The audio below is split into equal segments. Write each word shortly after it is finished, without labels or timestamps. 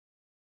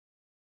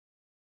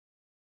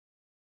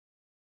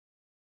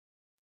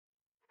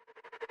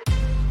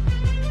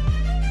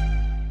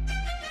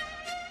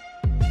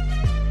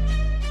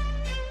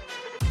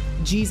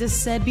Jesus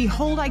said,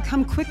 "Behold, I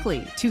come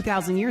quickly."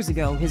 2,000 years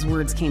ago, his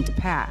words came to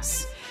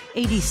pass.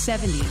 AD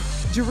 70,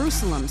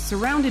 Jerusalem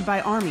surrounded by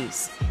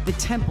armies, the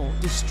temple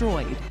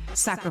destroyed,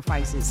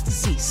 sacrifices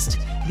ceased,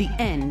 the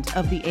end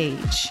of the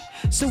age.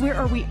 So where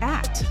are we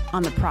at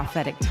on the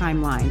prophetic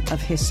timeline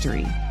of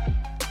history?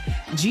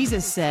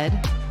 Jesus said,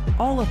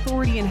 "All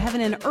authority in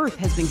heaven and earth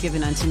has been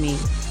given unto me.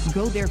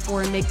 Go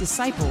therefore and make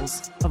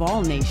disciples of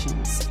all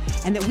nations,"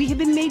 and that we have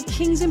been made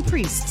kings and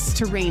priests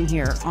to reign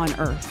here on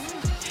earth.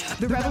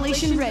 The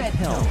Revelation Red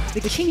Pill,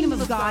 the kingdom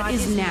of God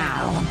is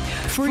now.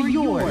 For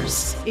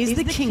yours is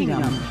the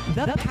kingdom,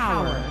 the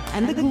power,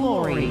 and the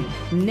glory,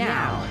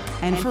 now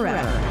and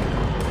forever.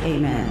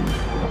 Amen.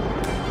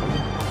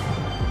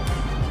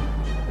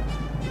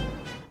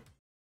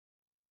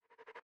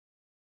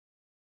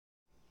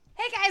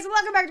 Hey guys,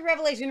 welcome back to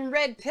Revelation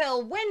Red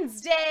Pill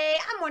Wednesday.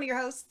 I'm one of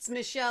your hosts,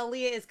 Michelle.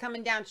 Leah is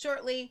coming down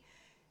shortly.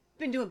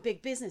 Been doing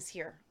big business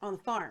here on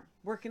the farm,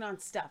 working on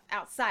stuff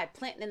outside,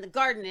 planting in the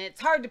garden, and it's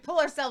hard to pull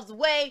ourselves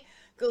away,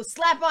 go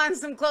slap on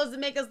some clothes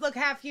that make us look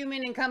half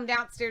human and come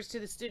downstairs to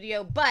the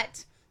studio.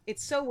 But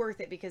it's so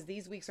worth it because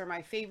these weeks are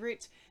my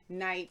favorite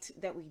night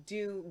that we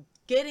do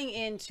getting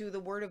into the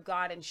Word of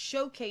God and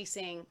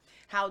showcasing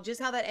how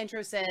that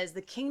intro says,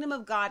 the kingdom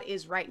of God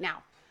is right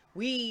now.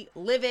 We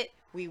live it,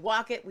 we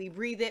walk it, we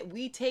breathe it,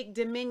 we take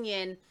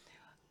dominion.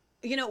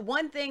 You know,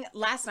 one thing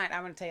last night,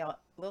 I'm going to tell you a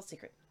little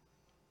secret.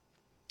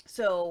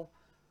 So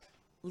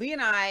Lee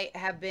and I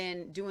have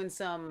been doing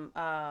some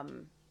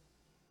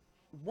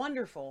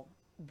wonderful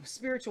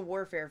spiritual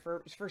warfare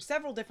for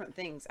several different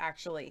things,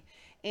 actually.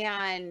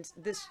 And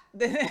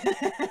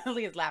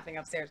Leah's laughing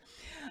upstairs.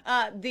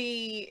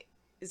 The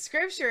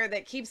scripture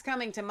that keeps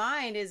coming to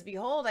mind is,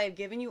 "Behold, I have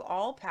given you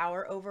all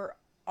power over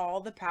all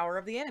the power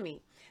of the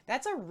enemy."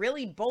 That's a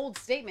really bold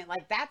statement.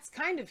 Like, that's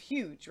kind of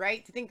huge,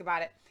 right? To think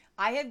about it.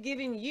 I have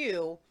given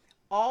you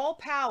all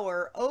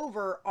power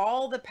over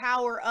all the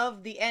power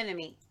of the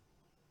enemy.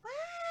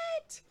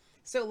 What?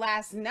 So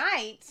last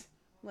night,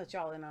 I'll let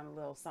y'all in on a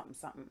little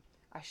something.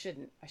 I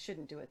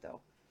shouldn't do it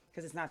though,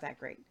 because it's not that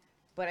great.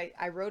 But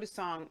I wrote a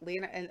song,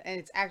 Leah, and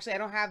it's actually, I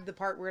don't have the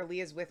part where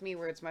Leah's with me,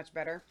 where it's much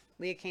better.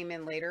 Leah came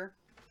in later.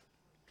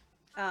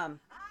 Nope,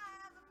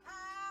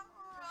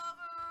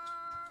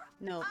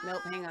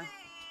 hang on.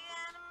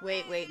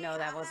 Wait, no,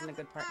 that wasn't a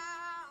good part.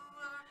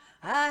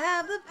 I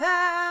have the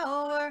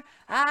power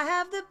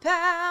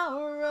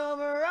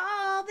over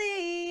all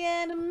the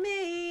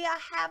enemy. I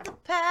have the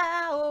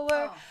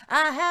power,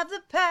 I have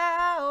the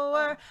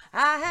power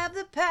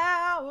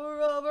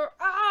over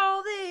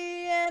all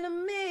the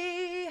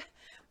enemy.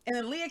 And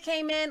then Leah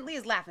came in.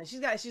 Leah's laughing.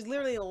 She's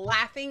literally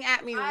laughing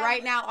at me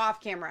right now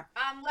off camera.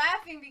 I'm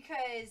laughing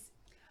because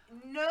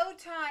no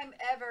time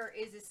ever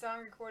is a song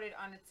recorded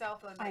on its cell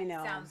phone that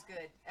sounds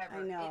good ever.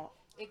 I know.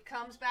 It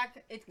comes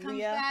back. It comes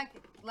Leah, back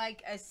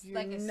like a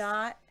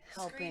not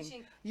helping.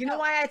 screeching. You know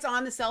why it's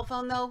on the cell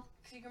phone though?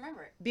 So you can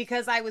remember it.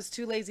 Because I was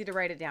too lazy to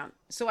write it down.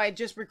 So I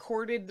just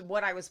recorded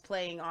what I was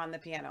playing on the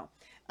piano.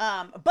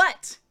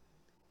 But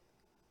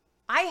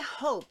I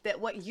hope that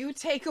what you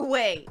take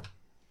away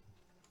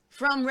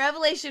from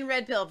Revelation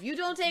Red Pill, if you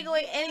don't take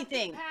away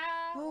anything,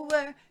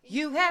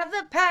 you have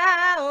the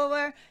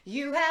power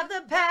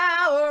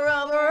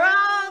over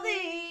all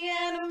the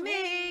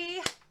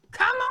enemy.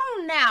 Come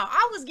on now.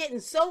 I was getting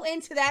so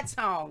into that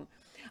song.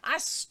 I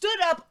stood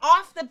up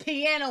off the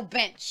piano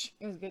bench.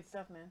 It was good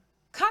stuff, man.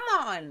 Come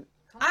on.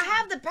 I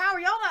have the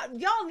power.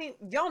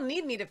 Y'all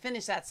need me to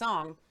finish that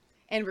song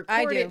and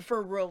record it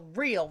for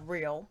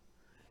real.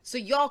 So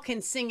y'all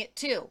can sing it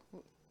too.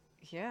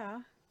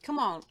 Yeah. Come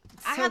on.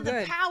 I have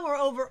the power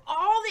over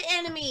all the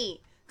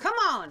enemy. Come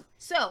on.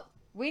 So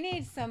we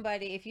need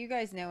somebody, if you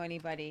guys know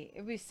anybody,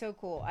 it'd be so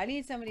cool. I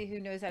need somebody who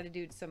knows how to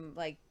do some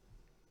like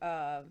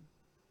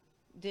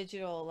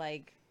digital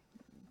like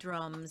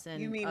drums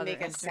and you mean other make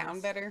it sound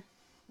better?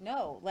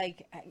 No,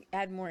 like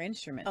add more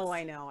instruments. Oh,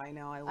 I know.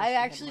 I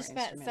actually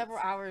spent several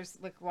hours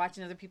like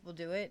watching other people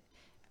do it,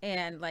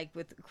 and like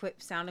with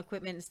sound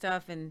equipment and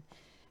stuff. And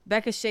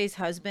Becca Shea's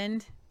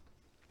husband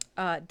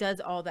does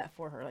all that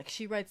for her. Like,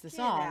 she writes the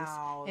songs,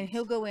 and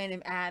he'll go in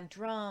and add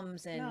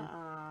drums and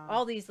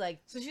all these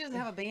like. So she doesn't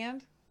have a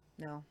band?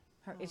 No,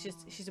 it's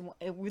just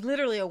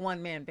literally a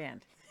one-man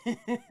band.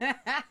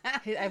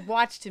 I've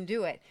watched him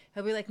do it.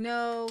 He'll be like,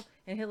 no,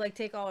 and he'll like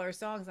take all our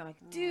songs. I'm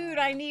like, dude,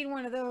 I need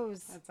one of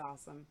those. That's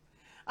awesome.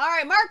 All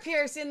right, Mark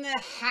Pierce in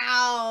the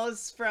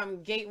house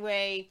from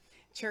Gateway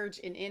Church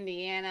in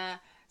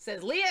Indiana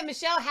says, Leah and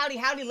Michelle,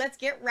 howdy, let's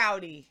get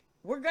rowdy.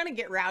 We're gonna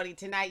get rowdy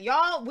tonight,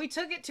 y'all. We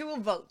took it to a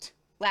vote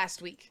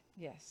last week.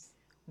 Yes.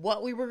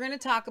 What we were gonna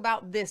talk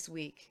about this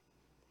week,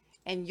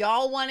 and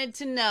y'all wanted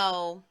to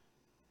know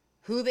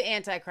who the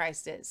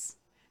Antichrist is.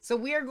 So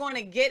we are going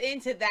to get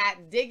into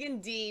that,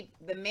 digging deep,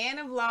 the man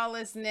of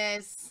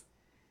lawlessness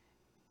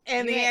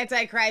and the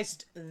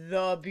Antichrist,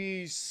 the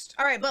beast.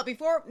 All right, but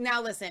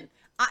now listen,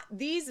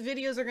 these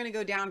videos are going to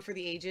go down for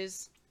the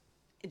ages,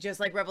 just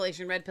like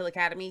Revelation Red Pill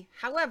Academy.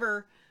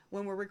 However,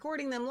 when we're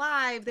recording them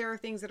live, there are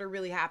things that are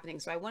really happening.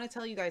 So I want to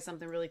tell you guys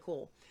something really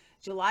cool.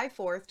 July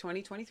 4th,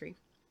 2023,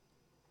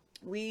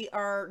 We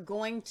are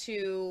going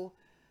to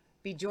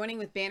be joining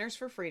with Banners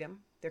for Freedom.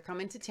 They're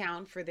coming to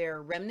town for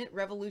their Remnant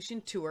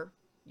Revolution Tour.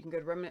 You can go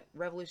to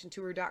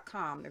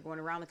remnantrevolutiontour.com. They're going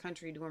around the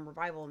country doing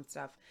revival and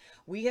stuff.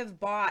 We have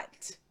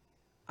bought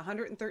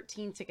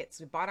 113 tickets.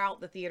 We bought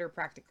out the theater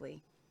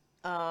practically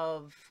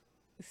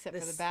Except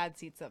for the bad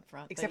seats up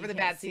front. Except for the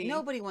bad seats.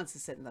 Nobody wants to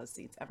sit in those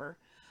seats ever.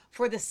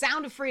 For the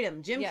Sound of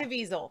Freedom, Jim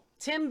Caviezel,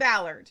 Tim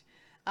Ballard.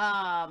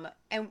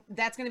 And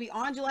that's going to be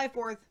on July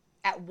 4th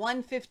at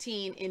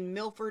 1:15 in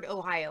Milford,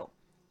 Ohio.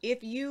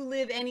 If you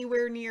live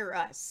anywhere near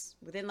us,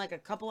 within like a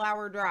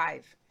couple-hour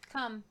drive,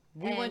 come.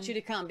 We want you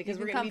to come because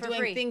we're going to be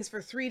doing things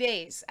for 3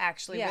 days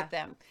actually with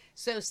them.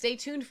 So stay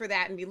tuned for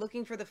that and be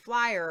looking for the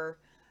flyer,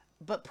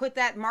 but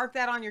mark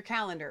that on your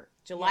calendar.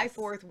 July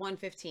 4th,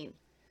 1:15.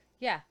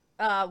 Yeah.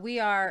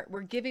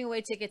 We're giving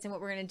away tickets, and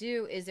what we're going to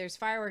do is there's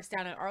fireworks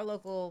down at our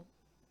local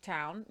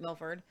town,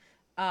 Milford,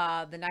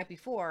 the night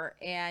before,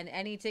 and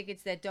any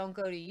tickets that don't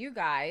go to you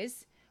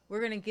guys, we're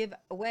going to give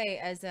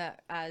away as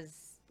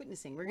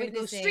witnessing. We're going to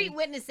go street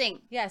witnessing.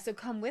 Yeah, so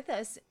come with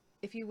us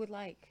if you would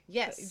like.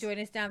 Yes. Join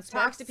us down.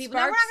 Talk to people.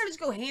 Now, we're not going to just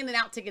go handing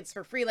out tickets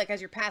for free like as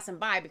you're passing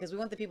by, because we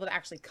want the people to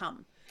actually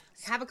come.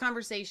 Have a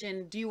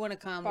conversation. Do you want to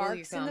come?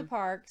 Sparks in the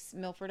Parks,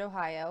 Milford,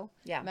 Ohio.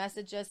 Yeah.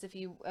 Message us if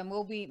you, and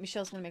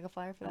Michelle's going to make a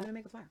flyer for that. I'm going to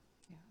make a flyer.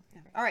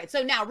 Yeah. All right.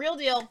 So now, real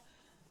deal,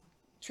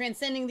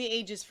 transcending the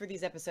ages for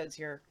these episodes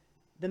here.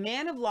 The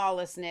man of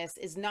lawlessness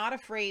is not a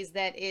phrase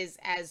that is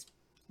as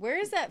Where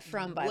is that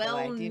from, by the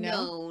way? Do you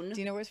know? known. Do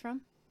you know where it's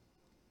from?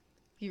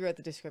 You wrote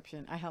the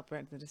description. I helped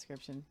write the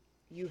description.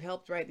 You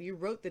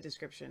wrote the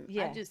description.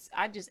 Yeah.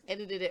 I just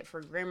edited it for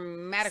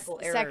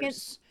grammatical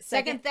errors.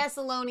 Second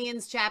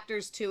Thessalonians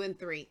chapters 2 and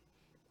 3.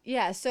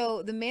 Yeah,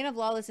 so the man of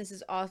lawlessness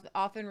is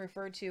often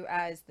referred to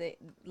as the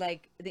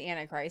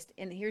Antichrist.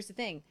 And here's the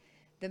thing.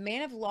 The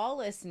man of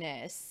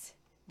lawlessness,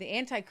 the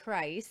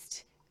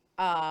Antichrist,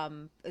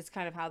 is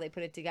kind of how they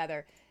put it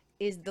together,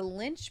 is the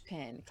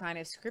linchpin kind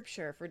of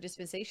scripture for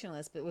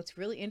dispensationalists. But what's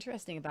really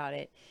interesting about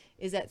it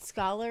is that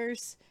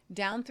scholars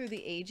down through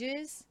the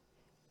ages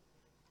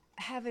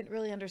haven't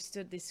really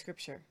understood this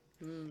scripture.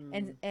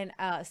 And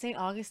St.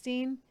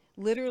 Augustine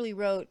literally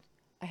wrote,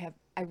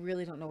 I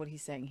really don't know what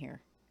he's saying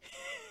here.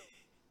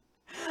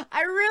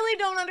 I really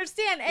don't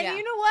understand. And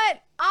you know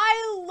what?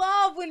 I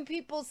love when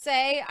people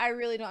say, I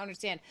really don't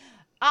understand.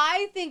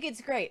 I think it's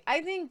great.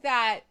 I think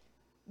that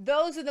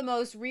those are the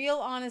most real,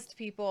 honest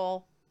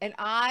people. And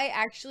I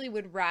actually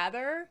would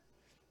rather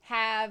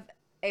have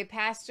a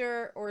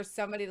pastor or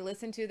somebody to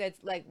listen to that's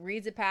like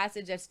reads a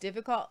passage that's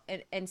difficult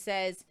and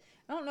says,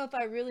 I don't know if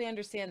I really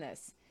understand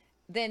this,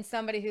 than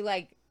somebody who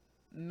like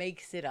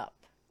makes it up.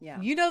 Yeah.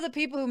 You know, the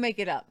people who make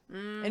it up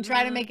and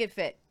try to make it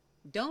fit.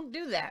 Don't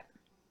do that.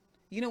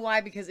 You know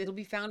why? Because it'll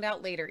be found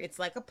out later. It's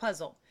like a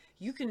puzzle.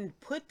 You can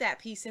put that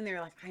piece in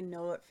there like, I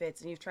know it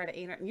fits. And you try to,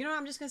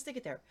 I'm just going to stick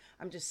it there.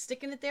 I'm just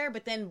sticking it there.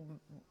 But then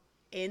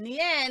in the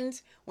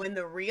end, when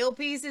the real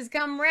pieces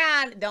come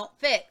around, it don't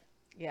fit.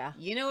 Yeah.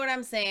 You know what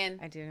I'm saying?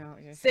 I do know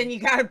what you're saying. Then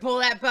you got to pull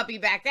that puppy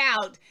back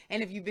out.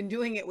 And if you've been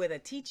doing it with a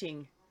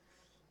teaching,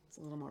 it's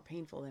a little more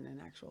painful than an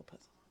actual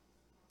puzzle.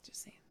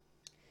 Just saying.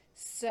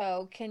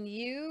 So can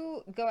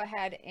you go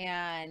ahead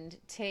and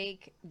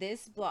take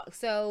this block?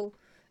 So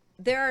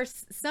there are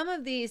some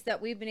of these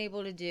that we've been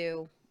able to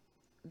do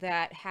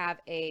that have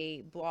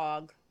a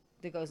blog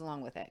that goes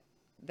along with it,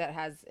 that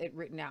has it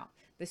written out.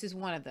 This is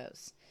one of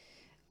those.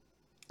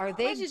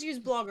 Let's just use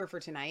Blogger for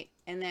tonight,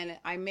 and then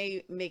I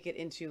may make it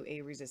into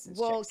a resistance.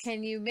 Well,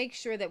 can you make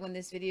sure that when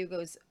this video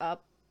goes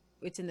up,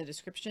 it's in the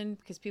description?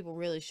 Because people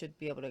really should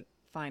be able to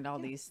find all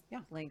these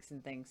links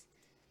and things.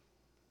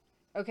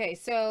 Okay,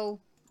 so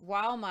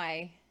while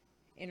my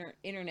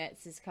internet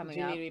is coming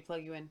up, do you need me to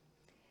plug you in?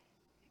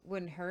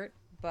 Wouldn't hurt,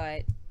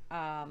 but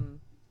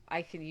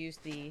I can use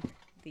the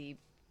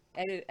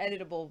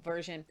editable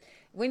version.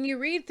 When you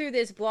read through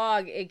this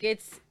blog,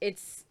 it's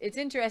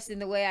interesting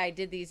the way I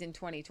did these in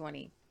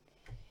 2020,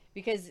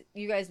 because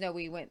you guys know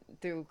we went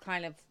through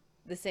kind of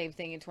the same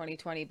thing in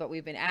 2020, but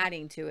we've been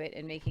adding to it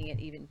and making it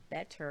even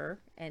better,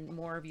 and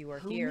more of you are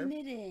here.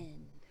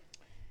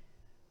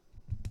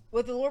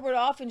 What the Lord would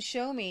often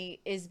show me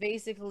is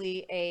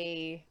basically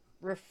a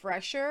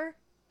refresher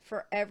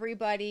for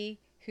everybody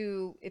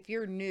who, if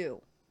you're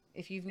new,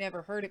 if you've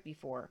never heard it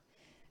before,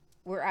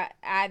 we're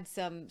add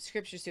some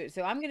scriptures to it.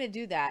 So I'm going to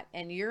do that,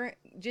 and you're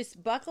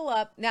just buckle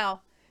up.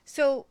 Now,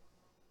 so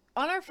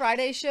on our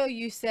Friday show,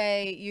 you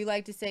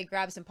like to say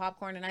grab some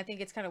popcorn, and I think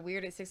it's kind of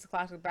weird at 6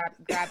 o'clock to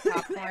grab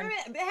popcorn.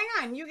 Hang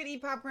on, you can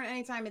eat popcorn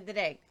any time of the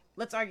day.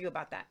 Let's argue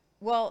about that.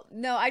 Well,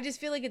 no, I just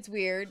feel like it's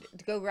weird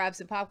to go grab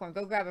some popcorn.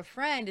 Go grab a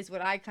friend is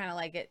what I kind of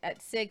like at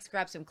 6,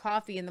 grab some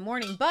coffee in the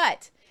morning.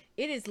 But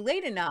it is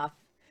late enough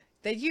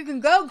that you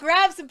can go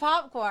grab some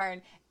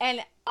popcorn.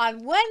 And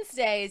on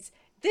Wednesdays,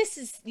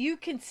 you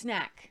can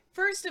snack.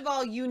 First of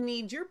all, you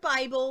need your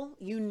Bible,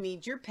 you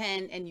need your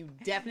pen, and you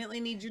definitely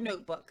need your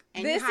notebook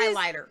and your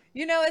highlighter.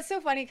 It's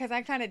so funny because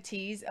I kind of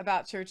tease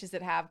about churches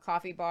that have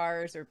coffee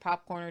bars or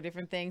popcorn or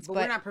different things. But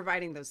we're not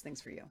providing those things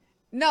for you.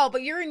 No,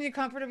 but you're in the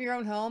comfort of your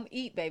own home.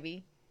 Eat,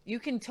 baby. You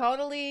can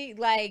totally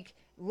like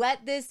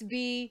let this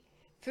be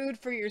food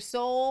for your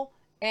soul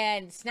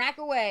and snack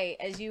away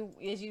as you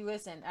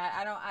listen.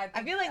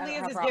 I feel like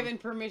Leah's is given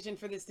permission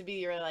for this to be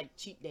your like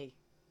cheat day.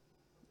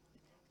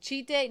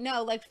 Cheat day?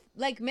 No,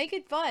 like make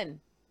it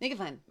fun. Make it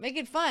fun. Make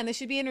it fun. This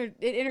should be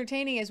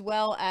entertaining as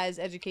well as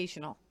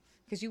educational,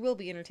 because you will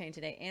be entertained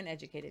today and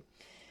educated.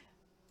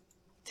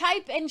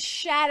 Type and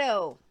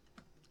shadow.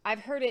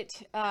 I've heard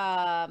it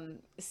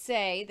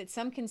say that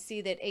some can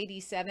see that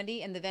AD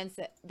 70 and the events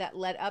that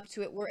led up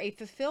to it were a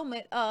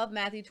fulfillment of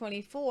Matthew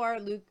 24,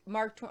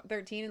 Mark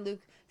 13, and Luke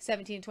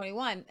 17 and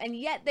 21. And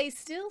yet they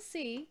still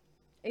see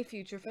a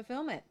future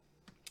fulfillment.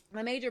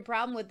 The major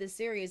problem with this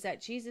series is that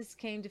Jesus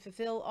came to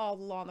fulfill all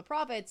the law and the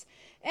prophets,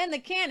 and the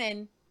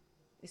canon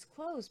is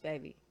closed,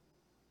 baby.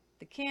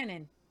 The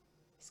canon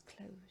is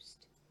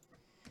closed.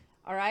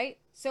 All right?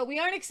 So we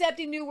aren't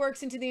accepting new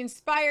works into the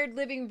inspired,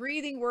 living,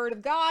 breathing Word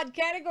of God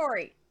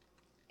category.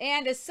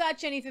 And as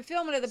such, any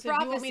fulfillment of the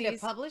prophecies... do you want me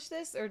to publish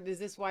this, or is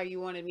this why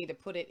you wanted me to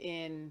put it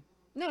in...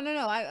 No.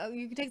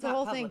 You can take the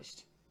whole thing.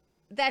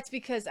 That's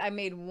because I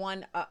made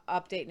one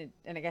update,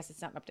 and I guess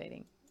it's not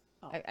updating.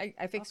 Oh,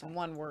 I fixed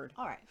one word.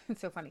 All right.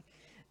 It's so funny.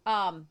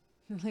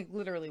 Like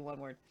literally one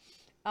word.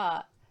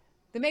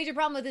 The major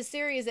problem with this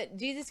series is that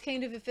Jesus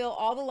came to fulfill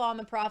all the law and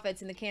the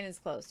prophets, and the canon is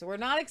closed. So we're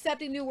not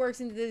accepting new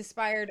works into the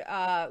inspired,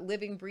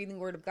 living, breathing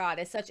Word of God.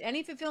 As such,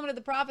 any fulfillment of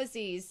the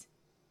prophecies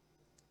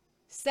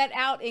set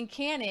out in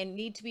canon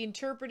need to be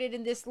interpreted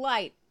in this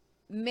light,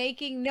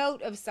 making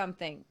note of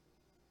something.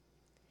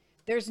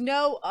 There's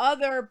no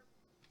other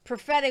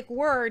prophetic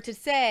word to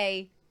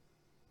say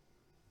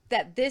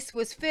that this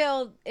was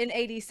filled in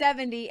AD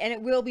 70 and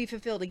it will be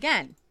fulfilled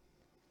again.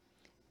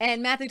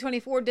 And Matthew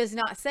 24 does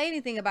not say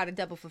anything about a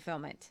double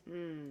fulfillment.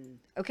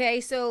 Okay,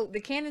 so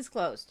the canon's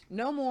closed.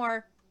 No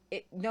more.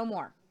 No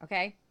more.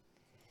 Okay?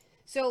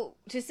 So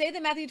to say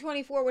that Matthew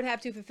 24 would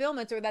have two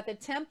fulfillments, or that the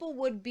temple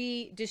would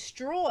be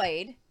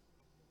destroyed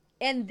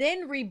and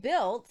then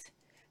rebuilt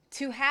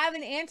to have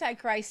an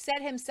Antichrist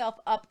set himself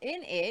up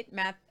in it,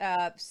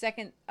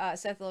 2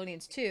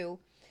 Thessalonians 2,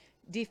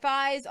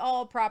 defies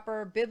all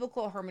proper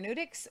biblical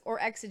hermeneutics or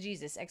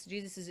exegesis.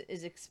 Exegesis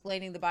is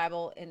explaining the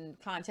Bible in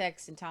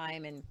context and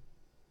time and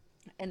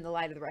in the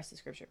light of the rest of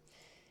Scripture.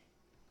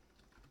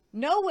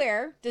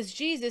 Nowhere does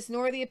Jesus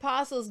nor the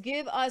apostles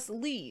give us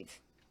leave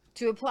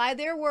to apply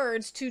their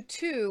words to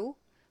two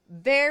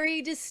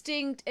very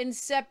distinct and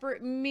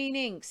separate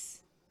meanings.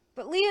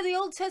 But Leah, the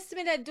Old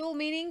Testament had dual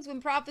meanings when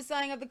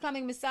prophesying of the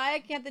coming Messiah.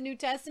 Can't the New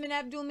Testament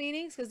have dual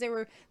meanings? Because there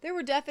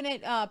were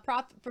definite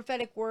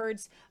prophetic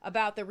words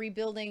about the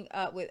rebuilding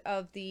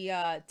of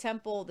the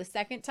temple the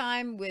second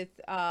time with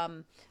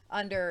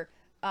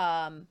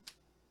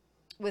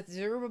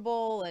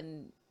Zerubbabel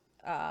and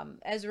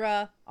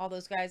Ezra, all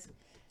those guys.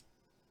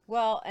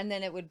 Well, and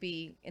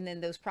then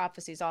those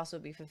prophecies also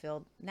be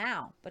fulfilled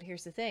now. But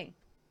here's the thing.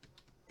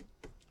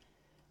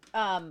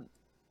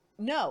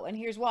 No, and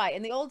here's why.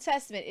 In the Old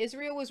Testament,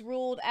 Israel was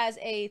ruled as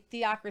a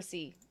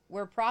theocracy,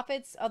 where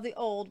prophets of the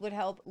old would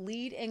help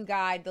lead and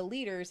guide the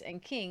leaders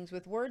and kings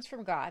with words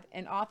from God,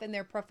 and often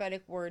their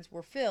prophetic words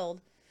were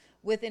filled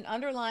with an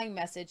underlying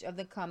message of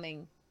the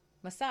coming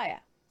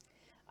Messiah.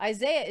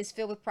 Isaiah is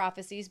filled with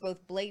prophecies,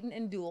 both blatant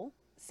and dual,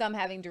 some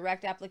having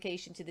direct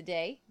application to the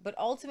day, but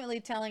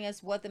ultimately telling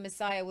us what the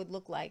Messiah would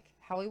look like,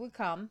 how he would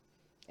come,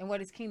 and what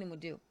his kingdom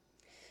would do.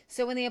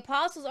 So when the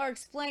apostles are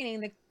explaining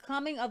the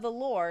coming of the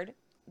Lord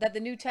that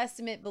the New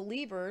Testament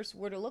believers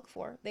were to look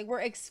for, they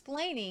were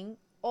explaining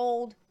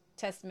Old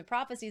Testament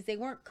prophecies. They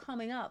weren't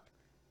coming up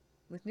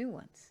with new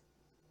ones.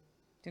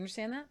 Do you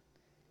understand that?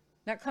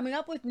 Not coming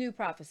up with new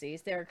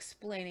prophecies. They're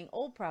explaining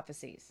old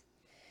prophecies.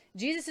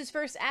 Jesus'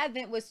 first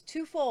advent was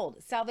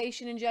twofold,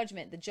 salvation and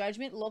judgment. The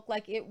judgment looked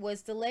like it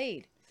was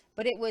delayed,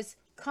 but it was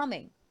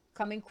coming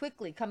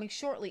quickly, coming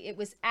shortly. It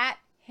was at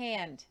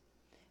hand.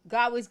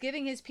 God was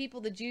giving his people,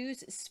 the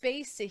Jews,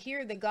 space to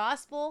hear the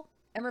gospel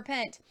and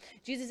repent.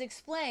 Jesus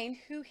explained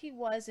who he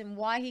was and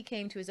why he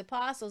came to his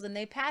apostles, and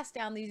they passed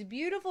down these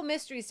beautiful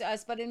mysteries to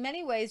us. But in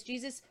many ways,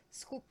 Jesus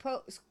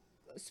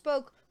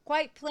spoke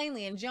quite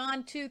plainly in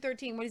John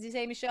 2:13. What does he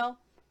say, Michelle?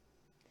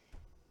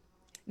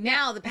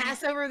 Now the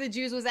Passover of the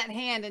Jews was at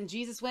hand, and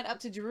Jesus went up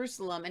to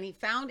Jerusalem, and he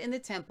found in the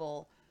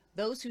temple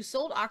those who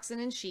sold oxen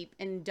and sheep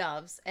and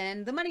doves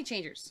and the money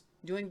changers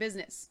doing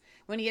business.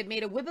 When he had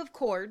made a whip of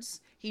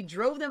cords, he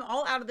drove them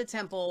all out of the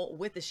temple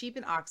with the sheep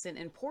and oxen,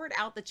 and poured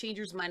out the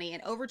changers' money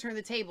and overturned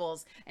the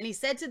tables. And he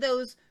said to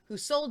those who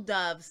sold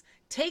doves,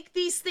 "Take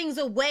these things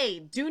away.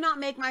 Do not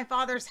make my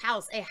Father's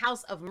house a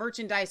house of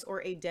merchandise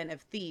or a den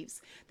of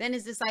thieves." Then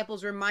his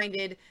disciples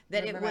remembered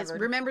that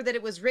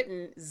it was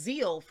written,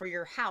 "Zeal for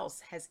your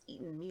house has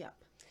eaten me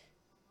up."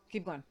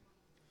 Keep going.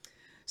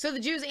 So the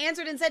Jews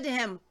answered and said to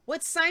him,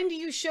 "What sign do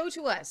you show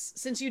to us,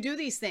 since you do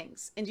these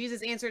things?" And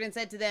Jesus answered and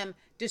said to them,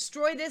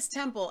 "Destroy this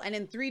temple, and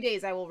in 3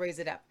 days I will raise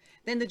it up."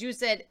 Then the Jews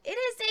said, "It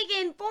has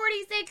taken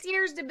 46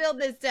 years to build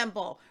this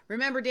temple."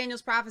 Remember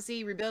Daniel's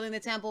prophecy, rebuilding the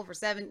temple for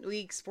 7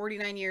 weeks,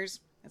 49 years.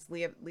 That's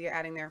Leah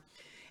adding there.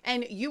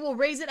 "And you will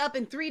raise it up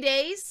in 3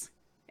 days?"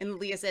 And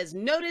Leah says,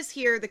 notice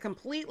here the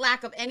complete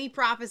lack of any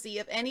prophecy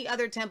of any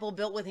other temple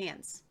built with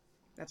hands.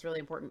 That's really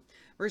important.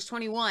 Verse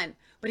 21,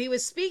 but he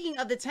was speaking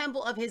of the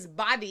temple of his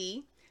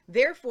body.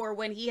 Therefore,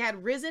 when he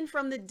had risen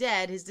from the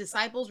dead, his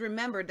disciples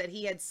remembered that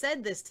he had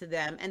said this to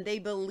them, and they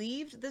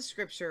believed the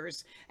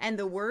scriptures and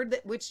the word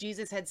which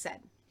Jesus had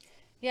said.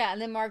 Yeah,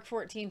 and then Mark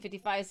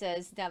 14:55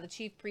 says, now the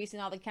chief priests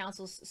and all the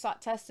councils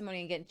sought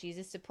testimony against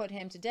Jesus to put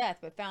him to death,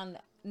 but found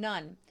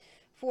none.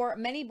 For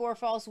many bore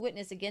false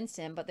witness against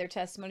him, but their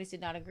testimonies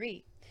did not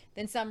agree.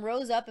 Then some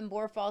rose up and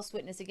bore false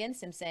witness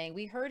against him, saying,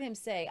 we heard him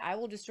say, I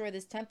will destroy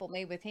this temple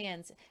made with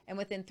hands, and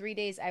within 3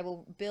 days I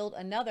will build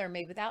another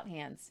made without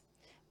hands.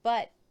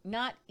 But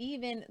not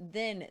even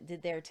then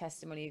did their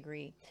testimony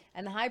agree.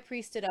 And the high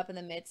priest stood up in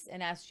the midst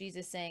and asked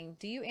Jesus, saying,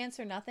 do you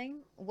answer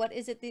nothing? What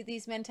is it that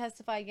these men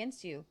testify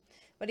against you?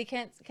 But he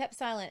kept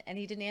silent, and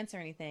he didn't answer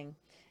anything.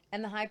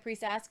 And the high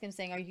priest asked him,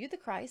 saying, are you the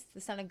Christ,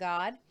 the Son of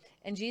God?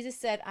 And Jesus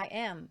said, I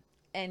am.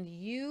 And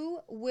you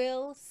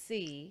will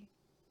see,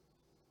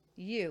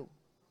 you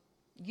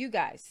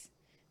guys,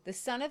 the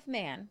Son of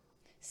Man,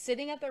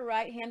 sitting at the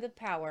right hand of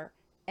power,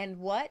 and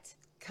what?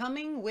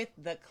 Coming with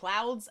the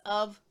clouds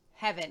of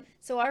heaven.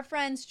 So our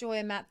friends Joy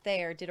and Matt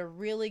Thayer did a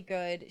really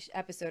good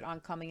episode on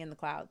coming in the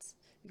clouds.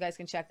 You guys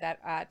can check that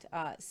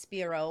at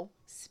Spiro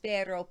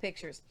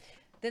Pictures.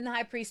 Then the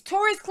high priest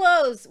tore his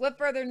clothes. What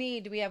further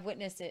need do we have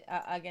witness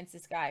against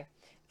this guy?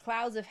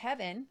 Clouds of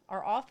heaven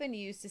are often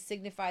used to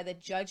signify the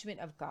judgment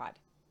of God.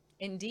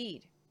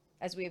 Indeed,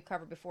 as we have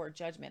covered before,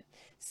 judgment.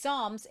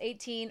 Psalms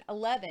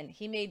 18:11.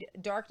 He made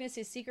darkness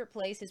his secret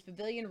place. His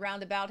pavilion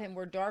round about him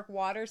were dark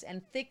waters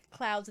and thick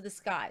clouds of the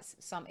skies.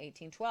 Psalm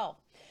 18:12.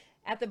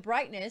 At the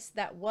brightness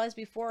that was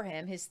before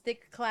him, his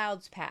thick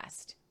clouds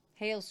passed.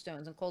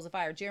 Hailstones and coals of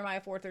fire.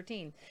 Jeremiah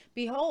 4:13.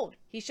 Behold,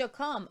 he shall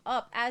come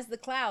up as the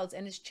clouds,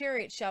 and his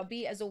chariot shall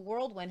be as a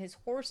whirlwind, his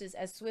horses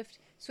as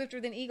swifter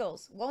than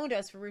eagles. Woe unto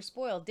us, for we are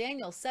spoiled.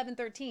 Daniel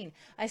 7:13.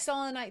 I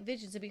saw in the night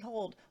visions, and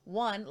behold,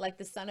 one like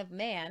the Son of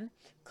Man,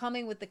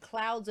 coming with the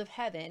clouds of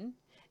heaven,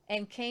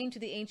 and came to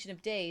the Ancient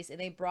of Days, and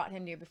they brought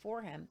him near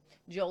before him.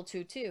 Joel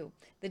 2:2.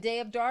 The day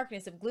of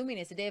darkness, of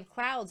gloominess, a day of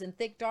clouds and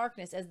thick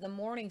darkness, as the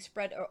morning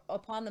spread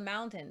upon the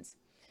mountains.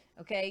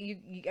 Okay,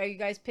 are you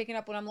guys picking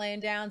up what I'm laying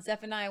down?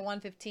 Zephaniah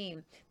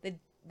 1:15.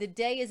 The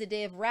day is a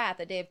day of wrath,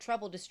 a day of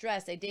trouble,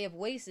 distress, a day of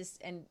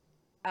waste and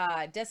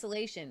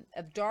desolation,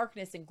 of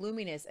darkness and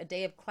gloominess, a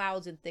day of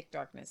clouds and thick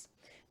darkness.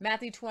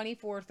 Matthew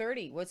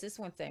 24:30. What's this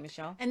one say,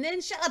 Michelle? And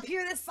then shall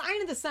appear the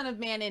sign of the Son of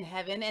Man in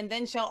heaven, and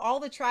then shall all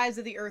the tribes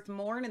of the earth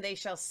mourn, and they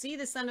shall see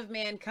the Son of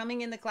Man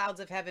coming in the clouds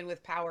of heaven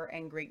with power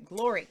and great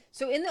glory.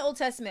 So in the Old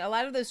Testament, a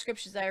lot of those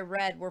scriptures that I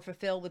read were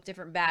fulfilled with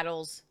different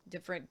battles,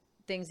 different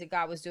things that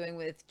God was doing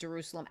with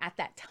Jerusalem at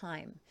that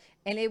time.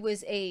 And it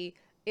was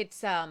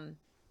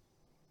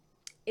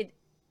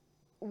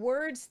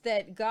words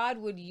that God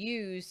would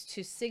use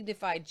to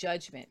signify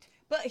judgment.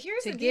 But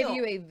here's the deal. To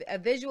give you a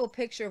visual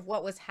picture of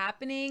what was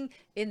happening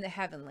in the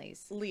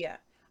heavenlies. Leah,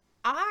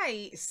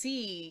 I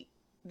see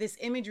this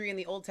imagery in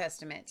the Old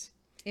Testament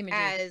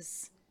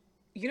as,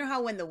 you know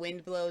how when the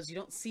wind blows, you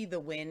don't see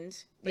the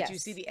wind, but you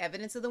see the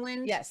evidence of the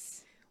wind?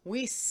 Yes.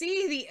 We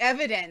see the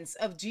evidence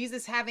of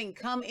Jesus having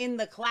come in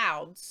the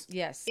clouds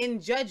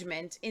in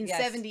judgment in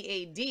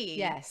 70 AD.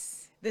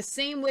 Yes. The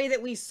same way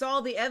that we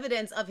saw the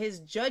evidence of his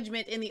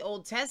judgment in the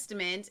Old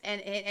Testament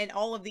and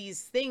all of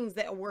these things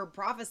that were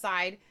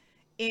prophesied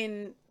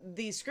in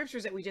these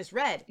scriptures that we just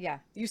read. Yeah.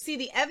 You see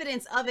the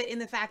evidence of it in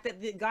the fact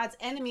that God's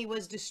enemy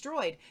was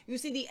destroyed. You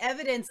see the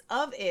evidence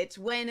of it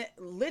when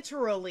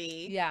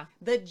literally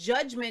the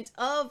judgment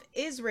of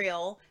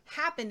Israel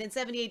happened in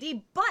 70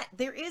 AD. But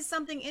there is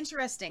something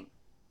interesting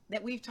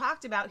that we've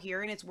talked about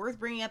here, and it's worth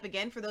bringing up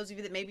again for those of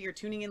you that maybe you're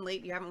tuning in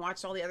late, you haven't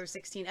watched all the other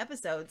 16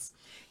 episodes.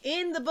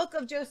 In the book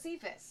of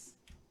Josephus,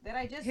 that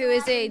I just who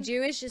is a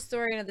Jewish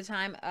historian at the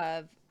time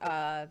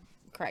of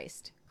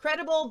Christ.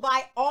 Credible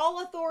by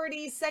all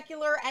authorities,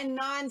 secular and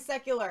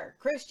non-secular.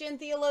 Christian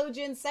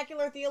theologians,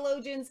 secular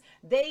theologians,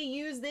 they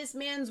use this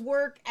man's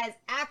work as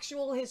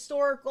actual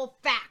historical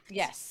fact.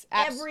 Yes.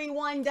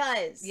 Everyone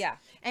does. Yeah.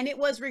 And it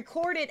was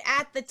recorded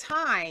at the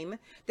time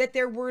that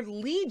there were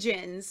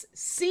legions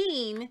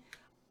seen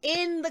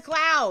in the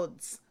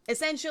clouds.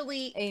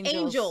 Essentially,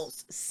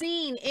 angels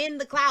seen in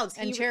the clouds.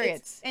 And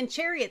chariots.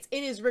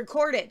 It is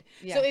recorded.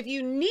 Yeah. So if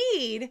you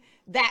need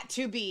that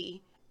to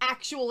be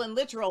actual and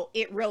literal,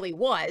 it really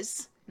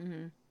was.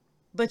 Mm-hmm.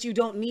 But you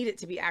don't need it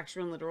to be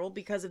actual and literal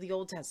because of the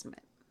Old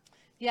Testament.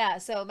 Yeah,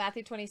 so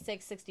Matthew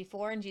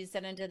 26:64, and Jesus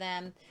said unto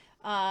them,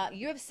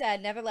 you have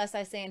said, nevertheless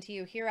I say unto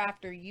you,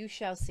 hereafter you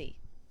shall see.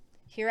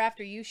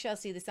 Hereafter you shall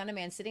see the Son of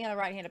Man sitting on the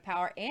right hand of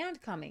power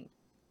and coming.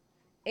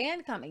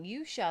 And coming,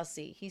 you shall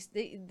see.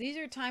 These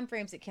are time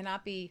frames that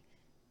cannot be...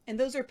 And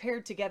those are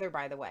paired together,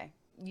 by the way.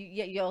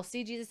 You'll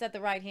see Jesus at the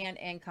right hand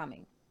and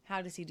coming.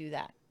 How does he do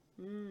that?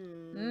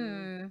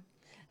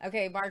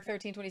 Okay, Mark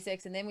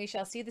 13:26, and then we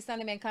shall see the Son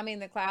of Man coming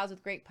in the clouds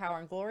with great power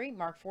and glory.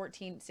 Mark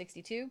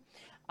 14:62,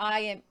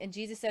 I am, and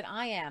Jesus said,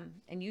 I am,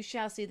 and you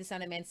shall see the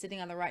Son of Man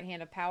sitting on the right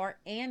hand of power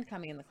and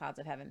coming in the clouds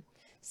of heaven.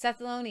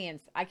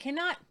 Thessalonians, I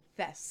cannot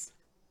Thess.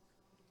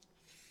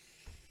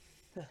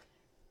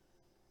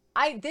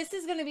 This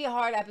is going to be a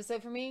hard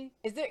episode for me.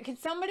 Can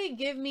somebody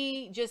give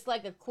me just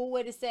like a cool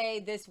way to say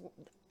this?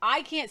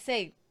 I can't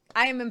say.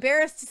 I am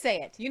embarrassed to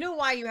say it. You know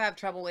why you have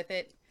trouble with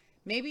it?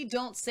 Maybe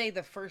don't say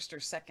the first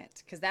or second,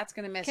 because that's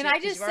going to mess you up.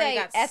 up. Can I just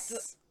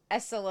say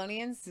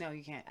Thessalonians? No,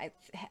 you can't.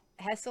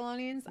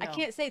 Thessalonians? No. I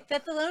can't say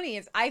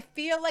Thessalonians. I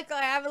feel like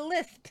I have a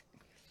lisp.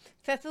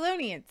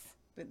 Thessalonians.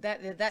 But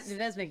that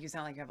does make you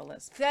sound like you have a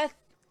lisp.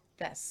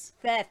 Thess.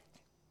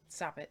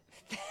 Stop it.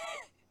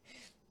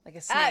 Like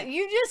a snake.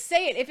 You just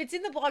say it. If it's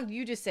in the blog,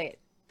 you just say it.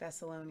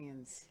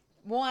 Thessalonians.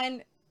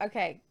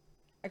 Okay,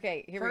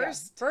 here we go.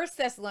 1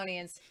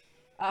 Thessalonians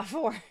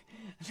 4.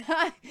 Just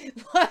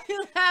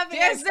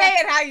say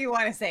it how you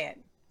want to say it.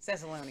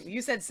 Thessalonians.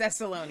 You said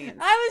Thessalonians.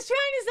 I was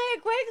trying to say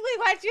it quickly.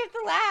 Why'd you have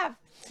to laugh?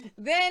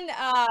 Then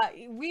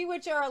we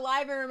which are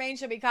alive and remain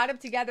shall be caught up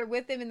together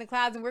with them in the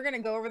clouds. And we're going to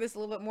go over this a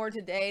little bit more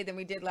today than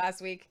we did last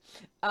week.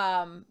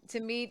 To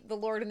meet the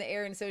Lord in the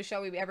air, and so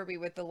shall we ever be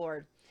with the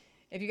Lord.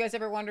 If you guys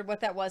ever wondered what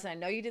that was, and I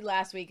know you did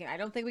last week, and I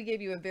don't think we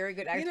gave you a very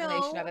good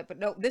explanation of it, but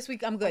no, this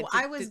week I'm good.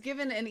 I was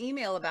given an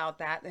email about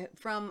that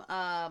from,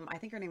 I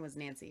think her name was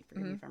Nancy,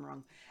 forgive me if I'm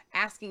wrong,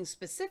 asking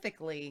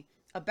specifically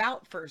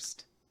about 1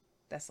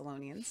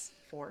 Thessalonians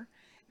 4.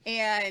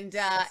 And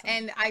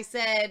I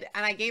said,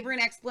 and I gave her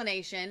an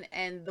explanation,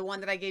 and the one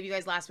that I gave you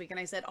guys last week, and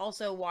I said,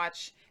 also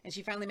watch, and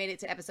she finally made it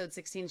to episode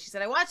 16. She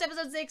said, I watched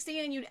episode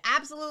 16, and you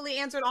absolutely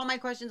answered all my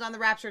questions on the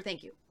rapture.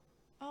 Thank you.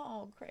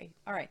 Oh, great.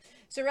 All right.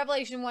 So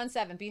Revelation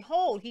 1:7,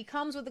 behold, he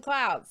comes with the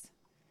clouds.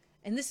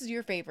 And this is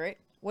your favorite.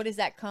 What does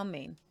that come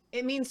mean?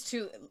 It means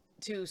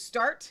to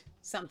start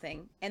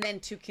something and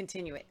then to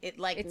continue it.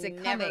 It's a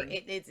coming.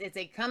 It's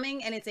a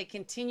coming, and it's a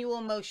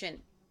continual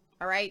motion.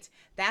 All right.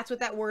 That's what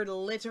that word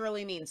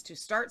literally means, to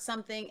start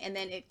something and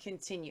then it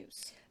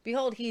continues.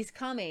 Behold, he's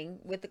coming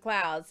with the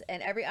clouds,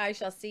 and every eye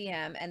shall see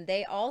him, and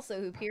they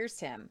also who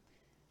pierced him.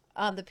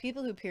 The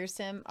people who pierced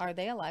him, are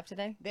they alive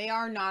today? They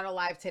are not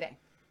alive today.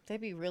 They'd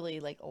be really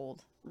like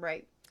old.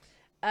 Right.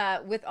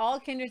 With all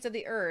kindreds of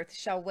the earth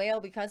shall wail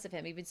because of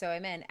him. Even so,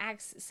 amen.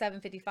 Acts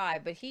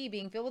 7:55. But he,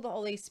 being filled with the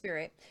Holy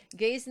Spirit,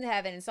 gazed into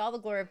heaven and saw the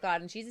glory of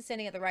God, and Jesus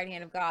standing at the right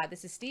hand of God.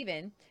 This is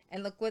Stephen.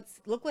 And look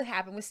what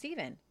happened with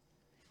Stephen.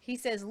 He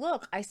says,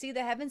 look, I see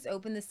the heavens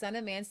open, the Son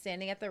of Man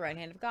standing at the right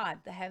hand of God.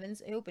 The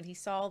heavens open. He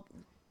saw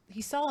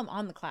him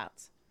on the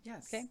clouds.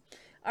 Yes. Okay.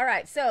 All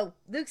right. So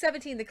Luke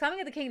 17, the coming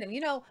of the kingdom.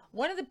 You know,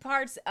 one of the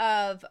parts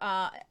of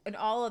in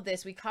all of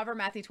this, we cover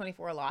Matthew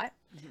 24 a lot.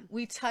 Mm-hmm.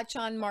 We touch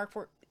on Mark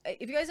 4.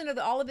 If you guys know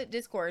the Olivet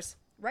Discourse,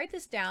 write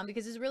this down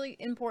because it's really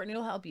important.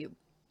 It'll help you.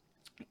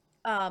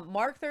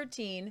 Mark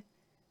 13,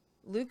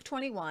 Luke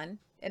 21,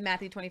 and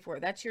Matthew 24.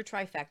 That's your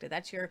trifecta.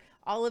 That's your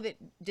Olivet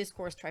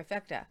Discourse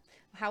trifecta.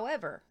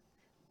 However,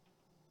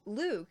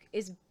 Luke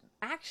is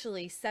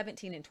actually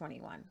 17 and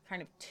 21,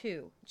 kind of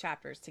two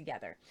chapters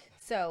together.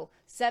 So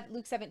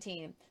Luke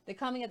 17, the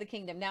coming of the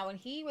kingdom. Now, when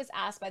he was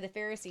asked by the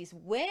Pharisees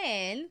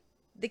when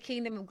the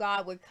kingdom of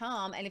God would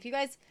come, and if you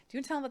guys, do you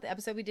want to tell them about the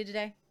episode we did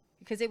today?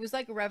 Because it was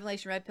like a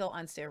Revelation Red Pill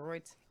on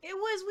steroids.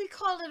 We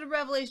called it a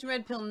Revelation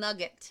Red Pill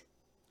nugget.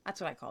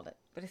 That's what I called it.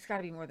 But it's got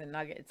to be more than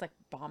nugget. It's like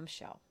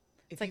bombshell.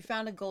 If you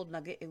found a gold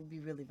nugget, it would be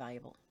really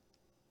valuable.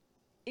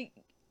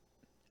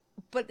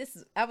 But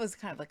that was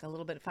kind of like a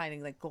little bit of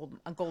finding like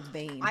a gold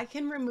vein. I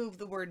can remove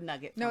the word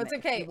nugget from No, it's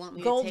okay. If you want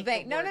me Gold to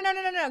take vein.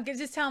 No.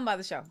 Just tell them about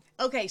the show.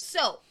 Okay,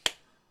 so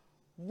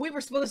we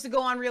were supposed to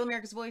go on Real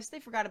America's Voice. They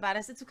forgot about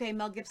us. It's okay.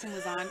 Mel Gibson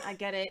was on. I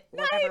get it.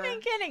 Whatever. Not even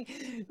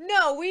kidding.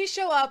 No, we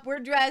show up. We're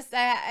dressed.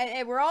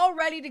 And we're all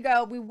ready to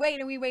go. We wait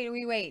and we wait and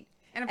we wait.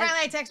 And finally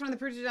I text one of the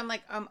producers. I'm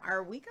like,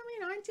 are we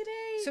coming on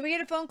today? So we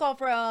get a phone call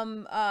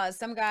from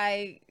some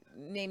guy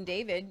named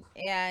David,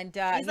 and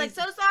he's like,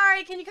 so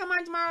sorry, can you come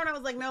on tomorrow? And I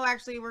was like, no,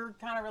 actually we're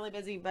kind of really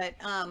busy, but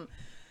and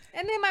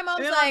then my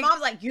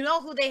mom's like, you know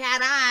who they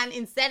had on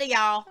instead of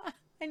y'all?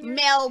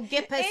 Mel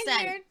Gibson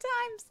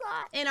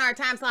in our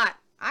time slot.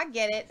 I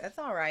get it, that's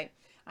all right.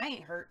 I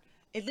ain't hurt.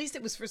 At least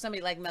it was for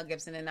somebody like Mel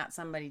Gibson and not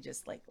somebody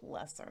just like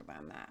lesser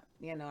than that.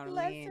 You know what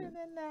I mean? Lesser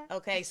than that.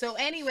 Okay, so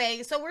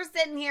anyway, so we're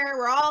sitting here,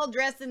 we're all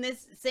dressed in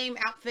this same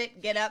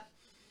outfit, get up.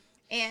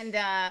 And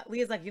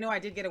Leah's like, I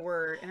did get a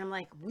word. And I'm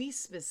like, we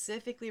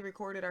specifically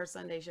recorded our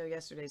Sunday show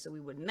yesterday, so we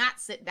would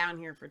not sit down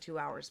here for 2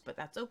 hours. But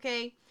that's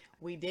okay.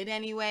 We did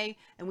anyway.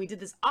 And we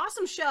did this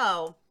awesome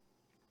show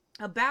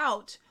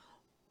about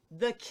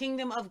the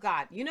kingdom of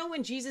God.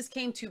 When Jesus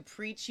came to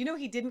preach,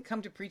 he didn't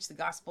come to preach the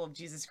gospel of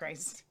Jesus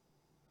Christ.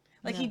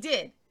 Like, no. He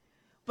did.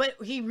 But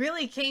he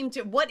really came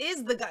to,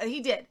 he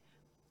did.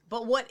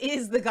 But what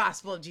is the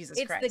gospel of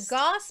Jesus Christ? It's the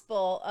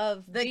gospel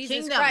of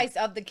Jesus Christ,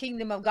 of the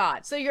kingdom of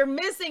God. So you're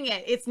missing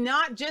it. It's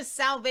not just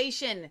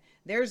salvation.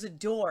 There's a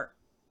door,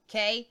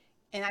 okay?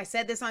 And I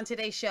said this on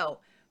today's show.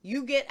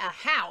 You get a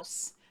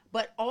house,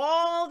 but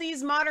all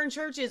these modern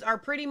churches are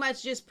pretty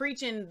much just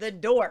preaching the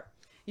door.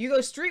 You go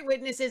street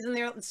witnessing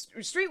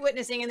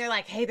and they're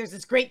like, hey, there's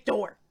this great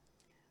door.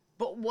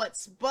 But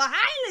what's behind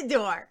the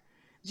door?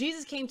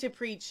 Jesus came to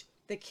preach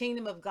the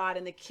kingdom of God,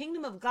 and the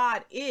kingdom of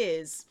God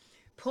is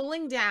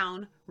pulling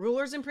down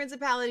rulers and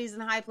principalities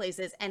in high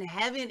places and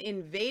heaven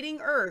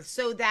invading earth,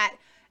 so that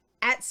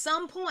at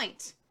some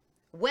point,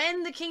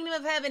 when the kingdom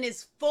of heaven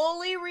is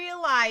fully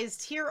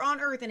realized here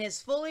on earth and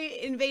has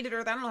fully invaded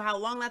earth, I don't know how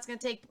long that's going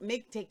to take, may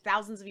take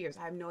thousands of years.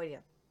 I have no idea.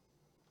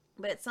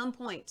 But at some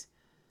point,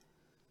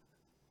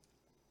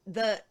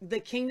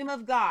 the kingdom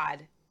of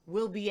God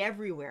will be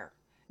everywhere.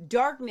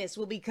 Darkness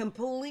will be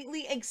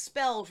completely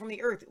expelled from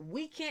the earth.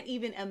 We can't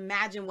even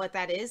imagine what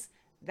that is.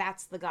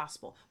 That's the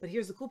gospel. But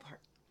here's the cool part.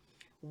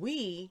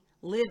 We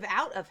live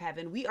out of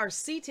heaven. We are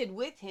seated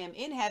with him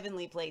in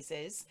heavenly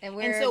places. And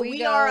so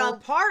we are a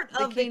part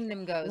of the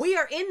kingdom goes. We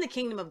are in the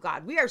kingdom of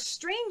God. We are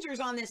strangers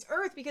on this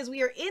earth because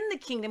we are in the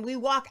kingdom. We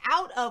walk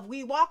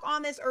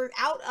on this earth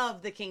out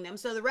of the kingdom.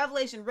 So the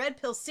Revelation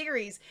Red Pill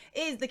series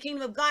is the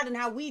kingdom of God and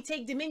how we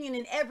take dominion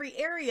in every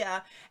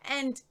area.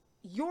 And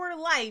your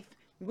life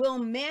will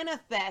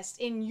manifest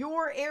in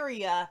your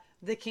area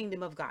the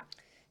kingdom of God.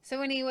 So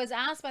when he was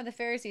asked by the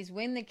Pharisees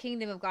when the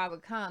kingdom of God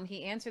would come,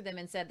 he answered them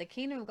and said, the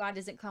kingdom of God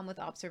doesn't come with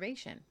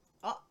observation.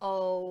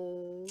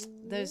 Uh-oh.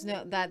 There's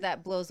no,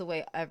 that blows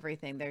away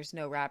everything. There's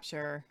no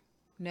rapture,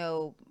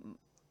 no.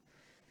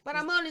 But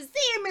I'm going to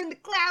see him in the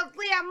clouds,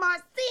 Lee. I'm going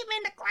to see him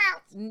in the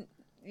clouds.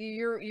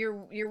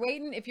 You're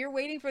waiting. If you're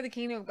waiting for the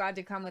kingdom of God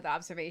to come with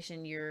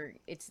observation,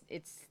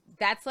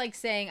 that's like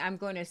saying, I'm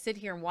going to sit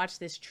here and watch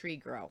this tree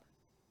grow.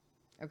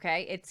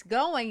 Okay. It's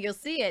going, you'll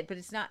see it, but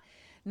it's not.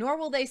 Nor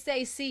will they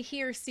say, see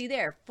here, see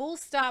there. Full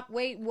stop,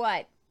 wait,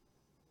 what?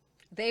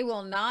 They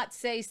will not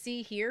say,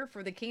 see here,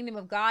 for the kingdom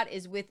of God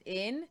is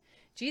within.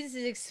 Jesus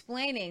is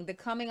explaining the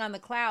coming on the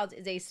clouds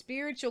is a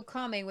spiritual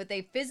coming with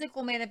a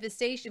physical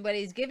manifestation, but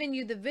he's given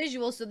you the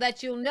visual so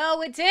that you'll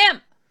know it's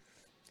him.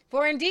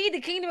 For indeed, the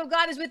kingdom of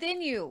God is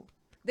within you.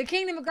 The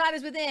kingdom of God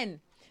is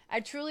within. I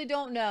truly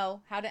don't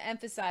know how to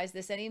emphasize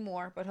this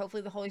anymore, but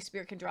hopefully the Holy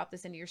Spirit can drop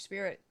this into your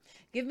spirit.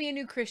 Give me a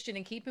new Christian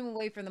and keep him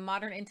away from the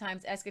modern end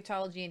times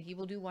eschatology, and he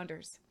will do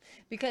wonders.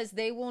 Because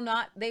they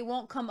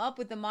won't come up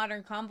with the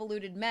modern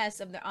convoluted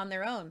mess on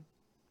their own.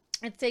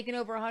 It's taken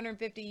over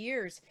 150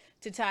 years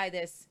to tie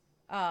this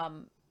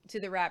to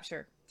the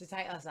rapture. To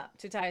tie us up.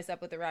 To tie us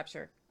up with the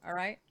rapture. All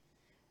right?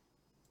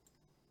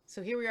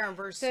 So here we are in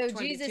verse 22.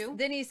 Jesus,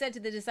 then he said to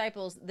the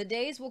disciples, the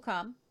days will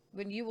come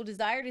when you will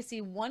desire to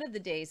see one of the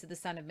days of the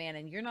Son of Man,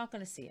 and you're not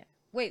going to see it.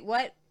 Wait,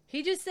 what?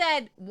 He just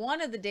said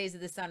one of the days of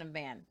the Son of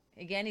Man.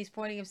 Again, he's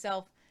pointing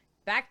himself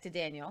back to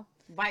Daniel.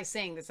 By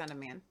saying the Son of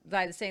Man.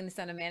 By saying the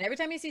Son of Man. Every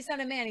time you see Son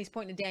of Man, he's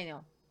pointing to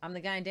Daniel. I'm the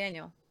guy in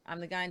Daniel.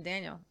 I'm the guy in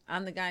Daniel.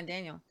 I'm the guy in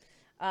Daniel.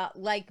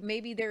 Like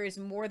maybe there is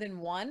more than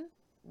one.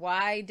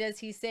 Why does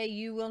he say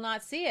you will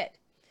not see it?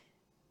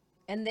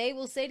 And they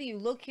will say to you,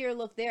 look here,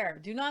 look there.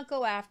 Do not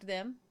go after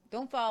them.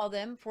 Don't follow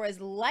them. For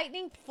as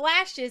lightning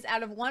flashes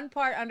out of one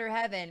part under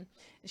heaven,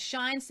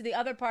 shines to the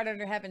other part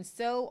under heaven,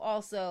 so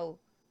also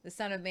the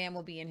Son of Man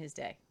will be in his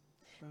day.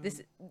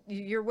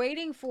 You're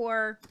waiting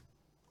for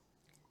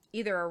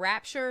either a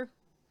rapture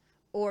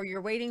or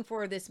you're waiting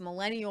for this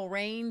millennial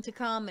reign to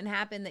come and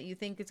happen that you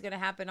think is going to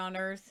happen on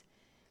earth.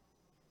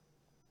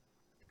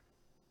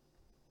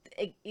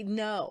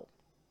 No,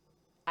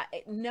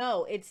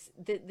 it's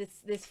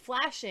this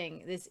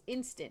flashing, this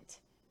instant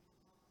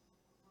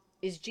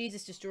is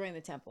Jesus destroying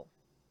the temple.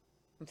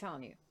 I'm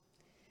telling you.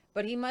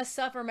 But he must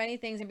suffer many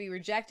things and be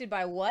rejected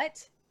by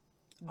what?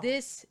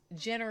 This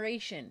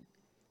generation.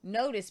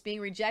 Notice,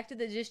 being rejected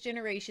by this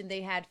generation,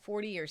 they had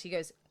 40 years. He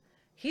goes,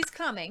 he's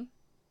coming.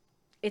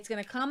 It's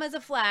going to come as a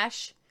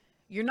flash.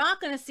 You're not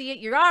going to see it.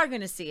 You are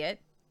going to see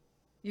it.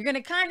 You're going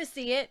to kind of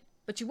see it,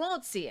 but you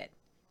won't see it.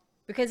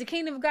 Because the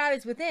kingdom of God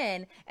is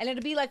within, and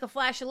it'll be like a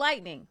flash of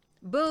lightning.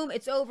 Boom,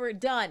 it's over,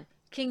 done.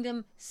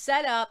 Kingdom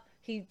set up.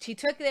 He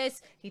took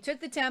this. He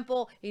took the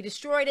temple. He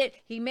destroyed it.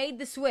 He made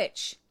the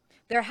switch.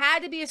 There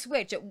had to be a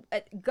switch.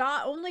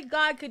 Only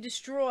God could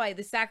destroy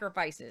the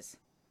sacrifices.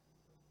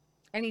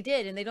 And he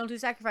did, and they don't do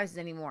sacrifices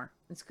anymore.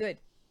 It's good.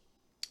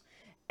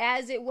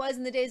 As it was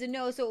in the days of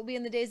Noah, so it will be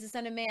in the days of the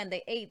Son of Man.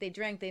 They ate, they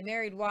drank, they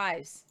married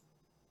wives.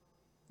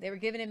 They were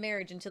given in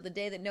marriage until the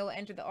day that Noah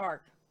entered the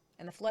ark,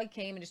 and the flood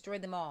came and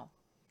destroyed them all.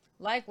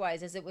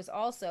 Likewise, as it was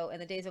also in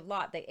the days of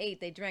Lot, they ate,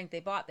 they drank, they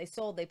bought, they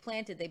sold, they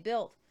planted, they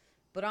built.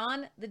 But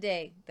on the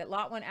day that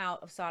Lot went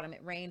out of Sodom,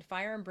 it rained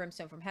fire and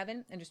brimstone from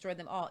heaven and destroyed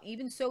them all.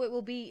 Even so it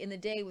will be in the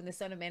day when the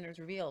Son of Man is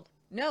revealed.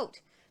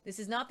 Note, this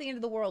is not the end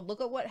of the world.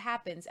 Look at what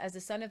happens as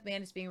the Son of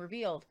Man is being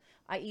revealed,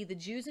 i.e. the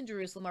Jews in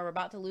Jerusalem are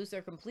about to lose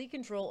their complete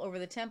control over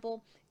the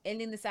temple,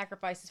 ending the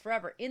sacrifices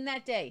forever. In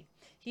that day,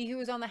 he who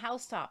is on the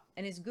housetop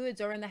and his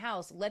goods are in the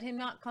house, let him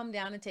not come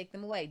down and take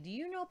them away. Do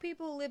you know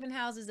people who live in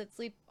houses that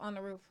sleep on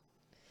the roof?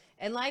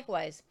 And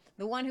likewise,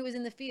 the one who is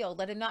in the field,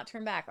 let him not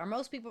turn back. Are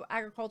most people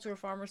agricultural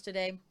farmers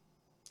today?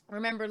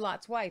 Remember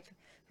Lot's wife,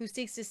 who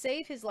seeks to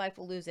save his life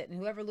will lose it, and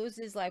whoever loses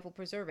his life will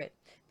preserve it.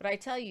 But I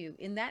tell you,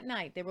 in that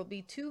night there will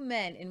be two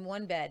men in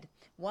one bed.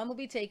 One will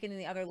be taken and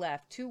the other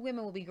left. Two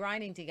women will be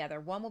grinding together.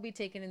 One will be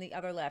taken and the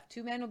other left.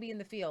 Two men will be in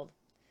the field.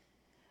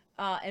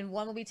 and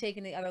one will be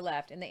taken, the other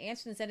left. And they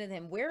answered and said unto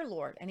him, Where,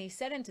 Lord? And he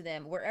said unto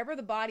them, Wherever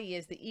the body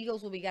is, the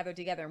eagles will be gathered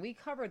together. And we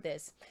covered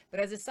this.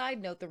 But as a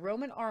side note, the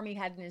Roman army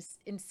had an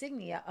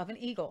insignia of an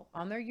eagle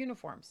on their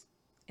uniforms.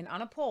 And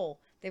on a pole,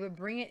 they would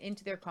bring it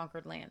into their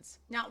conquered lands.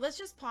 Now, let's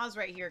just pause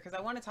right here because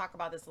I want to talk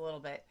about this a little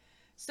bit.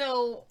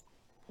 So,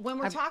 when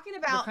we're talking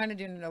about... We're kind of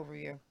doing an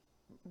overview.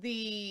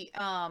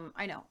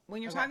 I know.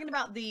 When you're talking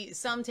about the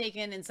some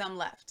taken and some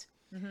left,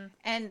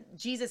 and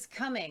Jesus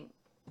coming,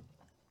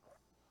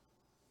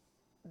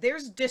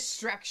 there's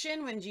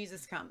destruction when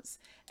Jesus comes.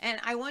 And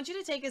I want you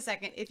to take a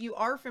second, if you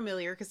are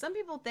familiar, because some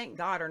people, thank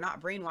God, are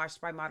not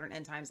brainwashed by modern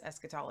end times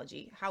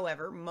eschatology.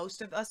 However,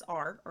 most of us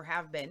are or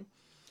have been.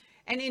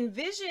 And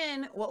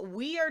envision what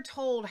we are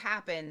told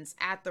happens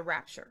at the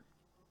rapture.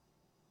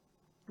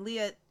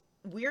 Leah,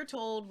 we are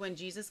told when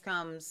Jesus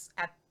comes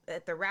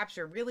at the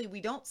rapture, really,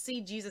 we don't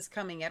see Jesus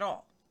coming at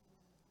all.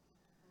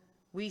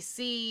 We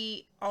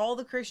see all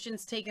the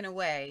Christians taken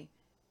away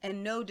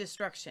and no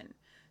destruction.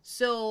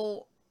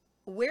 So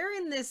where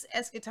in this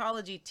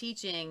eschatology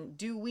teaching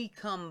do we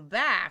come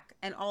back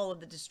and all of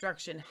the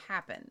destruction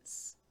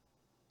happens?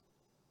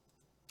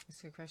 That's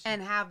a good question.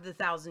 And have the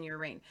 1,000-year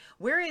reign?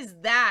 Where is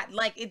that?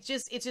 Like, it's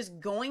just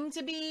going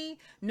to be,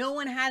 no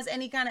one has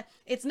any kind of,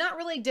 it's not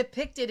really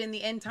depicted in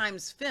the end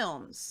times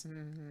films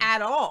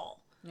at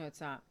all. No,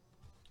 it's not.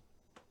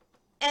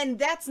 And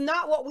that's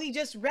not what we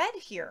just read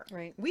here.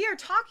 Right. We are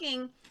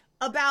talking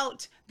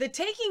about the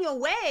taking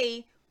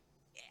away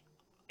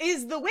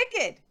is the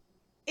wicked.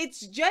 It's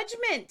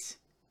judgment.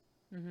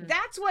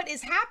 That's what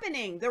is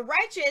happening. The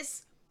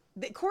righteous,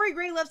 Corey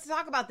Gray loves to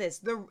talk about this.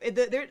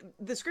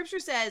 The scripture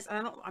says,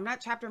 I'm not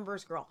chapter and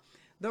verse girl.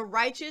 The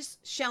righteous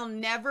shall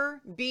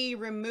never be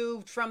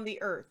removed from the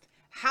earth.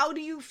 How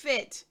do you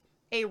fit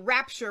a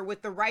rapture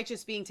with the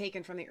righteous being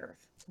taken from the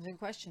earth? Good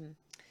question.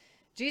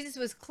 Jesus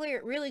was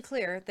really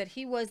clear that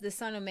he was the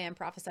Son of Man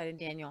prophesied in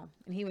Daniel.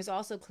 And he was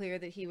also clear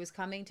that he was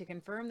coming to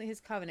confirm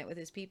his covenant with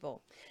his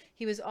people.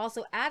 He was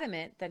also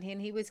adamant that when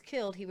he was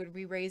killed, he would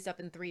be raised up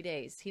in 3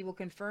 days. He will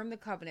confirm the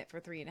covenant for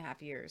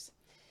 3.5 years.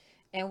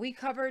 And we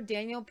covered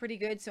Daniel pretty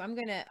good. So I'm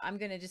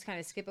gonna just kind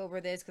of skip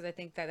over this because I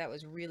think that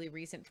was really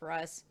recent for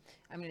us.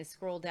 I'm going to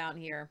scroll down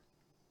here.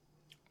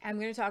 I'm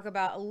going to talk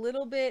about a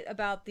little bit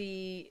about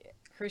the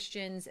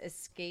Christians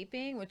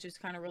escaping, which is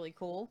kind of really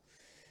cool.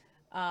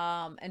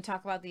 And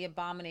talk about the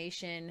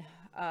abomination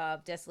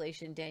of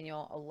desolation,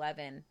 Daniel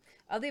 11.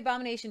 Of the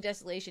abomination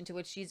desolation to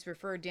which Jesus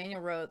referred, Daniel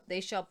wrote,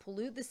 They shall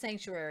pollute the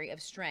sanctuary of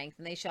strength,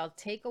 and they shall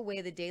take away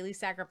the daily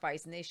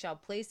sacrifice, and they shall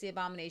place the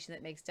abomination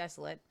that makes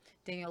desolate.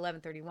 Daniel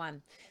 11:31.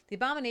 The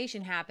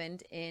abomination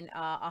happened in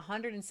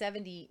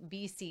 170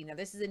 BC. Now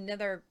this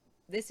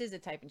is a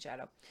type and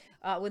shadow.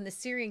 When the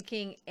Syrian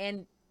king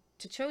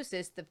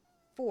Antichrist the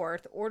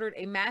Fourth ordered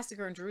a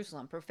massacre in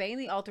Jerusalem, profaned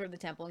the altar of the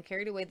temple, and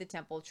carried away the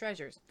temple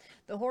treasures.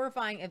 The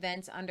horrifying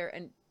events under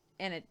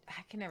I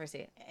can never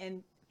say it.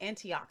 And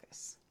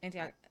Antiochus. I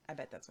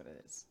bet that's what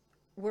it is.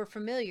 Were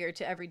familiar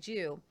to every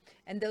Jew,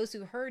 and those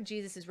who heard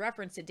Jesus'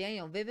 reference to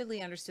Daniel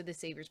vividly understood the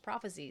Savior's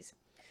prophecies.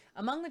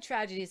 Among the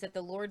tragedies that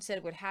the Lord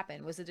said would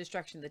happen was the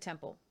destruction of the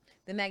temple.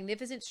 The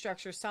magnificent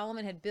structure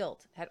Solomon had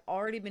built had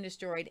already been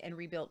destroyed and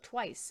rebuilt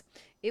twice.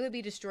 It would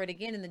be destroyed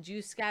again and the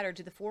Jews scattered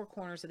to the four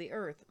corners of the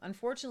earth.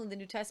 Unfortunately, the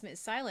New Testament is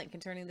silent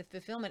concerning the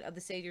fulfillment of the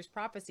Savior's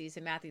prophecies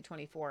in Matthew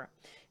 24.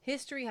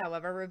 History,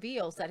 however,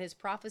 reveals that his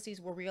prophecies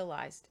were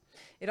realized.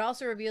 It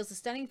also reveals the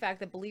stunning fact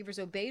that believers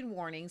obeyed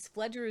warnings,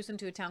 fled Jerusalem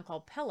to a town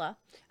called Pella,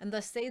 and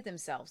thus saved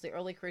themselves. The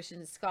early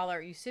Christian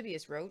scholar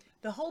Eusebius wrote,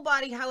 The whole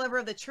body, however,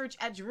 of the church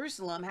at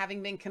Jerusalem,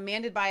 having been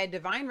commanded by a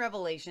divine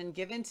revelation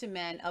given to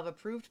men of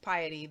approved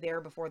piety there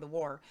before the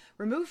war,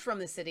 removed from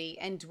the city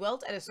and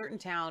dwelt at a certain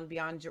town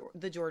beyond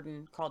the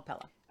Jordan called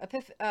Pella.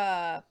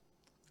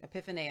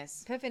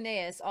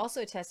 Epiphanius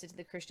also attested to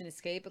the Christian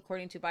escape.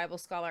 According to Bible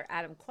scholar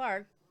Adam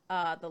Clark,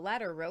 the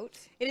latter wrote,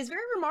 It is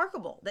very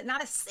remarkable that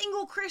not a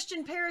single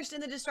Christian perished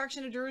in the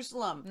destruction of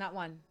Jerusalem. Not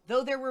one.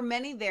 Though there were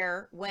many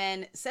there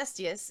when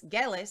Cestius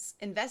Gallus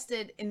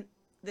invested in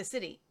the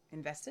city.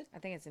 Invested? I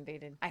think it's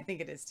invaded. I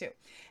think it is too.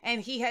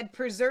 And he had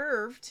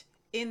persevered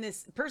in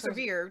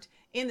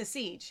the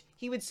siege.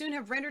 He would soon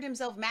have rendered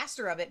himself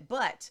master of it,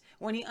 but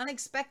when he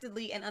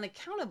unexpectedly and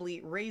unaccountably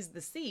raised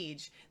the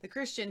siege, the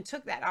Christian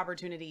took that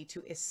opportunity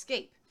to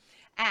escape.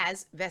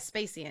 As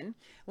Vespasian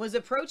was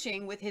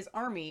approaching with his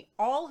army,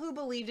 all who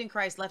believed in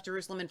Christ left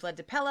Jerusalem and fled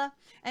to Pella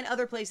and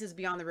other places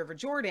beyond the river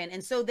Jordan.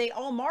 And so they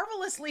all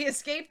marvelously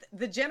escaped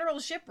the general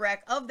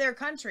shipwreck of their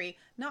country.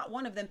 Not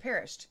one of them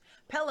perished.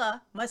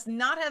 Pella must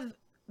not have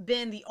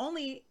been the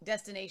only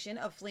destination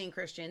of fleeing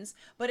Christians,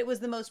 but it was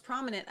the most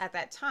prominent at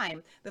that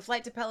time. The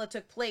flight to Pella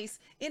took place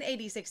in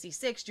AD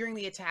 66 during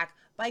the attack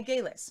by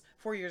Gallus.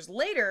 4 years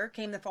later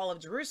came the fall of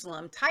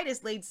Jerusalem.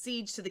 Titus laid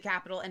siege to the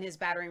capital, and his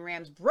battering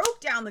rams broke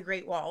down the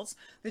great walls.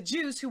 The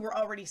Jews, who were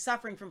already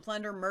suffering from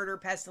plunder, murder,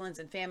 pestilence,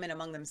 and famine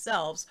among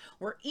themselves,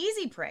 were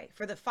easy prey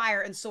for the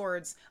fire and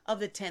swords of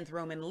the 10th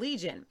Roman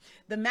Legion.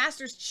 The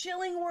master's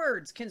chilling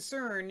words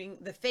concerning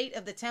the fate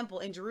of the temple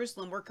in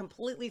Jerusalem were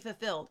completely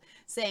fulfilled,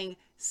 saying,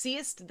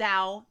 "Seest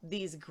thou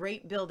these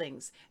great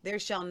buildings? There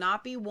shall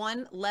not be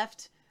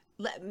left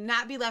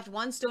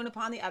one stone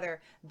upon the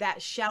other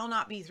that shall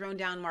not be thrown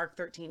down." Mark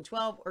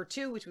 13:12 or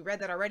 2, which we read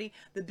that already.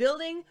 The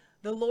building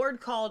the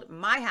Lord called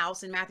my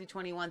house in Matthew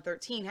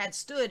 21:13 had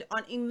stood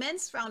on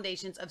immense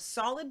foundations of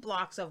solid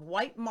blocks of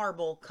white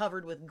marble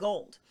covered with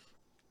gold.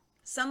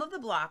 Some of the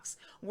blocks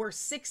were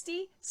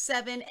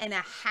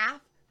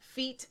 67.5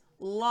 feet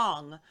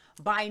long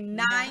by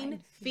 9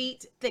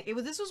 feet thick.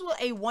 This was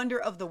a wonder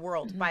of the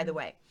world, by the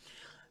way.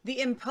 The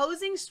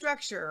imposing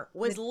structure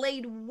was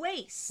laid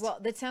waste. Well,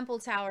 the temple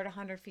towered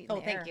 100 feet in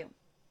the air. Thank you.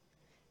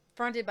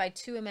 Fronted by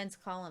 2 immense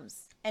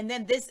columns. And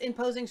then this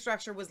imposing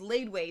structure was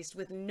laid waste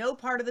with no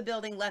part of the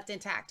building left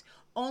intact.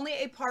 Only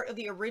a part of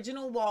the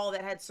original wall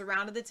that had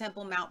surrounded the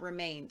Temple Mount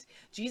remained.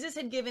 Jesus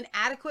had given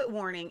adequate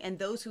warning, and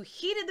those who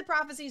heeded the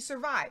prophecies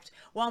survived,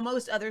 while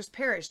most others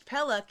perished.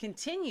 Pella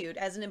continued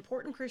as an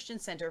important Christian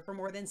center for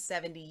more than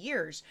 70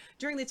 years,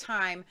 during the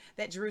time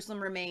that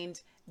Jerusalem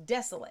remained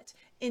desolate.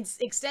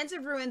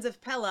 Extensive ruins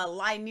of Pella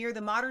lie near the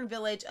modern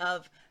village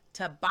of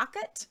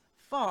Tabaqat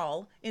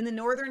Fall in the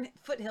northern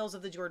foothills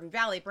of the Jordan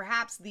Valley,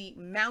 perhaps the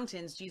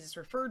mountains Jesus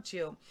referred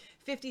to,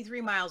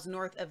 53 miles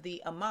north of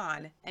the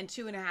Amman and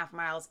 2.5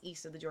 miles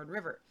east of the Jordan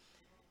River.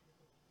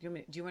 Do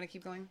you want to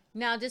keep going?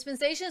 Now,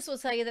 dispensationalists will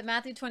tell you that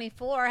Matthew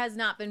 24 has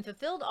not been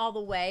fulfilled all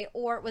the way,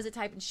 or was a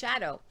type and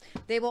shadow.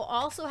 They will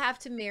also have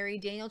to marry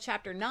Daniel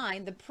chapter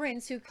 9, the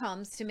prince who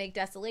comes to make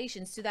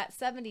desolations, to that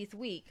 70th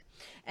week,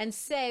 and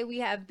say we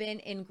have been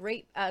in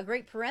great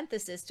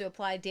parenthesis to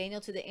apply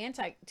Daniel to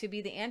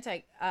be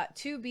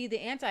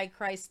the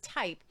Antichrist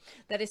type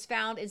that is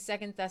found in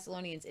 2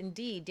 Thessalonians.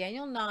 Indeed,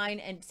 Daniel 9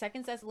 and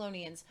 2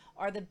 Thessalonians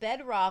are the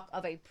bedrock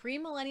of a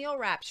premillennial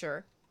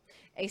rapture,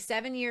 a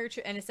 7-year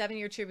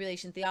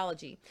tribulation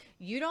theology.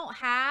 You don't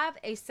have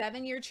a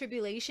 7-year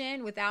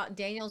tribulation without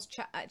Daniel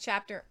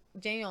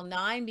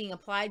 9 being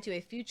applied to a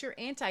future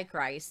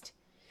Antichrist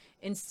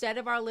instead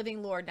of our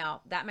living Lord.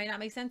 Now, that might not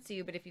make sense to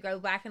you, but if you go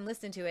back and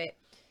listen to it,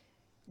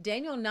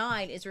 Daniel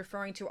 9 is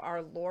referring to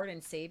our Lord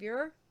and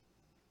Savior,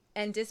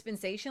 and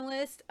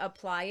dispensationalists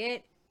apply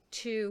it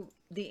to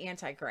the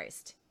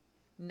Antichrist.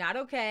 Not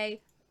okay.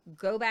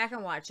 Go back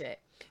and watch it.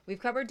 We've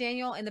covered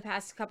Daniel in the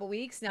past couple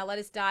weeks. Now let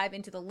us dive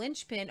into the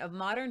linchpin of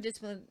modern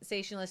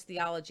dispensationalist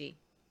theology.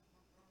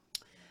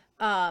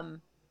 By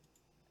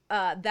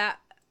the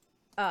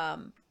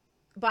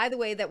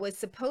way, that was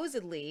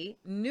supposedly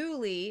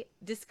newly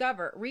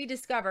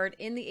rediscovered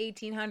in the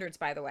 1800s,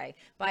 by the way,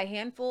 by a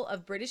handful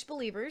of British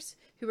believers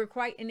who were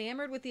quite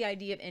enamored with the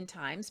idea of end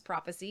times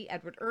prophecy.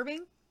 Edward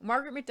Irving,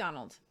 Margaret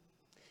MacDonald,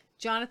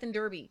 Jonathan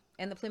Derby,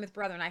 and the Plymouth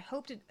Brethren.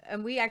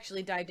 And we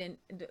actually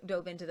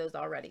dove into those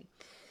already.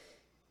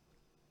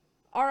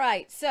 All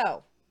right,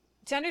 so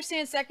to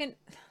understand 2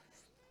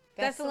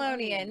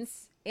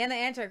 Thessalonians and the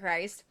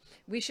Antichrist,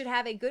 we should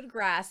have a good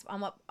grasp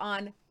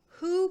on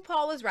who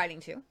Paul was writing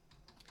to,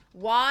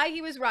 why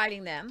he was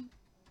writing them,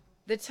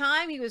 the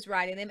time he was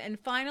writing them, and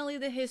finally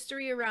the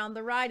history around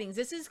the writings.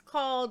 This is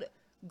called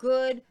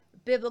good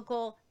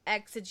biblical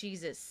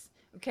exegesis,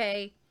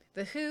 okay?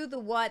 The who, the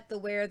what, the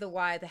where, the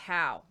why, the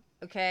how,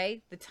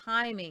 okay? The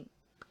timing.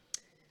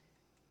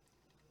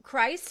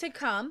 Christ had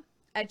come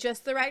at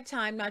just the right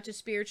time, not just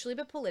spiritually,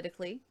 but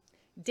politically.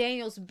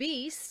 Daniel's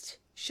beast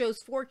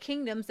shows 4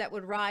 kingdoms that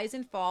would rise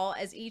and fall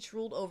as each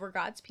ruled over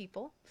God's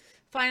people.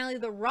 Finally,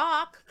 the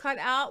rock cut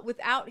out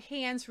without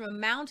hands from a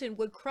mountain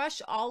would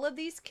crush all of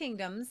these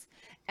kingdoms,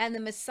 and the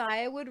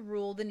Messiah would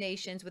rule the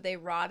nations with a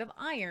rod of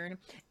iron,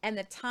 and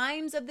the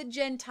times of the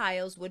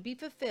Gentiles would be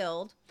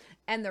fulfilled,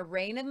 and the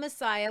reign of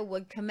Messiah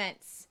would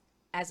commence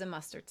as a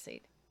mustard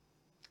seed.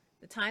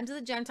 The times of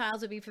the Gentiles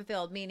would be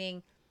fulfilled,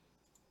 meaning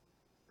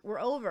we're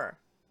over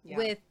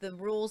with the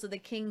rules of the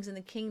kings and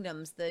the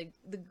kingdoms. The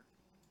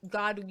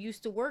God who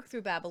used to work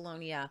through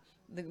Babylonia,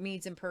 the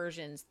Medes and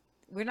Persians.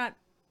 Not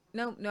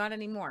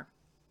anymore.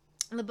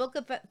 And the book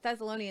of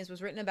Thessalonians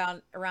was written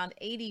about around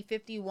AD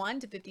 51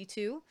 to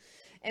 52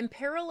 and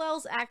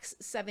parallels Acts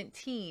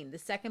 17. The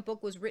second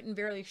book was written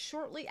very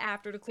shortly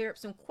after to clear up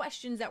some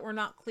questions that were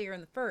not clear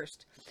in the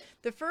first.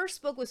 The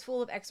first book was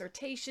full of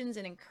exhortations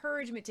and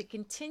encouragement to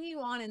continue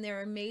on in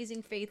their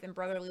amazing faith and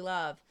brotherly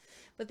love.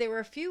 But there were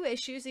a few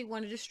issues he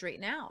wanted to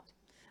straighten out.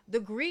 The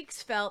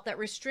Greeks felt that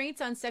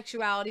restraints on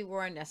sexuality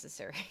were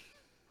unnecessary.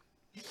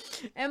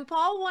 And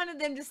Paul wanted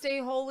them to stay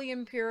holy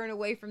and pure and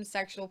away from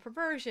sexual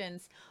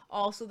perversions.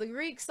 Also, the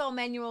Greeks saw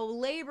manual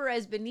labor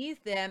as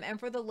beneath them and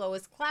for the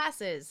lowest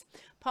classes.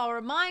 Paul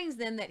reminds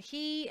them that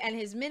he and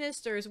his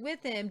ministers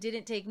with him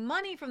didn't take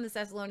money from the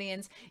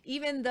Thessalonians,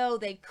 even though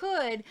they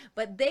could,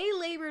 but they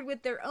labored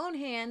with their own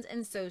hands,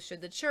 and so should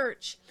the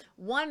church.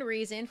 One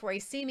reason for a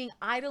seeming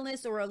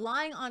idleness or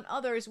relying on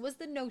others was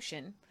the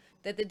notion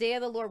that the day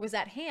of the Lord was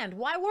at hand.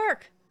 Why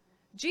work?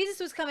 Jesus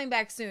was coming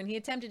back soon. He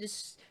attempted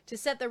to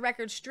set the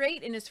record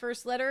straight in his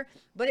first letter,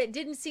 but it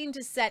didn't seem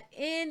to set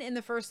in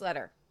the first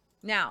letter.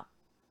 Now,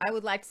 I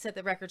would like to set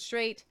the record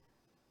straight.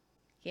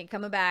 He ain't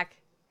coming back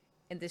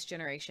in this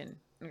generation.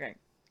 Okay,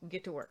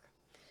 get to work.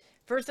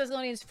 1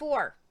 Thessalonians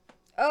 4.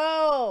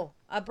 Oh,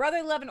 a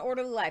brotherly love and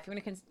orderly life.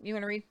 You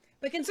want to read?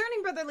 But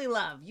concerning brotherly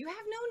love, you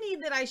have no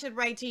need that I should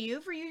write to you,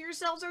 for you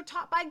yourselves are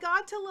taught by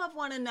God to love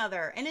one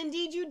another. And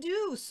indeed you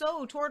do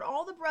so toward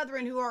all the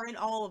brethren who are in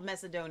all of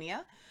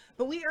Macedonia.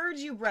 But we urge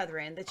you,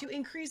 brethren, that you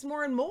increase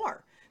more and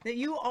more, that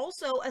you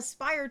also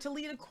aspire to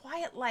lead a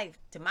quiet life,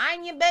 to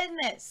mind your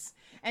business,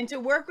 and to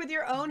work with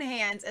your own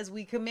hands as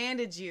we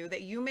commanded you,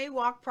 that you may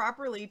walk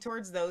properly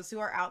towards those who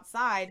are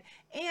outside,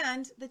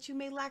 and that you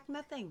may lack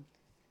nothing.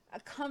 A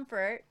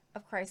comfort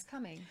of Christ's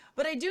coming.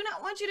 But I do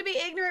not want you to be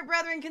ignorant,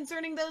 brethren,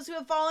 concerning those who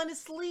have fallen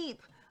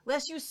asleep,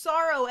 lest you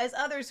sorrow as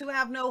others who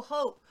have no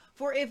hope.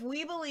 For if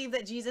we believe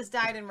that Jesus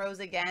died and rose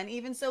again,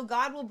 even so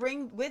God will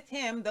bring with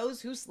him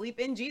those who sleep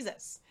in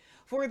Jesus.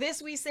 For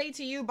this we say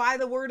to you by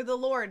the word of the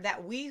Lord,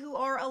 that we who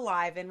are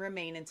alive and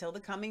remain until the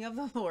coming of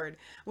the Lord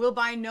will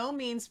by no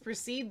means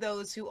precede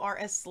those who are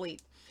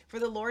asleep. For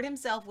the Lord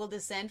himself will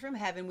descend from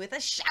heaven with a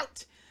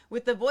shout,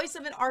 with the voice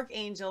of an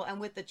archangel, and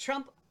with the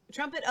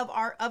trumpet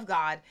of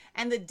God,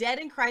 and the dead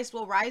in Christ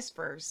will rise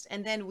first,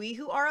 and then we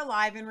who are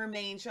alive and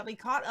remain shall be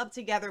caught up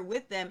together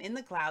with them in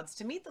the clouds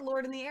to meet the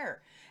Lord in the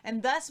air.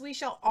 And thus we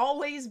shall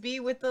always be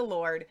with the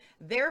Lord.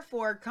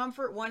 Therefore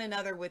comfort one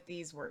another with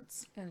these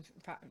words. And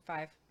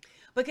 5.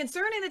 But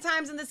concerning the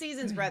times and the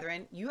seasons,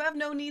 brethren, you have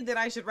no need that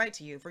I should write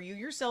to you, for you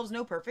yourselves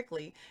know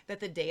perfectly that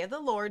the day of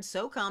the Lord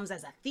so comes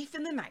as a thief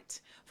in the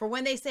night. For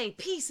when they say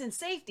peace and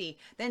safety,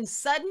 then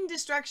sudden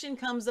destruction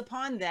comes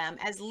upon them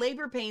as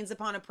labor pains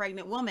upon a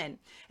pregnant woman,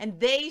 and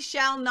they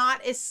shall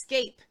not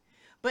escape.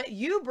 But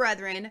you,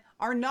 brethren,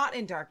 are not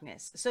in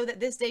darkness, so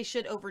that this day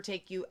should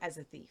overtake you as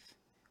a thief.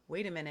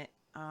 Wait a minute.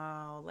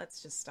 Oh,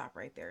 let's just stop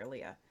right there,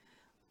 Leah.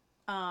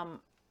 I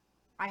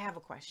have a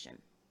question.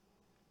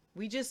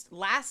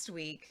 Last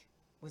week,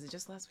 was it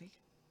just last week?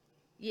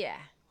 Yeah.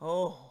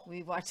 Oh.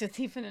 We watched The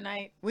Thief in the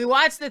Night. We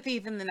watched The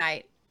Thief in the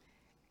Night.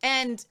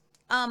 And,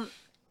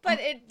 but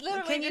it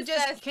literally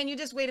can you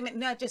just wait a minute?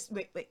 No, just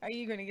wait. Are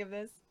you going to give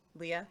this?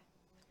 Leah?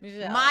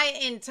 Michelle. My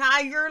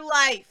entire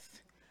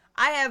life,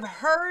 I have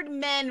heard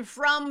men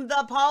from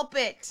the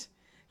pulpit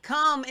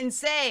come and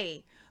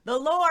say, the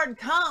Lord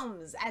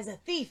comes as a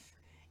thief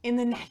in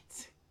the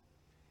night.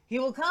 He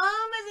will come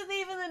as a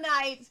thief in the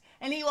night,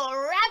 and he will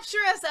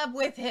rapture us up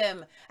with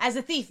him as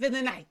a thief in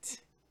the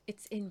night.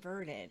 It's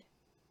inverted.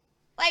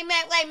 Wait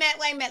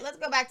a minute. Let's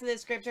go back to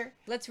this scripture.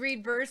 Let's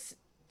read verse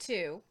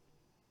 2.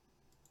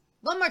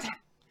 One more time.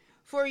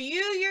 For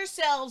you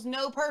yourselves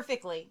know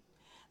perfectly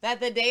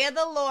that the day of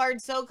the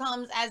Lord so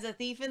comes as a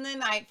thief in the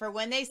night. For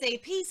when they say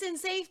peace and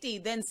safety,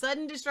 then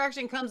sudden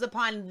destruction comes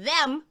upon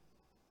them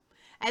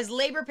as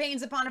labor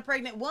pains upon a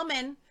pregnant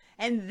woman,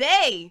 and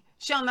they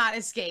shall not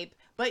escape.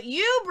 But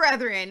you,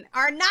 brethren,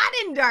 are not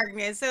in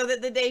darkness, so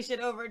that the day should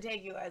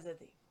overtake you as a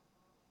thief.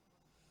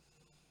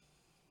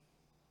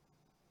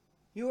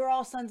 You are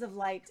all sons of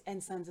light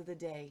and sons of the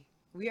day.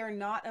 We are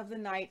not of the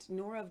night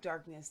nor of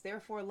darkness.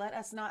 Therefore, let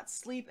us not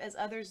sleep as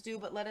others do,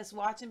 but let us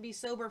watch and be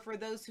sober. For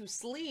those who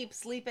sleep,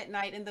 sleep at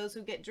night, and those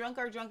who get drunk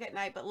are drunk at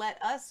night. But let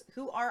us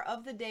who are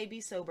of the day be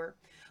sober,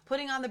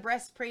 putting on the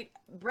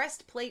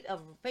breastplate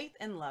of faith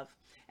and love,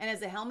 and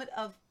as a helmet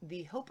of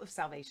the hope of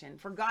salvation.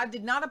 For God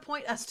did not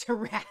appoint us to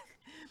wrath,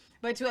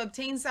 but to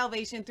obtain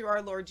salvation through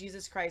our Lord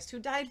Jesus Christ, who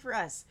died for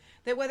us,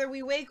 that whether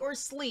we wake or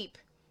sleep,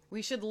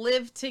 we should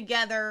live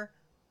together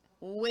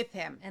with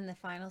him. And the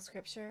final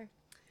scripture?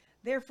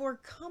 Therefore,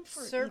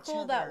 comfort each Circle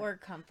other. that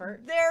word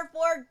comfort.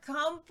 Therefore,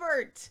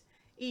 comfort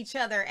each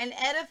other and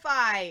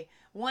edify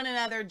one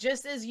another,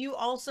 just as you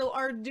also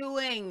are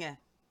doing.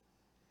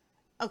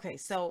 Okay,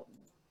 so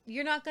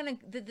you're not going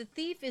to, the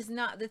thief is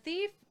not, the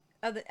thief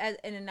of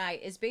in the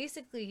night is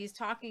basically, he's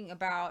talking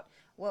about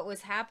what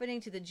was happening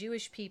to the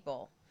Jewish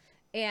people.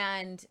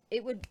 And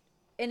it would,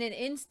 in an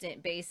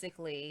instant,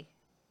 basically,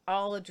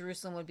 all of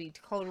Jerusalem would be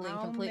totally and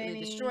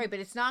completely destroyed. But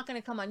it's not going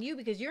to come on you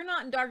because you're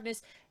not in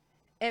darkness.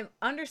 And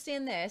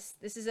understand this.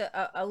 This is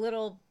a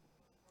little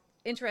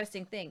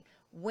interesting thing.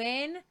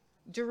 When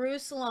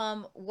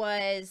Jerusalem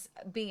was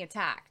being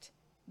attacked,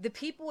 the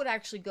people would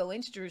actually go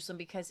into Jerusalem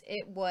because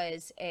it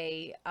was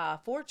a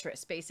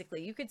fortress,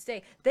 basically. You could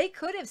say they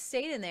could have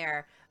stayed in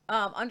there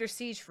under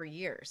siege for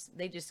years.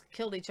 They just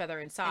killed each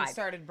other inside. And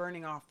started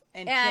burning off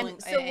and killing,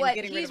 so and what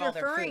getting rid he's of all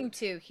their referring food.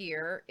 to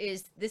here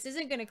is this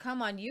isn't going to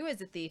come on you as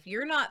a thief.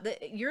 You're not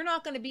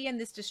going to be in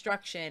this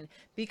destruction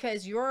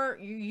because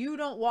you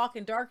don't walk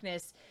in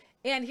darkness.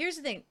 And here's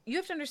the thing. You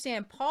have to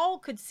understand, Paul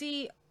could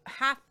see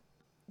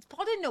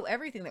Paul didn't know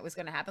everything that was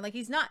going to happen. Like,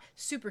 he's not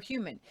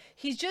superhuman.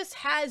 He just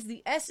has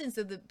the essence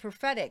of the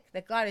prophetic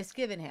that God has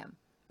given him.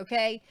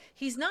 Okay?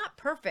 He's not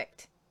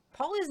perfect.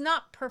 Paul is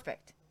not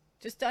perfect.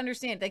 Just to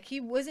understand, like, he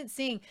wasn't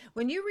seeing,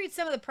 when you read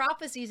some of the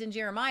prophecies in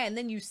Jeremiah and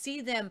then you see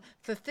them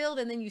fulfilled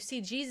and then you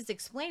see Jesus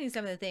explaining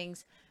some of the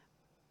things,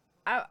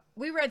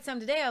 we read some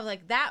today. I was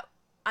like, that,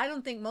 I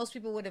don't think most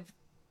people would have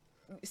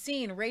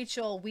seen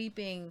Rachel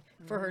weeping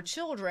for her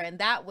children.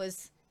 That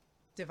was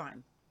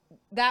divine.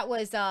 That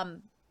was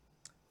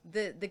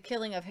the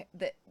killing of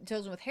the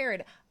children with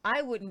Herod.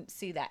 I wouldn't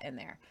see that in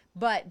there,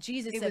 but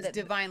Jesus said was that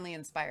divinely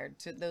inspired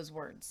to those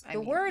words.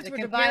 The words were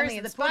divinely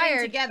inspired. The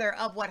putting together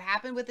of what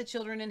happened with the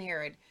children in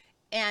Herod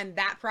and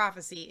that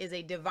prophecy is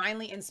a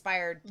divinely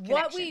inspired connection.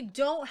 What we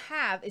don't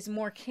have is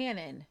more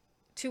canon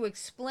to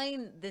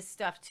explain this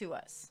stuff to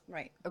us.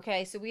 Right.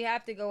 Okay, so we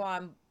have to go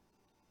on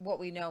what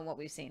we know and what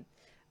we've seen.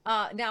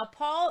 Now,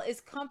 Paul is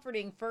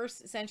comforting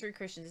first century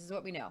Christians. This is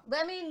what we know.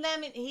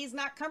 He's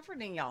not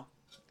comforting y'all.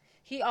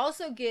 He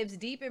also gives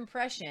deep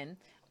impression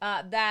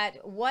that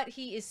what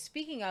he is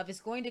speaking of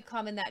is going to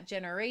come in that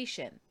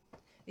generation.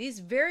 He's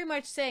very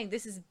much saying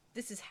this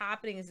is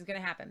happening. This is going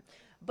to happen.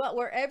 But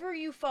wherever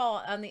you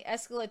fall on the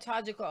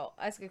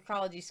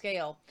eschatology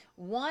scale,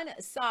 one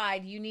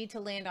side you need to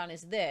land on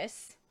is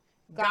this.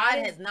 God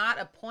has not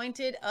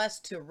appointed us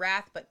to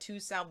wrath, but to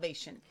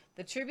salvation.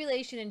 The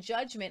tribulation and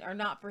judgment are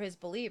not for his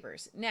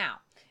believers. Now,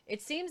 it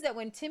seems that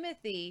when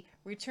Timothy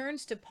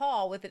returns to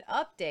Paul with an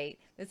update,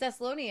 the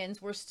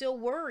Thessalonians were still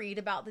worried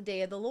about the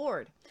day of the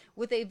Lord,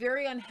 with a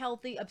very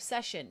unhealthy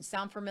obsession.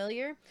 Sound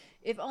familiar?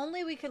 If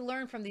only we could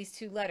learn from these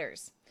two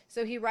letters.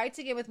 So he writes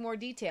again with more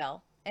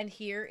detail, and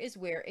here is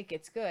where it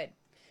gets good.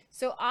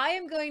 So I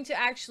am going to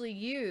actually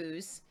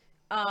use...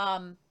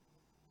 I'm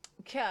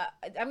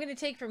going to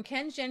take from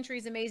Ken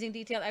Gentry's amazing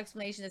detailed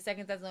explanation of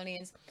 2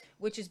 Thessalonians,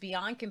 which is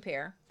beyond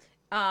compare,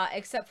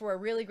 except for a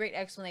really great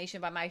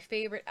explanation by my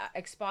favorite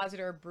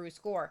expositor, Bruce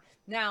Gore.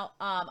 Now,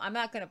 I'm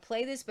not going to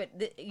play this, but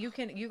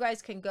you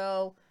guys can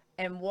go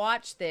and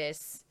watch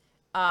this,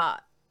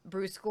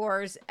 Bruce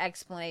Gore's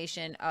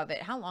explanation of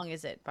it. How long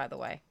is it, by the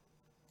way?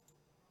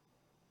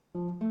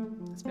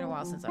 It's been a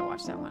while since I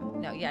watched that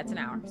one. No, yeah, it's an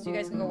hour. So you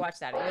guys can go watch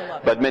that. You'll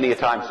love it. But many a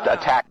times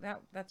attack.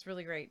 That's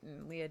really great.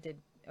 And Leah did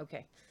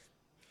okay.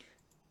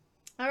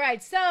 All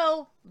right,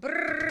 so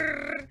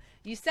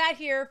you sat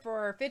here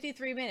for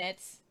 53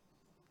 minutes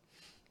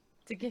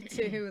to get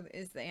to who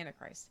is the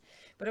Antichrist.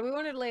 But we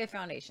wanted to lay a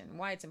foundation,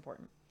 why it's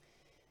important.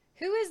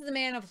 Who is the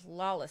man of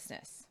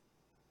lawlessness?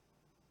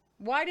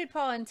 What did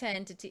Paul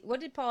intend to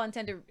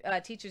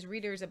teach his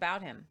readers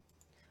about him?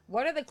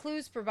 What are the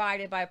clues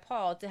provided by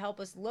Paul to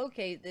help us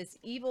locate this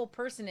evil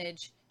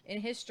personage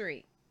in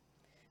history?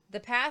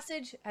 The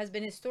passage has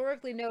been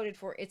historically noted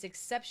for its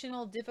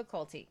exceptional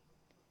difficulty.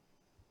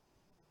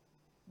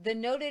 The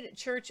noted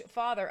church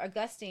father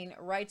Augustine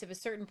writes of a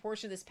certain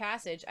portion of this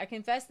passage, I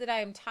confess that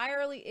I am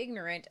entirely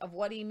ignorant of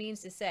what he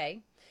means to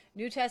say.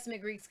 New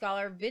Testament Greek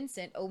scholar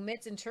Vincent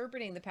omits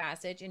interpreting the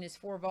passage in his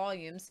 4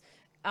 volumes.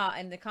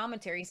 In the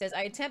commentary, he says,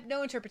 I attempt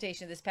no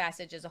interpretation of this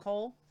passage as a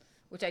whole,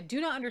 which I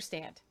do not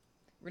understand.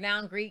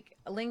 Renowned Greek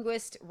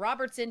linguist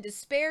Robertson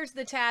despairs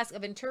the task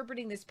of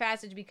interpreting this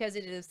passage because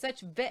it is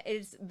such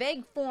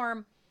vague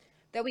form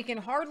that we can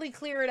hardly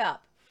clear it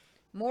up.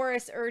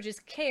 Morris urges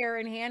care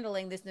in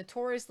handling this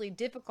notoriously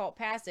difficult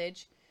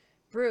passage.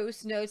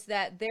 Bruce notes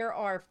that there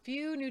are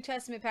few New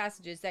Testament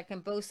passages that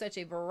can boast such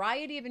a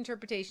variety of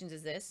interpretations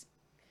as this.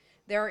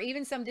 There are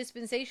even some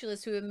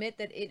dispensationalists who admit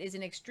that it is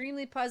an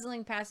extremely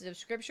puzzling passage of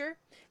Scripture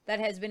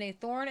that has been a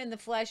thorn in the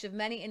flesh of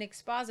many an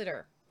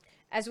expositor.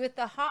 As with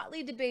the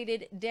hotly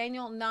debated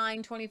Daniel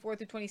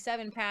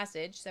 9:24-27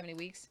 passage, 70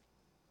 weeks,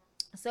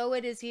 so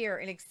it is here,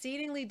 an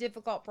exceedingly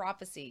difficult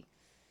prophecy,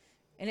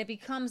 and it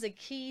becomes a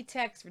key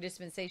text for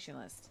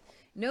dispensationalists.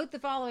 Note the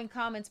following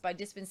comments by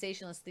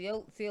dispensationalist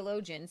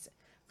theologians.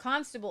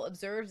 Constable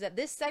observes that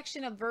this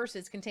section of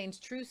verses contains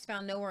truths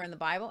found nowhere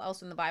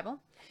else in the Bible.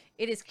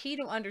 It is key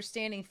to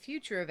understanding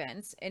future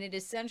events, and it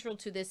is central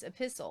to this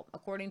epistle.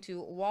 According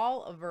to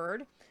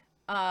Walverd,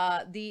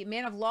 the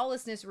man of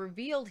lawlessness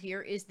revealed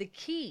here is the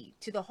key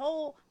to the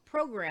whole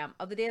program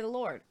of the day of the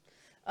Lord.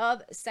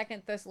 Of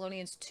 2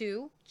 Thessalonians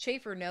 2,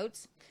 Schaeffer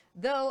notes,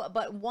 though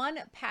but one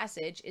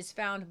passage is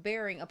found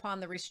bearing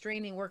upon the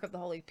restraining work of the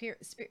Holy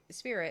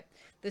Spirit,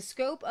 the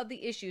scope of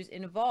the issues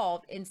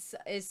involved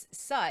is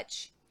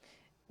such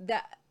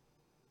as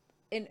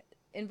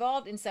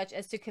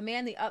to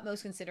command the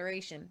utmost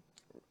consideration.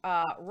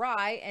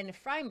 Rye and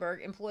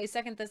Feinberg employs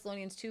 2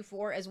 Thessalonians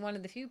 2:4 as one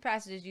of the few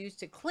passages used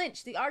to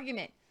clinch the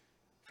argument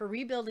for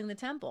rebuilding the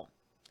temple.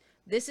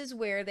 This is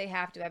where they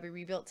have to have a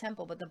rebuilt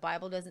temple, but the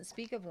Bible doesn't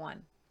speak of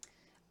one.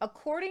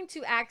 According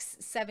to Acts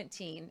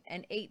 17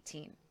 and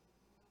 18,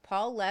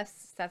 Paul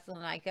left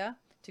Thessalonica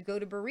to go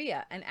to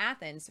Berea and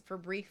Athens for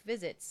brief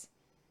visits.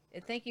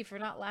 And thank you for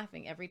not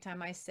laughing every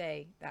time I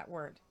say that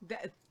word.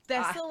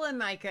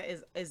 Thessalonica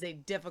is a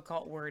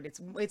difficult word. It's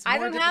more I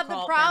don't have the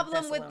difficult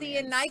problem than with the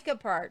Thessalonians. Anika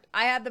part.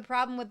 I have the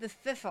problem with the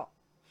thistle.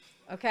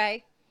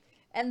 Okay?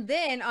 And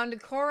then on to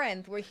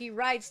Corinth, where he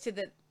writes to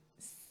the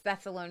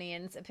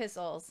Thessalonians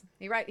epistles.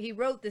 He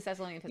wrote the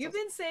Thessalonian epistles. You've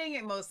been saying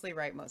it mostly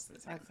right most of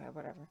the time. Okay,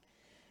 whatever.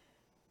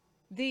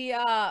 The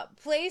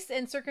place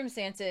and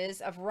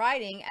circumstances of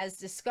writing as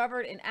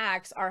discovered in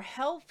Acts are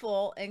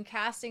helpful in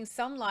casting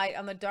some light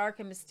on the dark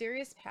and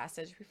mysterious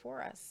passage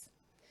before us.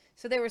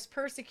 So there was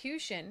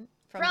persecution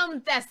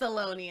From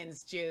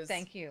Thessalonians Jews.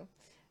 Thank you.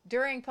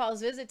 During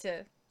Paul's visit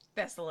to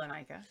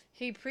Thessalonica,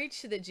 he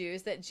preached to the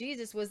Jews that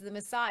Jesus was the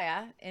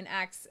Messiah in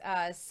Acts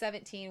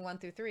 17,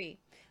 1-3.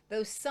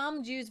 Though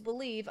some Jews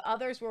believe,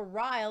 others were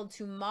riled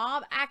to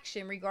mob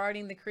action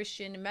regarding the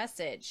Christian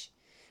message.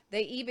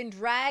 They even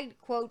dragged,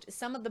 quote,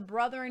 some of the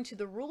brethren to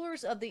the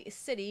rulers of the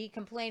city,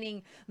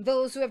 complaining,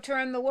 "Those who have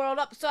turned the world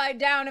upside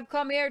down have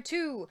come here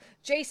too.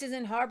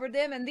 Jason harbored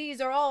them, and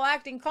these are all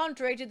acting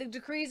contrary to the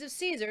decrees of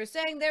Caesar,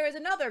 saying there is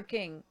another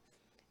king,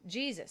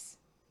 Jesus."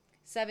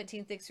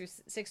 17,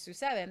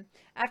 6-7.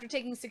 After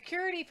taking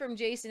security from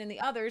Jason and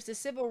the others, the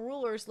civil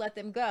rulers let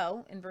them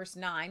go, in verse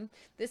 9.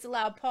 This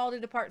allowed Paul to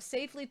depart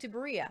safely to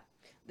Berea.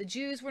 The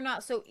Jews were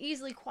not so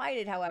easily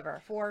quieted,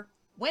 however, for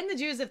when the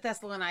Jews of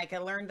Thessalonica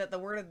learned that the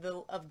word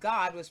of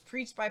God was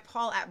preached by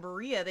Paul at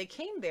Berea, they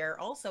came there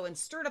also and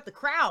stirred up the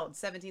crowd,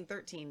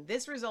 17:13.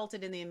 This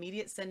resulted in the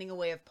immediate sending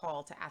away of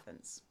Paul to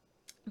Athens.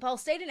 Paul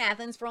stayed in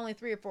Athens for only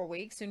 3 or 4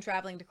 weeks, soon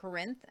traveling to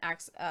Corinth.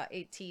 Acts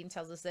 18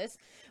 tells us this,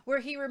 where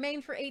he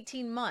remained for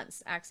 18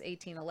 months. Acts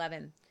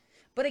 18:11.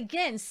 But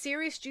again,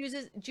 serious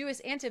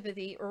Jewish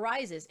antipathy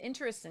arises.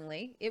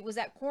 Interestingly, it was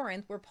at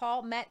Corinth where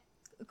Paul met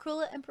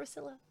Aquila and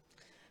Priscilla,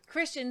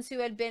 Christians who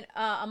had been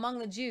among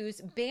the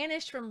Jews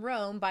banished from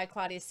Rome by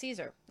Claudius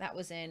Caesar. That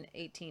was in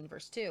 18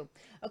 verse 2.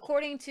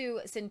 According to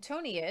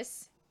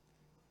Suetonius,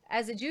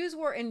 as the Jews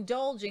were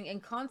indulging in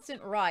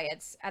constant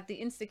riots at the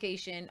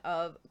instigation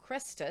of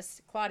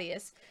Chrestus,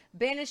 Claudius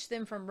banished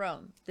them from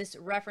Rome. This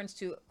reference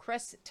to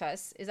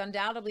Chrestus is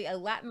undoubtedly a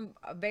Latin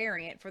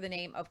variant for the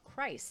name of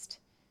Christ.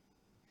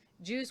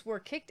 Jews were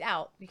kicked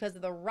out because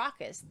of the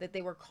ruckus that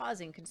they were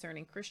causing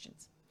concerning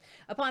Christians.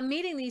 Upon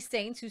meeting these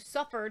saints who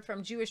suffered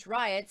from Jewish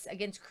riots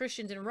against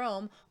Christians in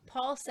Rome,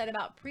 Paul set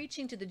about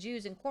preaching to the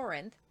Jews in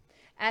Corinth,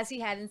 as he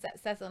had in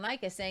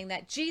Thessalonica, saying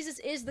that Jesus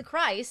is the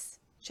Christ.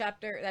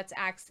 That's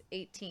Acts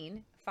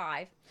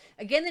 18:5.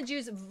 Again, the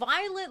Jews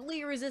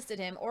violently resisted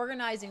him,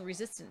 organizing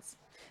resistance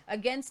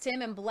against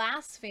him and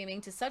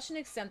blaspheming to such an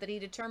extent that he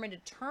determined to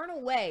turn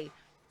away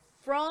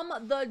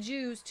from the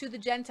Jews to the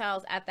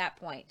Gentiles at that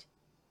point.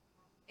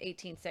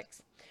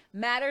 18:6.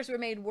 Matters were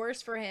made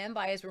worse for him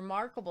by his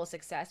remarkable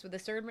success with a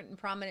certain and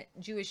prominent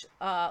Jewish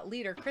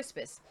leader,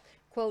 Crispus,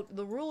 quote,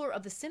 the ruler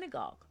of the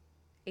synagogue,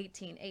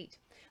 18:8.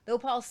 Though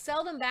Paul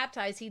seldom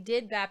baptized, he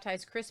did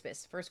baptize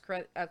Crispus, 1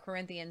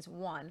 Corinthians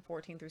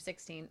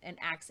 1:14-16, and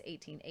Acts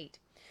 18:8.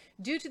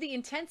 Due to the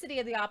intensity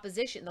of the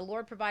opposition, the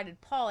Lord provided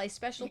Paul a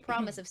special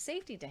promise of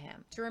safety to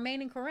him, to remain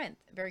in Corinth.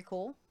 Very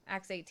cool.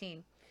 Acts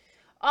 18.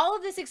 All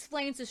of this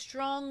explains the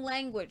strong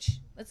language.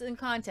 That's in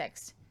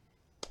context.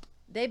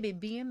 They be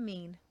being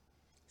mean.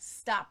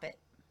 Stop it.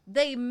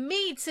 They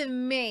mean to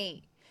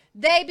me.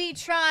 They be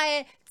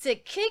trying to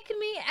kick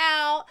me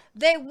out.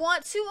 They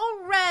want to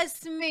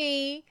arrest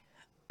me.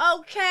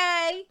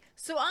 Okay?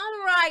 So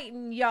I'm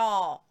writing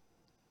y'all.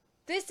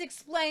 This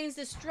explains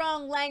the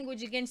strong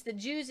language against the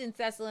Jews in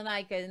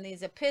Thessalonica in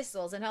these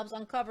epistles and helps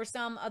uncover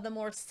some of the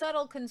more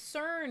subtle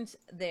concerns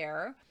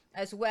there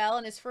as well.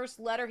 In his first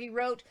letter he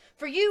wrote,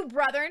 "For you,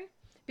 brethren,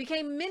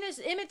 became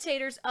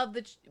imitators of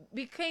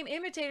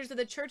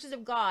the churches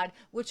of God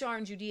which are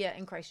in Judea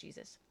in Christ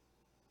Jesus.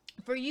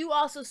 For you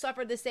also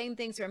suffered the same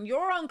things from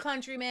your own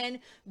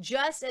countrymen,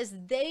 just as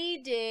they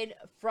did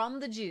from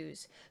the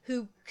Jews,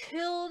 who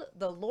killed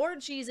the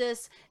Lord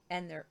Jesus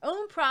and their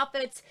own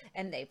prophets,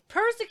 and they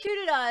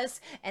persecuted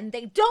us, and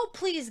they don't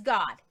please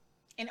God,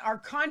 and are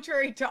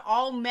contrary to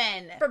all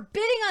men,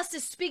 forbidding us to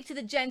speak to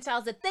the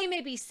Gentiles that they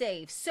may be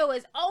saved, so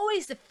as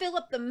always to fill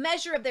up the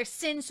measure of their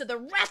sins, so the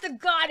wrath of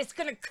God is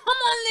going to come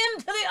on them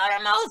to the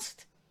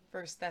uttermost."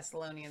 1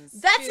 Thessalonians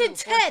That's 2,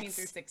 intense.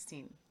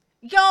 14-16.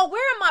 Y'all,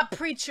 where are my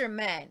preacher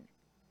men?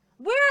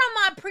 Where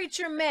are my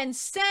preacher men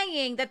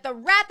saying that the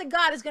wrath of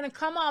God is going to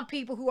come on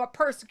people who are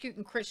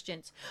persecuting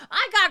Christians?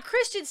 I got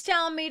Christians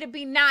telling me to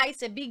be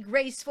nice and be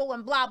graceful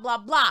and blah, blah,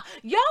 blah.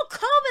 Y'all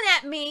coming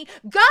at me.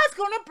 God's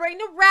going to bring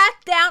the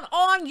wrath down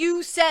on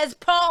you, says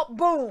Paul.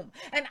 Boom.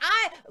 And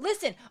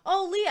listen,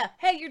 oh, Leah,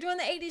 hey, you're doing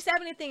the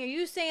 80-70 thing. Are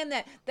you saying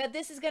that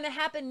this is going to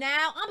happen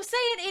now? I'm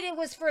saying it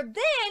was for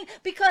then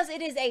because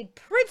it is a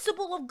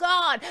principle of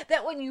God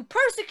that when you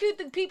persecute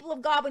the people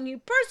of God, when you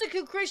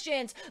persecute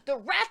Christians, the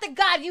wrath of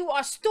God, you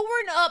are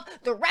storing up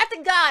the wrath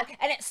of God,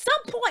 and at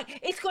some point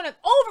it's going to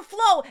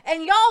overflow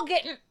and y'all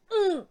getting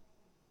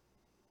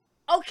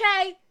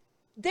okay?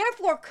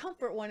 Therefore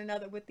comfort one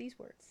another with these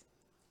words.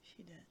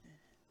 She did.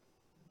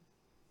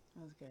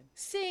 That was good.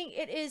 Seeing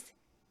it is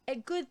a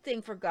good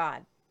thing for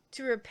God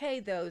to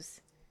repay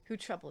those who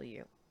trouble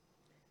you.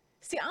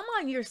 See, I'm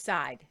on your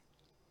side.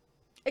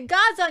 And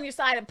God's on your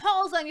side, and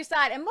Paul's on your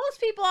side, and most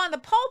people on the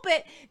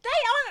pulpit,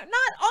 they are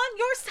not on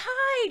your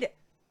side.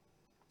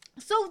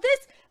 So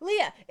this,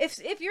 Leah,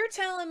 if you're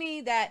telling me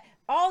that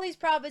all these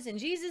prophets and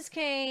Jesus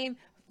came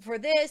for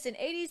this in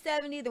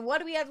 80-70, then what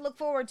do we have to look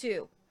forward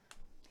to?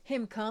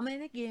 Him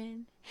coming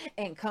again,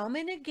 and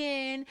coming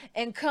again,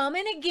 and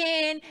coming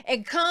again,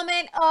 and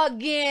coming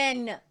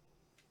again.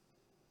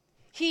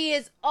 He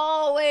is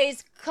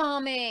always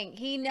coming.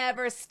 He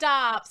never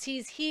stops.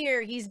 He's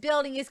here. He's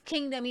building his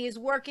kingdom. He is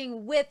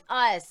working with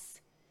us.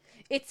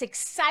 It's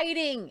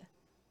exciting.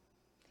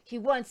 He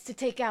wants to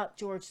take out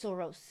George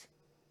Soros.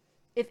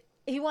 If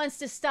he wants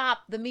to stop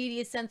the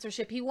media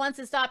censorship, he wants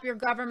to stop your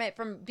government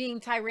from being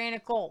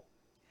tyrannical.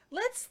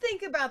 Let's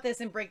think about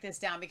this and break this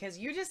down, because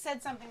you just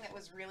said something that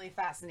was really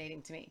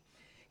fascinating to me.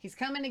 He's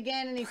coming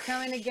again, and he's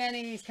coming again,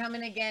 and he's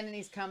coming again, and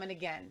he's coming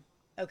again.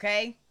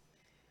 Okay?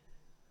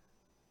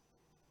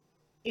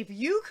 If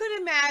you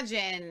could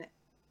imagine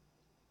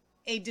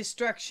a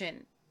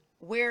destruction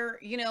where,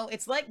 you know,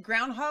 it's like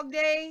Groundhog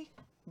Day,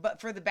 but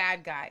for the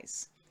bad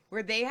guys,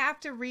 where they have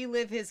to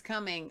relive his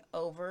coming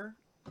over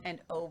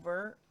and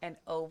over and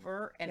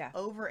over and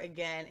over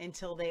again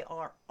until they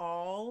are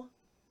all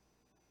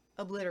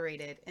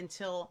obliterated,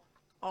 until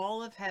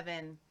all of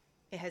heaven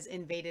has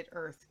invaded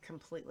earth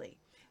completely.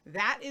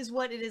 That is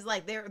what it is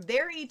like.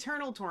 Their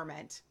eternal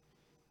torment,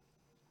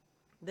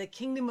 the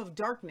kingdom of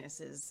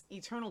darkness is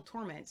eternal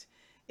torment,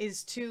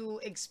 is to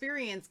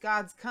experience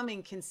God's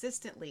coming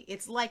consistently.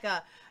 It's like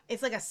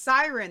a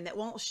siren that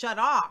won't shut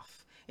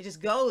off. It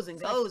just goes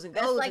and goes and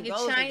goes and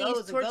goes and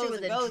goes and goes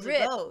and goes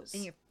and goes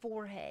in your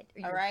forehead.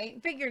 All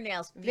right,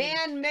 fingernails.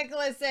 Van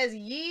Nicholas says,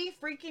 "Ye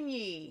freaking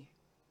ye."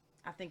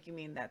 I think you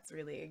mean that's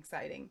really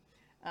exciting.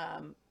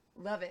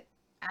 Love it.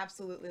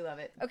 Absolutely love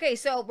it. Okay,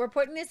 so we're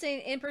putting this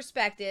in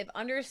perspective,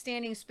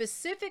 understanding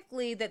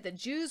specifically that the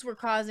Jews were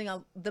causing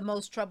the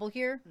most trouble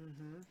here.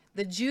 Mm-hmm.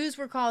 The Jews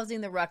were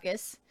causing the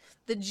ruckus.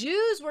 The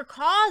Jews were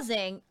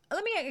causing...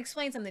 Let me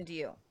explain something to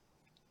you.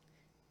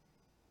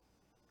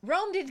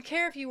 Rome didn't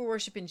care if you were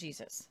worshiping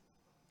Jesus.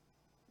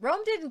 Rome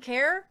didn't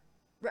care.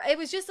 It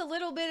was just a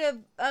little bit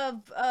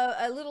of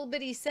a little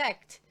bitty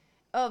sect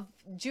of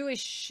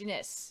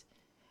Jewishness.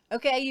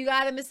 Okay, you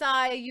got a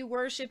Messiah, you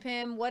worship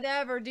him,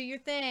 whatever, do your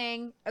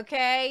thing,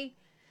 okay?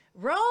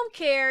 Rome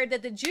cared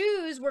that the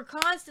Jews were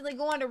constantly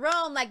going to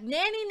Rome like,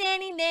 nanny,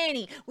 nanny,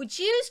 nanny. Would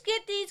you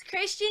get these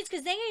Christians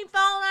because they ain't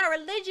following our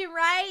religion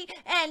right?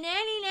 And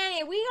nanny,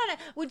 nanny,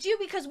 would you,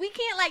 because we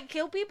can't like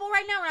kill people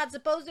right now. We're not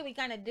supposed to, we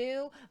kind of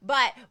do.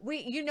 But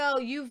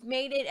you've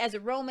made it as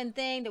a Roman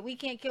thing that we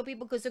can't kill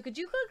people. So could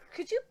you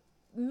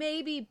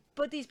maybe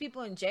put these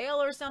people in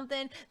jail or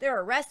something? They're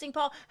arresting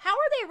Paul. How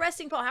are they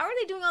arresting Paul? How are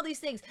they doing all these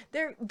things?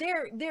 They're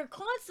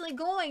constantly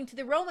going to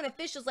the Roman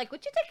officials like,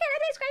 would you take care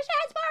of these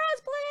Christians for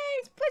us,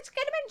 please? Please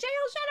get them in jail,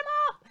 shut them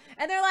up.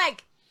 And they're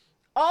like,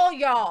 all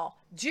y'all,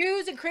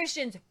 Jews and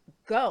Christians,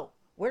 go.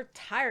 We're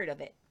tired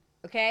of it.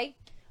 Okay?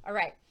 All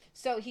right.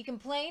 So he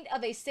complained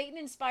of a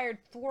Satan-inspired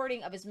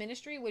thwarting of his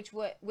ministry,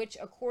 which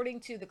according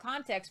to the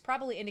context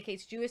probably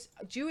indicates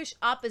Jewish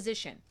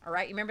opposition. All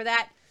right? You remember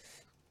that?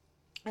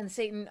 And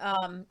Satan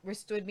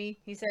withstood me,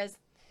 he says.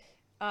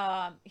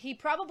 He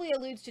probably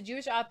alludes to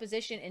Jewish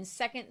opposition in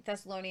 2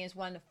 Thessalonians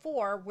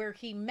 1:4, where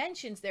he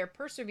mentions their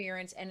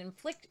perseverance and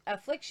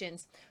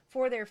afflictions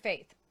for their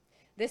faith.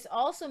 This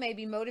also may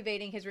be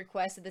motivating his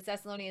request that the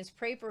Thessalonians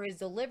pray for his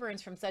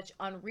deliverance from such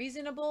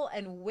unreasonable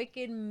and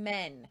wicked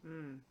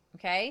men.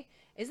 Okay?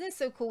 Isn't it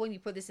so cool when you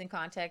put this in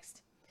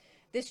context?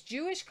 This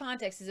Jewish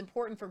context is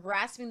important for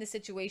grasping the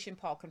situation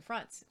Paul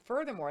confronts.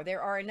 Furthermore,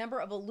 there are a number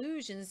of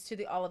allusions to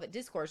the Olivet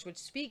Discourse, which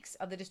speaks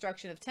of the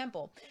destruction of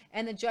temple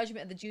and the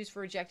judgment of the Jews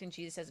for rejecting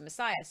Jesus as a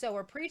Messiah. So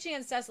we're preaching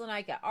in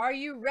Thessalonica. Are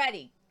you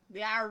ready?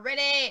 We are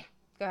ready.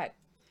 Go ahead.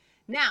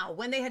 Now,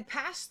 when they had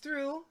passed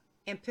through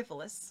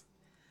Amphipolis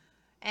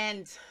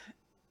and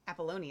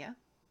Apollonia,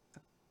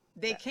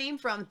 they came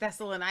from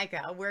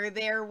Thessalonica, where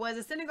there was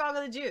a synagogue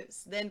of the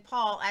Jews. Then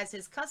Paul, as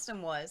his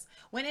custom was,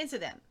 went into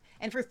them,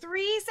 and for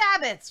 3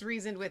 Sabbaths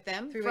reasoned with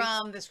them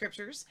from the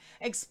scriptures,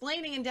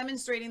 explaining and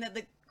demonstrating that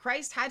the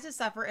Christ had to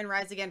suffer and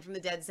rise again from the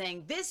dead,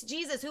 saying, "This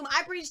Jesus whom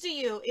I preach to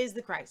you is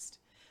the Christ."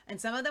 And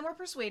some of them were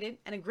persuaded,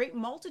 and a great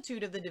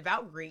multitude of the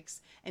devout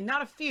Greeks, and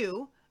not a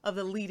few of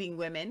the leading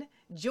women,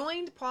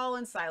 joined Paul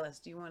and Silas.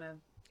 Do you want to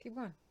keep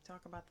going?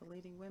 Talk about the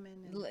leading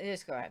women?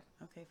 Just go ahead.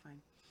 Okay,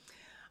 fine.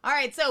 All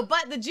right, so,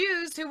 but the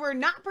Jews who were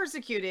not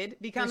persecuted,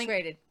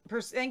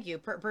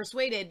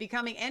 persuaded,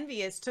 becoming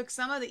envious, took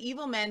some of the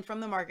evil men from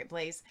the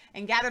marketplace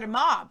and gathered a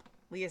mob.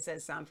 Leah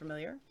says, sound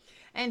familiar?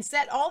 And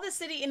set all the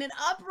city in an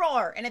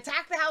uproar and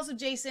attacked the house of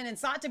Jason and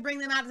sought to bring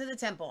them out to the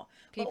temple.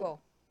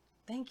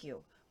 Thank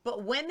you.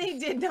 But when they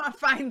did not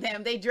find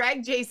them, they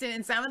dragged Jason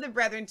and some of the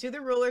brethren to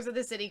the rulers of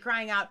the city,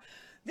 crying out,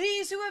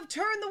 "These who have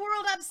turned the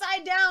world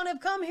upside down have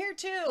come here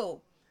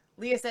too."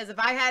 Leah says, if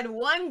I had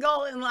one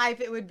goal in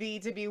life, it would be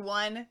to be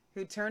one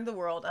who turned the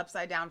world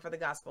upside down for the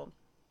gospel.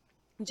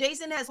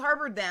 Jason has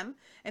harbored them,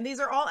 and these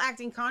are all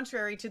acting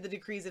contrary to the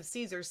decrees of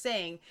Caesar,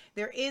 saying,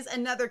 there is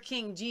another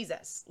king,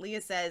 Jesus.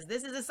 Leah says,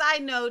 this is a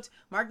side note.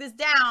 Mark this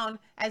down,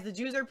 as the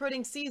Jews are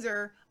putting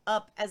Caesar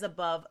up as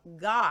above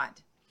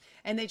God.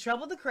 And they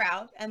troubled the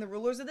crowd and the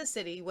rulers of the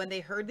city when they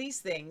heard these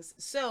things.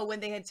 So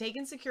when they had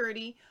taken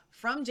security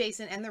from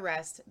Jason and the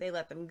rest, they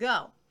let them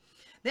go.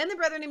 Then the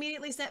brethren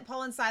immediately sent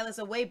Paul and Silas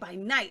away by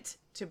night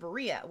to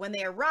Berea. When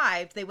they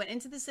arrived, they went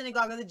into the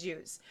synagogue of the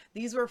Jews.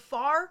 These were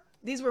far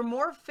these were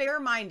more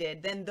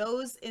fair-minded than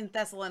those in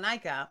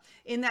Thessalonica,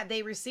 in that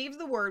they received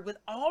the word with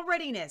all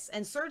readiness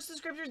and searched the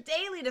scriptures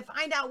daily to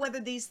find out whether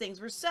these things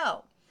were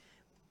so.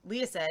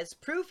 Leah says,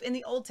 proof in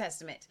the Old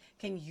Testament.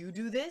 Can you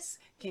do this?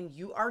 Can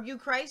you argue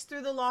Christ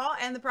through the law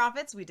and the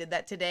prophets? We did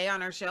that today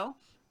on our show.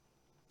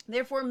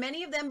 Therefore,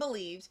 many of them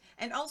believed,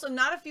 and also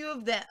not a few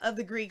of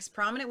the Greeks,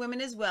 prominent women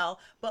as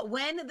well. But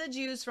when the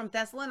Jews from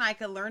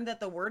Thessalonica learned that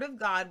the word of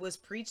God was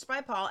preached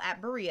by Paul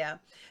at Berea,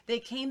 they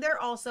came there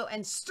also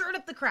and stirred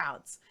up the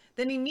crowds.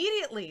 Then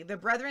immediately the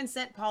brethren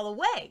sent Paul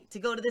away to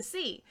go to the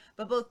sea,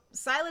 but both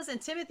Silas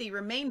and Timothy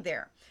remained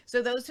there.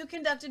 So those who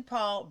conducted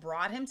Paul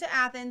brought him to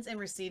Athens, and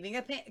receiving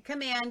a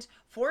command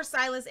for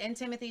Silas and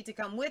Timothy to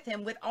come with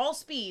him with all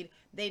speed,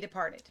 they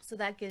departed. So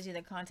that gives you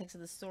the context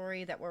of the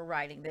story that we're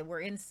writing, that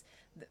we're in.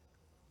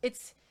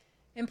 It's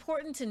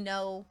important to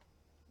know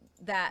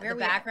that the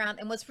background.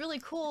 And what's really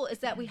cool is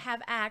that we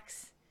have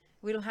Acts.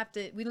 We don't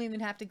even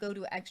have to go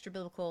to extra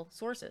biblical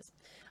sources.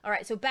 All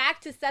right, so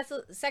back to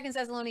 2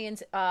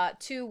 Thessalonians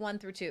 2, 1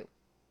 through 2.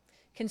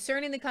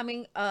 Concerning the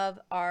coming of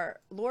our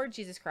Lord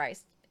Jesus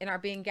Christ and our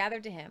being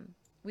gathered to him,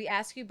 we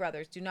ask you,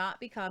 brothers, do not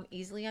become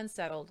easily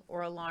unsettled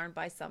or alarmed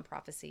by some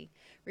prophecy,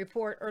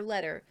 report, or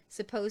letter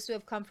supposed to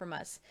have come from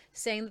us,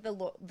 saying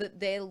that the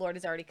day of the Lord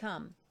has already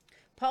come.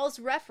 Paul's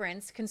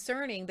reference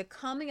concerning the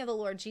coming of the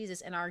Lord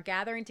Jesus and our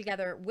gathering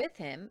together with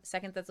him,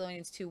 2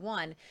 Thessalonians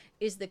 2:1,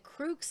 is the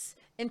crux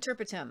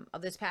interpretum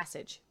of this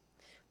passage.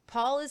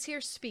 Paul is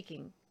here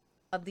speaking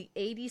of the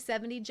AD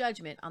 70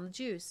 judgment on the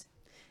Jews,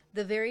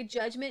 the very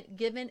judgment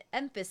given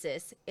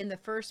emphasis in the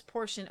first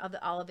portion of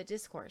the Olivet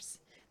Discourse,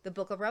 the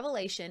book of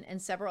Revelation,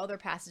 and several other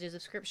passages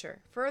of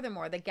Scripture.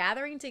 Furthermore, the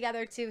gathering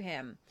together to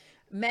him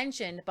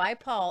mentioned by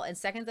Paul in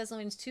 2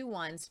 Thessalonians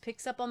 2:1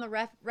 picks up on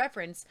the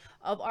reference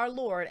of our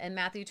Lord in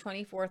Matthew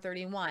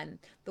 24:31.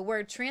 The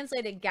word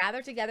translated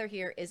gather together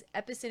here is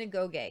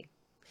episynagoge.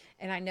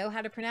 And I know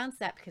how to pronounce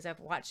that because I've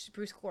watched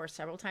Bruce Core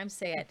several times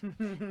say it.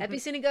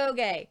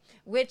 Episynagoge,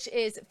 which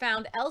is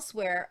found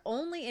elsewhere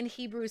only in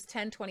Hebrews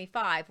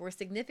 10:25, where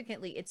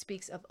significantly it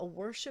speaks of a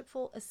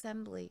worshipful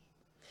assembly.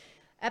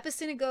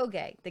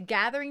 Episynagoge, the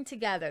gathering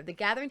together. The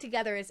gathering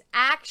together is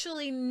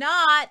actually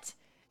not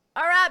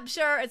a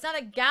rapture. It's not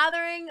a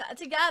gathering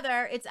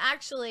together. It's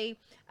actually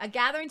a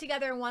gathering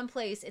together in one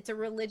place. It's a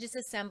religious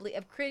assembly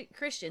of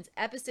Christians.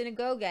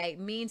 Episynagoge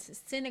means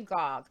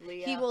synagogue.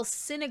 Leah. He will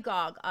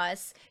synagogue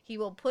us. He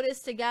will put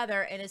us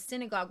together in a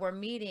synagogue. We're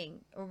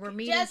meeting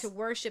to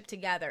worship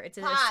together. It's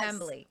an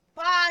assembly.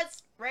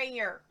 Pause right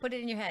here. Put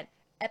it in your head.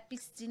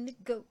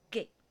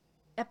 Episynagoge.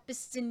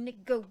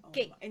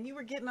 Episynagoge. Oh, and you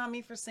were getting on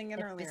me for singing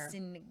earlier.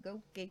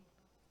 Episynagoge.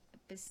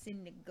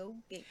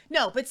 Episynagoge.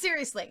 No, but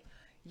seriously.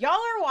 Y'all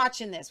are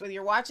watching this, whether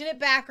you're watching it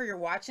back or you're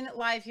watching it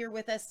live here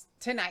with us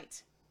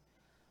tonight.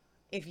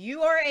 If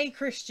you are a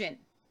Christian,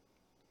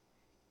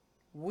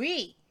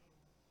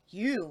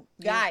 you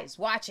guys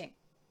watching,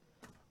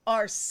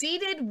 are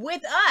seated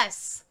with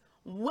us,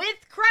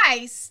 with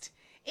Christ,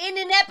 in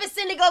an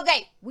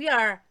episynagoge. We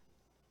are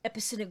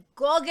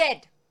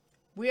episynagogued.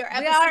 We are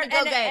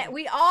episynagogued.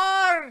 We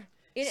are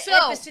in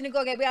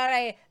episynagogue. We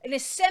are an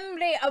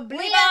assembly of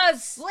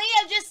believers.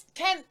 Leah just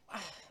can't...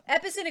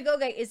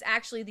 Episynagogue is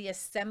actually the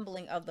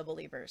assembling of the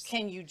believers.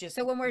 Can you just...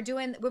 So when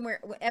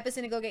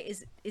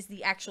episynagogue is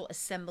the actual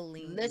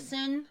assembling.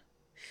 Listen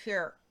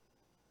here.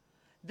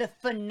 The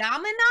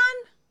phenomenon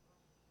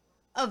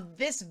of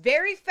this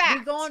very fact.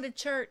 We're going to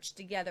church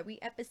together. We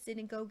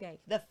episynagogue.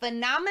 The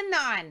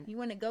phenomenon. You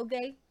want to go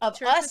gay? Of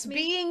us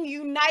being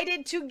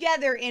united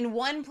together in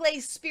one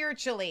place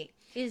spiritually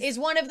is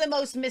one of the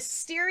most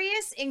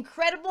mysterious,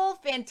 incredible,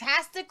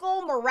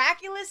 fantastical,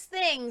 miraculous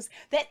things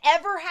that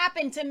ever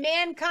happened to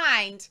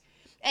mankind.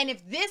 And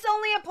if this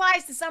only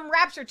applies to some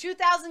rapture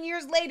 2,000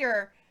 years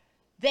later,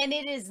 then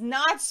it is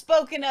not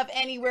spoken of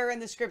anywhere in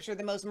the scripture,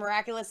 the most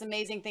miraculous,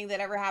 amazing thing that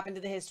ever happened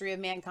to the history of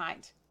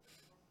mankind.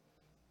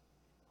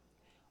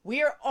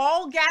 We are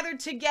all gathered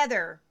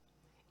together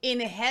in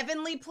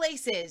heavenly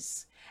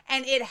places,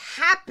 and it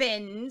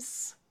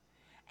happens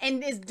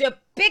and is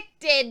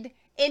depicted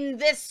in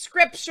this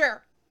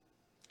scripture.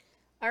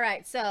 All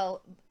right,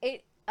 so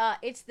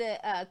it's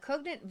the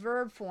cognate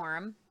verb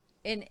form.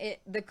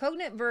 The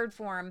cognate verb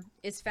form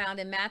is found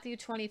in Matthew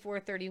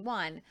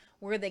 24:31,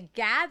 where the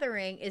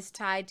gathering is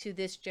tied to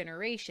this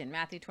generation,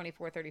 Matthew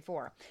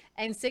 24:34,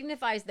 and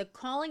signifies the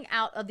calling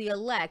out of the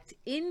elect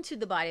into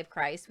the body of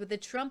Christ with the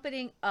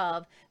trumpeting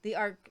of the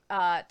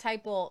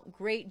archetypal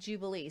great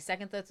jubilee,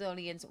 2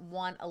 Thessalonians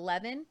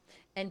 1:11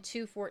 and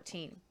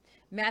 2:14.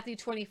 Matthew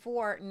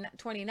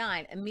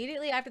 24:29,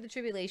 immediately after the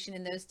tribulation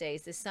in those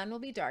days, the sun will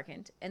be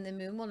darkened, and the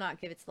moon will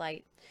not give its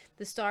light.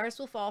 The stars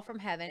will fall from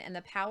heaven, and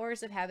the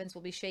powers of heavens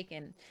will be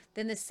shaken.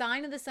 Then the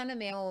sign of the Son of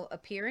Man will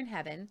appear in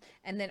heaven,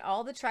 and then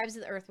all the tribes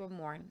of the earth will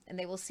mourn. And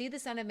they will see the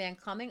Son of Man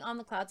coming on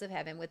the clouds of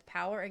heaven with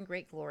power and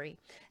great glory.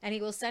 And he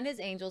will send his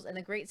angels and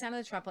the great sound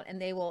of the trumpet,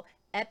 and they will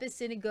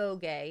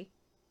episynagogue,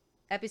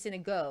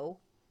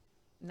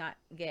 not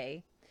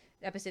gay,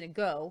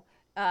 episynagogue,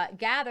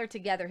 gather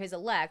together his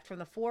elect from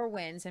the four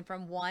winds and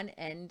from one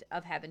end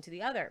of heaven to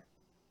the other.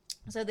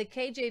 So the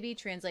KJV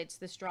translates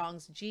the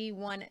Strong's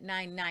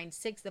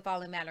G1996 the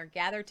following manner: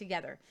 gather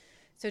together.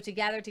 So to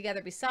gather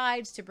together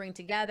besides, to bring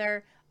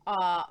together,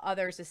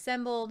 others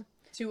assembled.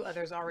 Two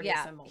others already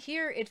assembled.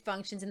 Here it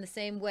functions in the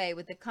same way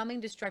with the coming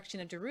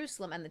destruction of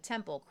Jerusalem and the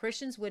temple.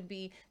 Christians would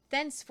be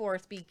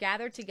thenceforth be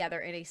gathered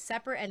together in a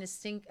separate and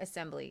distinct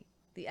assembly,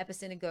 the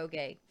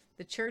episynagoge.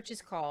 The church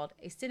is called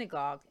a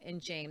synagogue in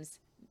James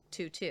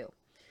 2:2.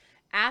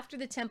 After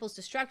the temple's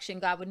destruction,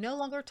 God would no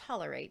longer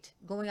tolerate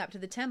going up to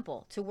the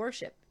temple to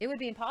worship. It would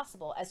be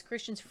impossible, as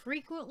Christians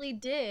frequently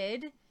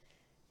did.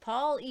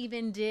 Paul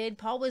even did.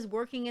 Paul was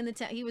working in the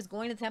temple. He was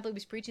going to the temple. He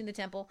was preaching the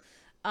temple.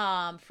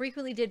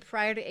 Frequently did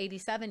prior to AD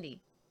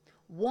 70.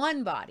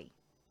 One body,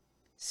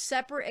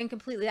 separate and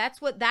completely.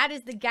 That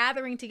is the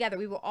gathering together.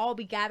 We will all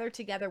be gathered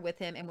together with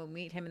him and we'll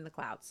meet him in the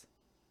clouds.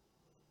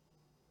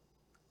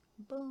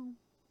 Boom.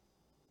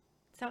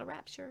 It's not a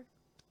rapture.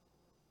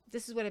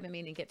 This is what I've been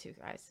meaning to get to,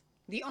 guys.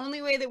 The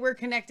only way that we're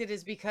connected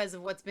is because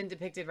of what's been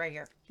depicted right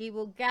here. He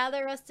will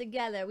gather us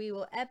together. We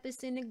will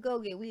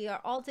episynagoge. We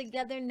are all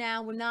together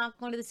now. We're not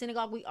going to the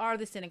synagogue. We are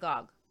the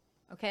synagogue.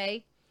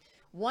 Okay?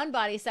 One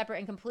body, separate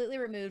and completely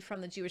removed from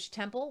the Jewish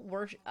temple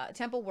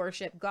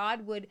worship.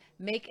 God would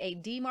make a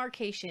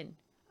demarcation,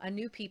 a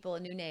new people, a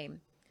new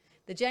name.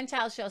 The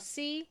Gentiles shall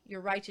see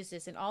your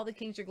righteousness, and all the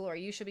kings your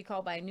glory. You shall be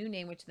called by a new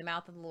name, which the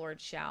mouth of the Lord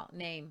shall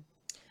name.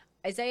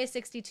 Isaiah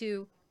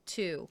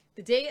 62:2.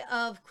 The day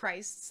of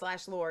Christ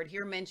 / Lord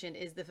here mentioned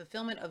is the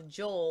fulfillment of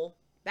Joel.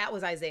 That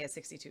was Isaiah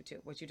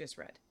 62:2, what you just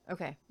read.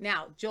 Okay.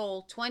 Now,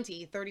 Joel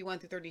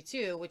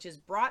 20:31-32, which is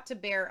brought to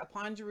bear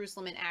upon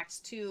Jerusalem in Acts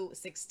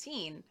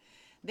 2:16.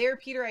 There,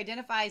 Peter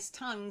identifies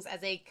tongues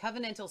as a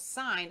covenantal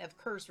sign of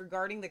curse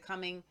regarding the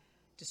coming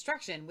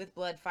destruction with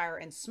blood, fire,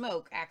 and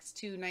smoke, Acts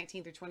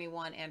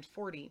 2:19-21 and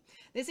 40.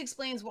 This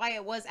explains why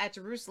it was at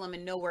Jerusalem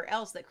and nowhere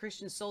else that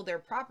Christians sold their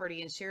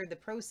property and shared the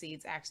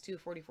proceeds, Acts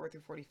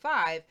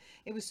 2:44-45.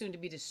 It was soon to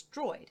be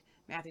destroyed,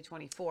 Matthew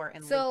 24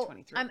 and Luke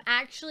 23. I'm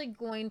actually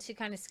going to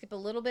kind of skip a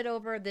little bit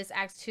over this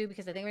Acts 2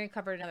 because I think we're going to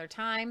cover it another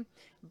time.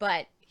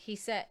 But he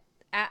said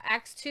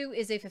Acts 2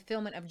 is a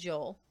fulfillment of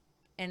Joel,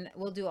 and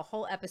we'll do a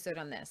whole episode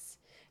on this.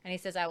 And he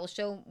says, I will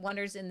show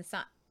wonders in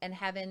the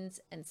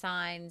heavens and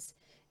signs,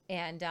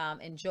 and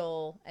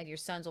Joel, and your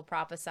sons will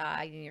prophesy,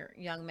 and your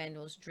young men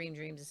will dream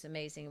dreams. It's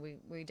amazing.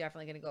 We're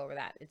definitely going to go over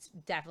that. It's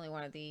definitely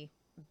one of the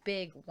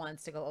big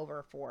ones to go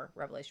over for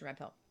Revelation Red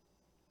Pill.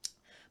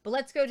 But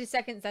let's go to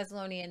 2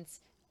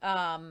 Thessalonians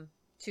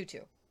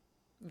 2:2.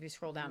 If you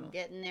scroll down.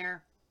 Getting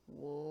there.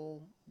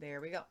 Whoa,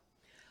 there we go.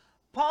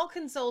 Paul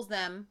consoles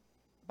them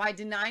by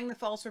denying the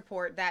false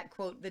report that,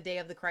 quote, the day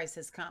of the Christ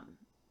has come.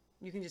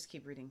 You can just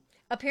keep reading.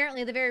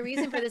 Apparently, the very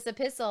reason for this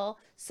epistle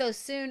so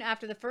soon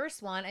after the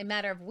first one, a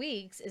matter of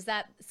weeks, is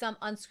that some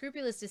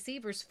unscrupulous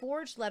deceivers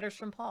forged letters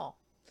from Paul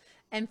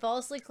and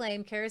falsely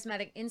claimed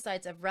charismatic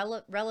insights of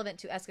relevant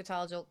to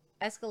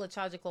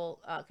eschatological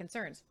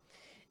concerns.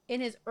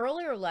 In his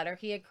earlier letter,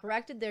 he had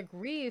corrected their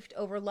grief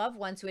over loved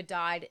ones who had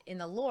died in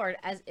the Lord,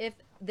 as if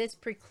this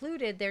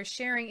precluded their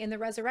sharing in the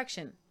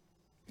resurrection.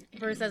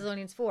 1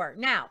 Thessalonians 4.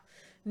 Now,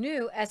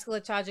 new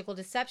eschatological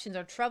deceptions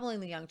are troubling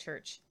the young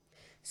church.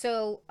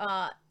 So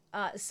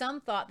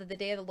some thought that the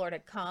day of the Lord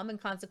had come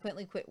and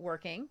consequently quit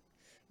working.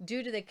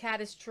 Due to the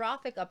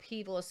catastrophic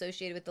upheaval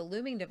associated with the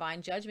looming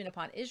divine judgment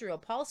upon Israel,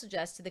 Paul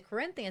suggests to the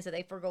Corinthians that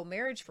they forego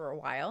marriage for a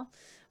while.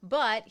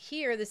 But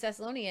here, the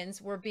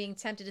Thessalonians were being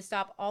tempted to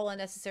stop all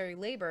unnecessary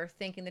labor,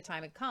 thinking the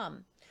time had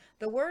come.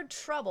 The word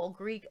trouble,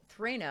 Greek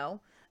throio,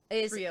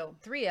 is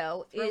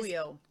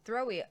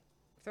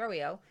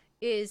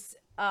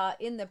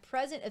in the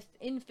present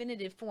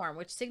infinitive form,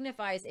 which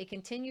signifies a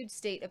continued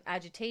state of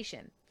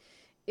agitation.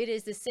 It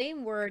is the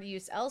same word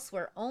used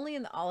elsewhere, only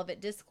in the Olivet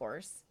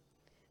Discourse.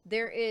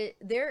 There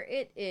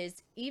it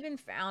is even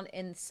found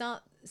in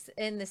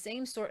the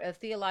same sort of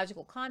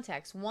theological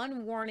context,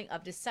 one warning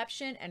of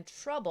deception and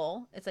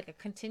trouble. It's like a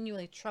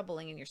continually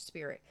troubling in your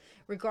spirit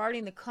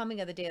regarding the coming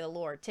of the day of the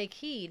Lord. Take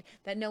heed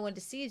that no one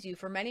deceives you,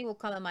 for many will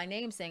come in my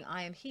name, saying,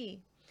 I am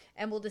he,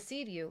 and will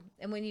deceive you.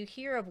 And when you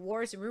hear of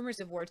wars and rumors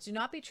of wars, do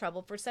not be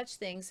troubled, for such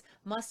things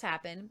must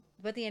happen,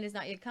 but the end is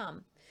not yet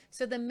come.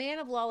 So the man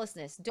of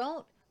lawlessness,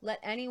 don't let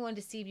anyone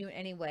deceive you in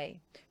any way,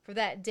 for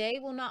that day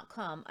will not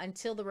come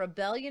until the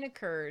rebellion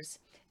occurs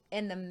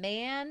and the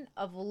man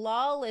of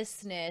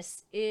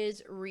lawlessness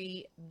is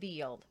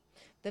revealed,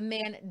 the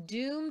man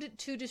doomed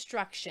to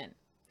destruction.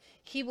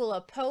 He will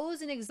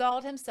oppose and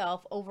exalt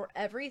himself over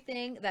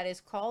everything that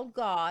is called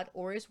God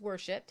or is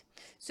worshipped,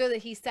 so that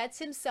he sets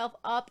himself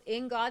up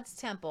in God's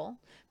temple,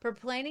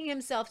 proclaiming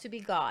himself to be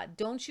God.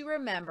 Don't you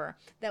remember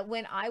that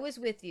when I was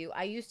with you,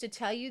 I used to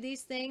tell you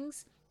these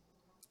things?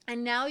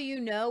 And now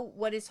you know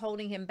what is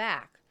holding him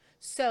back,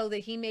 so that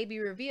he may be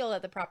revealed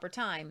at the proper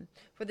time.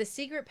 For the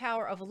secret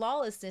power of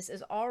lawlessness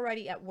is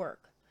already at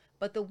work,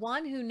 but the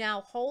one who now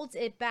holds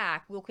it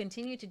back will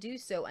continue to do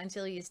so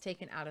until he is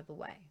taken out of the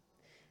way.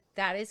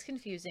 That is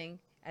confusing,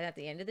 and at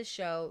the end of the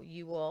show,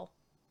 you will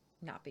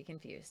not be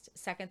confused.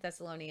 2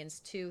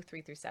 Thessalonians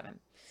 2:3-7.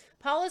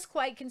 Paul is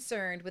quite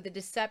concerned with the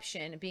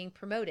deception being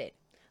promoted.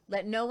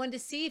 Let no one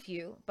deceive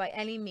you by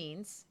any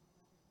means.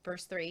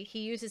 Verse 3, he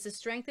uses a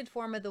strengthened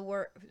form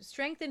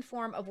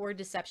of word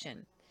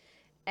deception,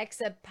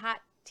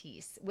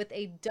 exepatis, with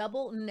a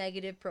double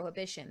negative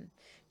prohibition,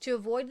 to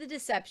avoid the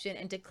deception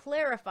and to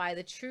clarify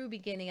the true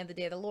beginning of the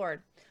day of the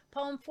Lord.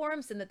 Paul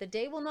informs them that the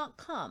day will not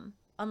come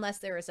unless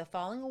there is a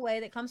falling away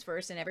that comes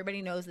first, and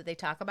everybody knows that they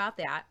talk about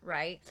that,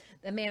 right?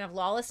 The man of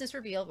lawlessness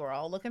revealed. We're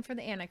all looking for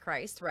the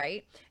Antichrist,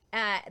 right?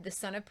 The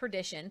son of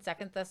perdition,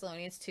 2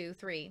 Thessalonians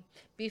 2:3.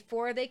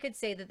 Before they could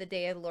say that the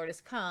day of the Lord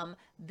has come,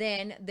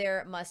 then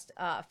there must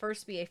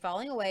first be a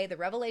falling away, the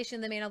revelation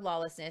of the man of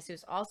lawlessness,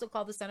 who's also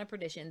called the son of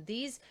perdition.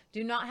 These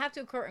do not have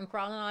to occur in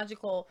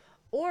chronological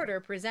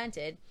order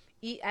presented,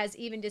 as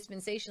even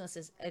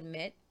dispensationalists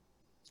admit.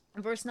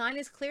 Verse 9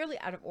 is clearly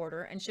out of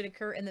order and should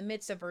occur in the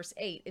midst of verse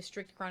 8 if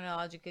strict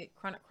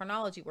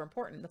chronology were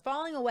important. The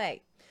falling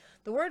away.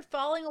 The word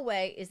falling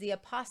away is the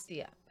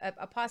apostasia,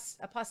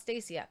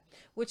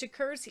 which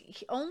occurs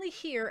only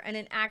here and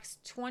in Acts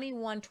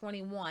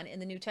 21:21 in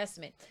the New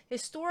Testament.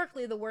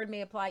 Historically, the word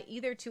may apply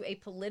either to a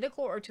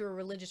political or to a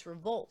religious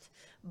revolt.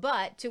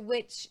 But to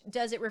which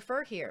does it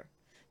refer here?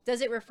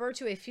 Does it refer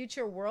to a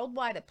future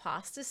worldwide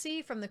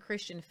apostasy from the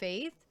Christian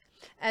faith?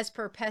 As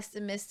per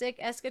pessimistic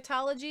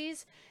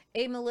eschatologies,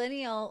 a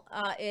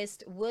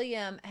millennialist,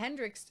 William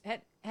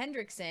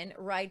Hendrickson,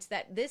 writes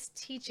that this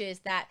teaches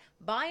that,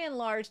 by and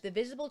large, the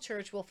visible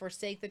church will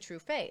forsake the true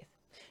faith.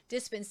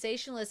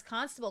 Dispensationalist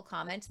Constable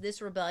comments,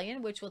 this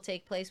rebellion, which will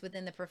take place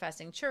within the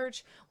professing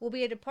church, will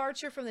be a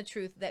departure from the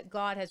truth that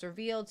God has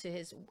revealed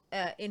to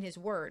in his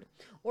word.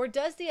 Or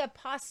does the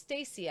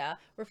apostasia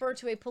refer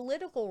to a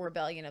political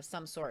rebellion of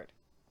some sort?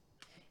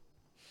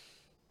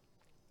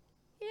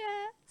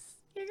 Yes.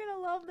 You're going to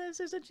love this.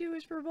 There's a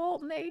Jewish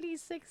revolt in AD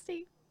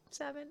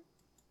 67.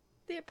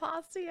 The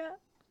apostasy,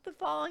 the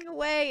falling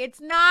away. It's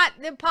not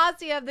the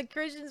apostasy of the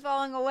Christians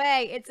falling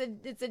away. It's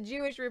a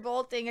Jewish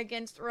revolting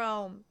against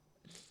Rome.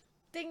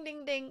 Ding,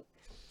 ding, ding.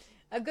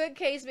 A good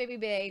case may be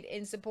made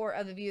in support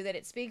of the view that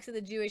it speaks of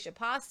the Jewish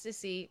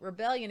apostasy,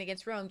 rebellion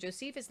against Rome.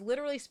 Josephus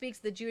literally speaks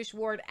the Jewish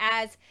word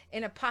as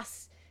an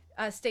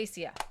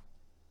apostasia.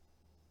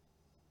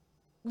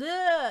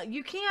 Ugh,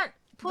 you can't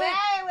put... Wait.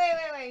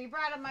 You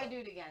brought up my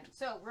dude again.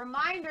 So,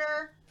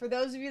 reminder for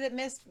those of you that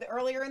missed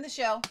earlier in the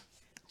show,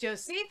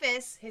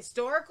 Josephus,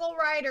 historical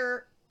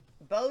writer,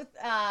 both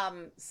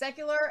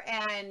secular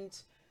and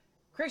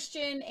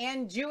Christian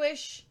and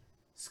Jewish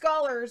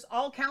scholars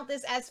all count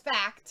this as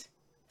fact,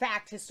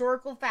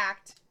 historical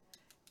fact,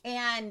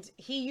 and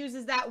he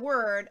uses that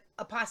word,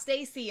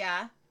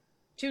 apostasia,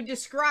 to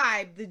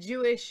describe the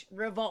Jewish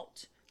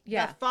revolt.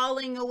 Yeah. The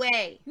falling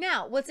away.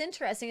 Now, what's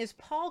interesting is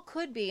Paul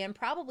could be and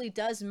probably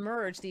does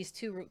merge these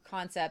two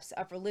concepts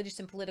of religious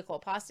and political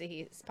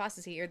apostasy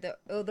here,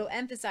 although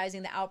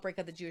emphasizing the outbreak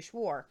of the Jewish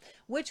war,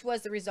 which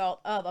was the result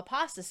of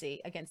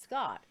apostasy against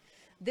God.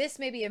 This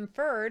may be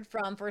inferred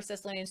from 1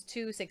 Thessalonians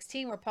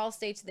 2:16, where Paul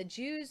states the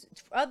Jews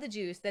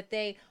that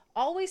they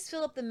always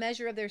fill up the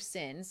measure of their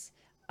sins,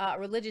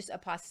 religious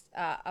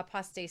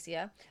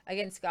apostasia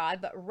against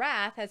God, but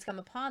wrath has come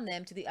upon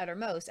them to the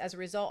uttermost as a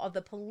result of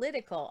the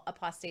political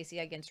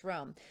apostasia against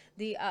Rome.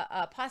 The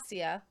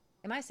apostasia,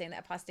 am I saying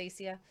that?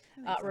 Apostasia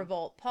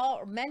revolt,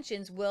 Paul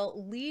mentions,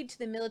 will lead to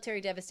the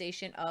military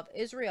devastation of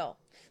Israel.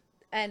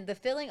 And the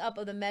filling up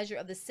of the measure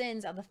of the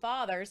sins of the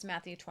fathers,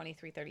 Matthew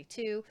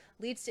 23:32,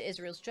 leads to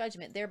Israel's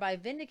judgment, thereby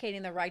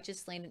vindicating the righteous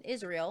slain in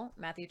Israel,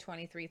 Matthew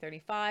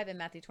 23:35 and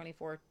Matthew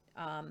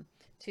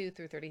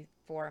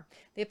 24:2-34.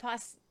 The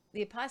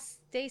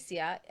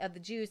apostasia of the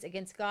Jews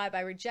against God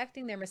by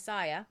rejecting their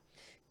Messiah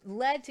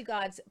led to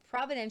God's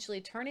providentially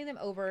turning them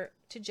over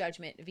to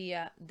judgment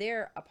via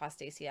their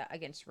apostasia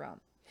against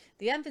Rome.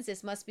 The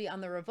emphasis must be on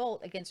the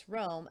revolt against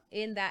Rome,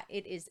 in that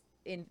it is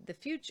in the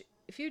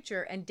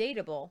future and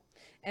datable,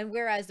 and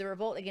whereas the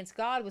revolt against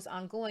God was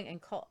ongoing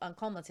and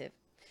cumulative.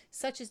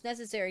 Such is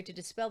necessary to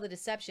dispel the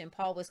deception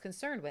Paul was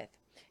concerned with.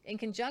 In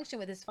conjunction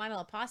with his final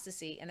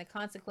apostasy and the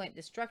consequent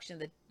destruction of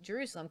the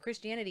Jerusalem,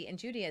 Christianity and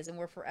Judaism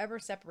were forever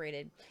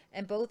separated,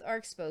 and both are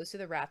exposed to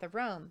the wrath of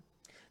Rome.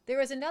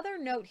 There is another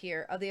note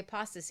here of the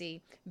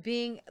apostasy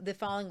being the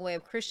falling away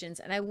of Christians,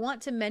 and I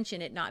want to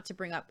mention it not to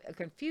bring up a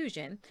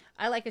confusion.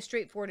 I like a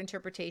straightforward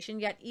interpretation,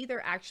 yet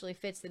either actually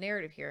fits the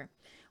narrative here.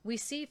 We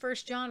see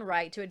 1 John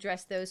write to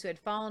address those who had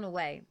fallen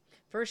away.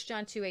 1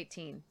 John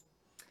 2:18.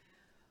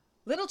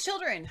 Little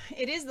children,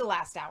 it is the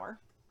last hour.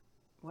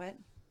 What?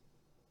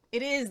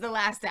 It is the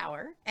last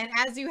hour. And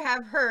as you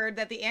have heard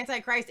that the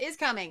Antichrist is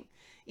coming,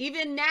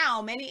 even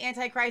now many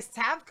Antichrists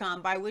have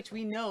come, by which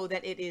we know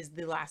that it is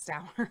the last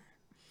hour.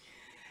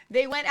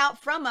 They went out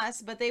from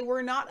us, but they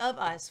were not of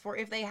us. For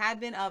if they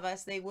had been of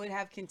us, they would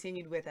have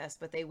continued with us.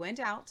 But they went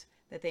out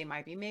that they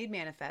might be made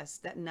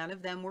manifest, that none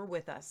of them were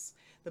with us.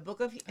 The book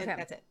of... Okay.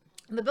 That's it.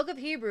 The book of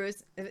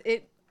Hebrews,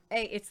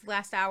 it's the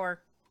last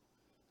hour.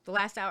 The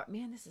last hour.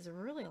 Man, this is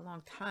really a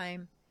long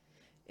time.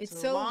 It's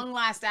so long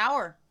last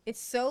hour.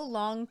 It's so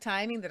long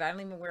timing that I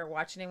don't even wear a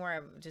watch anymore. I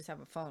just have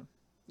a phone.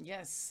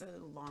 Yes,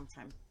 a long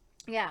time.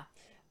 Yeah.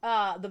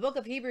 the book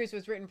of Hebrews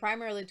was written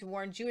primarily to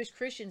warn Jewish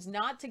Christians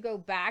not to go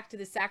back to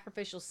the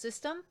sacrificial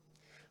system,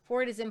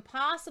 for it is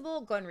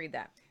impossible. Go and read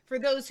that. For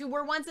those who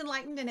were once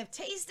enlightened and have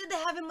tasted the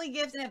heavenly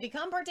gifts and have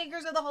become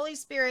partakers of the Holy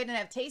Spirit and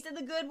have tasted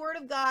the good word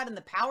of God and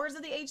the powers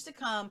of the age to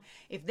come,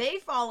 if they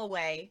fall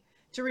away,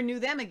 to renew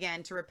them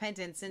again to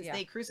repentance, since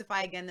they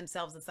crucify again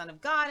themselves the Son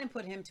of God and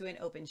put him to an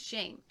open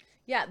shame.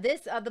 Yeah,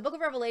 this the book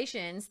of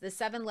Revelations, the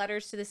 7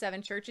 letters to the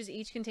 7 churches,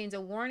 each contains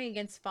a warning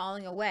against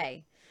falling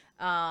away,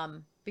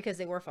 because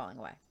they were falling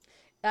away.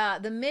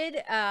 The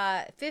mid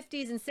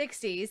 50s and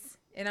 60s,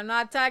 and I'm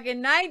not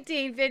talking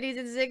 1950s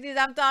and 60s,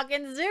 I'm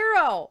talking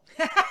zero.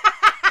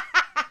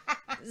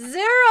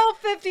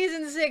 50s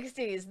and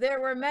 60s.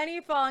 There were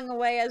many falling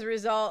away as a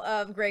result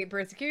of great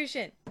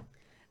persecution.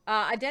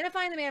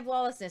 Identifying the man of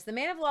lawlessness. The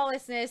man of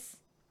lawlessness,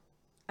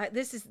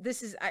 this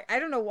is I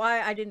don't know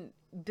why I didn't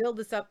build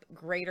this up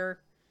greater.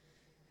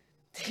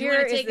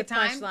 Here is the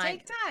punchline.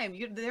 Take time.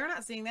 They're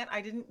not seeing that.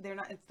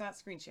 It's not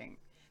screen sharing.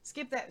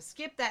 Skip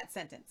that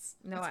sentence.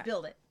 No, Let's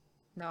build it.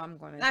 No, I'm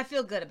going to. I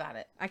feel good about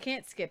it. I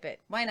can't skip it.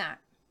 Why not?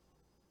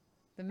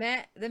 The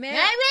man.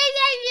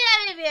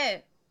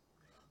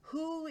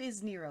 Who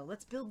is Nero?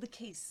 Let's build the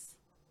case.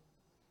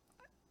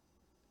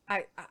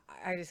 I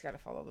just got to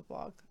follow the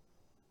blog.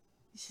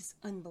 This is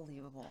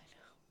unbelievable.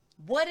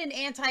 What an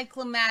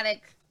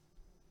anticlimactic.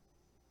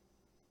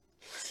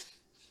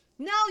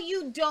 No,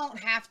 you don't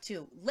have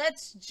to.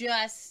 Let's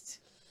just.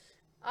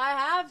 I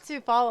have to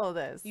follow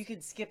this. You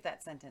can skip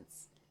that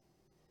sentence.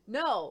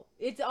 No,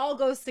 it all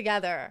goes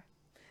together.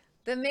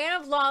 The man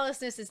of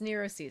lawlessness is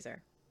Nero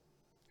Caesar.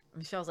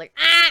 Michelle's like,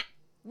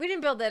 we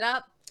didn't build that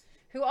up.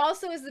 Who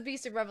also is the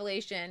beast of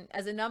Revelation,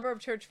 as a number of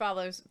church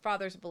fathers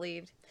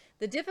believed.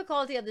 The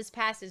difficulty of this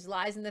passage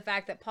lies in the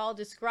fact that Paul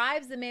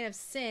describes the man of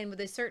sin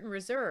with a certain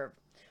reserve.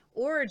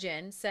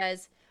 Origen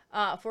says,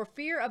 for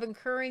fear of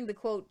incurring the,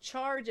 quote,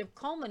 charge of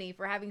calumny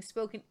for having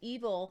spoken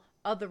evil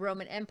of the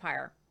Roman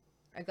Empire.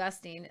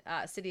 Augustine,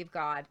 City of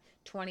God,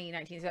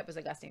 2019. So that was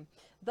Augustine.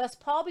 Thus,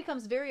 Paul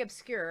becomes very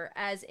obscure,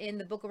 as in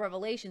the book of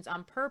Revelations,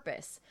 on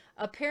purpose,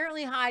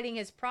 apparently hiding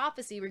his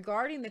prophecy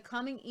regarding the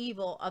coming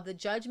evil of the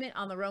judgment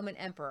on the Roman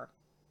emperor.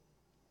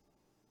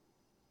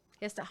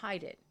 He has to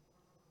hide it.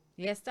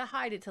 He has to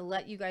hide it to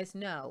let you guys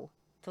know,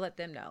 to let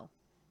them know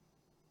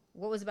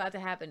what was about to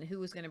happen, who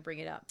was going to bring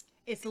it up.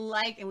 It's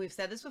like, and we've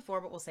said this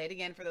before, but we'll say it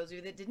again for those of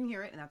you that didn't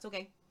hear it, and that's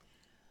okay.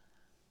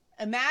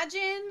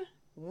 Imagine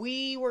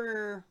we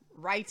were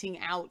writing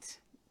out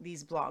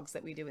these blogs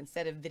that we do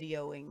instead of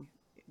videoing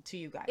to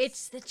you guys.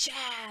 It's the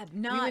jab,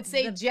 not we would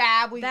say the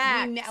jab. We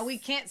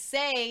can't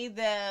say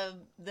the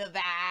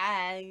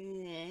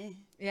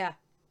yeah.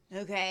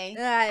 Okay.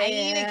 I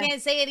even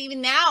can't say it.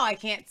 Even now, I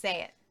can't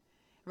say it.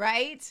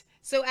 Right.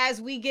 So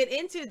as we get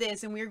into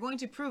this, and we're going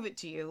to prove it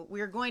to you,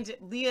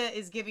 Leah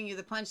is giving you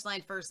the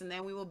punchline first, and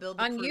then we will build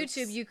the on proofs.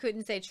 YouTube. You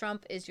couldn't say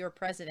Trump is your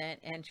president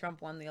and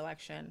Trump won the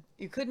election.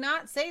 You could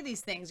not say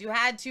these things. You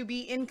had to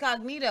be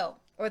incognito,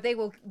 or they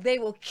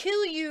will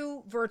kill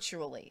you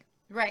virtually.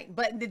 Right.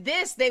 But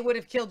this, they would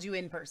have killed you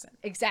in person.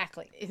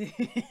 Exactly.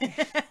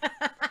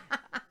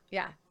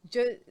 Yeah.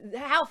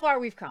 How far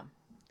we've come.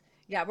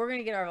 Yeah, we're going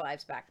to get our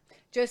lives back.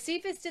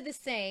 Josephus did the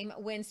same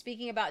when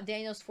speaking about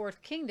Daniel's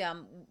fourth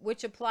kingdom,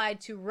 which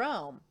applied to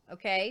Rome.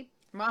 Okay.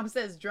 Mom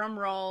says drum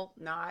roll,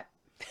 not.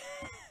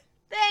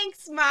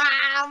 Thanks,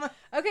 Mom.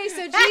 Okay,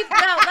 so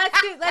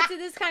let's do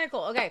this. Kind of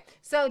cool. Okay,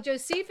 so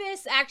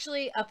Josephus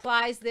actually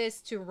applies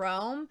this to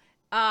Rome.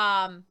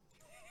 And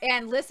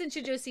listen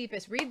to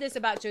Josephus. Read this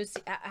about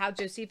how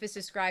Josephus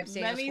describes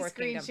Daniel's fourth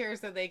kingdom. Let me screen share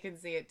so they can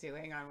see it too.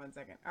 Hang on one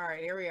second. All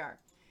right, here we are.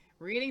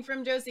 Reading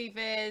from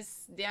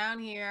Josephus down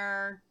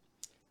here.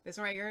 This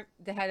one right here.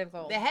 The head of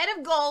gold. The head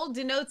of gold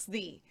denotes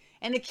thee,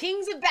 and the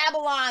kings of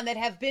Babylon that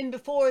have been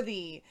before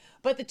thee.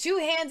 But the 2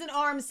 hands and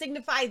arms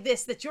signify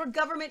this, that your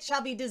government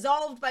shall be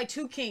dissolved by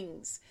 2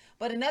 kings.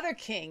 But another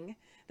king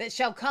that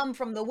shall come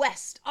from the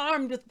west,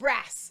 armed with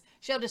brass,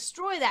 shall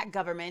destroy that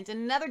government,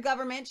 and another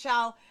government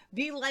shall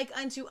be like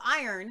unto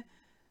iron,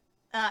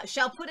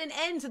 shall put an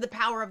end to the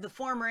power of the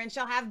former, and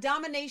shall have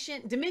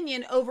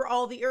dominion over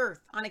all the earth,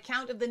 on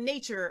account of the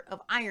nature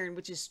of iron,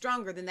 which is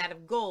stronger than that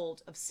of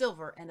gold, of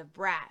silver, and of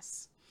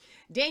brass.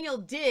 Daniel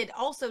did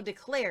also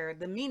declare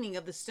the meaning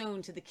of the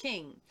stone to the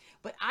king,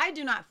 but I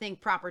do not think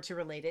proper to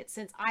relate it,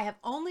 since I have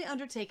only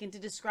undertaken to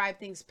describe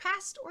things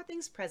past or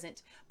things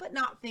present, but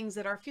not things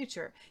that are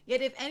future.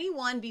 Yet if any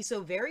one be so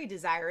very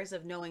desirous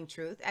of knowing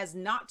truth as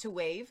not to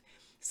waive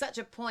such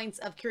a points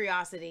of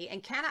curiosity,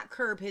 and cannot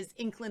curb his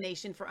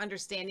inclination for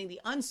understanding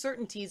the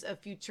uncertainties of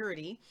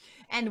futurity,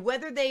 and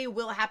whether they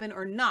will happen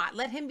or not,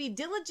 let him be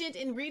diligent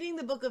in reading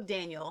the book of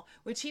Daniel,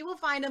 which he will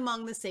find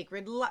among the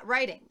sacred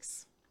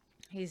writings.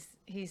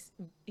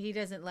 He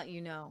doesn't let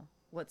you know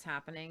what's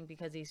happening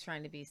because he's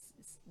trying to be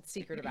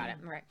secret about it.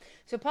 Right.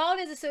 So Paul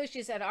and his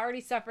associates had already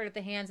suffered at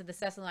the hands of the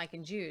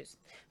Thessalonican Jews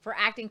for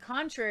acting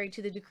contrary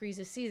to the decrees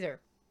of Caesar,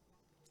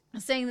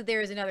 saying that there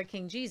is another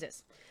King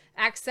Jesus.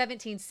 Acts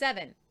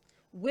 17:7.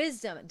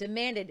 Wisdom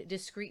demanded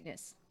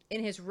discreetness.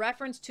 in his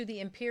reference to the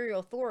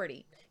imperial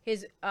authority.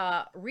 His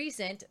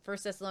recent 1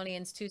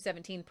 Thessalonians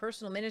 2:17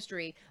 personal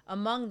ministry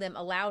among them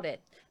allowed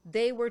it.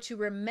 They were to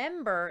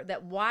remember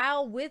that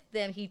while with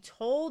them, he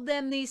told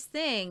them these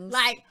things.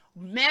 Like,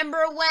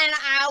 remember when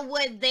I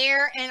was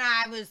there and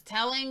I was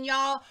telling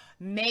y'all,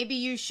 maybe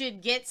you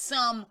should get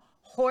some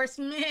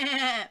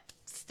horseman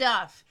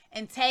stuff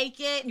and take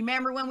it? You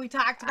remember when we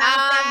talked about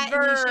that?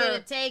 And you should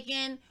have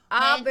taken.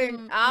 I've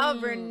been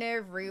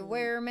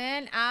everywhere,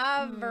 man.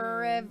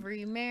 Everywhere.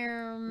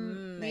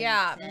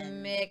 Yeah,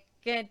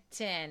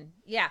 Micketon.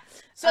 Yeah.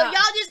 So y'all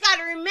just got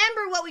to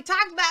remember what we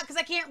talked about, because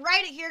I can't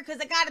write it here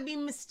because I got to be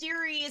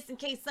mysterious in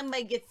case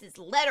somebody gets this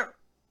letter.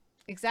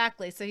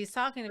 Exactly. So he's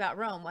talking about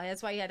Rome. Well,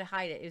 that's why he had to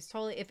hide it. It was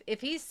totally, if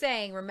he's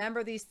saying,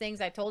 remember these things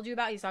I told you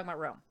about, he's talking about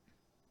Rome.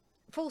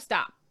 Full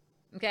stop.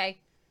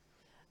 Okay.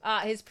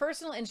 His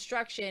personal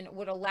instruction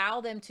would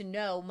allow them to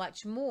know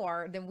much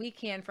more than we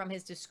can from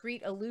his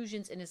discreet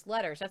allusions in his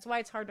letters. That's why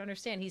it's hard to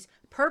understand. He's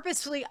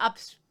purposefully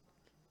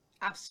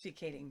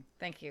obfuscating.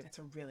 Thank you. That's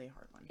a really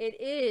hard one. It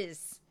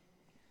is.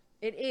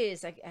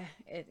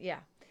 Yeah.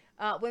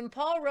 When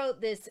Paul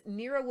wrote this,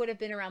 Nero would have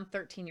been around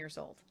 13 years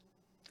old.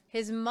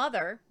 His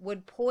mother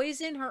would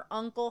poison her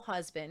uncle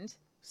husband.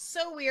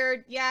 So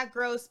weird. Yeah,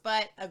 gross,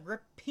 but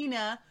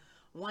Agrippina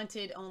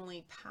wanted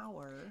only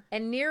power.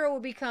 And Nero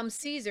would become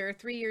Caesar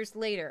 3 years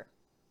later.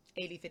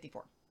 AD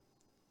 54.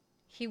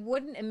 He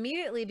wouldn't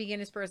immediately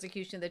begin his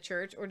persecution of the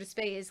church or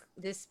display his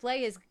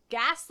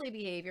ghastly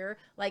behavior,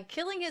 like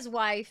killing his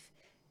wife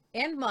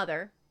and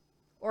mother,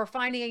 or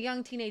finding a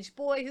young teenage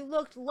boy who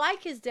looked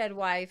like his dead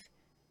wife,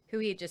 who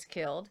he had just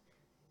killed,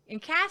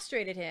 and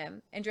castrated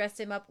him and dressed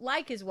him up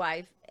like his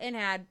wife and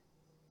had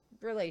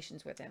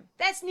relations with him.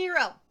 That's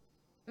Nero.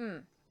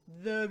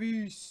 The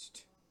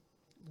beast.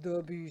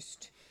 The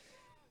beast.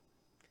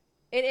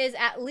 It is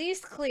at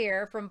least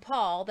clear from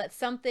Paul that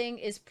something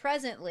is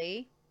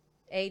presently,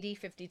 AD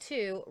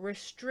 52,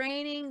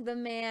 restraining the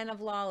man of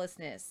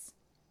lawlessness.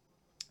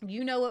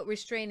 You know what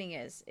restraining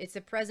is. It's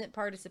a present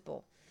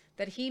participle,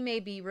 that he may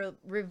be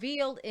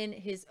revealed in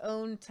his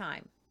own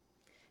time.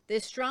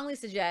 This strongly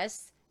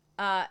suggests,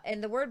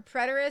 and the word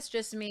preterist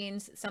just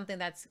means something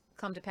that's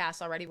come to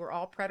pass already. We're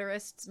all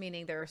preterists,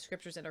 meaning there are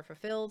scriptures that are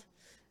fulfilled,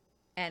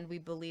 and we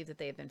believe that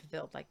they have been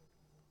fulfilled, like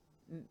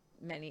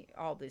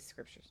all these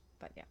scriptures,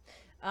 but yeah,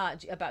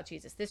 about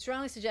Jesus. This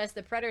strongly suggests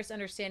the preterist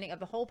understanding of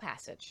the whole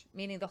passage,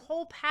 meaning the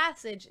whole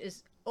passage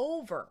is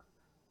over,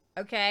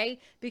 okay?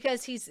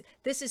 Because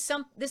this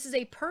is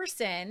a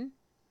person,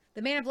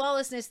 the man of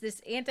lawlessness,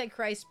 this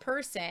Antichrist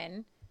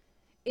person,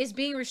 is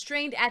being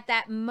restrained at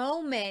that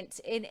moment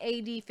in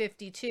AD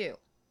 52,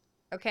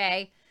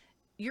 okay?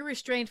 You're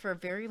restrained for a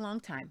very long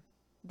time.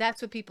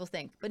 That's what people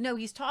think. But no,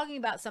 he's talking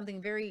about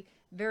something very,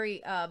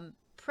 very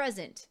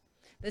present.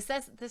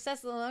 The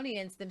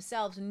Thessalonians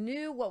themselves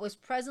knew what was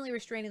presently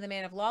restraining the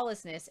man of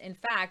lawlessness. In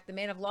fact, the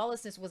man of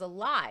lawlessness was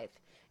alive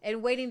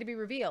and waiting to be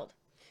revealed.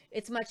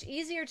 It's much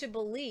easier to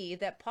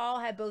believe that Paul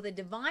had both a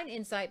divine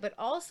insight but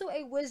also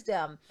a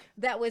wisdom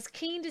that was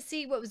keen to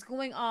see what was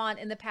going on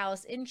in the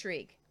palace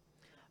intrigue.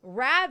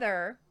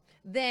 Rather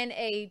than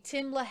a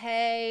Tim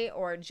LaHaye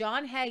or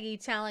John Hagee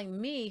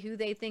telling me who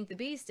they think the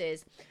beast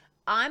is,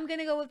 I'm going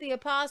to go with the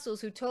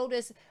apostles who told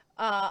us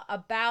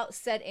about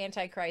said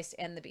Antichrist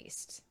and the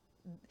beast.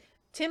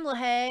 Tim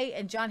LaHaye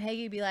and John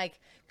Hagee be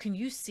like, can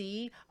you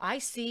see? I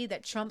see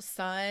that Trump's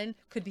son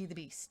could be the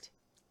beast.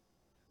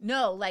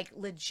 No, like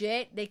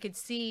legit, they could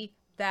see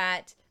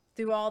that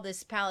through all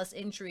this palace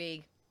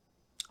intrigue.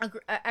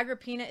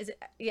 Agrippina and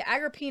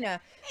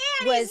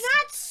was he's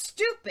not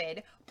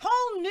stupid.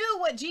 Paul knew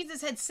what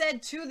Jesus had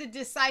said to the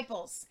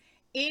disciples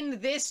in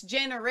this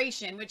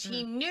generation, which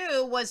he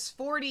knew was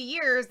 40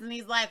 years. And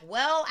he's like,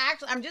 well,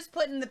 actually, I'm just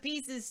putting the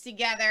pieces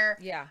together.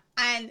 Yeah.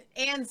 And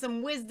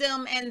some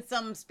wisdom and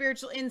some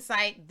spiritual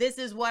insight. This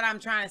is what I'm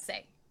trying to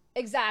say.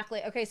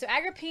 Exactly. Okay, so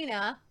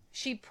Agrippina,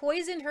 she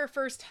poisoned her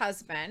first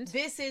husband.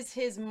 This is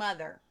his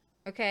mother.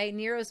 Okay,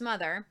 Nero's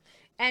mother.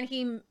 And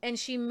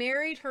she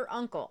married her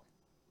uncle.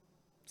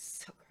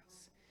 So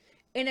gross.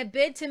 In a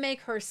bid to make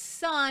her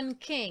son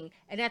king.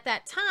 And at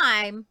that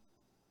time,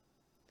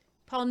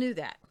 Paul knew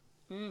that.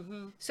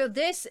 Mm-hmm. So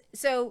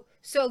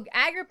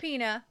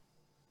Agrippina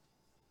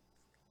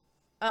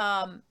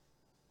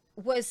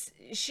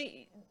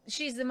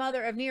she's the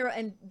mother of Nero,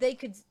 and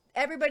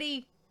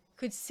everybody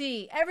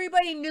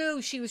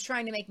knew she was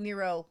trying to make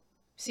Nero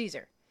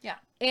Caesar. Yeah.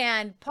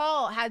 And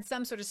Paul had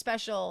some sort of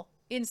special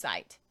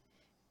insight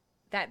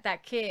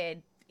that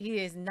kid, he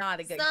is not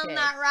a good kid. Something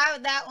not right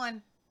with that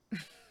one.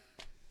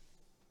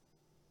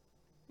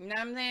 You know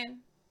what I'm saying?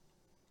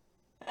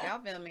 Y'all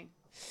feel me?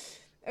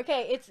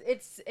 Okay,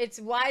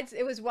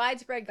 it was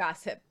widespread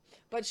gossip,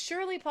 but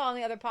surely Paul and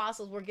the other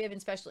apostles were given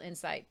special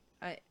insight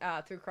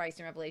through Christ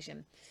in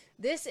Revelation.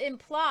 This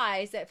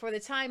implies that for the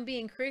time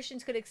being,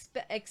 Christians could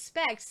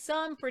expect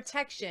some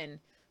protection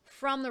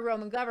from the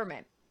Roman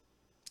government.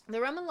 The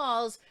Roman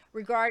laws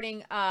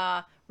regarding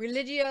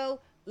religio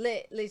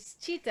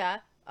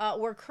licita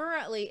were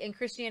currently in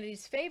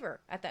Christianity's favor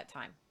at that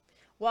time.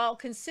 while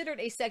considered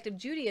a sect of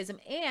Judaism,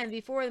 and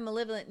before the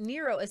malevolent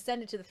Nero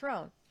ascended to the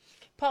throne.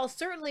 Paul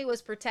certainly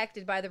was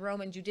protected by the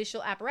Roman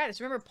judicial apparatus.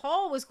 Remember,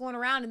 Paul was going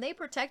around and they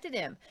protected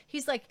him.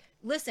 He's like,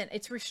 listen,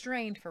 it's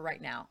restrained for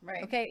right now.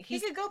 Right. Okay. He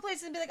could go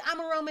places and be like,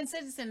 I'm a Roman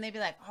citizen. And they'd be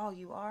like, oh,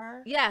 you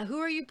are? Yeah. Who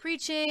are you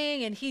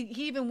preaching? And he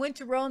even went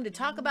to Rome to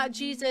talk about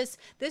Jesus.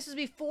 This was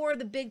before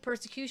the big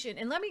persecution.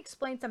 And let me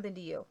explain something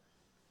to you.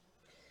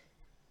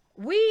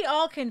 We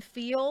all can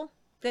feel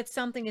that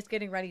something is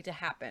getting ready to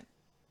happen.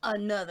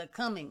 Another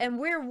coming. And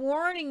we're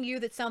warning you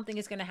that something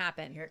is going to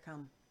happen. Here it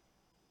comes.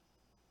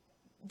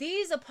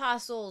 These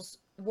apostles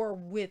were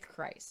with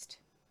Christ.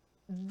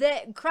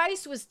 That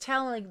Christ was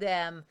telling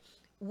them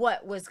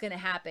what was going to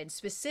happen,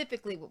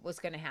 specifically what was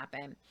going to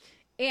happen.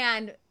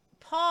 And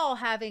Paul,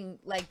 having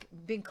like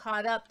been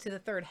caught up to the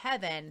third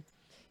heaven,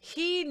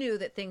 he knew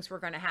that things were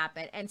going to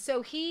happen. And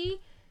so it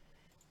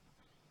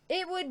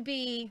would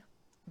be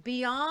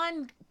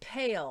beyond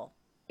pale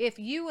if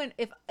you and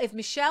if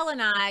Michelle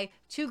and I,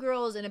 two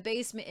girls in a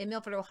basement in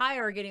Milford,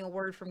 Ohio, are getting a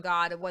word from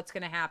God of what's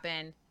going to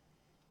happen.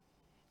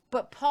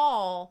 But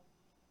Paul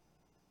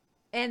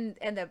and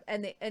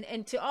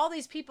to all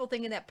these people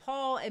thinking that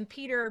Paul and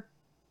Peter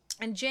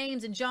and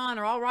James and John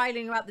are all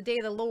writing about the day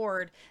of the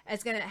Lord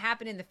as going to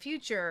happen in the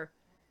future,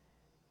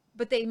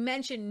 but they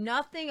mention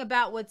nothing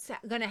about what's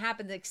going to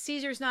happen. Like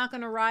Caesar's not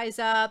going to rise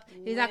up.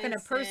 He's not going to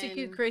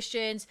persecute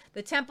Christians.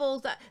 The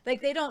temples,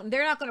 like they're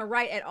not going to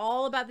write at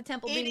all about the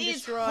temple being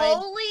destroyed. It is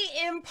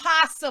wholly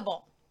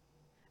impossible.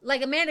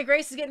 Like Amanda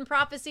Grace is getting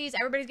prophecies.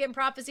 Everybody's getting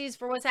prophecies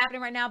for what's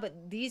happening right now,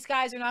 but these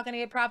guys are not going to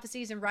get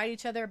prophecies and write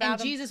each other about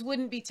them. And Jesus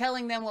wouldn't be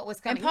telling them what was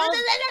coming. And Paul,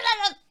 listen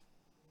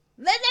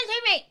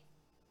to me.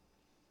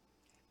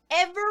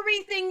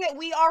 Everything that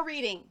we are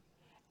reading,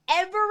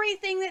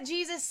 everything that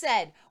Jesus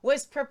said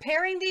was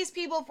preparing these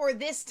people for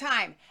this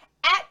time.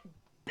 At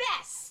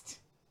best,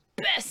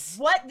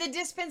 what the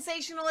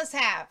dispensationalists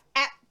have,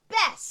 at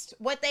best,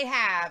 what they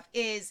have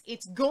is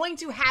it's going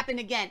to happen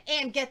again.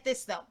 And get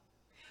this though.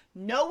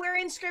 Nowhere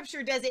in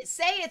scripture does it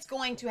say it's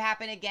going to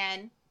happen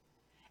again.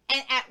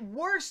 And at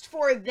worst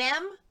for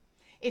them,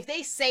 if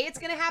they say it's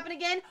going to happen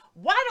again,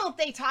 why don't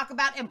they talk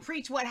about and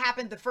preach what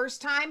happened the first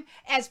time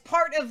as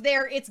part of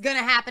their it's going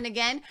to happen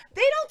again?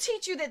 They don't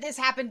teach you that this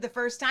happened the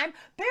first time.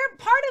 They're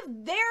part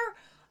of their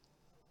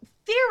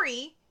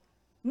theory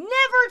never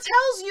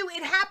tells you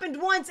it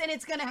happened once and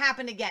it's going to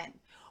happen again.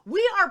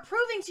 We are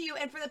proving to you,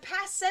 and for the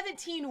past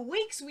 17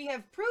 weeks, we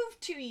have proved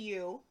to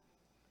you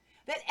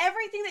that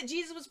everything that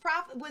Jesus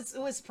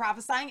was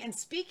prophesying and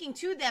speaking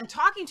to them,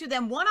 talking to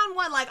them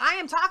one-on-one, like I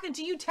am talking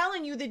to you,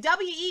 telling you the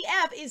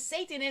WEF is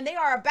Satan and they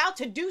are about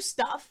to do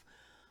stuff.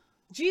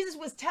 Jesus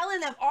was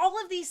telling them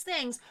all of these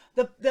things.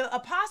 The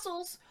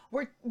apostles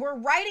were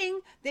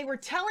writing, they were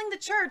telling the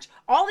church,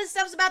 all this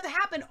stuff's about to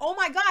happen. Oh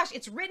my gosh,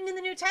 it's written in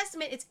the New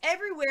Testament. It's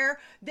everywhere.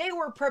 They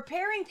were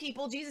preparing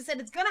people. Jesus said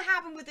it's going to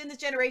happen within this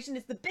generation.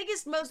 It's the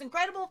biggest, most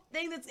incredible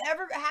thing that's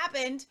ever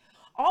happened.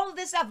 All of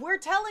this stuff we're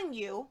telling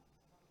you.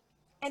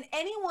 And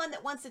anyone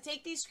that wants to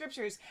take these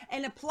scriptures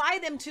and apply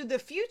them to the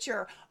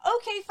future,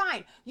 okay,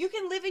 fine. You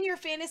can live in your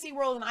fantasy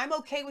world, and I'm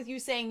okay with you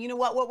saying, you know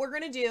what we're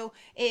going to do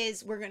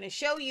is we're going to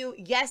show you,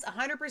 yes,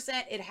 100%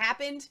 it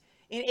happened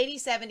in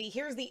 8070.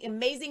 Here's the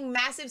amazing,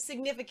 massive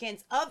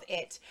significance of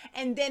it.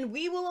 And then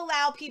we will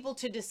allow people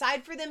to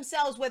decide for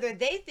themselves whether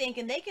they think,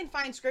 and they can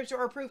find scripture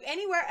or proof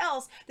anywhere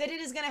else that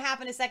it is going to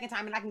happen a second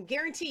time. And I can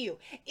guarantee you,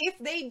 if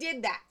they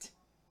did that,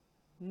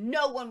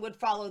 no one would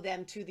follow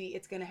them to the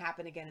it's going to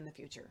happen again in the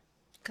future.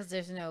 Because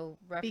there's no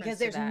reference. Because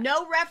there's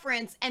no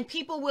reference, and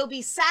people will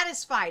be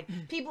satisfied.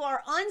 People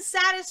are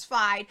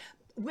unsatisfied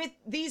with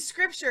these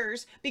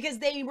scriptures because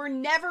they were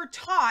never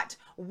taught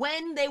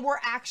when they were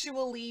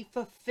actually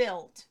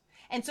fulfilled.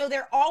 And so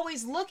they're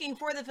always looking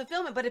for the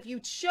fulfillment. But if you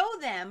show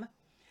them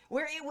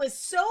where it was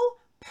so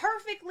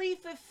perfectly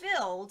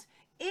fulfilled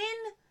in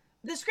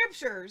the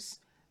scriptures,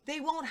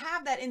 they won't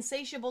have that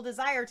insatiable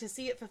desire to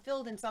see it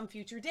fulfilled in some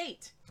future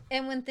date.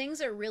 And when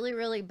things are really,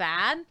 really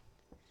bad,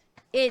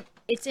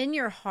 it's in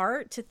your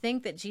heart to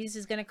think that Jesus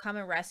is going to come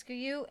and rescue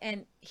you,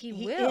 and he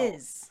will.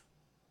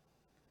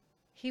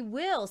 He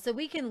will. So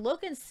we can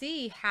look and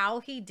see how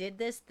he did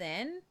this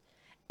then,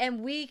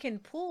 and we can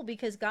pull,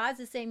 because God's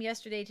the same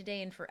yesterday,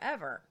 today, and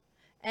forever.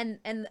 And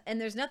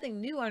there's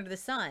nothing new under the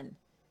sun.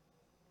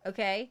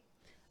 Okay?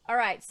 All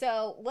right,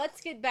 so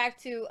let's get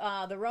back to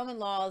the Roman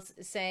laws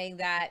saying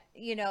that,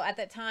 at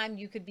that time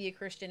you could be a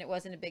Christian. It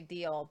wasn't a big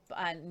deal.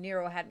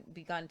 Nero hadn't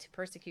begun to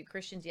persecute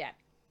Christians yet.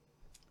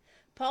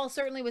 Paul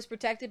certainly was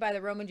protected by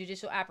the Roman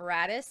judicial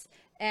apparatus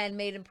and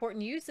made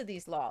important use of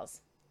these laws.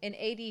 In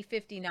AD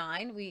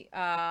 59,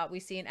 we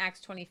see in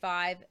Acts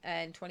 25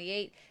 and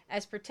 28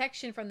 as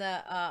protection from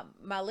the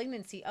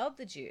malignancy of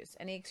the Jews,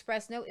 and he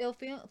expressed no ill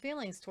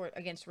feelings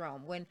against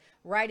Rome when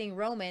writing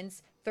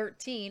Romans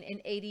 13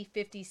 in AD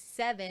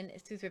 57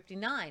 through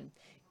 59,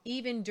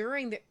 even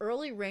during the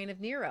early reign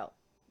of Nero,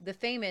 the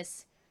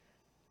famous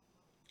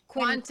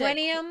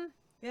Quinquennium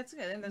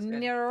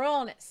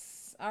Neronis.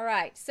 All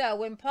right, so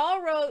when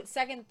Paul wrote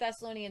 2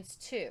 Thessalonians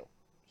 2,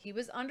 he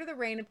was under the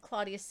reign of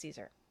Claudius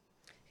Caesar.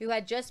 who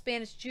had just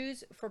banished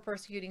Jews for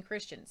persecuting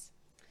Christians.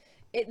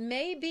 It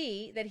may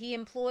be that he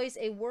employs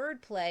a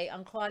word play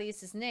on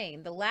Claudius's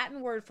name. The Latin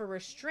word for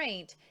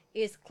restraint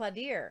is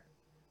claudere,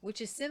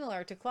 which is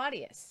similar to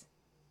Claudius.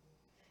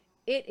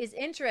 It is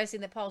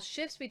interesting that Paul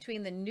shifts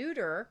between the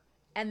neuter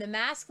and the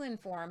masculine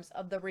forms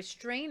of the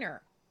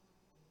restrainer.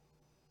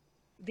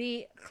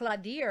 The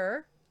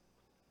claudere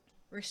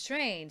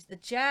restrains. The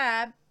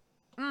jab,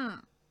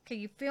 can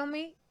you feel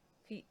me?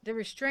 The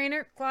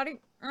restrainer, Claudia,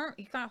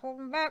 you can't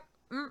hold him back.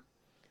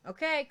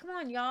 Okay, come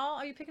on, y'all.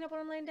 Are you picking up what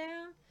I'm laying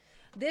down?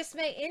 This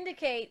may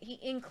indicate he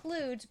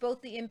includes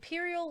both the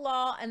imperial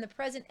law and the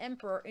present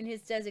emperor in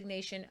his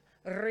designation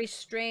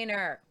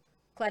restrainer,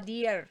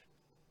 claudere.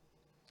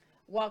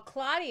 While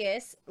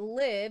Claudius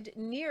lived,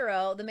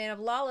 Nero, the man of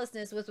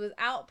lawlessness, was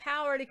without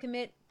power to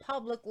commit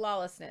public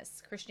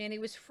lawlessness. Christianity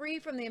was free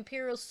from the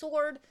imperial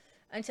sword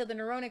until the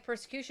Neronic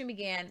persecution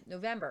began,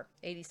 November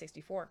AD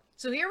 64.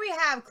 So here we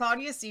have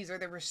Claudius Caesar,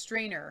 the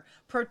restrainer,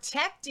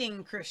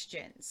 protecting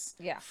Christians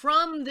Yeah.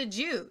 from the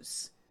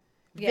Jews.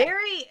 Yeah.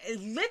 Very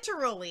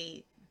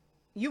literally,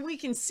 we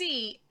can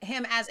see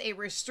him as a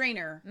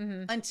restrainer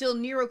until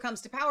Nero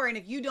comes to power. And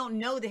if you don't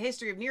know the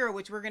history of Nero,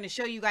 which we're going to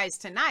show you guys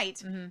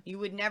tonight, you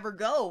would never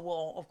go,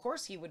 well, of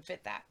course he would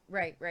fit that.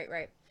 Right.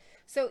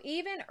 So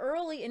even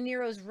early in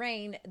Nero's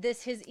reign,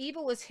 his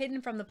evil was hidden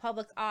from the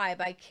public eye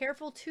by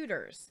careful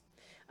tutors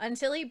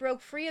until he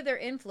broke free of their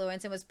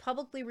influence and was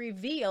publicly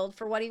revealed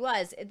for what he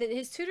was.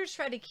 His tutors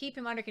tried to keep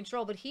him under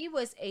control, but he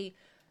was a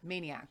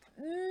Maniac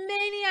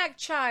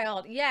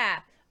child. Yeah.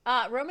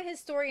 Roman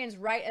historians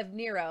write of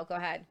Nero. Go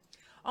ahead.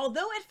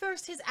 Although at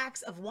first his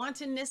acts of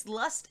wantonness,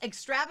 lust,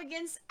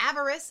 extravagance,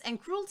 avarice, and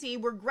cruelty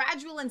were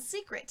gradual and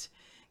secret,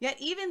 yet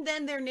even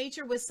then their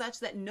nature was such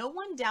that no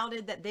one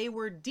doubted that they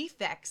were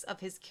defects of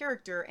his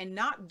character and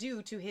not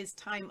due to his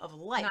time of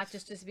life. Not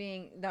just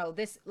being, no,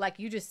 this, like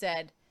you just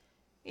said.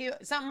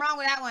 Something wrong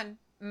with that one.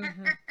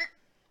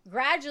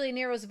 Gradually,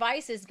 Nero's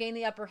vices gained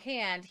the upper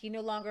hand. He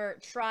no longer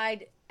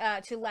tried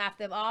to laugh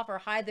them off or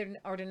hide them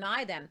or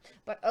deny them,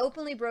 but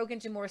openly broke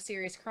into more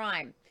serious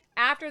crime.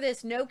 After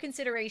this, no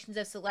considerations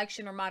of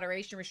selection or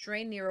moderation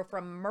restrained Nero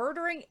from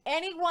murdering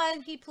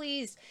anyone he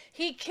pleased.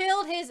 He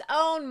killed his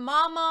own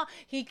mama.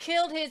 He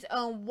killed his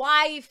own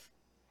wife.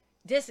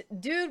 This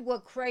dude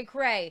was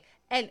cray-cray.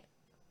 And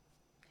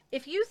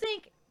if you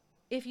think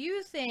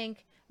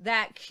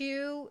that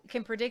Q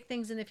can predict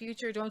things in the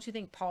future, don't you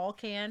think Paul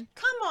can?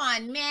 Come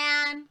on,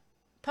 man.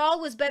 Paul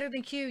was better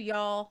than Q,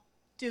 y'all.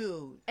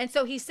 Dude. And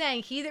so he's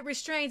saying, he that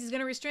restrains is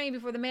going to restrain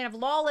before the man of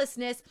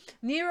lawlessness.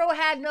 Nero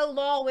had no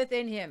law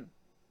within him.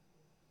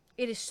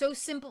 It is so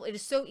simple. It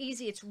is so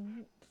easy. It's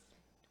right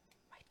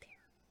there.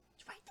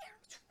 It's right there.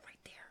 It's right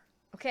there.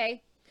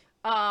 Okay.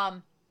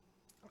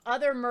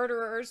 Other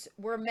murderers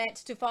were meant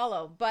to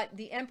follow, but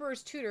the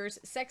emperor's tutors,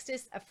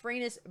 Sextus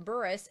Afranius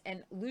Burrus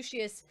and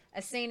Lucius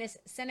Asinius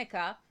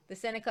Seneca, the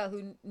Seneca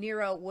who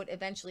Nero would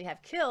eventually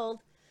have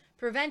killed,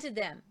 prevented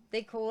them.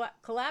 They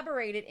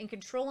collaborated in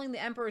controlling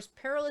the emperor's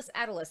perilous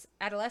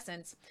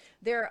adolescence.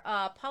 Their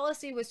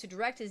policy was to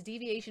direct his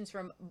deviations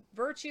from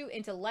virtue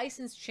into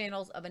licensed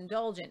channels of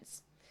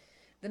indulgence.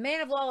 The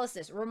man of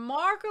lawlessness.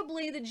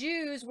 Remarkably, the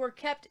Jews were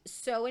kept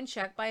so in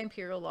check by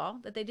imperial law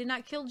that they did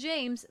not kill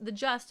James the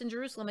Just in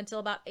Jerusalem until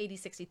about AD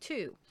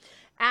 62,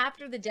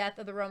 after the death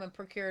of the Roman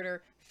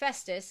procurator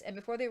Festus and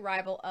before the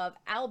arrival of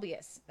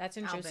Albius. That's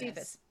in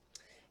Josephus.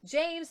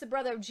 James, the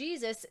brother of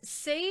Jesus,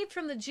 saved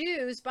from the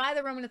Jews by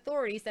the Roman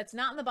authorities. That's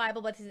not in the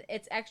Bible, but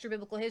it's extra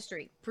biblical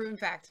history. Proven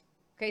fact.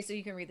 Okay, so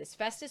you can read this.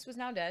 Festus was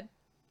now dead.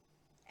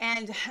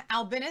 And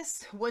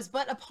Albinus was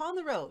but upon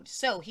the road.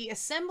 So he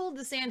assembled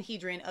the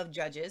Sanhedrin of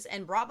judges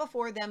and brought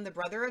before them the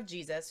brother of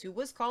Jesus, who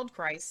was called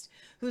Christ,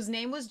 whose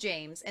name was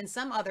James, and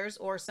some others,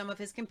 or some of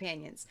his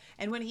companions.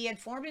 And when he had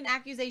formed an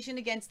accusation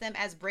against them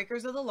as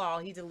breakers of the law,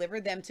 he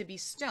delivered them to be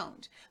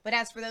stoned. But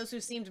as for those who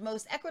seemed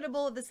most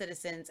equitable of the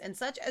citizens, and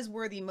such as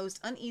were the most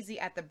uneasy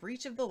at the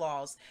breach of the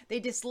laws, they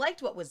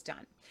disliked what was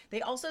done.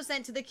 They also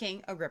sent to the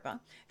king, Agrippa,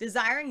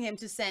 desiring him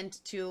to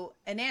send to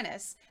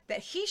Ananus,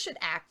 that he should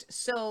act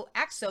so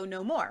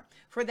no more,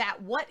 for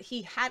that what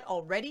he had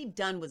already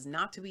done was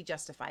not to be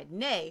justified.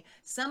 Nay,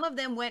 some of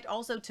them went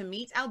also to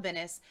meet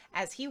Albinus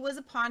as he was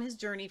upon his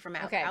journey from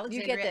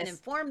Alexandria, and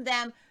informed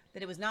them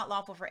that it was not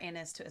lawful for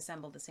Annas to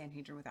assemble the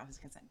Sanhedrin without his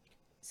consent.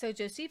 So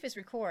Josephus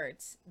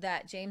records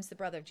that James, the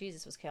brother of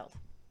Jesus, was killed.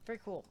 Very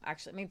cool,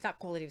 actually. I mean, it's not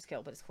cool that he was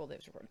killed, but it's cool that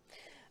it was recorded.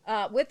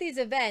 With these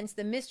events,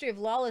 the mystery of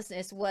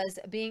lawlessness was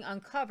being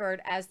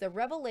uncovered as the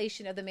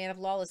revelation of the man of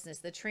lawlessness,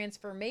 the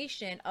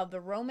transformation of the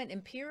Roman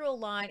imperial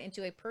line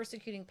into a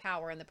persecuting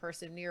power in the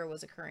person of Nero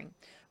was occurring.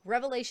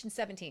 Revelation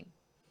 17.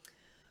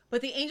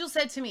 But the angel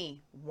said to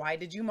me, why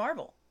did you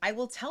marvel? I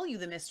will tell you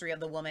the mystery of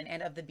the woman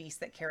and of the beast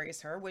that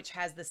carries her, which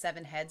has the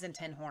 7 heads and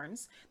 10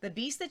 horns. The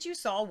beast that you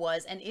saw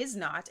was and is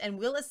not, and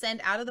will ascend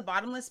out of the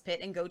bottomless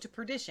pit and go to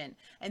perdition.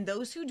 And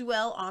those who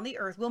dwell on the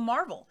earth will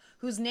marvel,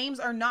 whose names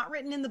are not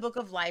written in the book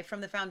of life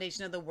from the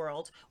foundation of the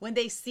world, when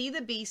they see the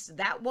beast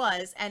that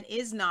was and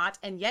is not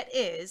and yet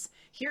is.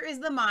 Here is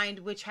the mind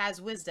which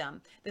has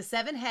wisdom. The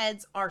 7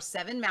 heads are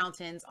 7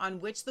 mountains on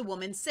which the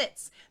woman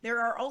sits.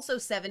 There are also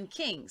 7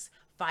 kings.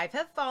 5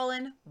 have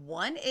fallen,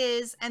 1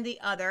 is, and the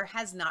other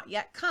has not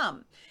yet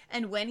come.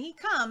 And when he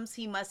comes,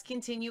 he must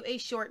continue a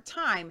short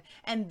time.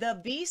 And the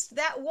beast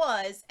that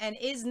was and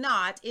is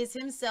not is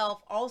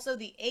himself also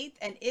the 8th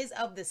and is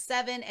of the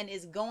 7 and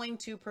is going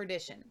to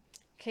perdition.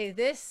 Okay,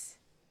 this.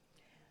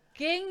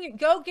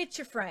 Go get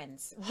your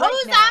friends.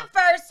 Who's on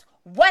first?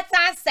 What's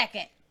on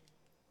second?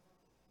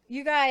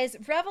 You guys,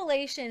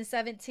 Revelation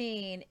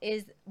 17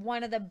 is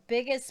one of the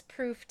biggest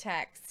proof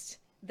texts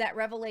that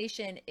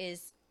Revelation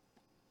is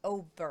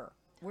over.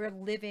 We're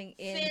living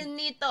in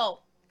Finito.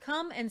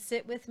 Come and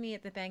sit with me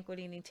at the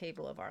banqueting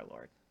table of our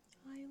Lord.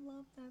 I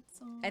love that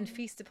song. And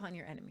feast upon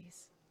your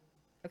enemies.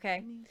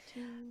 Okay? Me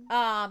too.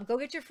 Go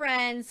get your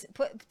friends.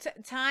 Put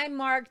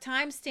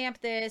time stamp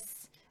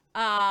this.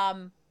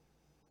 What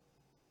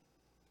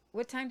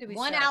time did we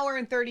start? 1 hour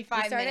and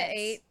 35 we started minutes. At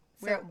 8.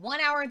 We're at 1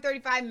 hour and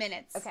 35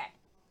 minutes. Okay.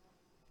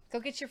 Go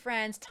get your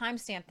friends. Time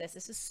stamp this.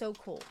 This is so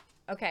cool.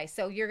 Okay,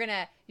 so you're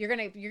gonna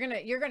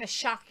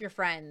shock your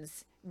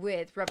friends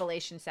with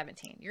Revelation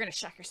 17. You're gonna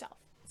shock yourself.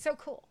 So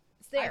cool.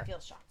 It's there. I feel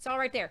shocked. It's all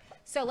right there.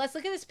 So let's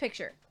look at this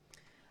picture.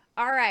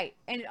 All right,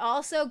 and it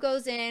also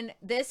goes in.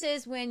 This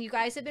is when you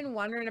guys have been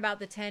wondering about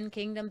the 10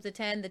 kingdoms, the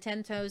 10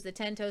 toes, the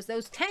 10 toes.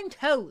 Those 10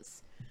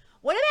 toes.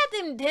 What about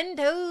them 10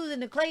 toes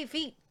and the clay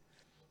feet?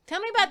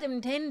 Tell me about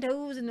them 10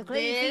 toes and the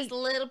clay feet. This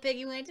little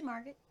piggy went to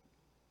market.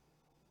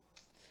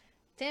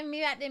 Tell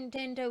me about them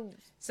 10 toes.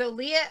 So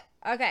Leah,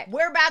 okay,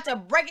 we're about to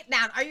break it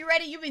down. Are you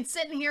ready? You've been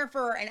sitting here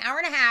for an hour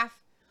and a half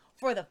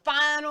for the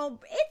final.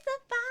 It's the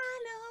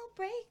final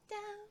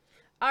breakdown.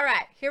 All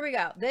right, here we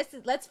go.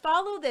 Let's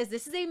follow this.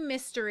 This is a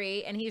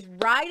mystery, and he's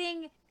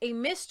writing a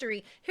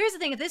mystery. Here's the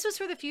thing. If this was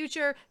for the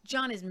future,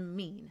 John is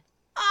mean.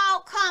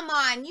 Oh, come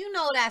on. You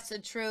know that's the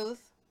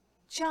truth.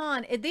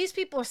 John, if these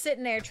people are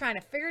sitting there trying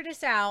to figure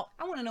this out.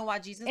 I want to know why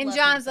Jesus and loved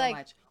John's him so like,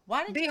 much.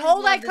 Why did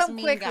behold, I this come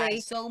mean guy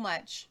quickly. so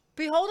much?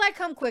 Behold, I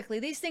come quickly.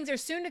 These things are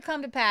soon to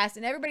come to pass,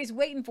 and everybody's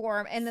waiting for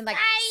him. And then, like,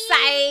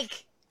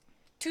 psych!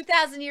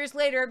 2,000 years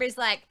later, everybody's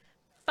like,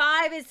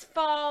 5 is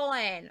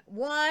fallen.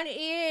 1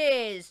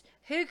 is.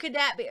 Who could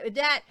that be?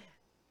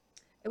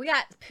 We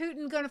got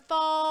Putin gonna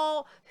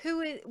fall.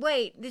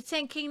 Wait, the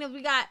 10 kingdoms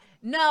we got.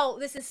 No,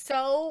 this is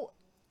so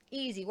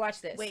easy. Watch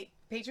this. Wait,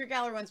 Patriot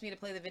Galler wants me to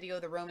play the video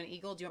of the Roman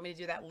eagle. Do you want me to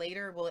do that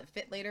later? Will it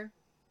fit later?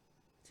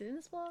 Is it in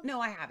this blog? No,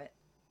 I have it.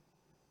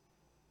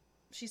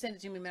 She sent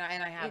it to me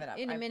and I have it up.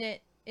 In a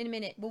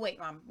minute. We'll wait,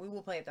 Mom. We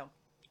will play it though.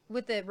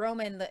 With the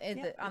Roman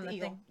on the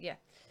eagle. thing. Yeah.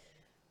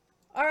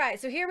 All right,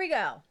 so here we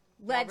go.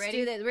 Let's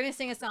do this. We're going to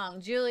sing a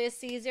song. Julius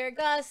Caesar,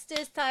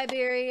 Augustus,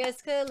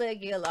 Tiberius,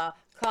 Caligula,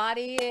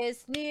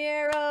 Claudius,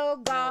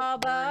 Nero,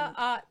 Galba,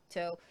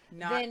 Otto,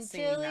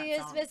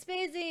 Ventilius,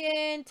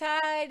 Vespasian,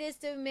 Titus,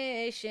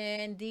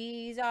 Domitian.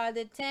 These are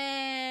the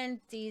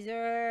 10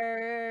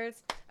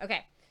 Caesars.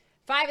 Okay.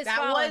 5 is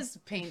fallen. That was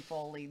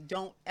painfully.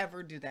 Don't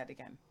ever do that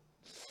again.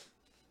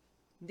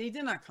 They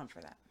did not come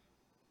for that.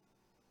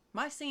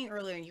 My scene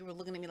earlier, and you were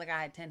looking at me like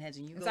I had 10 heads,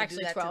 and you it's go actually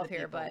do that 12 to the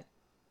here, people. but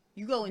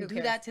you go and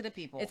do that to the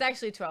people. It's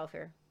actually 12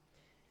 here.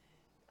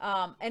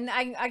 And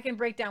I can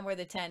break down where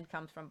the 10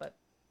 comes from, but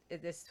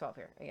this is 12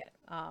 here. Again,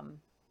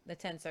 the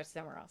 10 starts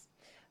somewhere else.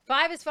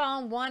 5 is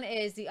fallen, 1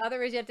 is, the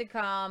other is yet to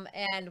come,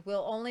 and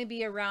will only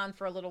be around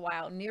for a little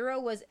while. Nero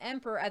was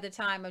emperor at the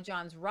time of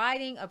John's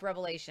writing of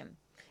Revelation.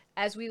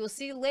 As we will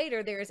see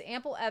later, there is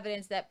ample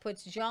evidence that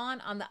puts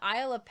John on the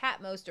Isle of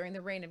Patmos during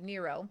the reign of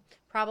Nero,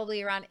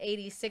 probably around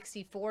AD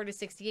 64 to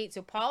 68.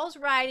 So Paul's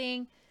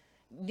writing,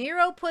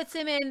 Nero puts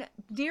him in,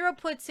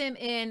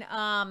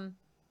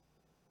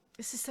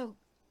 this is so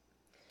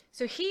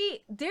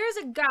there's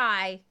a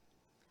guy,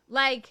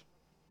 like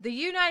the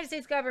United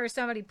States government or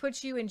somebody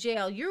puts you in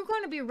jail, you're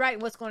going to be writing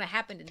what's going to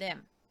happen to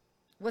them.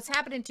 What's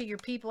happening to your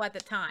people at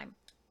the time.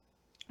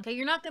 Okay,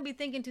 you're not going to be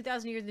thinking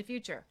 2,000 years in the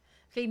future.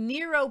 Okay,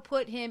 Nero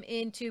put him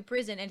into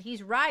prison, and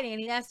he's writing, and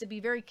he has to be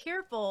very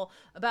careful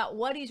about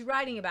what he's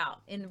writing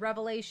about in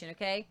Revelation,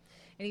 okay?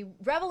 And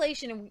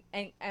Revelation,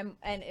 and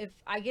if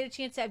I get a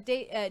chance to have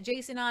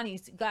Jason on,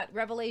 he's got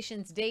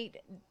Revelation's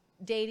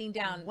dating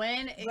down.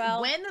 When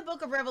the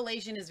book of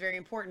Revelation is very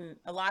important,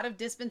 a lot of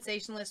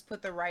dispensationalists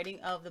put the writing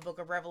of the book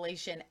of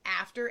Revelation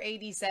after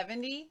AD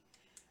 70.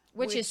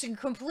 Which is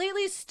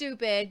completely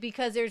stupid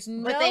because there's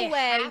no way. But they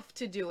have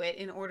to do it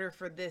in order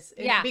for this.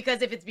 Yeah.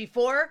 Because if it's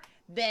before,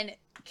 then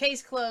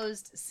case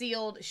closed,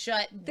 sealed,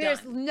 shut,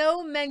 There's done.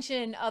 no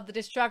mention of the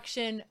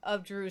destruction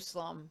of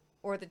Jerusalem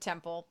or the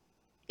temple.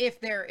 If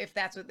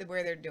that's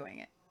where they're doing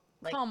it.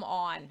 Like, come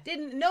on.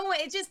 Didn't no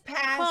it just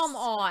passed. Come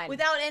on.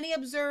 Without any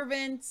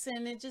observance,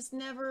 and it just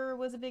never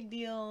was a big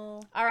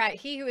deal. All right,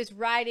 he who is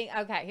riding.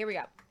 Okay, here we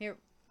go.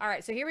 All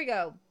right, so here we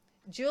go.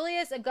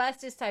 Julius,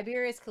 Augustus,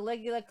 Tiberius,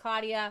 Caligula,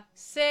 Claudia,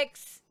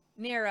 6.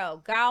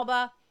 Nero,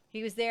 Galba.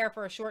 He was there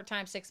for a short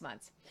time, 6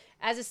 months.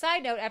 As a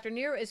side note, after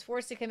Nero is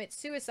forced to commit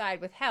suicide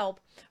with help,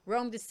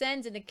 Rome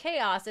descends into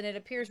chaos, and it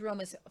appears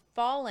Rome is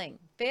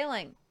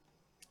failing.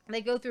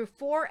 They go through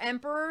 4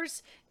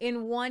 emperors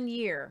in 1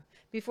 year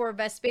before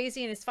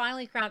Vespasian is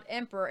finally crowned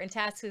emperor and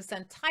tasks his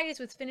son Titus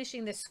with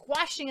finishing the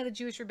squashing of the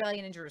Jewish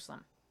rebellion in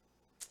Jerusalem.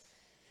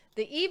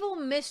 The evil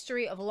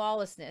mystery of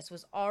lawlessness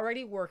was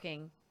already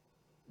working,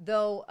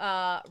 though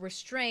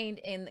restrained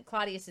in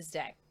Claudius's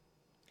day.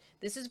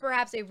 This is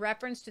perhaps a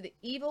reference to the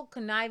evil,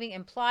 conniving,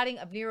 and plotting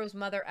of Nero's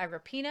mother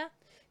Agrippina,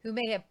 who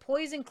may have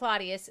poisoned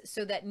Claudius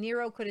so that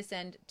Nero could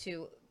ascend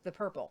to the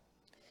purple.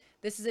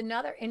 This is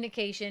another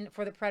indication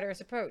for the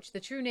preterist approach. The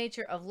true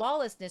nature of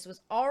lawlessness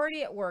was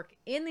already at work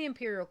in the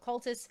imperial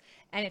cultus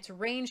and its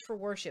range for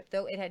worship,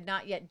 though it had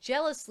not yet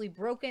jealously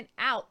broken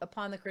out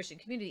upon the Christian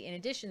community. In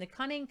addition, the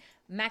cunning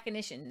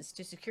machinations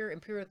to secure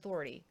imperial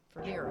authority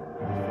for Nero.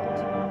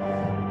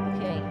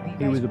 Okay, are you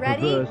guys He was a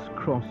ready? perverse,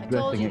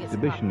 cross-dressing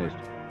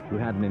exhibitionist who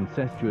had an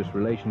incestuous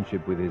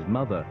relationship with his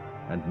mother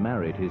and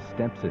married his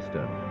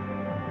stepsister.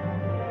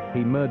 He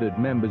murdered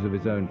members of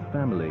his own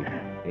family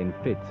in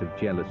fits of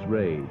jealous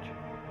rage.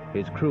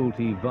 His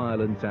cruelty,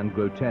 violence, and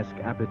grotesque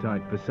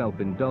appetite for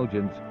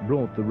self-indulgence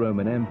brought the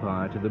Roman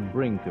Empire to the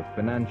brink of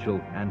financial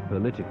and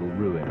political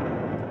ruin.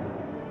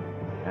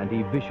 And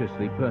he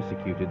viciously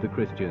persecuted the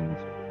Christians.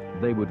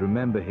 They would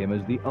remember him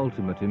as the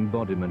ultimate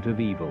embodiment of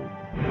evil,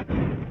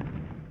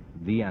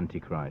 the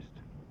Antichrist.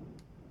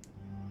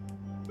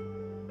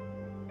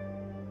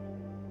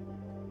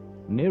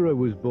 Nero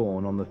was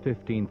born on the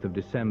 15th of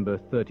December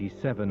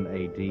 37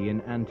 AD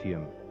in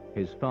Antium.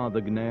 His father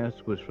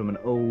Gnaeus was from an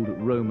old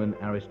Roman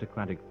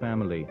aristocratic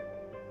family.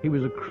 He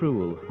was a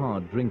cruel,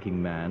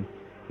 hard-drinking man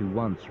who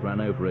once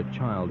ran over a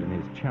child in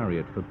his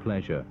chariot for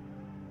pleasure.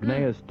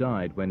 Gnaeus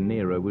died when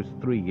Nero was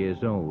 3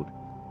 years old.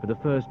 For the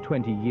first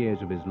 20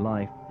 years of his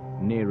life,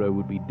 Nero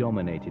would be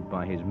dominated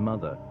by his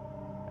mother,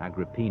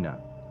 Agrippina.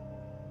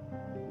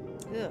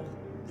 Ugh.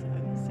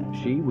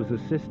 She was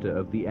a sister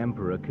of the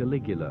Emperor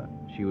Caligula.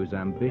 She was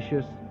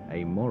ambitious,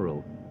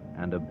 amoral,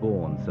 and a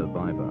born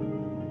survivor.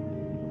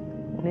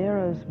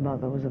 Nero's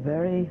mother was a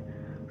very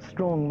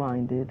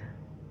strong-minded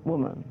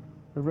woman.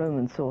 The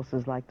Roman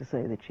sources like to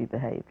say that she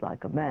behaved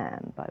like a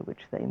man, by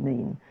which they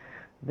mean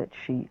that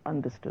she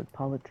understood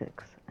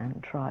politics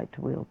and tried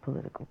to wield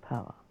political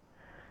power.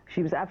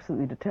 She was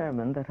absolutely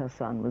determined that her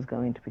son was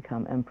going to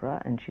become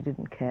emperor, and she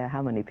didn't care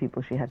how many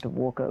people she had to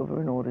walk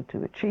over in order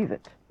to achieve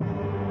it.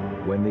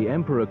 When the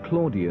Emperor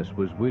Claudius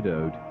was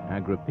widowed,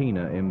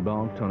 Agrippina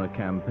embarked on a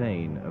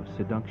campaign of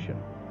seduction.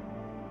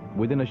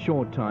 Within a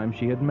short time,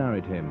 she had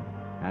married him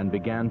and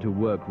began to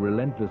work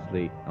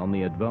relentlessly on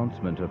the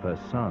advancement of her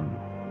son.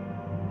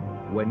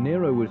 When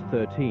Nero was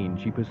 13,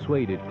 she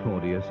persuaded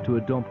Claudius to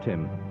adopt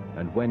him,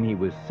 and when he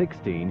was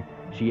 16,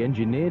 she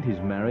engineered his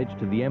marriage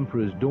to the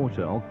emperor's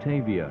daughter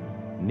Octavia,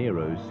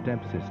 Nero's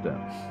stepsister.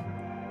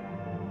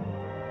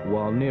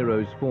 While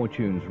Nero's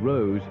fortunes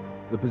rose,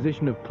 the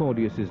position of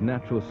Claudius's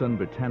natural son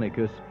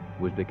Britannicus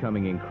was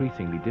becoming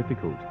increasingly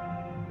difficult.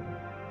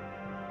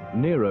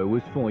 Nero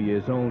was 4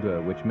 years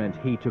older, which meant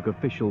he took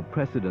official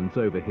precedence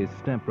over his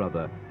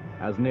stepbrother.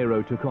 As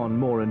Nero took on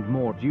more and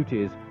more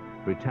duties,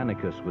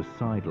 Britannicus was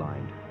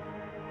sidelined.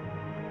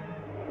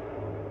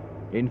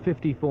 In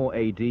 54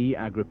 AD,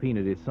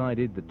 Agrippina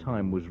decided the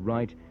time was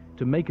right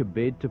to make a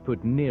bid to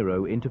put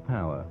Nero into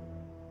power.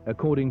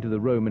 According to the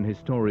Roman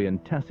historian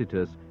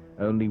Tacitus,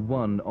 only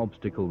one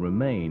obstacle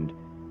remained: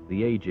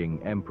 the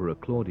aging Emperor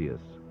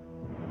Claudius.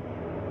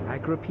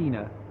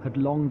 Agrippina had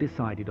long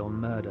decided on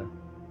murder.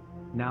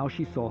 Now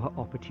she saw her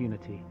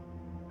opportunity.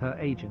 Her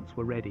agents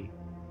were ready.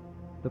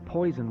 The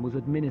poison was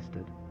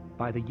administered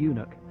by the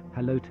eunuch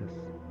Helotus.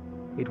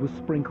 It was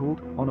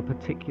sprinkled on a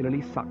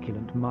particularly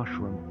succulent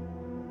mushroom.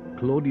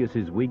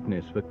 Claudius's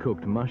weakness for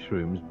cooked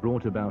mushrooms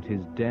brought about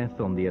his death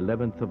on the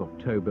 11th of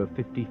October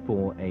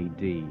 54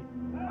 AD.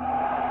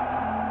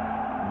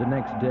 The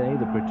next day,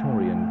 the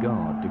Praetorian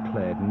Guard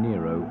declared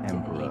Nero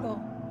emperor.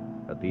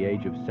 At the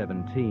age of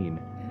 17,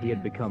 he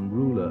had become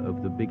ruler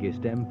of the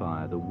biggest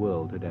empire the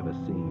world had ever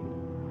seen.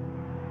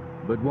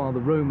 But while the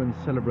Romans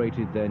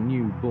celebrated their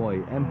new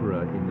boy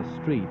emperor in the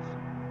streets,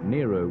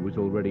 Nero was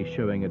already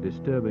showing a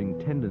disturbing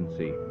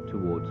tendency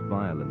towards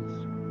violence.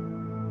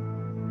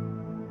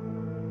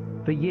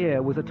 The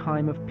year was a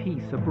time of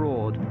peace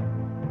abroad,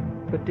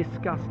 but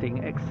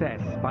disgusting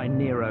excess by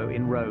Nero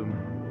in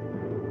Rome.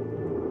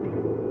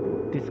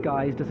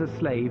 Disguised as a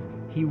slave,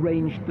 he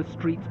ranged the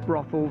streets,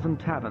 brothels, and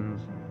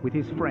taverns with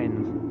his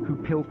friends, who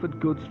pilfered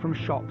goods from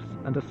shops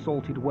and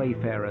assaulted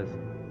wayfarers.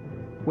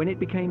 When it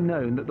became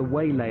known that the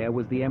waylayer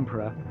was the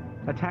emperor,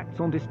 attacks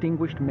on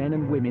distinguished men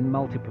and women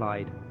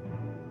multiplied.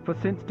 For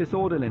since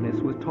disorderliness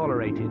was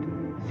tolerated,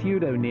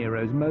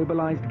 pseudo-Neros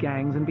mobilized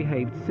gangs and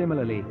behaved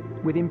similarly,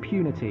 with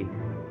impunity.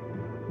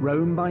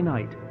 Rome by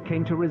night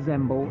came to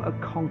resemble a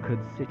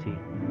conquered city.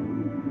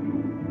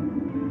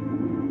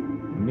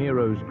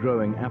 Nero's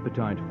growing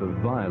appetite for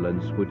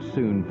violence would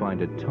soon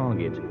find a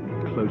target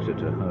closer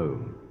to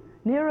home.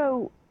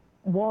 Nero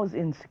was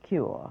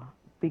insecure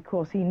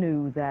because he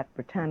knew that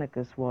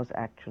Britannicus was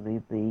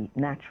actually the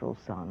natural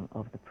son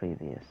of the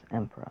previous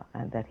emperor,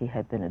 and that he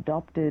had been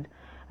adopted,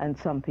 and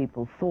some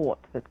people thought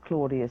that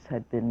Claudius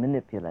had been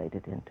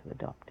manipulated into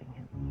adopting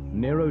him.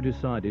 Nero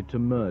decided to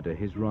murder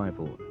his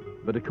rival,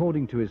 but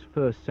according to his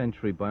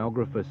first-century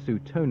biographer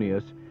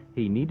Suetonius,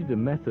 he needed a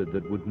method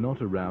that would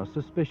not arouse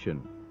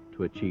suspicion.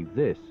 To achieve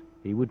this,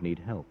 he would need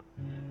help.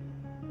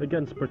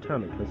 Against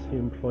Britannicus, he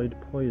employed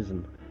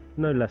poison,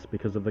 no less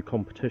because of the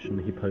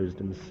competition he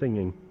posed in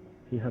singing.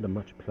 He had a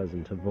much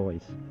pleasanter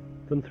voice,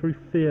 than through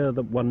fear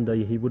that one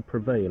day he would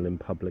prevail in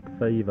public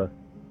favour.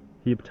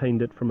 He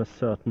obtained it from a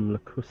certain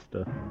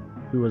Locusta,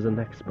 who was an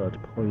expert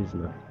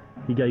poisoner.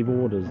 He gave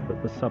orders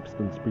that the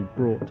substance be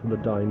brought to the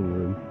dining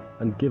room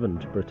and given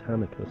to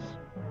Britannicus.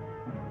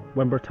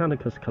 When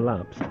Britannicus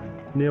collapsed,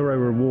 Nero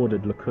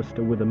rewarded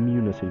Locusta with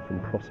immunity from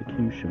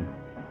prosecution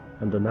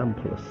and an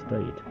ample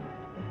estate.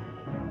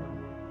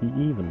 He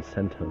even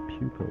sent her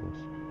pupils.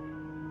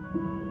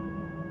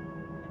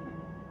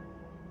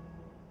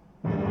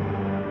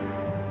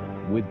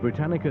 With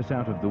Britannicus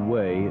out of the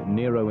way,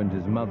 Nero and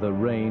his mother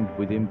reigned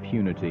with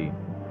impunity.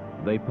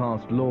 They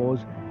passed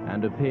laws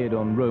and appeared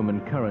on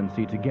Roman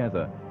currency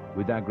together,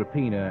 with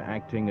Agrippina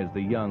acting as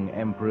the young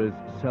emperor's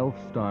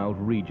self-styled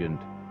regent.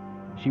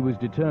 She was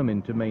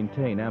determined to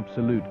maintain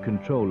absolute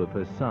control of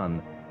her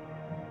son,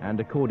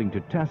 and according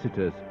to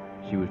Tacitus,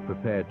 she was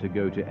prepared to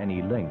go to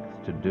any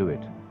lengths to do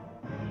it.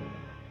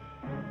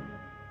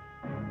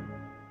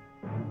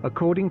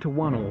 According to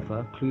one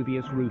author,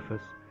 Cluvius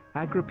Rufus,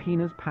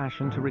 Agrippina's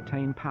passion to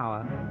retain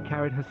power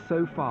carried her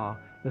so far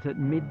that at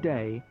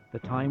midday, the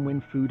time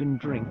when food and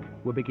drink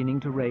were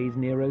beginning to raise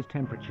Nero's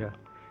temperature,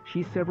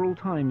 she several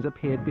times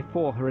appeared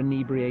before her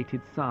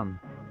inebriated son,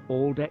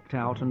 all decked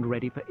out and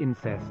ready for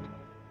incest.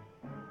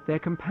 Their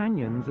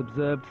companions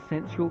observed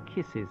sensual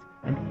kisses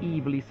and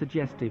evilly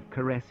suggestive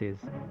caresses.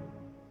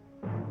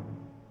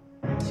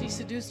 She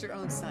seduced her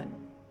own son.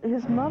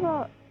 His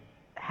mother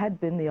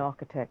had been the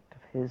architect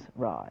of his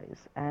rise,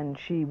 and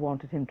she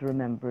wanted him to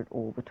remember it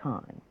all the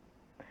time.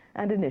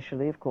 And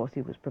initially, of course,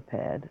 he was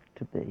prepared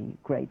to be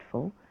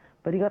grateful,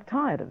 but he got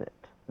tired of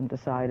it and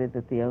decided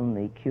that the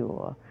only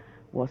cure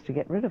was to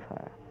get rid of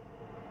her.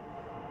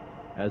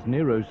 As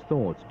Nero's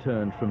thoughts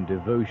turned from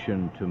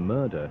devotion to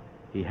murder,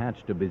 he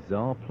hatched a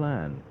bizarre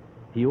plan.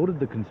 He ordered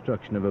the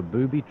construction of a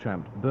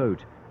booby-trapped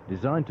boat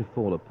designed to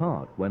fall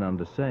apart when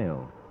under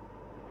sail.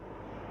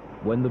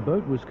 When the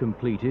boat was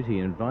completed, he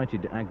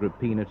invited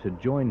Agrippina to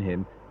join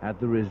him at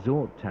the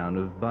resort town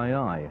of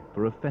Baiae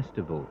for a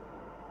festival.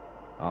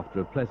 After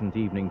a pleasant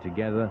evening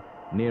together,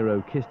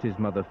 Nero kissed his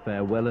mother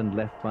farewell and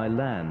left by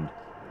land,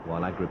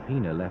 while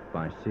Agrippina left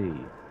by sea.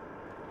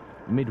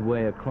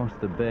 Midway across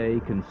the bay,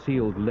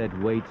 concealed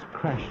lead weights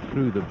crashed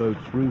through the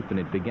boat's roof and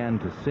it began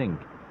to sink.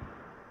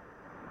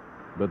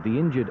 But the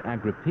injured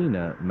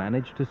Agrippina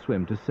managed to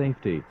swim to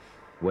safety.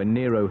 When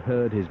Nero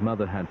heard his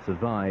mother had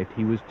survived,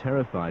 he was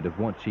terrified of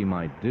what she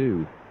might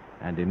do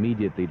and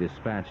immediately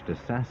dispatched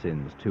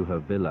assassins to her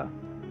villa.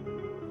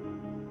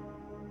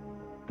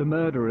 The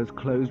murderers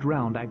closed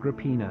round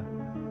Agrippina.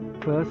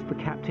 First, the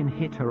captain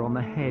hit her on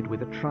the head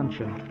with a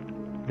truncheon.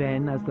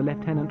 Then, as the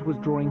lieutenant was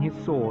drawing his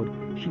sword,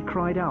 she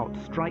cried out,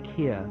 "Strike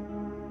here,"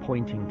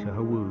 pointing to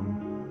her womb.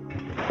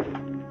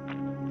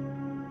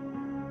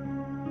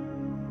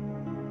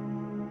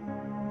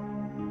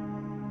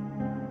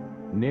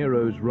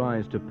 Nero's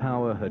rise to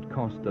power had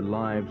cost the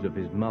lives of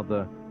his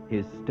mother,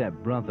 his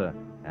step-brother,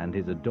 and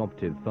his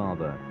adoptive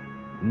father.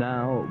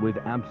 Now, with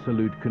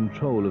absolute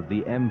control of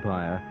the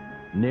empire,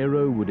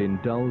 Nero would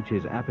indulge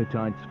his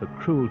appetites for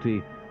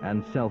cruelty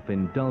and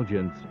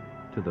self-indulgence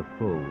to the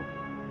full.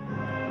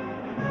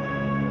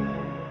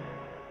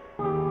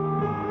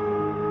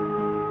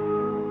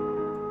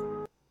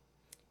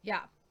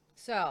 Yeah,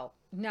 so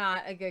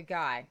not a good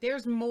guy.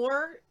 There's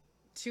more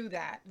to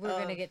that. We're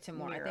going to get to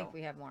more. Nero. I think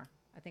we have more.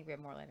 I think we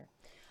have more later.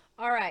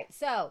 All right,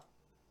 so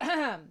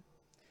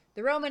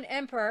the Roman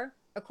emperor,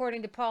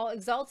 according to Paul,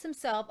 exalts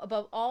himself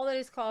above all that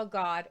is called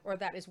God or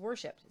that is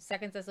worshipped.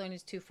 2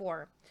 Thessalonians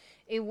 2:4.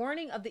 A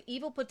warning of the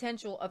evil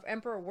potential of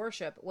emperor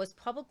worship was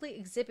publicly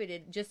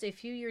exhibited just a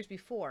few years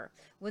before,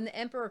 when the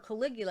emperor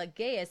Caligula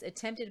Gaius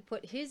attempted to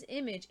put his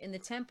image in the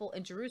temple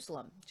in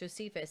Jerusalem.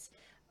 Josephus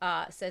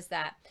says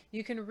that.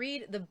 You can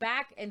read the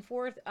back and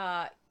forth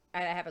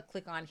I have a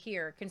click on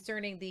here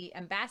concerning the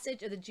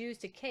embassage of the Jews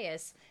to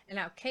Caius, and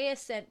how Caius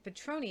sent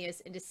Petronius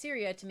into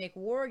Syria to make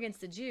war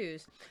against the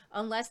Jews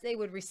unless they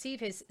would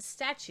receive his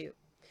statue.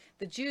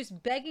 The Jews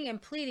begging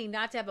and pleading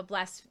not to have a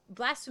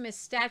blasphemous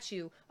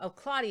statue of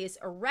Claudius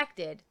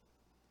erected,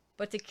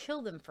 but to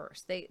kill them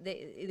first.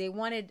 They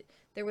wanted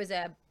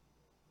to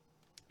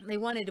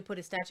put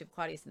a statue of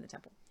Claudius in the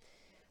temple.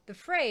 The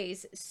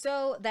phrase,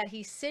 "so that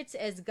he sits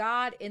as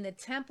God in the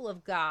temple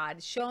of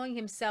God, showing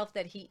himself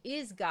that he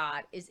is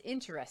God," is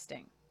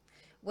interesting.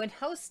 When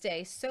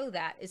hoste, so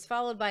that, is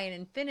followed by an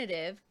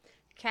infinitive,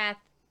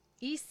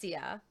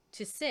 kathesia,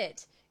 to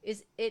sit,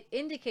 it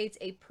indicates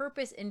a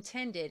purpose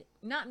intended,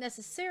 not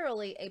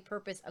necessarily a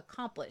purpose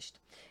accomplished.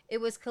 It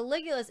was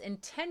Caligula's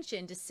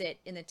intention to sit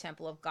in the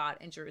temple of God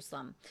in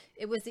Jerusalem.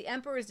 It was the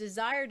emperor's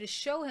desire to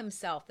show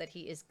himself that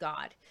he is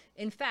God.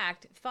 In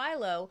fact,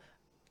 Philo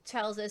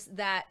tells us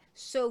that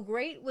so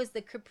great was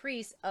the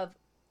caprice of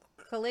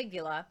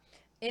Caligula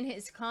in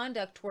his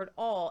conduct toward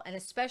all, and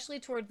especially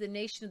toward the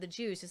nation of the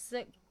Jews. This is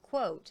a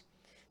quote.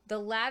 The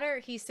latter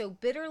he so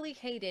bitterly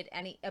hated,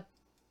 and he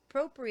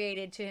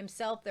appropriated to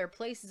himself their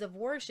places of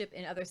worship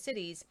in other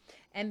cities,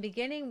 and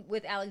beginning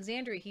with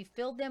Alexandria, he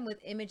filled them with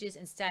images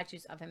and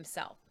statues of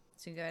himself.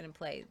 So you can go ahead and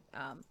play the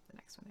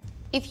next one there.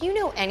 If you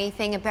know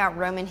anything about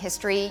Roman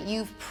history,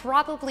 you've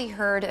probably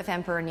heard of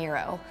Emperor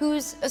Nero,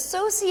 who's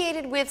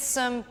associated with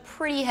some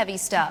pretty heavy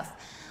stuff,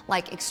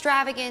 like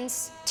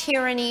extravagance,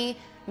 tyranny,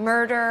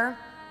 murder.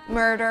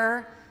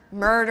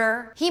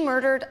 He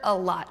murdered a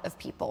lot of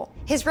people.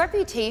 His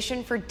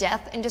reputation for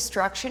death and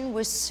destruction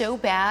was so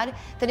bad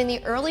that in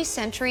the early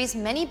centuries,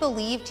 many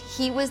believed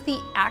he was the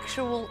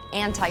actual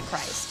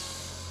Antichrist.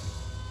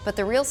 But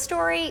the real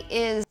story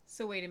is...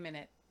 So wait a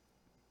minute.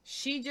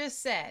 She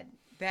just said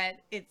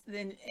that it's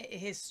then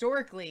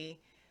historically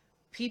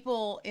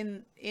people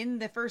in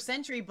the first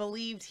century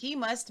believed he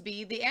must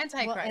be the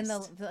Antichrist.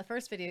 Well, in the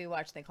first video we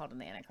watched, they called him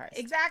the Antichrist.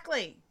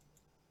 Exactly.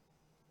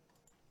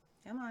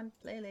 Come on,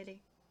 play, lady.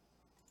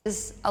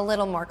 Is a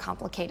little more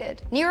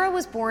complicated. Nero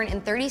was born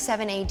in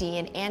 37 AD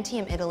in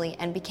Antium, Italy,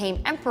 and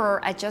became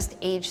emperor at just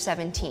age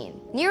 17.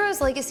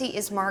 Nero's legacy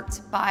is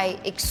marked by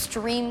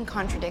extreme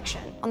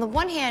contradiction. On the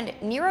one hand,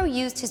 Nero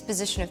used his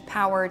position of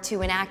power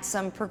to enact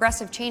some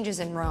progressive changes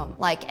in Rome,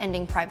 like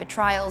ending private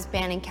trials,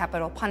 banning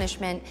capital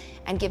punishment,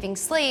 and giving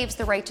slaves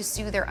the right to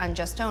sue their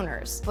unjust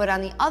owners. But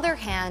on the other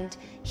hand,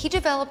 he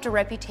developed a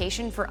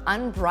reputation for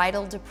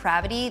unbridled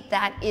depravity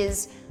that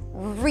is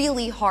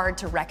really hard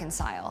to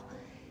reconcile.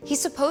 He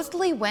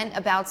supposedly went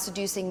about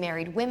seducing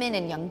married women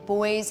and young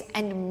boys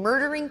and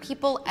murdering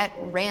people at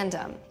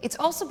random. It's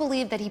also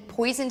believed that he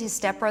poisoned his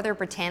stepbrother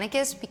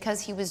Britannicus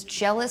because he was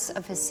jealous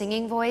of his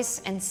singing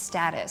voice and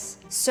status.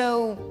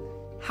 So,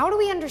 how do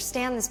we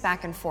understand this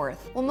back and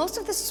forth? Well, most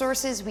of the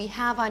sources we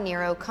have on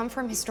Nero come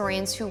from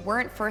historians who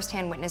weren't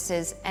first-hand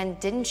witnesses and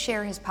didn't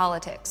share his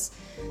politics.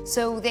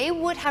 So they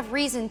would have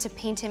reason to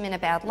paint him in a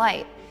bad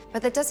light.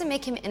 But that doesn't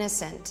make him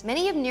innocent.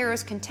 Many of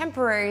Nero's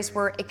contemporaries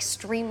were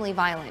extremely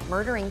violent,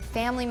 murdering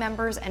family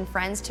members and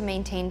friends to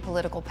maintain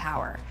political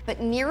power. But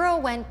Nero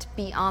went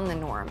beyond the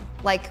norm,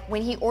 like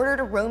when he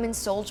ordered a Roman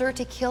soldier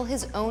to kill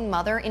his own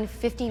mother in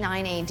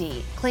 59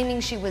 AD,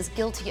 claiming she was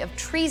guilty of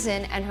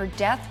treason and her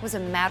death was a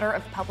matter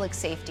of public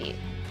safety.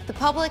 The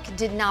public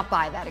did not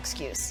buy that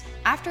excuse.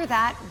 After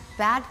that,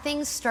 bad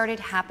things started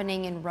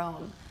happening in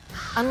Rome.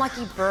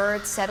 Unlucky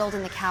birds settled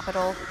in the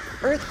capital,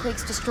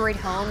 earthquakes destroyed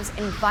homes,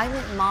 and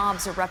violent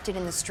mobs erupted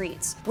in the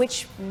streets,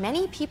 which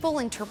many people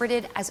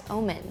interpreted as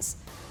omens.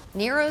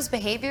 Nero's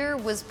behavior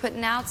was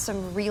putting out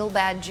some real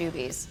bad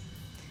jubies.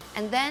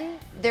 And then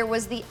there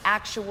was the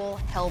actual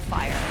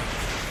hellfire.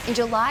 In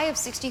July of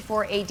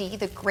 64 AD,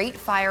 the Great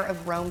Fire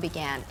of Rome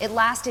began. It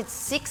lasted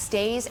 6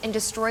 days and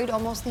destroyed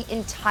almost the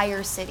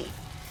entire city.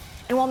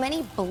 And while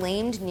many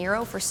blamed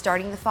Nero for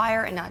starting the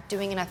fire and not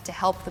doing enough to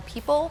help the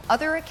people,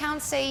 other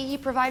accounts say he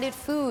provided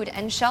food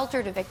and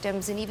shelter to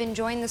victims and even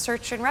joined the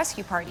search and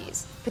rescue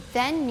parties. But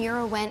then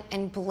Nero went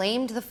and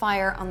blamed the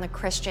fire on the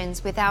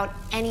Christians without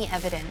any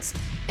evidence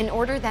and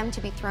ordered them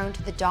to be thrown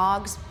to the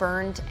dogs,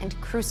 burned, and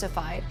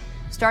crucified,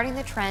 starting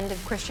the trend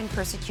of Christian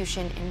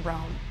persecution in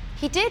Rome.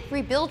 He did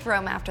rebuild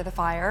Rome after the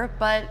fire,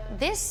 but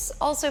this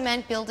also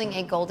meant building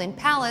a golden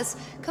palace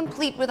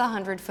complete with a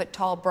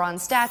 100-foot-tall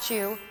bronze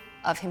statue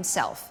of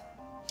himself.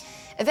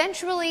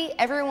 Eventually,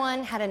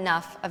 everyone had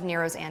enough of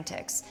Nero's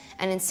antics,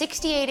 and in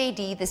 68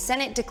 AD, the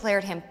Senate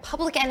declared him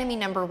public enemy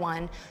number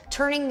 1,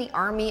 turning the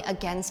army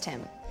against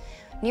him.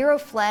 Nero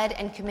fled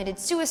and committed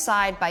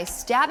suicide by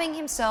stabbing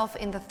himself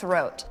in the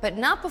throat, but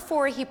not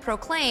before he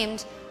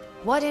proclaimed,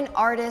 "What an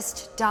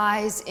artist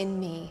dies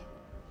in me."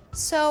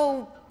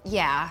 So,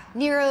 yeah,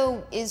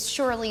 Nero is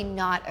surely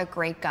not a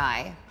great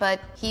guy, but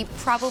he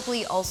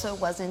probably also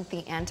wasn't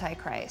the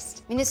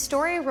Antichrist. I mean, his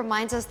story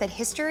reminds us that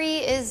history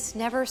is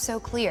never so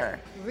clear.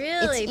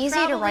 Really? It's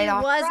easy to write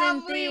off.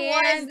 Probably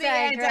was the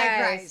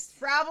Antichrist.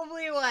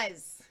 Probably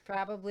was.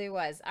 Probably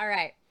was. All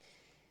right.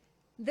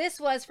 This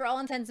was, for all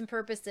intents and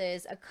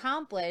purposes,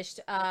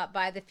 accomplished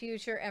by the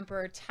future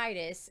Emperor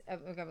Titus.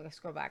 We're going to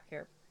scroll back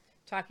here.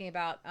 Talking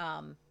about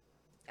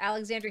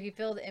Alexander, he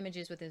filled the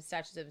images with his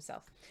statues of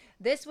himself.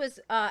 This was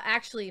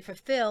actually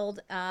fulfilled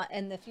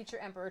in the future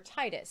Emperor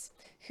Titus,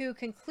 who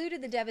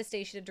concluded the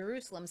devastation of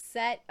Jerusalem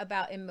set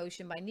about in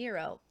motion by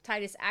Nero.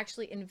 Titus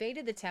actually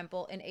invaded the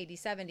temple in AD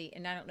 70,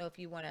 and I don't know if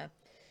you want to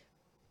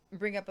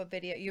bring up a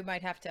video. You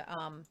might have to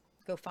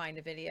go find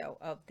a video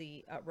of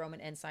the Roman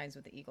ensigns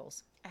with the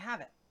eagles. I have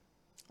it.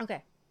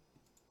 Okay.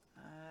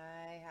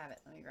 I have it.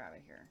 Let me grab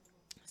it here.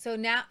 So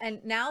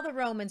now the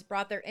Romans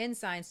brought their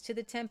ensigns to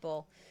the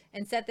temple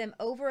and set them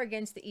over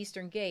against the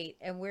eastern gate,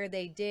 and where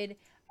they did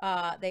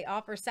they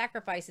offer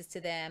sacrifices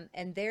to them,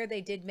 and there they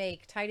did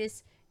make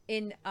Titus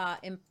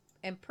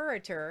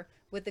imperator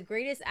with the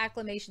greatest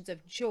acclamations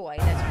of joy.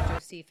 That's from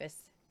Josephus.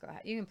 Go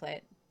ahead, you can play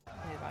it.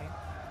 Play the volume.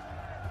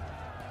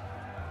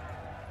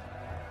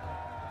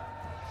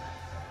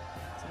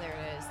 So there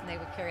it is, and they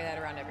would carry that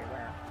around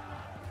everywhere.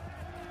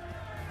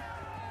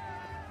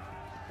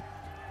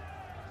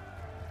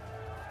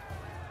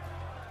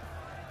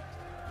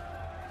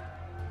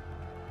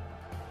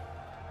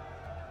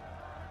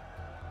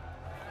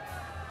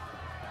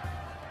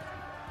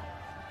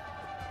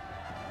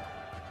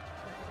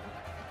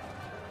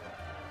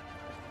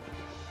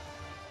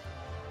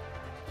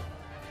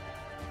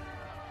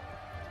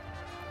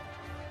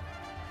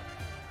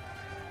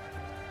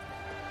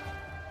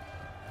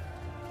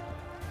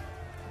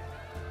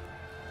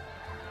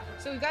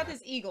 So we've got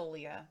this eagle,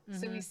 Leah.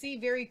 So we see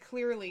very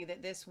clearly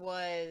that this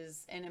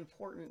was an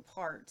important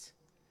part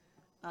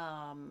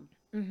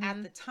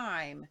at the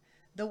time,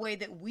 the way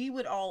that we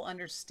would all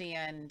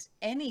understand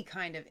any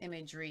kind of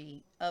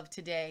imagery of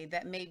today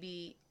that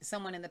maybe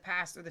someone in the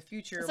past or the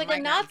future It's like might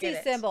a not Nazi get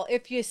it. symbol.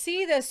 If you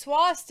see the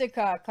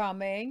swastika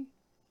coming,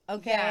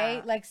 okay,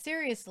 Yeah. like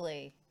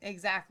seriously.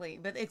 Exactly.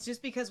 But it's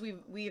just because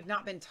we have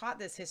not been taught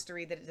this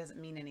history that it doesn't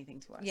mean anything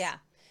to us. Yeah.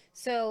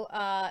 So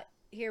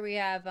here we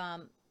have,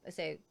 let's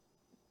say,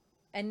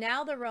 and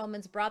now the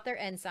Romans brought their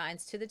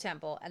ensigns to the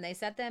temple, and they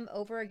set them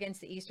over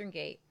against the eastern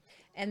gate.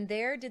 And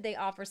there did they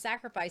offer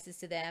sacrifices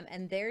to them,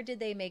 and there did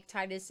they make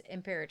Titus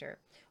imperator,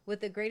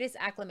 with the greatest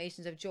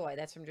acclamations of joy.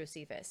 That's from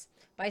Josephus.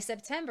 By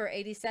September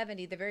AD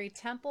 70, the very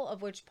temple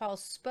of which Paul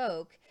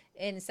spoke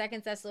in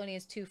 2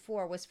 Thessalonians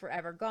 2:4 was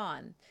forever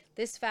gone.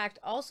 This fact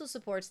also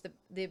supports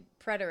the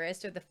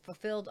preterist, or the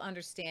fulfilled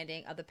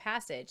understanding of the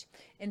passage.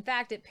 In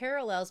fact, it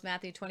parallels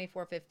Matthew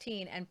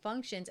 24:15 and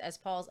functions as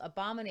Paul's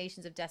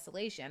abominations of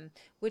desolation,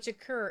 which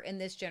occur in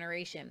this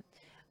generation.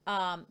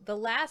 The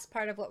last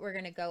part of what we're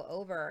going to go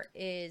over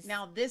is...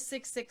 Now, this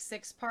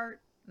 666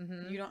 part,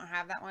 you don't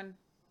have that one?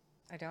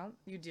 I don't?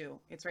 You do.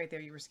 It's right there.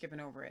 You were skipping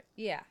over it.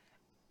 Yeah.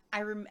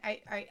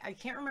 I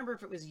can't remember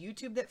if it was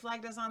YouTube that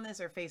flagged us on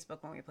this or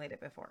Facebook when we played it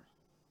before.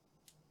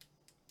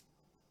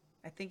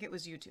 I think it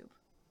was YouTube.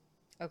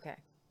 Okay.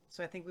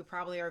 So I think we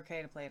probably are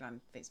okay to play it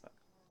on Facebook.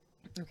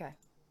 Okay.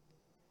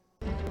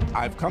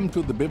 I've come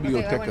to the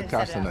Biblioteca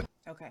Castanet.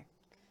 Okay.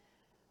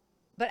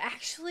 But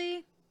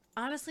actually,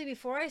 honestly,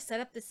 before I set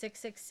up the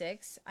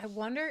 666, I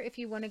wonder if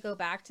you want to go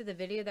back to the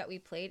video that we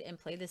played and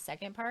play the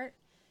second part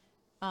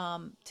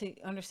to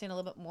understand a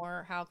little bit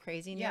more how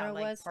crazy Nero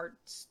like was.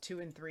 Parts 2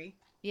 and 3.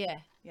 Yeah.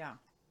 Yeah,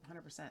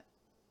 100%.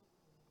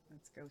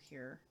 Let's go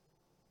here.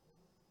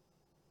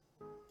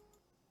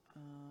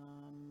 Let's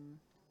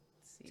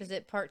see. Does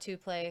it part 2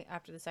 play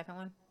after the second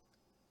one?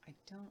 I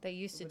don't. They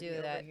used to do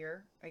Over that.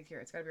 here? Right here.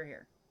 It's got to be right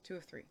here. 2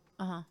 of 3.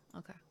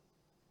 Okay.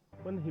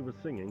 When he was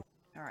singing,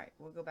 All right,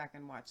 we'll go back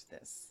and watch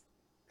this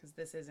because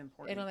this is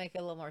important. It'll make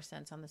a little more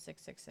sense on the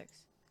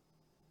 666.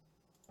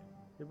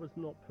 it was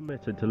not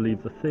permitted to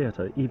leave the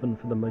theatre even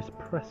for the most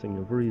pressing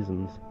of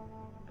reasons.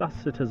 Thus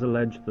it is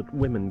alleged that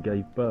women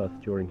gave birth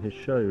during his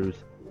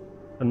shows,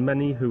 and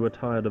many who were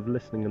tired of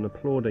listening and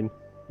applauding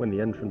when the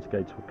entrance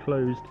gates were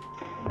closed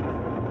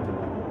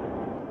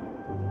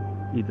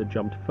either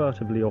jumped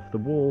furtively off the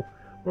wall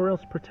or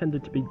else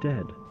pretended to be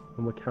dead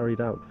and were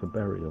carried out for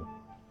burial.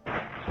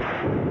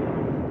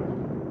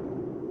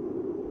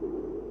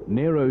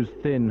 Nero's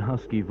thin,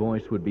 husky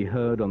voice would be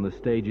heard on the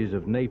stages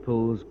of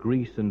Naples,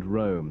 Greece, and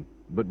Rome,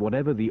 but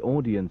whatever the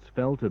audience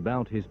felt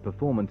about his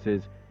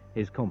performances,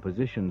 his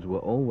compositions were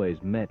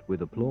always met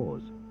with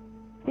applause.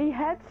 He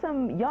had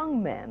some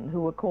young men who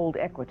were called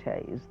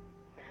equites,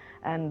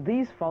 and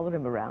these followed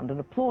him around and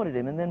applauded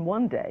him, and then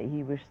one day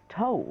he was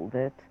told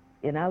that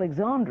in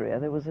Alexandria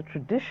there was a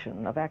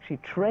tradition of actually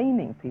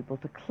training people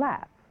to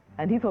clap,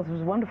 and he thought this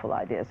was a wonderful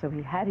idea, so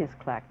he had his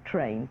clap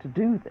trained to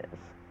do this,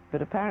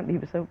 but apparently he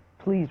was so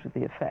pleased with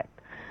the effect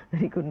that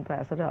he couldn't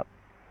pass it up.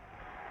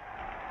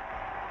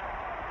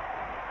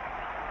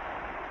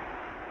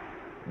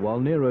 While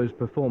Nero's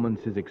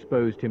performances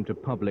exposed him to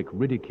public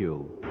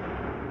ridicule,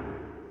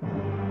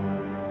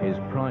 his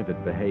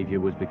private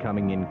behavior was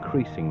becoming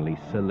increasingly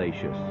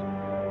salacious.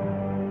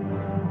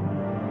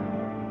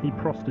 He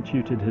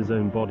prostituted his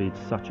own body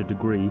to such a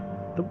degree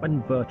that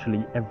when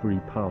virtually every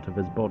part of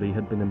his body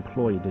had been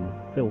employed in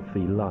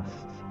filthy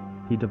lusts,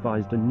 he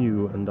devised a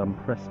new and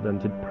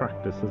unprecedented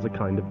practice as a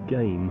kind of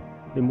game,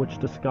 in which,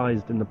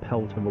 disguised in the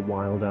pelt of a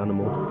wild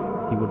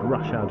animal, he would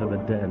rush out of a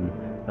den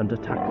and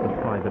attack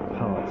the private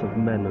parts of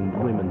men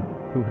and women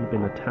who had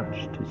been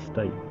attached to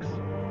stakes.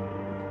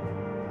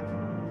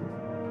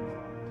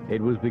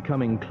 It was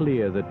becoming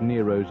clear that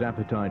Nero's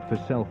appetite for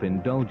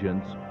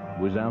self-indulgence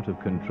was out of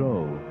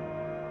control.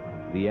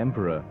 The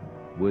emperor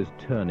was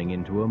turning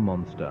into a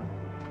monster.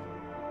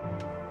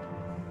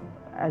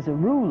 As a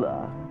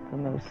ruler, the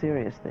most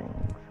serious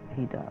things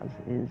he does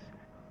is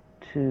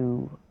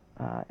to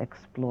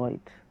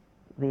exploit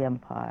the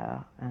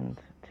empire and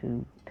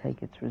to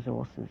take its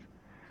resources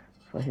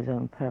for his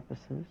own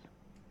purposes,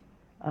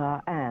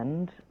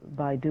 and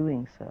by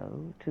doing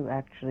so, to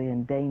actually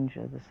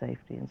endanger the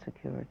safety and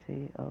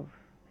security of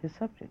his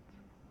subjects.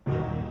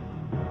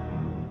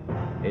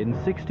 In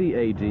 60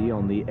 AD,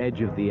 on the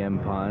edge of the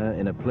empire,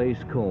 in a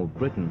place called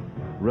Britain,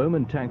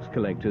 Roman tax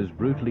collectors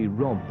brutally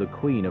robbed the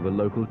queen of a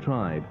local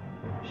tribe.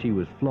 She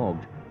was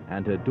flogged,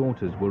 and her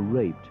daughters were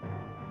raped.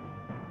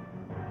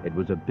 It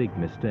was a big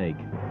mistake.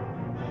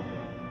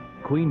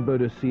 Queen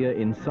Boadicea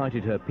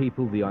incited her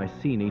people, the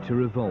Iceni, to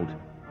revolt.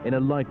 In a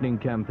lightning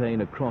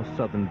campaign across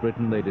southern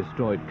Britain, they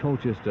destroyed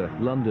Colchester,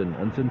 London,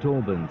 and St.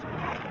 Albans,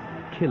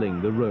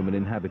 killing the Roman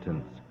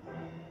inhabitants.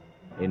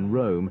 In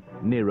Rome,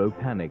 Nero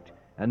panicked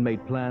and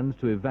made plans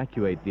to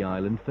evacuate the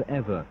island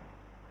forever.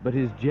 But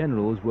his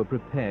generals were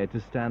prepared to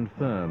stand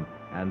firm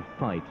and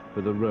fight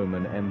for the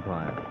Roman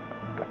Empire.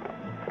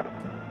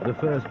 The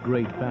first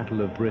great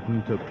battle of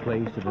Britain took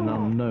place at an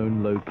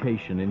unknown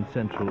location in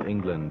central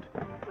England.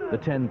 The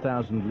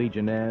 10,000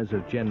 legionnaires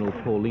of General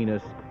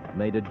Paulinus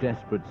made a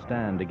desperate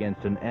stand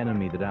against an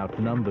enemy that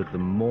outnumbered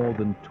them more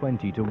than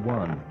 20 to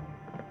 1.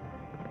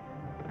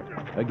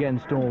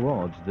 Against all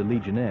odds, the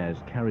legionnaires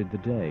carried the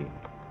day.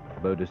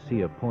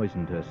 Boadicea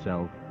poisoned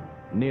herself.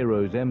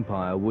 Nero's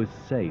empire was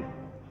safe.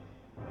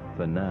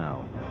 For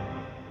now.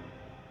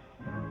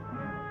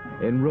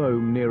 In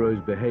Rome,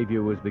 Nero's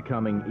behavior was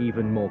becoming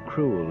even more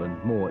cruel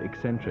and more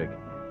eccentric.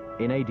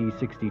 In AD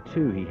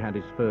 62, he had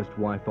his first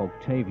wife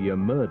Octavia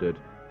murdered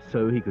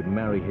so he could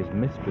marry his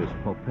mistress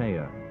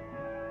Poppaea.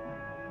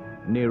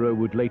 Nero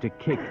would later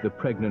kick the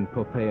pregnant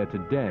Poppaea to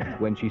death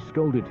when she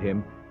scolded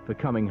him for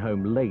coming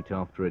home late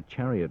after a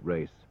chariot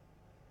race.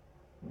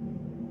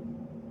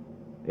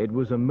 It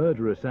was a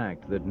murderous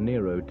act that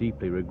Nero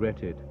deeply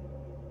regretted.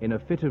 In a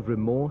fit of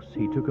remorse,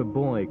 he took a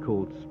boy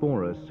called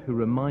Sporus who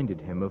reminded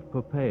him of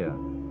Poppaea.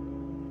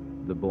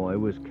 The boy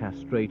was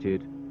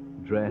castrated,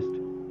 dressed,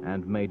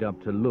 and made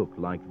up to look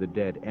like the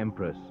dead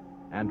empress,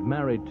 and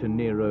married to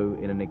Nero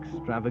in an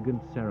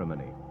extravagant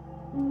ceremony.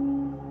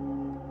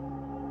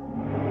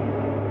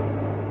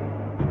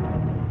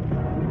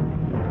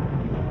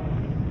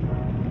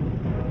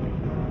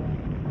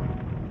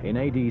 In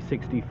AD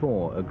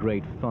 64, a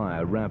great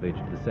fire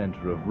ravaged the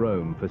center of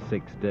Rome for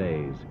 6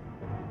 days.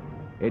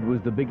 It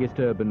was the biggest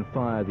urban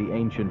fire the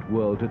ancient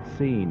world had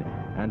seen,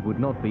 and would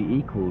not be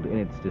equaled in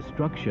its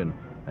destruction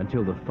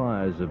until the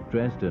fires of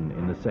Dresden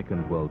in the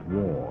Second World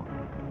War.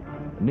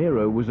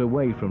 Nero was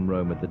away from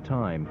Rome at the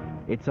time.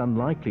 It's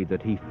unlikely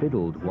that he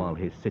fiddled while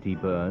his city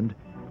burned,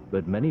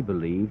 but many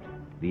believed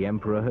the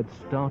emperor had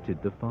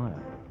started the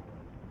fire.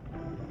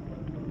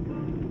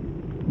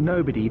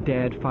 Nobody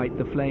dared fight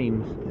the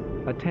flames.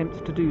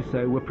 Attempts to do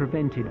so were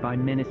prevented by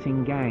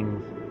menacing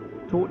gangs.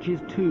 Torches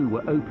too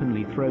were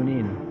openly thrown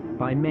in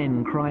by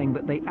men crying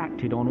that they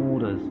acted on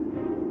orders.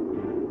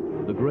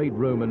 The great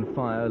Roman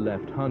fire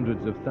left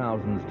hundreds of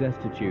thousands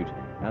destitute,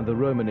 and the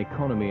Roman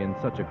economy in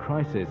such a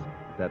crisis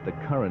that the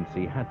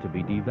currency had to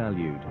be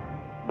devalued.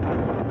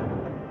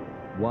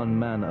 One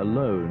man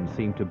alone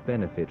seemed to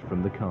benefit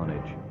from the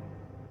carnage.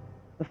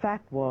 The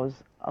fact was,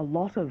 a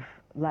lot of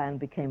land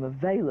became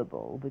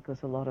available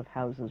because a lot of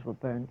houses were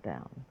burned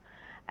down.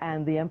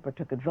 And the emperor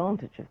took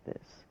advantage of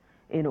this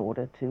in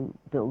order to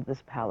build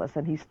this palace.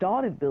 And he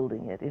started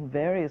building it in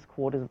various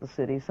quarters of the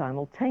city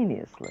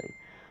simultaneously.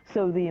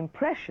 So the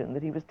impression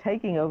that he was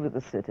taking over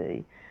the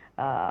city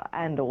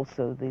and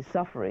also the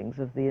sufferings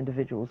of the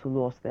individuals who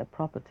lost their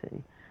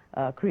property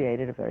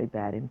created a very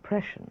bad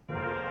impression.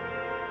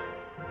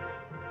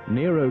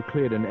 Nero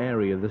cleared an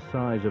area the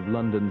size of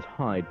London's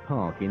Hyde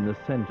Park in the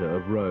center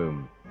of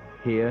Rome.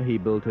 Here he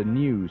built a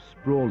new,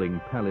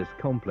 sprawling palace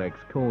complex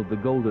called the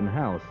Golden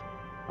House,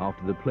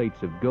 after the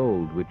plates of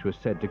gold which were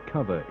said to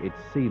cover its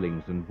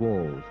ceilings and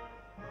walls.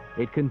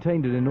 It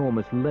contained an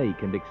enormous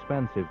lake and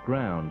expansive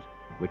grounds,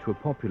 which were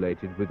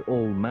populated with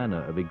all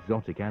manner of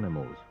exotic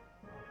animals.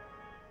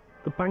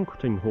 The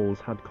banqueting halls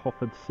had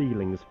coffered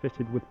ceilings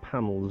fitted with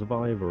panels of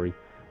ivory,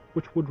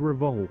 which would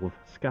revolve,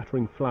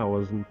 scattering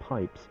flowers and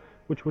pipes,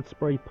 which would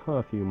spray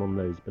perfume on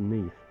those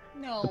beneath.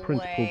 No The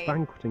principal way.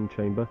 banqueting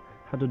chamber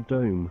had a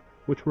dome,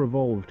 which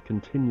revolved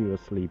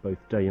continuously both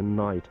day and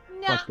night,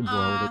 like the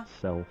world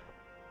itself.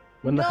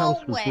 When the house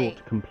was brought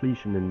to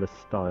completion in this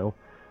style,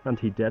 and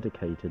he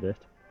dedicated it,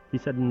 he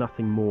said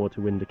nothing more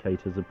to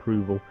indicate his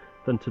approval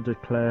than to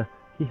declare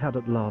he had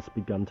at last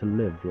begun to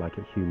live like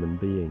a human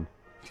being.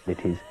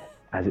 It is,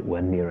 as it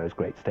were, Nero's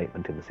great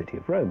statement in the city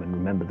of Rome, and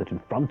remember that in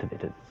front of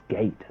it, at its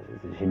gate, is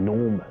this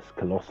enormous,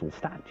 colossal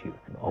statue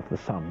of the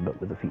sun,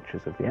 but with the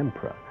features of the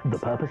emperor. The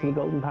purpose of the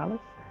Golden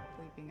Palace?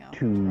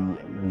 To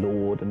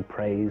laud and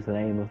praise the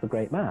name of the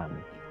great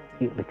man.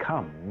 It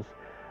becomes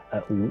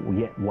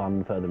yet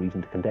one further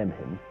reason to condemn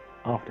him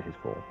after his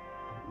fall.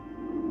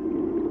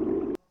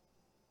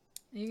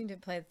 You can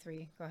play the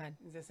 3. Go ahead.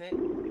 Is this it?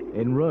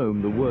 In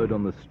Rome, the word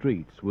on the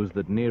streets was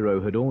that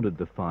Nero had ordered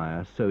the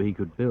fire so he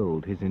could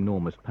build his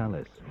enormous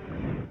palace.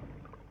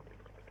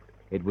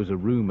 It was a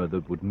rumor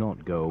that would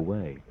not go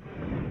away.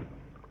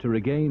 To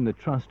regain the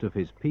trust of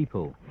his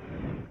people,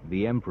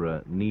 the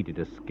emperor needed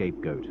a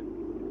scapegoat.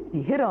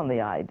 He hit on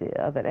the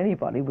idea that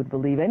anybody would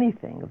believe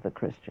anything of the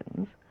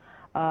Christians,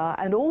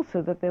 and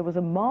also that there was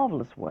a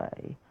marvelous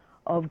way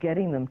of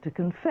getting them to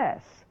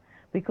confess,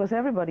 because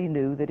everybody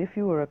knew that if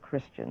you were a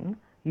Christian,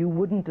 you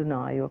wouldn't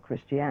deny your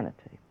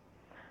Christianity.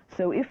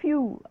 So if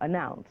you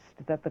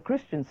announced that the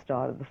Christians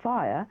started the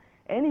fire,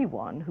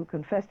 anyone who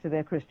confessed to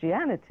their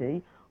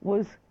Christianity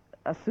was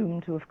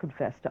assumed to have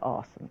confessed to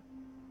arson.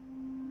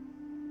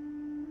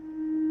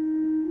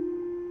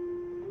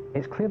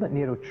 It's clear that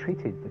Nero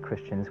treated the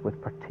Christians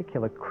with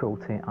particular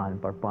cruelty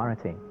and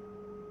barbarity.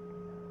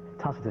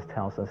 Tacitus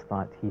tells us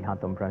that he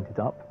had them rounded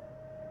up,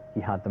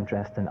 he had them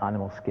dressed in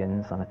animal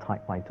skins and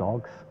attacked by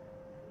dogs,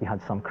 he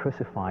had some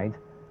crucified,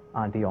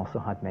 and he also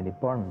had many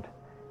burned.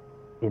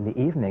 In the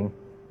evening,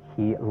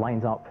 he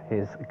lined up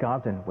his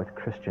garden with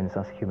Christians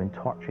as human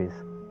torches.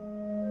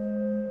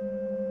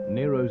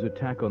 Nero's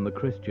attack on the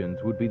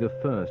Christians would be the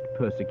first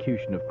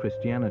persecution of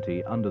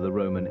Christianity under the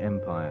Roman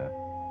Empire.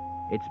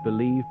 It's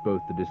believed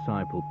both the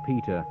disciple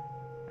Peter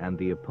and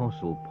the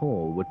apostle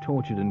Paul were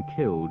tortured and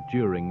killed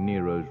during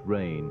Nero's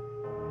reign.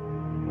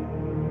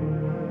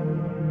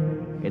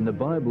 In the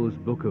Bible's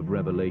book of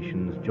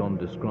Revelations, John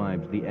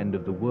describes the end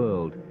of the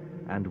world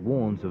and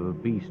warns of a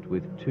beast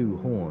with 2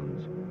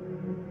 horns.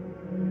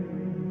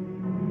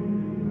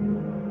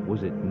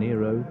 Was it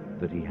Nero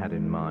that he had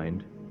in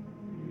mind?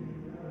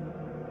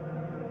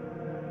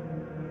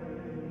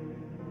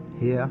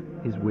 Here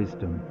is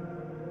wisdom.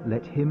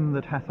 Let him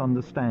that hath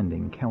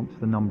understanding count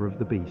the number of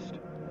the beast,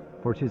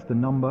 for it is the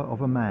number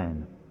of a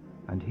man,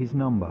 and his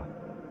number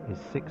is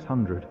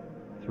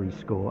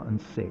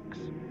 666.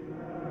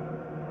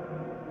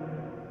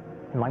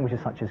 In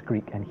languages such as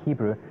Greek and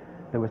Hebrew,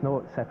 there was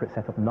no separate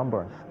set of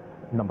numbers.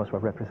 Numbers were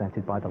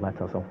represented by the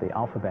letters of the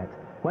alphabet.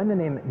 When the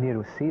name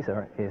Nero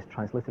Caesar is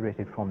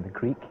transliterated from the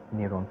Greek,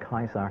 Neron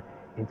Kaiser,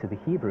 into the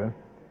Hebrew,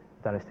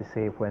 that is to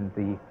say, when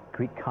the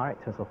Greek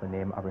characters of the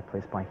name are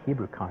replaced by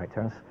Hebrew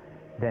characters,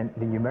 then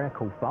the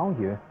numerical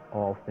value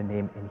of the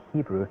name in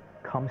Hebrew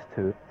comes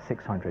to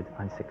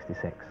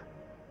 666.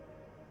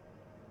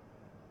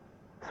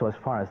 So as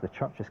far as the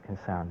church is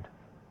concerned,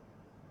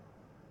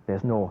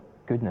 there's no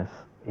goodness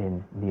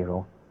in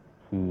Nero.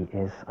 He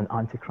is an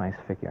Antichrist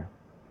figure.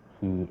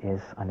 He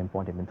is an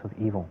embodiment of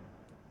evil.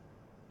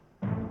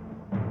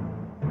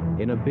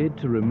 In a bid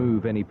to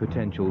remove any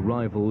potential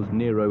rivals,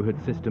 Nero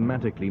had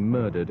systematically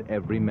murdered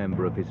every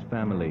member of his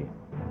family.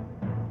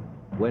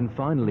 When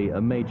finally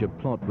a major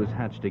plot was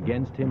hatched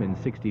against him in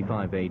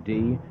 65 AD,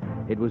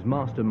 it was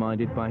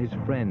masterminded by his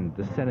friend,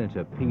 the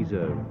senator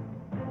Piso.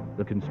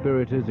 The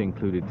conspirators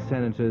included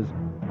senators,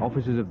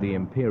 officers of the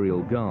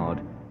imperial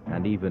guard,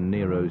 and even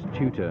Nero's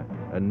tutor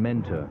and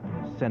mentor,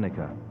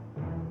 Seneca.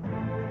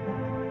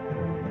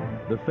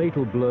 The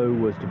fatal blow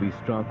was to be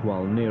struck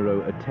while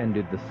Nero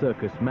attended the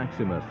Circus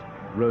Maximus,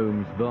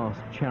 Rome's vast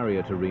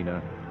chariot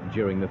arena,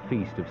 during the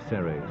Feast of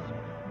Ceres.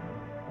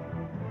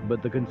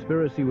 But the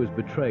conspiracy was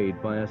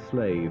betrayed by a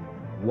slave.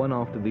 One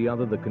after the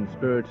other, the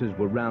conspirators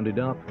were rounded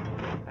up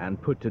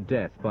and put to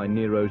death by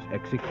Nero's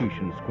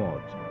execution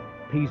squads.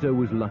 Piso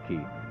was lucky.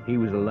 He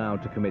was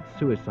allowed to commit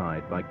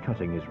suicide by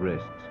cutting his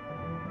wrists.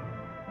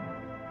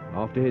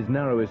 After his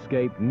narrow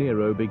escape,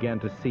 Nero began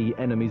to see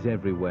enemies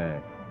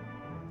everywhere.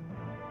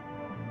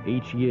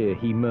 Each year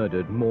he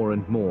murdered more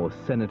and more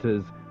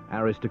senators,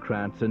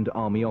 aristocrats, and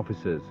army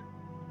officers.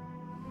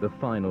 The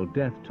final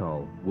death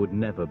toll would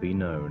never be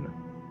known.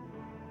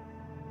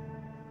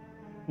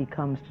 He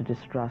comes to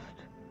distrust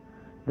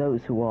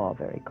those who are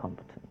very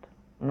competent.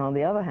 And on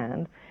the other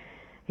hand,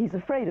 he's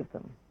afraid of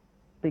them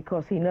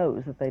because he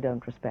knows that they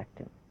don't respect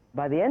him.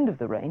 By the end of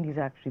the reign, he's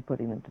actually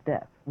putting them to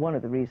death. One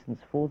of the reasons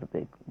for the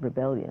big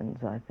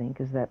rebellions, I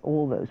think, is that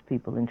all those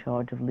people in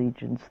charge of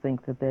legions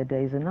think that their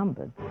days are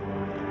numbered.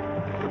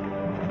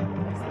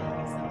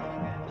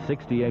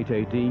 68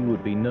 AD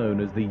would be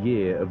known as the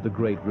year of the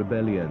Great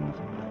Rebellions.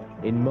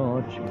 In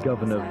March,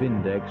 Governor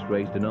Vindex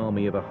raised an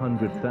army of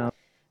 100,000.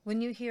 When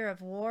you hear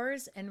of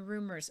wars and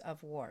rumors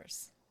of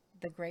wars,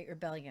 the Great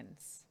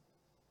Rebellions.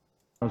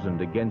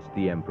 Against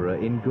the emperor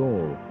in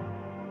Gaul.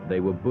 They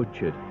were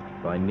butchered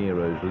by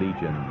Nero's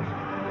legions.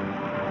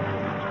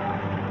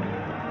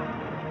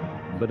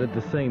 But at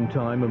the same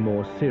time, a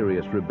more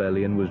serious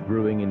rebellion was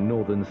brewing in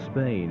northern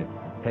Spain,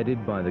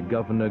 headed by the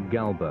governor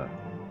Galba.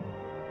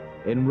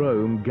 In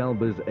Rome,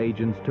 Galba's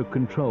agents took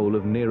control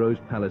of Nero's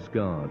palace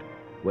guard.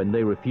 When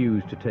they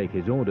refused to take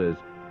his orders,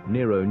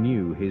 Nero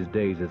knew his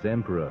days as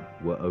emperor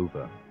were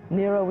over.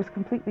 Nero was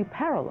completely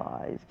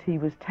paralyzed. He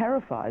was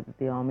terrified that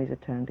the armies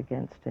had turned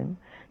against him.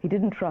 He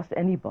didn't trust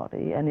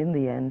anybody, and in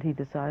the end he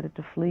decided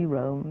to flee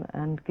Rome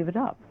and give it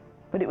up.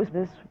 But it was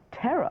this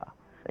terror,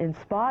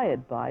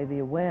 inspired by the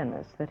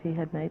awareness that he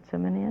had made so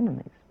many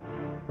enemies.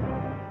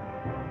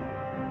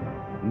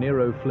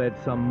 Nero fled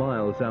some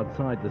miles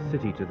outside the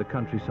city to the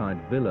countryside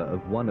villa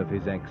of one of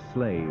his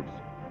ex-slaves.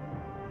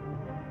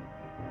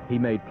 He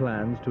made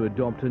plans to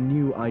adopt a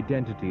new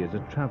identity as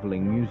a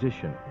traveling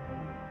musician.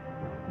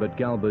 But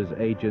Galba's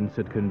agents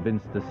had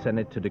convinced the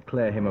Senate to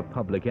declare him a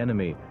public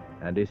enemy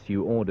and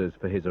issue orders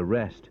for his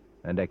arrest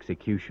and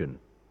execution.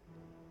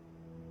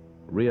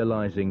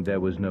 Realizing there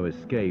was no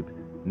escape,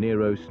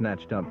 Nero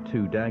snatched up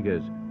 2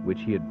 daggers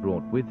which he had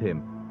brought with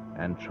him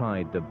and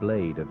tried the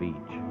blade of each.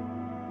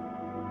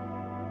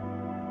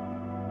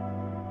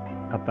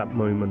 At that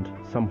moment,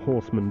 some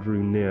horsemen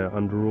drew near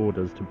under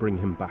orders to bring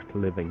him back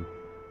living.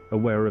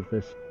 Aware of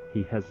this,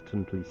 he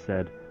hesitantly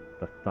said,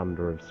 "The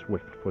thunder of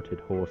swift-footed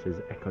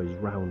horses echoes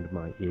round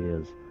my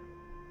ears."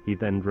 He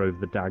then drove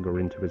the dagger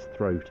into his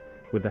throat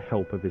with the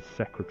help of his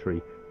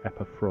secretary,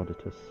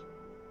 Epaphroditus.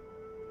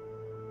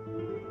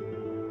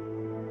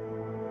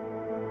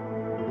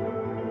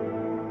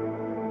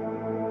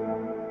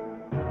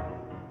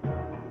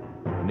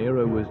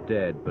 Nero was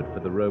dead, but for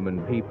the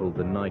Roman people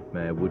the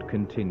nightmare would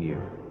continue.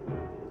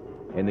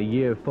 In the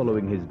year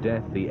following his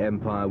death, the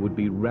empire would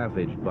be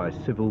ravaged by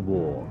civil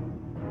war.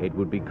 It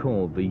would be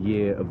called the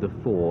Year of the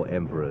 4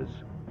 Emperors.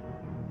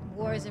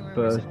 Wars and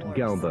rumors First, of wars.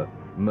 Galba,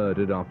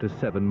 murdered after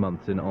 7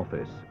 months in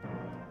office.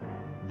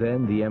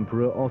 Then the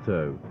Emperor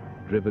Otto,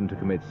 driven to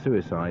commit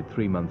suicide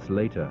 3 months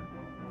later.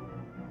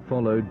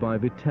 Followed by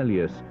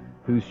Vitellius,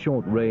 whose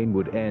short reign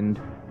would end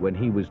when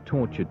he was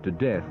tortured to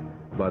death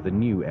by the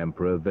new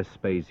Emperor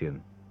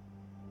Vespasian.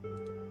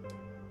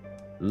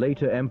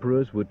 Later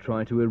emperors would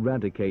try to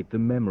eradicate the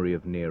memory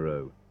of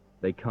Nero.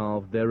 They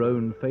carved their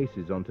own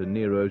faces onto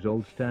Nero's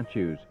old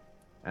statues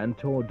and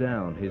tore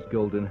down his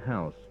golden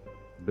house,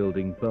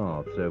 building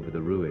baths over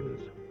the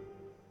ruins.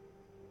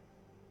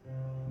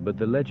 But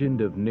the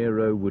legend of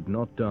Nero would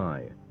not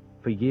die.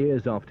 For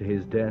years after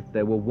his death,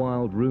 there were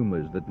wild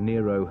rumors that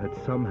Nero had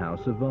somehow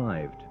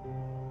survived.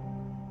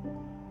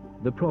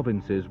 The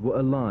provinces were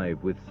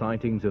alive with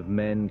sightings of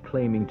men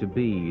claiming to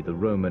be the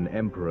Roman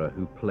emperor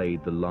who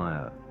played the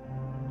lyre.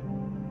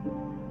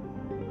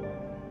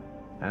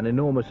 An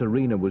enormous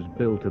arena was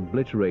built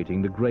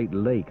obliterating the great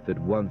lake that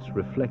once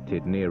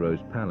reflected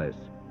Nero's palace.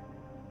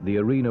 The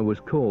arena was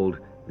called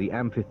the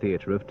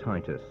Amphitheater of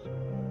Titus.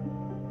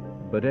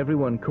 But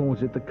everyone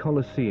calls it the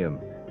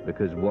Colosseum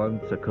because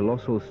once a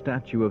colossal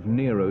statue of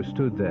Nero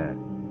stood there,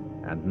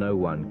 and no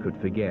one could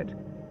forget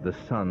the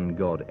sun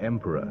god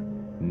emperor,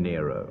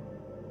 Nero.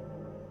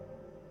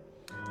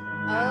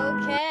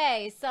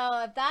 Okay,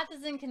 so if that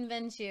doesn't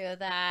convince you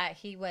that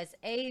he was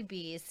a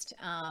beast,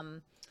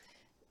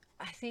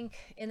 I think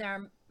in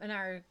our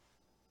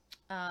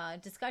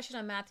discussion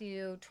on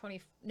Matthew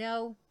 20,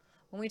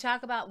 when we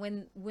talk about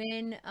when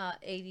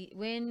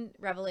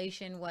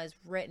Revelation was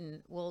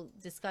written, we'll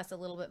discuss a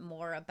little bit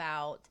more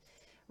about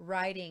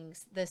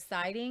writings, the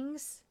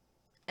sightings,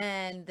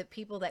 and the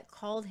people that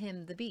called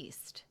him the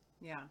beast.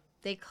 Yeah.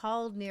 They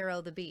called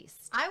Nero the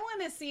beast. I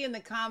want to see in the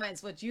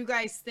comments what you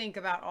guys think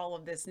about all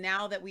of this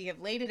now that we have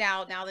laid it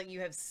out, now that you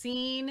have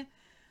seen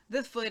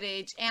the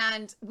footage,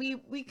 and we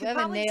could have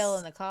probably a nail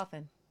in the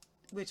coffin.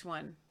 Which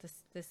one?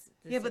 This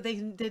yeah, but they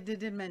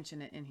did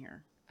mention it in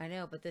here. I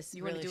know, but this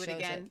you really want to do it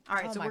again? It. All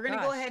right, oh so we're going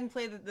to go ahead and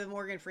play the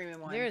Morgan Freeman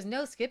one. There is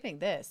no skipping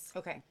this.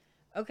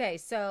 Okay,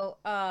 so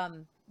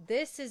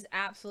this is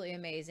absolutely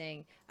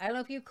amazing. I don't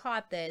know if you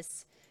caught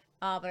this,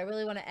 but I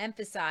really want to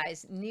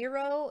emphasize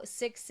Nero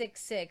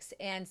 666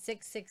 and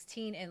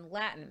 616 in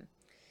Latin.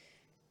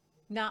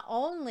 Not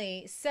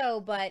only so,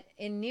 but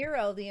in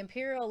Nero, the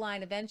imperial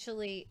line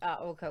eventually.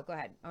 Okay, go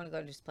ahead. I want to go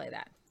and just play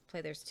that.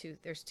 There's two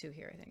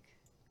here, I think.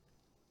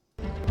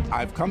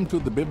 I've come to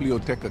the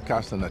Biblioteca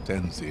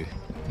Castelnatense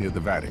near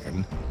the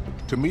Vatican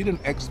to meet an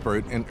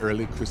expert in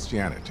early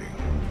Christianity,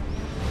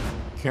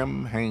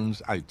 Kim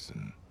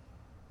Haynes-Eitzen.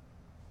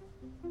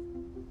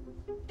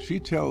 She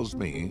tells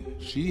me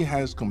she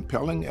has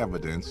compelling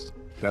evidence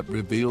that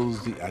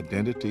reveals the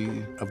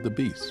identity of the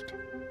beast.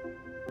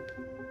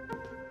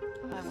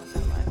 I want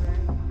that library.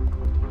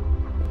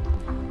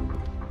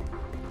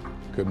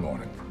 Good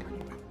morning.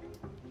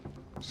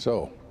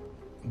 So,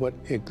 what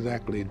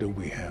exactly do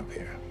we have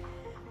here?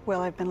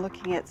 Well, I've been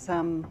looking at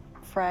some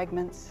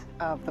fragments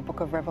of the book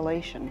of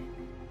Revelation.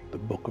 The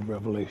book of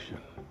Revelation.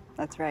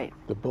 That's right.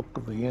 The book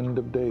of the end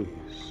of days.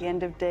 The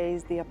end of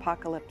days, the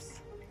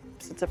apocalypse.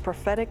 It's a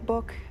prophetic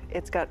book.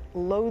 It's got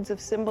loads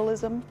of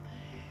symbolism,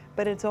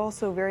 but it's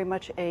also very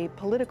much a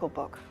political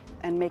book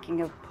and making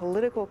a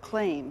political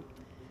claim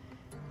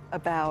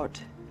about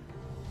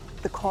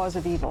the cause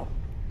of evil.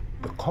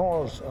 The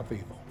cause of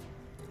evil.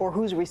 Or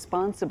who's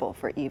responsible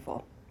for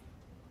evil.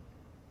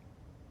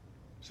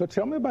 So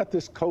tell me about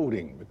this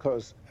coding,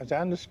 because as I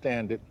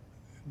understand it,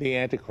 the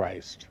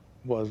Antichrist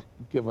was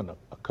given a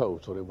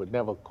code, so they would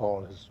never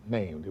call his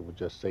name. They would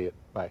just say it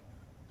by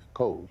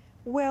code.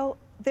 Well,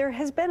 there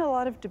has been a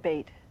lot of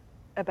debate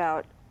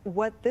about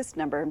what this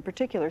number, in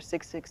particular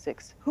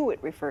 666, who it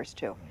refers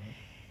to.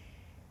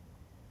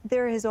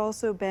 There has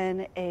also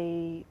been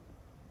a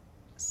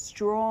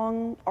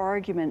strong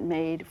argument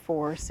made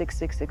for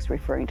 666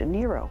 referring to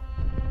Nero.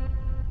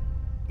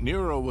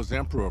 Nero was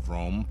emperor of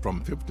Rome from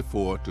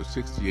 54 to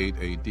 68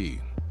 AD,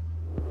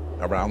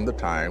 around the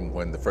time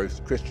when the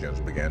first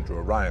Christians began to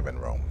arrive in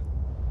Rome.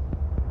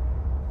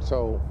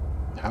 So,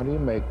 how do you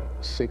make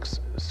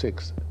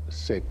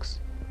 666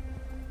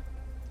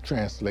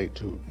 translate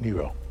to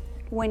Nero?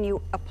 When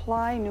you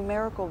apply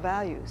numerical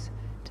values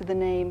to the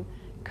name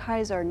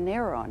Kaiser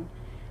Neron,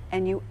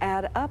 and you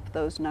add up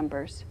those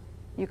numbers,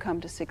 you come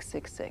to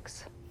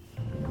 666.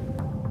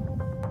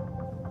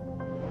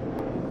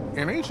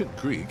 In ancient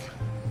Greek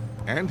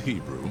and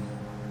Hebrew,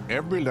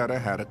 every letter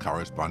had a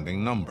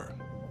corresponding number.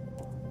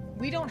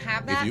 We don't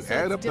have that. If you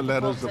add up the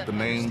letters of the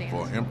name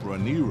for Emperor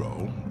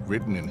Nero,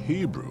 written in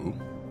Hebrew,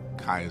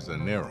 Kaiser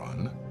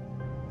Neron,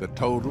 the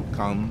total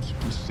comes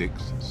to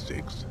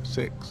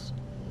 666.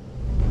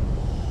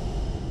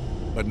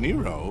 But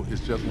Nero is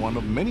just one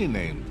of many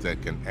names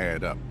that can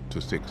add up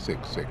to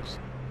 666.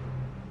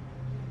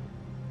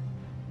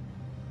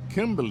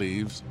 Kim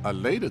believes a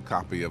later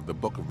copy of the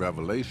Book of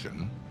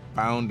Revelation,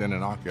 found in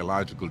an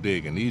archaeological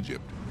dig in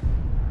Egypt,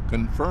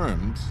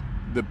 confirms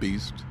the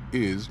beast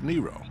is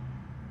Nero.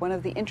 One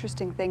of the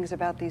interesting things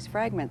about these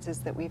fragments is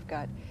that we've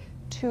got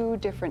two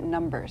different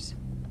numbers.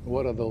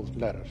 What are those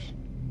letters?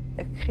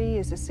 A Chi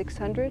is a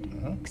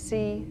 600,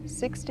 Xi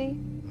 60,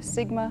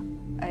 Sigma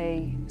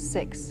a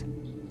 6,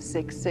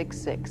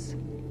 666.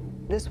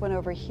 This one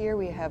over here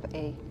we have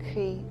a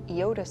Chi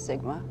Iota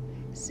Sigma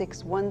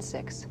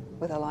 616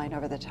 with a line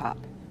over the top.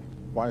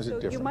 Why is it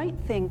different? You might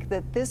think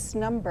that this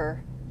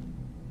number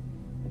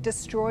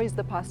destroys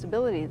the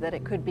possibility that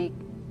it could be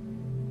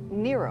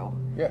Nero.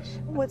 Yes.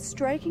 What's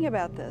striking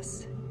about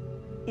this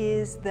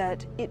is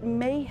that it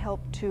may help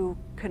to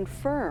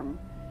confirm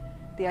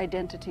the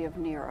identity of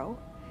Nero,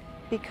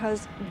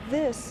 because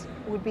this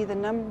would be the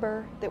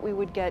number that we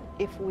would get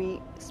if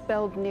we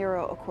spelled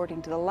Nero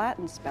according to the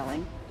Latin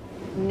spelling,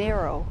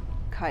 Nero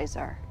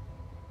Kaiser.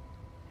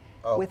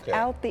 Okay.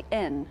 Without the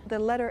N. The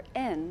letter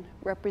N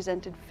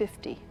represented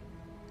 50,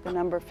 the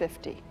number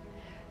 50.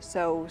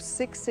 So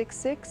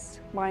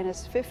 666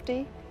 minus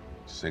 50,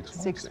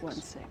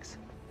 616.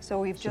 So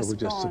we've just So we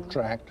just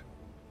subtract,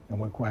 and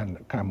we're going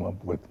to come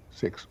up with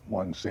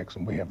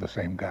 616, and we have the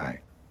same guy.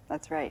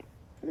 That's right.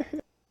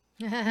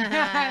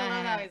 I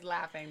love how he's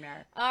laughing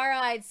there. All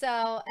right,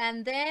 so,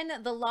 and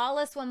then the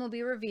lawless one will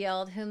be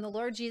revealed, whom the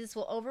Lord Jesus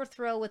will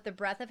overthrow with the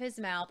breath of his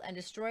mouth and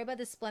destroy by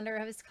the splendor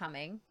of his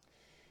coming.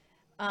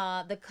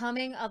 The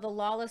coming of the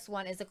lawless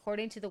one is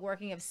according to the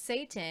working of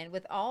Satan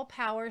with all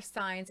power,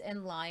 signs,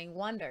 and lying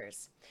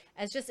wonders.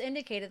 As just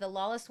indicated, the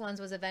lawless one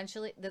was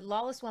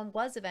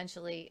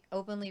eventually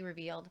openly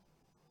revealed.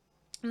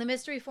 The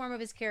mystery form of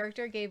his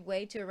character gave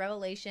way to a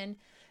revelation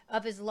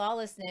of his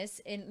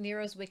lawlessness in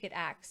Nero's wicked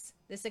acts.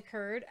 This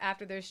occurred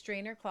after the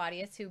restrainer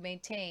Claudius, who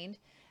maintained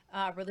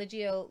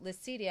Religio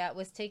Licida,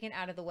 was taken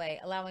out of the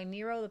way, allowing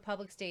Nero the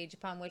public stage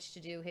upon which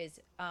to do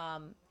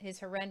his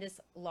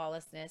horrendous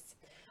lawlessness.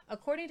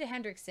 According to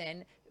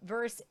Hendrickson,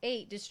 verse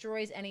 8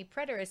 destroys any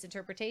preterist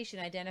interpretation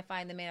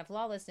identifying the man of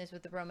lawlessness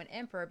with the Roman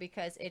emperor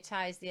because it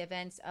ties the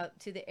events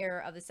to the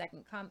era of the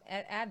second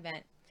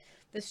advent.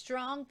 The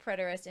strong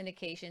preterist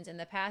indications in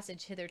the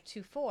passage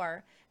hitherto,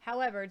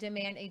 however,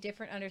 demand a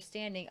different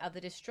understanding of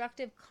the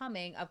destructive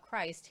coming of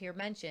Christ here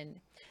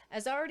mentioned.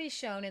 As already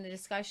shown in the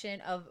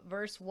discussion of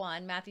verse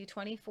 1, Matthew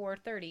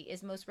 24:30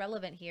 is most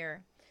relevant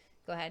here.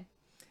 Go ahead.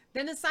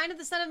 Then the sign of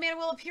the Son of Man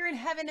will appear in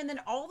heaven, and then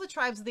all the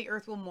tribes of the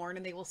earth will mourn,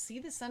 and they will see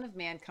the Son of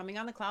Man coming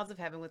on the clouds of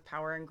heaven with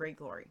power and great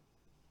glory.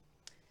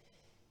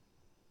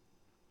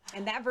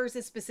 And that verse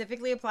is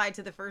specifically applied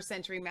to the first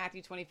century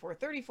Matthew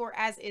 24:34,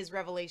 as is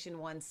Revelation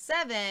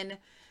 1:7,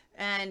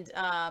 and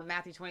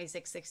Matthew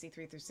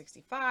 26:63 through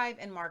 65,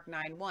 and Mark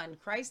 9:1.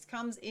 Christ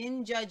comes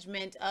in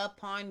judgment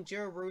upon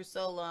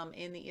Jerusalem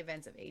in the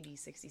events of AD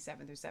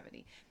 67 through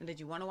 70. And did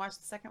you want to watch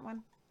the second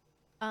one?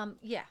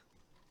 Yeah.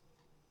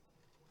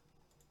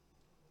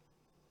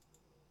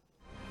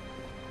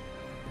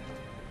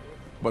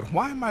 But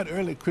why might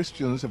early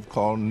Christians have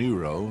called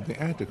Nero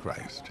the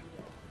Antichrist?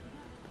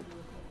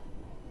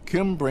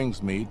 Kim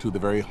brings me to the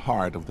very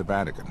heart of the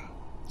Vatican,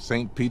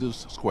 St.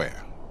 Peter's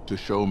Square, to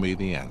show me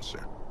the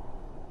answer.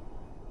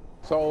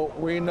 So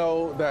we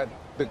know that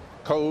the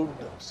code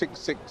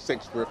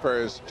 666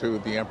 refers to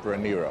the Emperor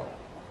Nero.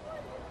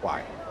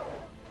 Why?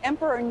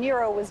 Emperor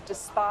Nero was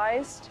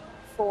despised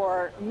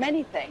for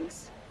many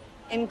things,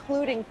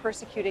 including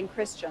persecuting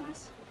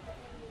Christians.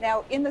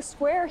 Now, in the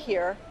square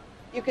here,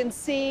 you can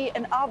see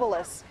an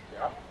obelisk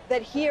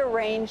that he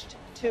arranged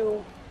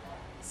to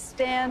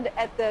stand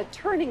at the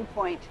turning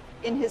point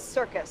in his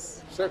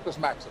circus. Circus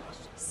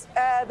Maximus.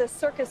 The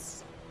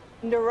Circus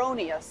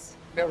Neronius.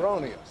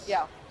 Neronius.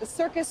 Yeah. The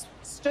circus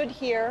stood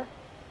here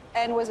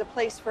and was a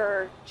place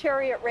for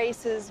chariot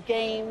races,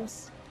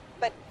 games,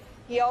 but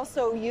he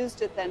also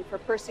used it then for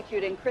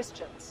persecuting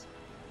Christians.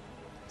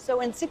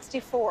 So in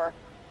 64,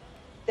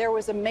 there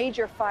was a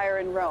major fire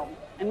in Rome,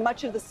 and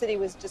much of the city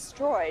was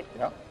destroyed.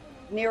 Yeah.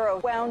 Nero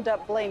wound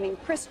up blaming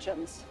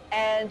Christians,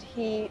 and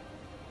he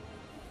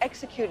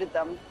executed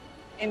them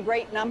in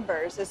great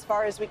numbers, as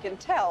far as we can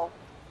tell,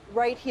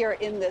 right here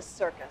in this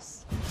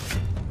circus.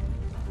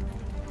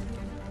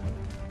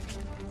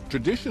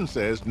 Tradition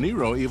says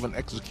Nero even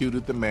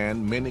executed the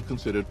man many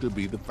considered to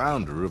be the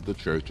founder of the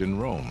church in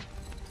Rome,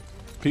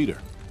 Peter.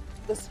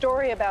 The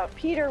story about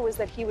Peter was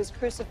that he was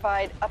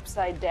crucified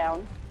upside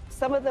down.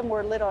 Some of them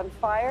were lit on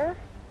fire.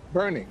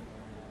 Burning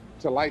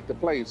to light the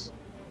place.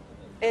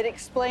 It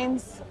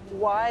explains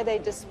why they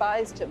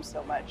despised him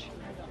so much.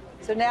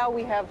 So now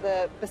we have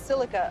the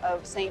Basilica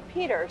of St.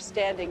 Peter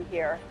standing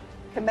here,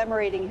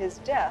 commemorating his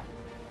death.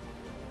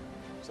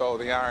 So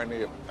the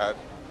irony of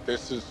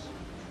this is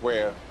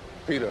where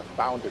Peter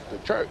founded the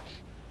church.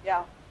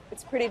 Yeah,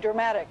 it's pretty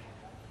dramatic.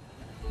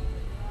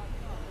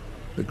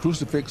 The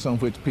crucifix on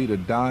which Peter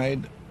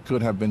died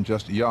could have been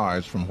just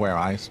yards from where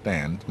I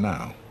stand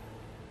now.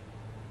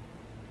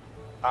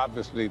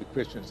 Obviously, the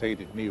Christians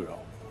hated Nero.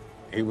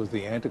 He was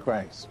the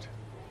Antichrist.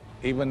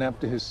 Even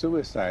after his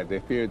suicide, they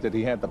feared that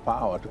he had the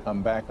power to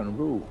come back and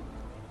rule,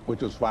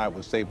 which was why it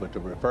was safer to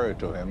refer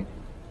to him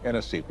in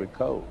a secret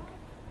code.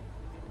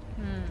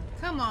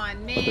 Come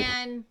on,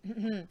 man.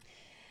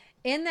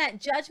 In that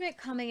judgment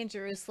coming in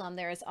Jerusalem,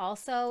 there is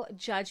also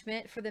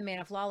judgment for the man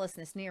of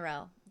lawlessness,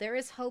 Nero. There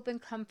is hope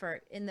and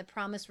comfort in the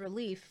promised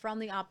relief from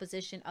the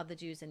opposition of the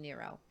Jews and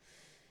Nero.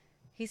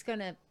 He's going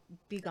to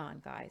be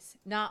gone, guys.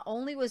 Not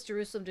only was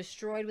Jerusalem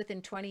destroyed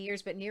within 20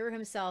 years, but Nero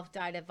himself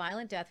died a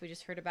violent death we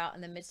just heard about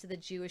in the midst of the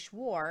Jewish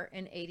war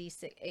in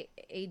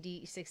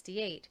AD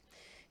 68.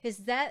 His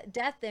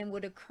death then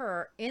would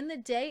occur in the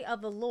day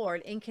of the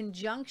Lord in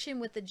conjunction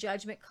with the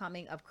judgment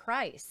coming of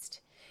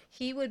Christ.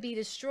 He would be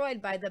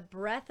destroyed by the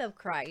breath of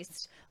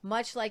Christ,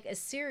 much like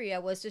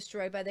Assyria was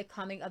destroyed by the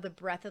coming of the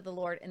breath of the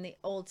Lord in the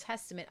Old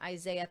Testament,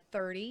 Isaiah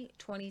 30,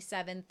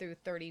 27 through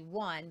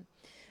 31.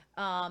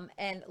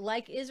 And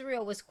like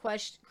Israel was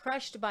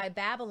crushed by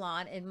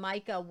Babylon in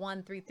Micah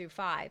 1, 3 through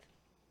 5.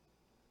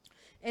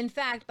 In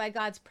fact, by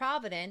God's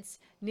providence,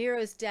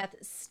 Nero's death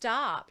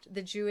stopped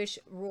the Jewish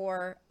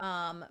war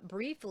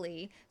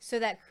briefly so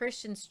that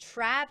Christians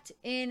trapped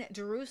in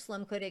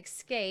Jerusalem could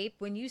escape.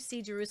 When you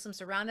see Jerusalem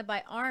surrounded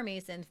by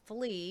armies and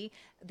flee,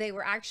 they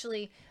were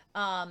actually,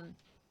 Rome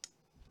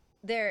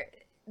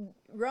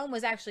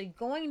was actually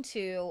going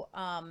to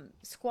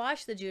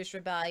squash the Jewish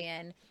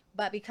rebellion,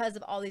 but because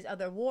of all these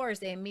other wars,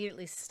 they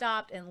immediately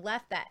stopped and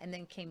left that and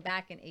then came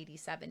back in AD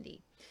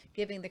 70,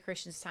 giving the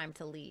Christians time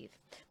to leave.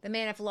 The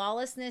man of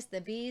lawlessness,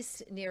 the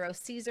beast, Nero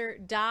Caesar,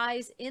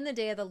 dies in the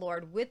day of the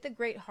Lord with the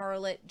great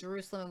harlot,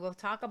 Jerusalem. And we'll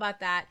talk about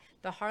that.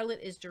 The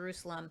harlot is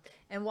Jerusalem.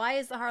 And why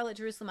is the harlot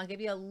Jerusalem? I'll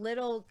give you a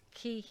little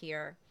key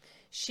here.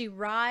 She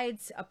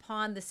rides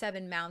upon the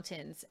 7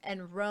 mountains,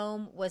 and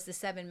Rome was the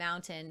 7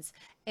 mountains.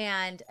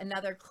 And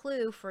another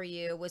clue for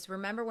you was,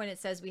 remember when it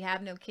says we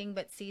have no king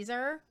but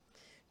Caesar?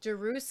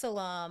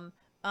 Jerusalem,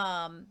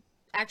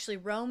 actually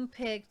Rome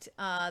picked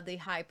the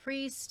high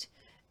priest,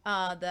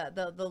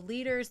 the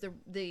leaders,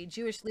 the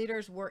Jewish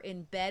leaders were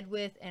in bed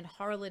with and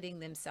harloting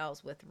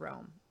themselves with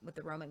Rome, with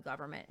the Roman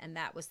government. And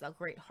that was the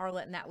great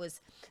harlot. And that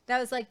was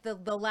like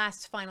the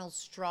last final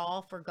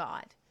straw for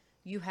God.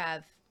 You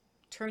have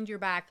turned your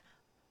back.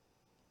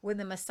 When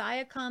the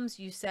Messiah comes,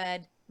 you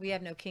said, we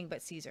have no king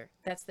but Caesar.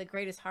 That's the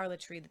greatest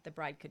harlotry that the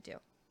bride could do.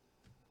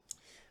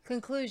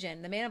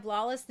 Conclusion. The man of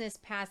lawlessness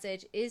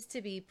passage is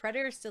to be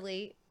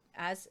preteristally,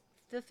 as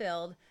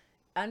fulfilled,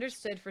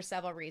 understood for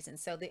several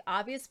reasons. So the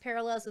obvious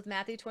parallels with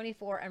Matthew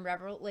 24 and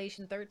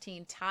Revelation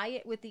 13 tie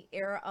it with the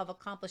era of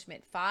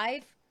accomplishment.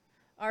 5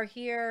 are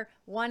here.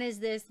 1 is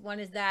this, 1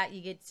 is that.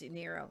 You get to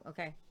Nero.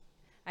 Okay.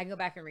 I can go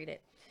back and read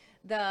it.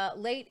 The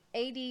late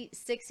AD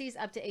 60s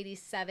up to AD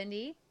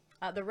 70.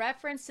 The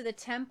reference to the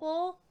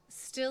temple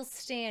still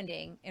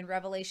standing in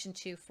Revelation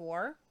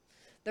 2:4.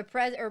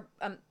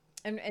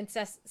 And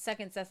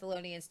 2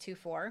 Thessalonians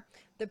 2:4,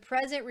 the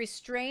present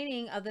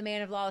restraining of the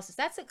man of lawlessness.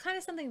 That's kind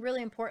of something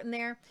really important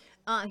there.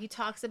 He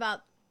talks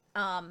about,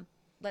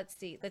 let's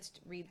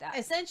read that.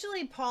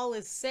 Essentially, Paul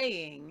is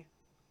saying,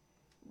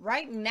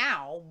 right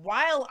now,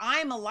 while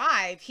I'm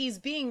alive, he's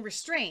being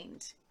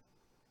restrained.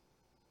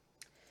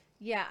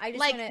 Yeah, I just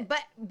like,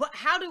 but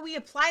how do we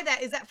apply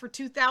that? Is that for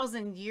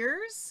 2,000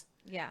 years?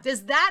 Yeah.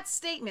 Does that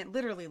statement,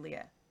 literally,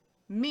 Leah,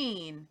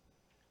 mean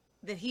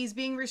that he's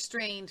being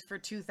restrained for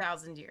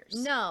 2,000 years?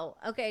 No.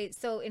 Okay,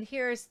 so and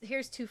here's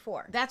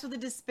 2:4. That's what the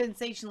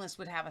dispensationalists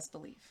would have us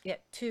believe. Yeah,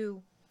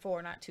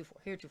 2:4, not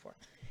 2:4. Here 2:4.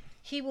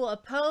 He will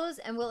oppose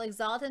and will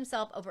exalt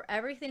himself over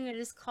everything that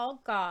is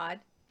called God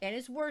and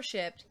is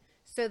worshipped,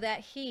 so that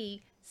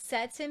he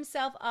sets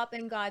himself up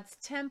in God's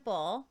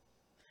temple,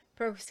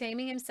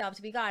 proclaiming himself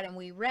to be God. And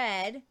we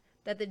read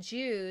that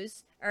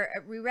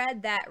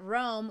that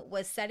Rome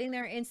was setting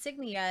their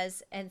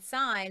insignias and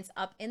signs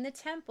up in the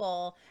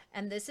temple.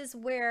 And this is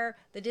where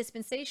the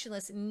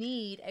dispensationalists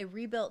need a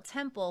rebuilt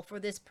temple for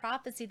this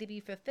prophecy to be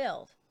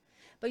fulfilled.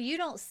 But you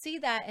don't see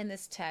that in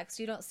this text.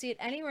 You don't see it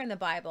anywhere in the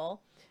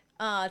Bible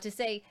to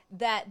say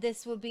that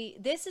this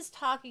is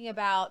talking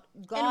about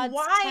God's temple. And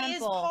why is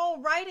Paul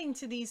writing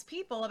to these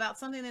people about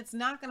something that's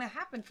not going to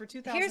happen for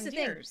 2,000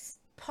 years?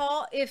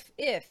 Paul, if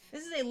this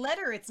is a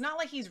letter, it's not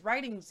like he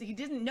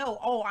didn't know,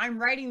 oh, I'm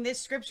writing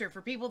this scripture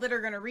for people that are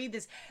going to read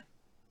this.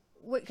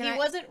 He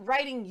wasn't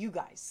writing you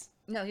guys.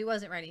 No, he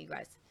wasn't writing you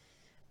guys.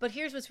 But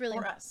here's what's really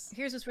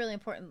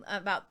important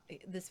about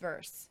this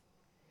verse.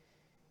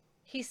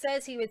 He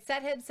says he would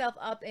set himself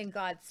up in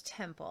God's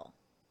temple.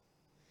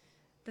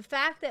 The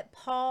fact that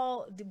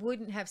Paul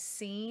wouldn't have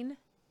seen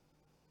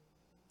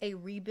a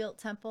rebuilt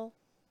temple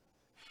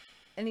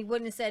And he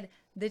wouldn't have said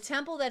the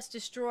temple that's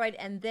destroyed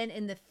and then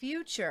in the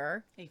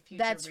future,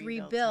 that's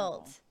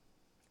rebuilt.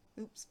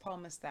 Temple. Oops, Paul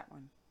missed that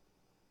one.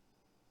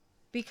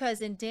 Because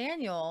in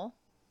Daniel,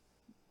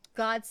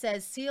 God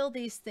says, seal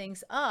these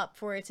things up,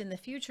 for it's in the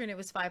future, and it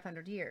was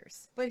 500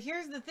 years. But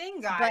here's the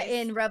thing, guys. But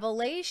in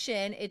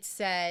Revelation, it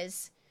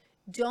says,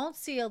 don't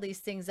seal these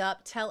things up.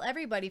 Tell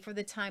everybody, for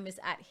the time is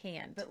at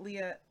hand. But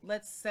Leah,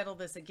 let's settle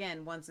this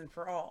again once and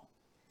for all.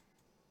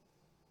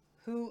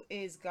 Who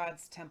is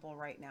God's temple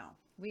right now?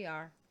 We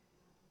are.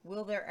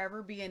 Will there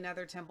ever be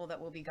another temple that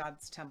will be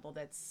God's temple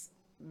that's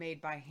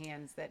made by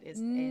hands, that is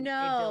in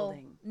a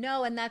building?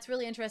 No, and that's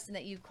really interesting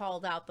that you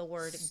called out the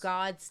word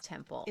God's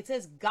temple. It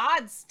says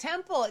God's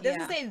temple. It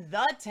doesn't say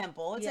the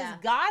temple. It says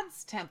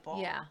God's temple.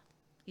 Yeah.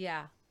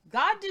 Yeah.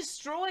 God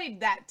destroyed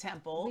that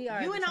temple. We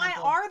are you the and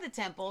temple. I are the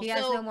temple. He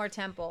has no more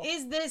temple.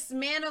 Is this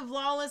man of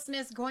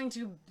lawlessness going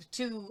to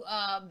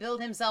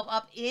build himself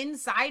up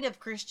inside of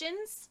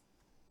Christians?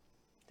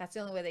 That's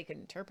the only way they could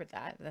interpret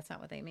that. That's not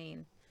what they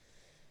mean.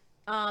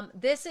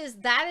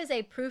 That is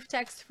a proof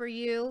text for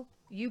you.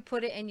 You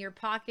put it in your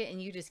pocket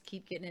and you just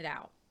keep getting it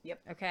out. Yep.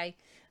 Okay.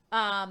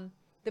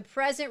 The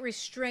present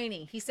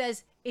restraining. He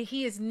says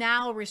he is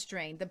now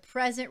restrained. The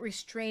present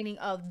restraining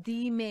of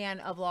the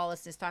man of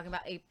lawlessness, talking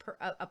about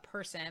a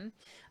person.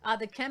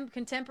 The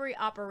contemporary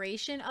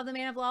operation of the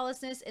man of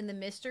lawlessness in the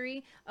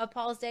mystery of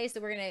Paul's day. So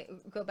we're going to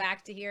go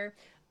back to here.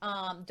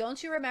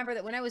 Don't you remember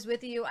that when I was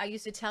with you, I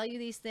used to tell you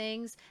these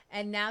things,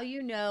 and now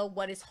you know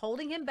what is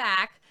holding him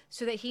back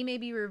so that he may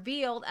be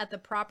revealed at the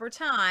proper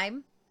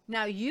time.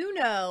 Now you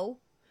know,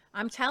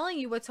 I'm telling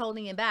you what's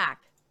holding him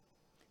back.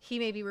 He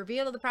may be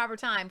revealed at the proper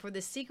time, for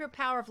the secret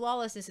power of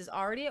lawlessness is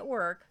already at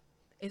work,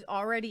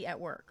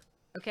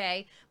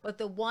 okay? But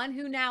the one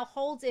who now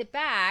holds it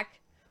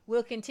back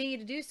will continue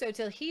to do so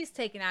till he's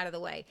taken out of the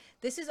way.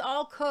 This is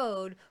all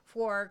code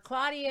for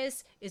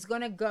Claudius is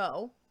going to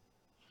go,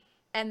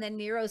 and then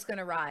Nero's going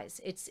to rise.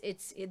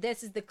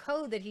 This is the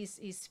code that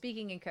he's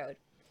speaking in code.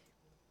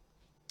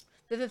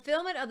 The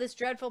fulfillment of this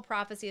dreadful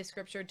prophecy of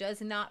Scripture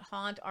does not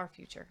haunt our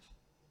future.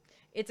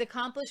 Its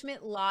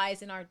accomplishment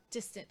lies in our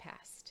distant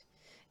past.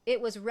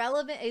 It was a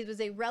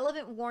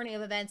relevant warning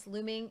of events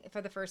looming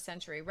for the first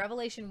century.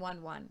 Revelation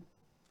 1:1.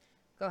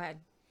 Go ahead.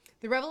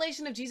 The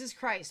revelation of Jesus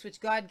Christ,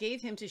 which God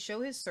gave him to show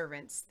his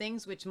servants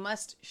things which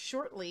must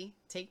shortly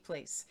take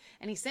place.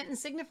 And he sent and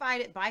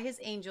signified it by his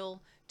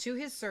angel to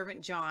his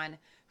servant John,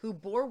 who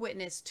bore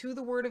witness to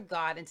the word of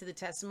God and to the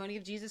testimony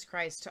of Jesus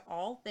Christ, to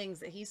all things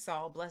that he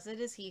saw. Blessed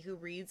is he who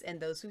reads and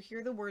those who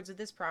hear the words of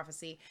this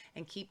prophecy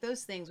and keep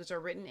those things which are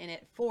written in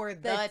it, for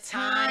the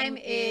time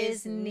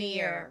is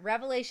near.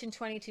 Revelation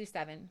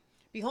 22:7.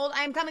 Behold,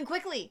 I am coming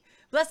quickly.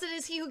 Blessed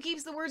is he who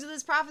keeps the words of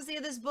this prophecy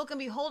of this book. And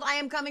behold, I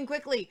am coming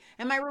quickly.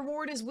 And my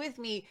reward is with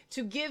me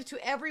to give to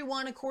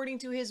everyone according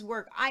to his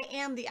work. I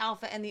am the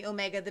Alpha and the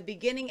Omega, the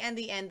beginning and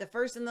the end, the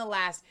first and the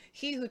last.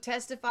 He who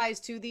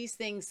testifies to these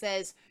things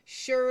says,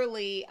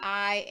 surely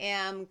I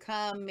am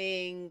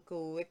coming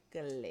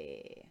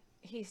quickly.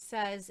 He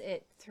says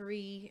it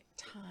 3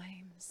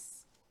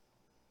 times.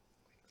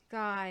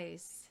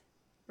 Guys,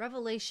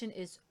 Revelation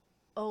is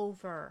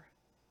over.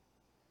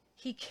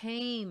 He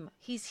came.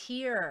 He's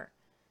here.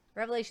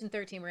 Revelation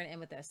 13, we're going to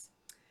end with this.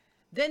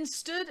 Then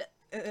stood,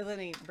 let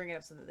me bring it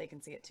up so that they can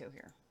see it too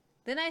here.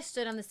 Then I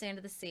stood on the sand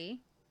of the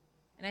sea,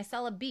 and I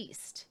saw a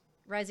beast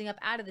rising up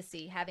out of the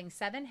sea, having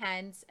 7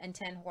 heads and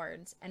 10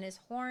 horns, and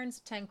his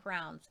horns 10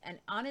 crowns, and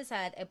on his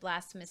head a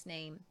blasphemous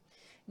name.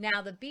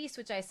 Now the beast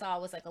which I saw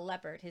was like a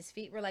leopard. His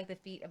feet were like the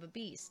feet of a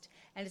beast,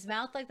 and his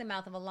mouth like the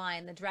mouth of a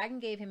lion. The dragon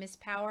gave him his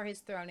power, his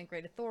throne, and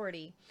great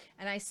authority.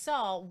 And I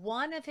saw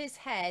one of his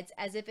heads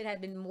as if it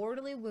had been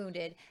mortally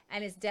wounded,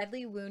 and his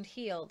deadly wound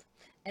healed.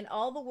 And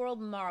all the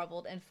world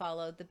marveled and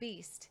followed the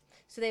beast.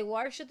 So they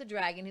worshipped the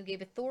dragon, who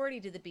gave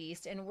authority to the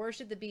beast, and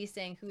worshipped the beast,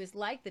 saying, who is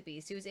like the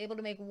beast, who is able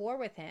to make war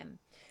with him.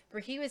 For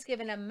he was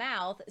given a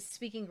mouth,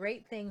 speaking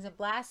great things and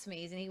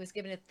blasphemies, and he was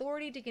given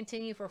authority to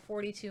continue for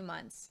 42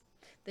 months.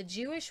 The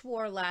Jewish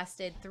war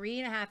lasted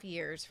 3.5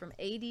 years, from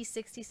AD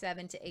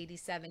 67 to AD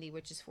 70,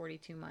 which is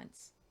 42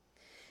 months.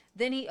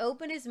 Then he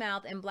opened his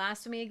mouth in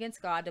blasphemy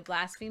against God, to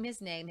blaspheme his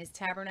name, his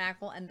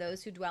tabernacle, and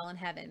those who dwell in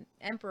heaven,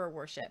 emperor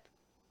worship.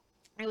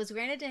 It was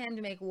granted to him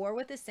to make war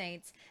with the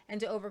saints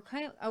and to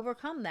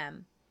overcome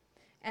them.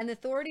 And the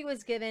authority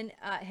was given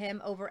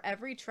him over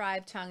every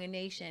tribe, tongue, and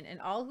nation,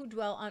 and all who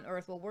dwell on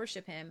earth will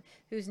worship him,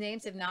 whose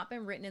names have not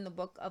been written in the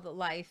book of the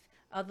life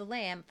of the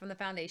Lamb from the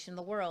foundation of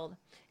the world.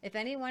 If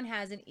anyone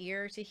has an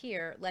ear to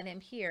hear, let him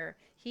hear.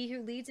 He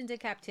who leads into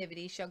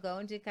captivity shall go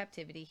into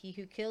captivity. He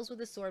who kills with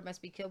the sword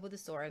must be killed with the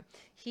sword.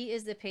 Here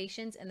is the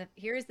patience and the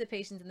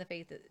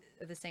faith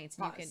of the saints.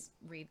 And you can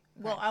read.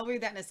 Well, I'll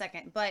read that in a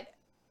second. But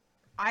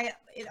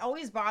it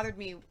always bothered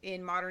me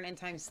in modern end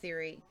times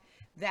theory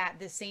that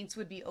the saints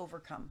would be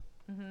overcome.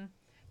 Mm-hmm.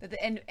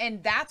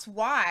 And that's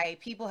why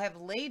people have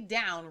laid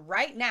down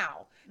right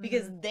now,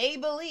 because they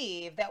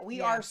believe that we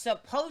are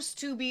supposed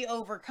to be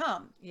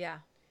overcome. Yeah.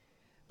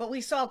 But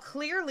we saw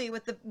clearly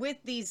with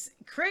these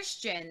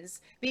Christians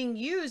being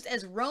used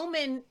as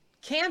Roman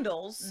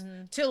candles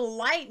to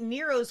light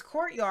Nero's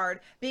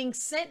courtyard, being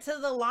sent to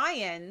the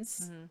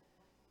lions,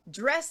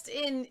 dressed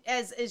in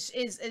as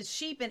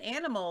sheep and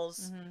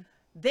animals.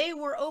 They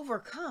were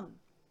overcome.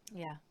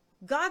 Yeah.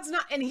 God's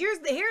not, and here's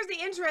the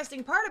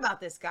interesting part about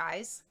this,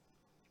 guys.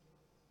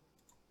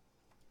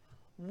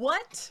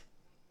 What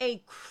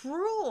a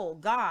cruel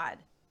God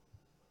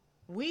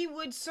we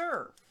would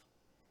serve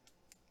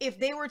if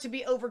they were to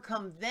be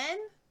overcome then,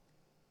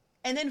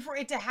 and then for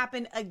it to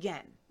happen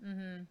again.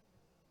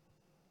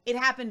 It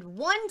happened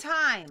one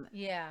time.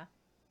 Yeah.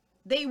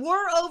 They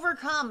were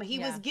overcome. He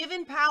was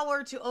given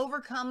power to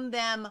overcome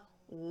them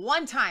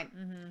one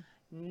time,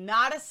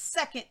 not a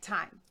second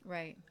time.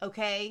 Right.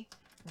 Okay?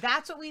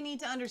 That's what we need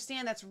to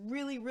understand. That's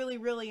really, really,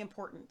 really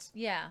important.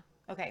 Yeah.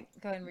 Okay.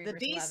 Go ahead and read The verse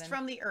beast 11.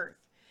 from the earth.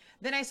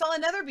 Then I saw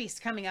another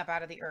beast coming up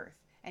out of the earth,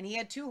 and he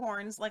had 2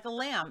 horns like a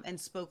lamb and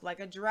spoke like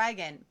a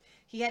dragon.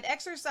 He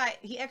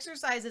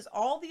exercises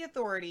all the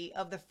authority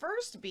of the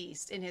first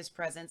beast in his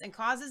presence, and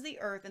causes the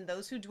earth and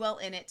those who dwell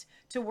in it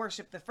to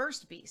worship the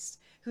first beast,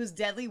 whose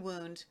deadly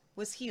wound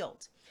was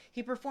healed.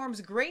 He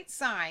performs great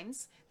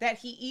signs, that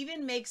he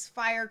even makes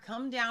fire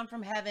come down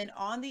from heaven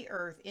on the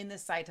earth in the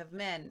sight of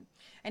men.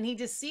 And he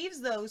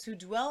deceives those who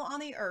dwell on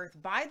the earth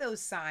by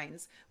those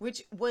signs,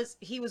 which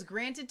he was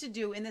granted to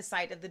do in the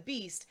sight of the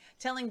beast,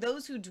 telling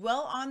those who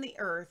dwell on the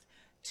earth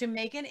to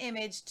make an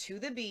image to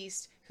the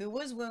beast who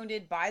was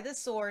wounded by the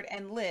sword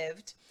and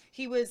lived.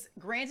 He was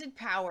granted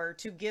power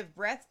to give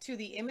breath to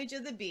the image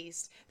of the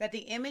beast, that the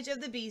image of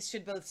the beast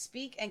should both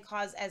speak and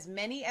cause as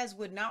many as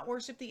would not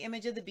worship the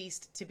image of the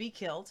beast to be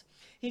killed.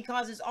 He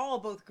causes all,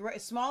 both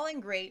small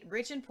and great,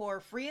 rich and poor,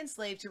 free and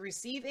slave, to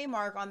receive a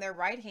mark on their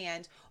right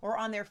hand or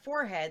on their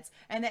foreheads,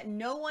 and that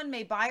no one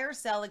may buy or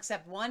sell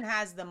except one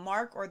has the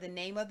mark or the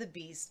name of the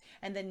beast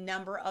and the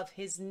number of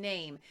his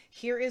name.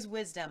 Here is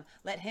wisdom.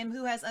 Let him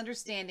who has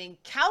understanding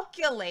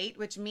calculate,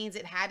 which means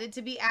it had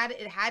to be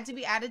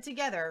added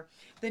together,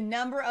 the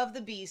number of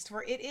the beast,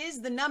 for it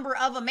is the number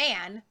of a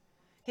man.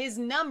 His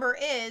number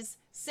is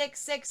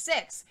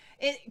 666.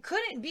 It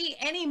couldn't be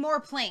any more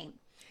plain.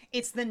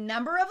 It's the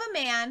number of a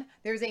man.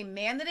 There's a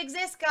man that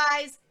exists,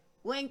 guys.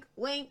 Wink,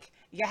 wink.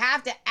 You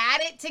have to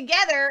add it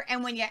together,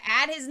 and when you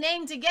add his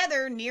name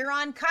together,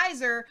 Neron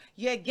Kaiser,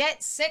 you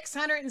get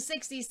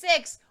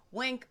 666.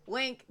 Wink,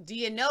 wink. Do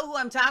you know who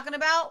I'm talking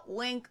about?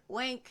 Wink,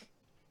 wink.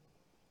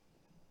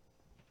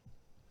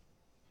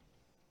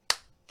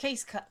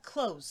 Case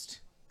closed.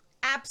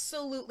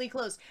 Absolutely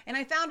closed. And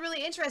I found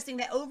really interesting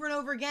that over and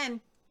over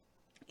again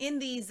in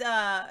these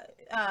videos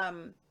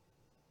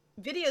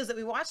that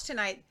we watched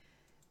tonight,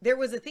 there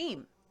was a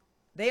theme.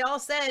 They all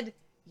said,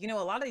 you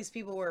know, a lot of these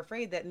people were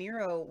afraid that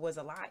Nero was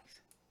alive.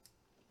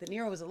 That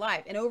Nero was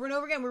alive. And over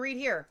again, we read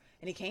here,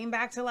 and he came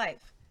back to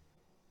life.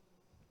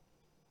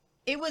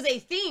 It was a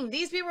theme.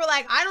 These people were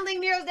like, I don't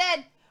think Nero's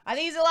dead. I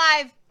think he's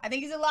alive. I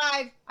think he's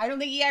alive. I don't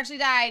think he actually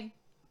died.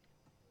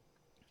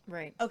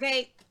 Right.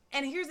 Okay.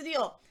 And here's the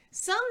deal.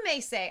 Some may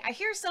say, I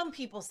hear some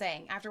people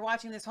saying after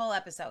watching this whole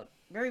episode,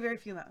 very, very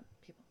few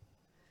people,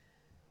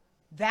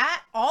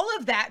 that all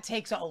of that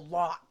takes a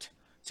lot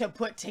to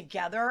put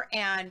together,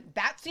 and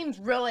that seems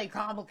really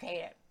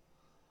complicated.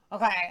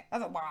 Okay,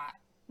 that's a lot.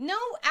 No,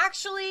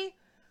 actually,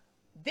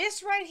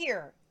 this right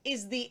here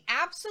is the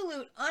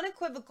absolute,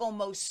 unequivocal,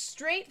 most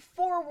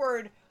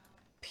straightforward,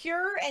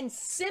 pure, and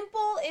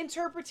simple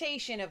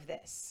interpretation of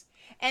this.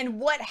 And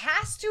what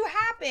has to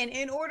happen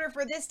in order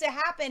for this to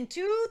happen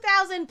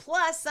 2,000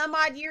 plus some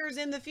odd years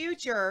in the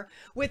future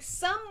with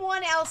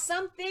someone else,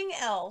 something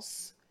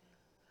else,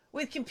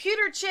 with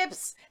computer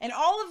chips and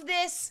all of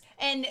this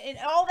and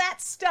all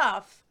that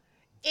stuff,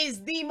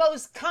 is the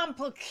most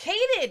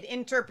complicated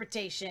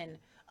interpretation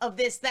of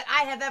this that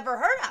I have ever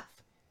heard of.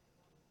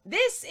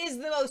 This is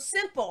the most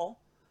simple,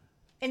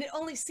 and it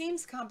only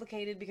seems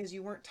complicated because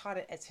you weren't taught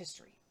it as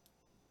history.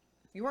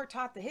 You weren't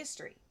taught the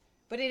history.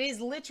 But it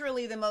is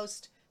literally the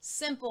most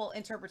simple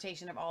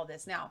interpretation of all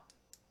this. Now,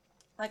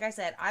 like I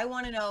said, I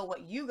want to know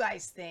what you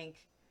guys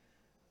think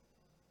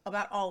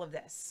about all of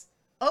this.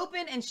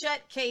 Open and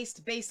shut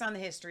cased based on the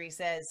history,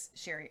 says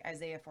Sherry,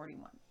 Isaiah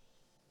 41.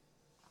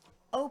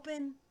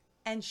 Open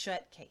and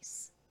shut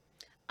case.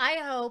 I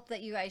hope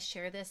that you guys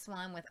share this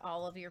one with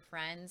all of your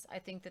friends. I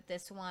think that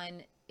this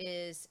one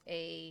is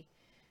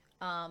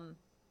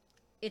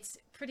it's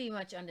pretty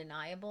much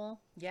undeniable.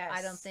 Yes.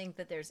 I don't think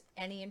that there's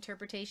any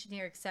interpretation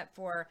here except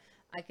for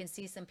I can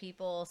see some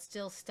people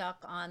still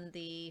stuck on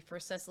the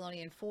 1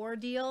 Thessalonians 4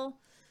 deal.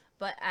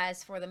 But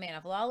as for the man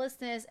of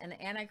lawlessness and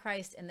the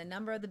Antichrist and the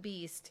number of the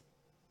beast,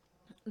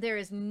 there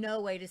is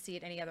no way to see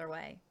it any other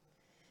way.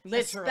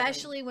 Literally.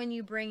 Especially when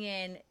you bring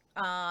in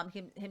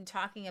him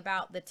talking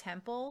about the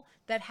temple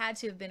that had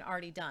to have been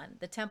already done.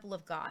 The temple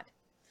of God.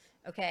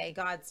 Okay.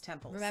 God's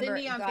temple. Remember,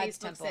 Cindy on God's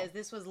Facebook temple. says,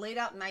 this was laid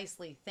out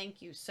nicely.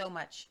 Thank you so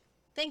much.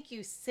 Thank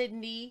you,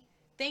 Cindy.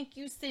 Thank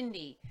you,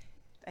 Cindy.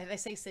 Did I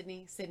say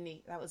Sydney?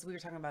 Sydney. We were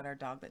talking about our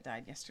dog that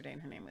died yesterday,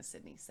 and her name was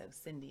Sydney. So,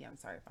 Cindy, I'm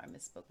sorry if I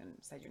misspoke and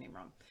said your name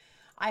wrong.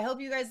 I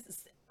hope you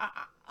guys,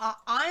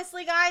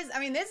 honestly, guys, I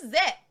mean, this is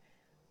it.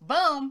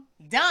 Boom.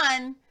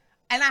 Done.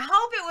 And I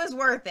hope it was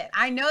worth it.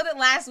 I know that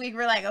last week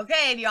we're like,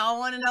 okay, do y'all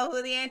want to know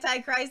who the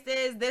Antichrist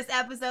is? This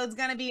episode's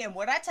going to be. And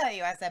what I tell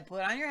you, I said,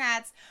 put on your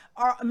hats.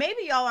 Or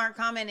maybe y'all aren't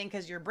commenting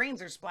because your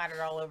brains are splattered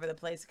all over the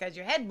place because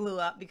your head blew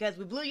up because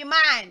we blew your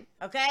mind.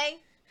 Okay?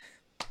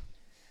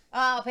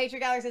 Oh, Patriot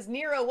Gallery says,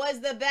 Nero was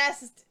the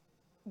best.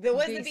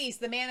 The beast,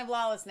 the man of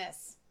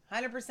lawlessness.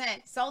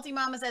 100%. Salty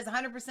Mama says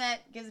 100%.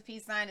 Gives a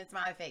peace sign and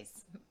smiley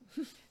face.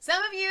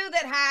 Some of you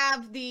that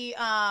have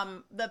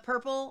the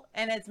purple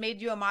and it's made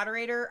you a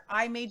moderator,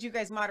 I made you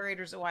guys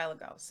moderators a while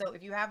ago. So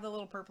if you have the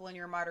little purple and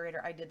you're a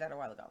moderator, I did that a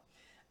while ago.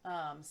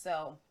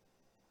 So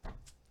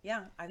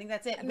yeah, I think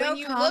that's it. No when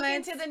you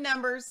comments. look into the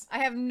numbers, I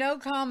have no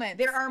comment.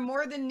 There are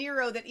more than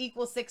Nero that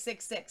equals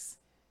 666.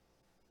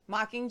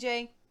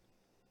 Mockingjay.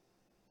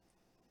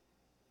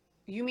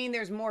 You mean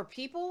there's more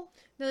people?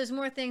 No, there's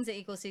more things that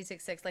equal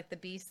 666, like the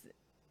beast.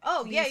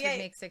 Oh, beast yeah. Would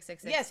make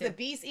 666. Yes, too. the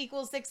beast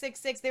equals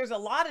 666. There's a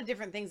lot of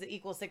different things that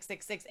equal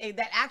 666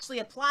 that actually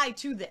apply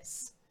to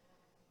this.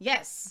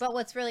 Yes. But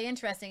what's really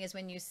interesting is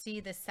when you see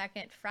the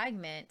second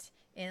fragment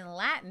in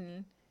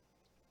Latin,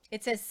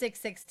 it says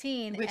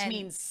 616. Which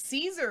means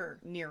Caesar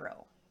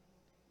Nero.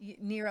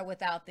 Nero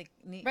without the...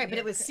 Right, but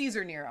it was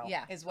Caesar Nero.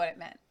 Yeah. Is what it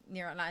meant.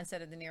 Nero, not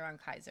instead of the Neron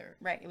Kaiser.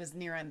 Right, it was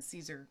Neron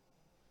Caesar.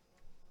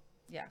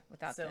 Yeah,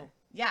 without so,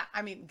 yeah,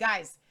 I mean,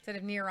 guys. Instead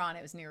of Neron,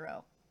 it was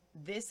Nero.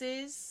 This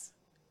is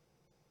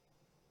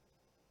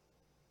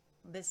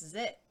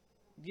it.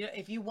 You know,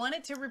 if you want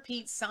it to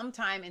repeat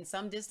sometime in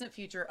some distant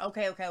future,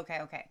 okay.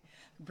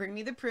 Bring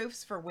me the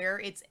proofs for where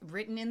it's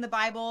written in the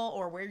Bible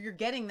or where you're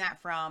getting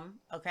that from,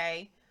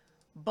 okay?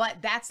 But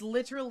that's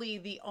literally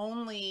the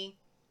only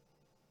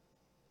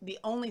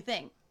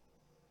thing.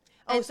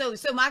 Oh, so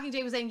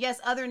Mockingjay was saying, yes,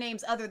 other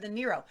names other than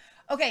Nero.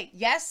 Okay,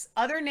 yes,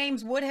 other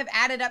names would have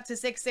added up to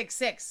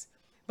 666,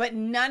 but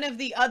none of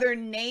the other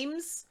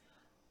names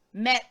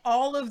met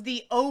all of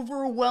the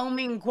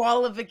overwhelming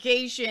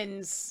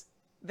qualifications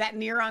that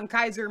Neron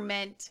Kaiser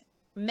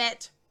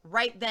met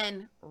right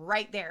then,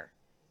 right there,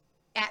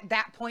 at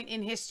that point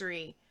in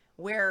history,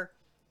 where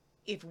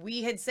if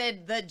we had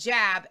said the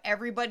jab,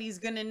 everybody's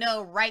going to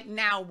know right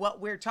now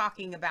what we're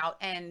talking about.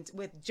 And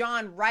with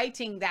John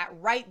writing that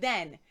right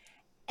then,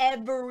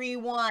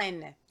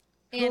 everyone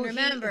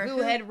who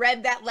had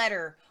read that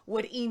letter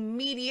would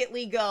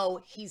immediately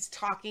go, he's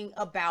talking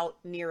about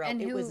Nero.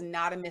 And it was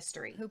not a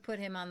mystery. Who put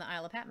him on the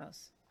Isle of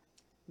Patmos?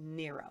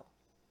 Nero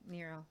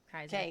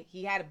Kaiser. Okay,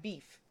 he had a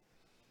beef.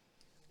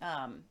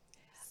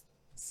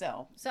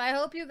 So I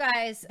hope you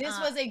guys... This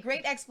was a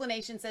great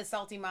explanation, says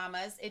Salty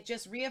Mamas. It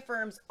just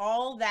reaffirms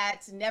all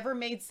that never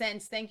made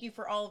sense. Thank you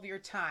for all of your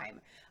time.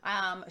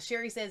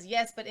 Sherry says,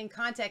 yes, but in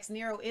context,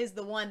 Nero is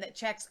the one that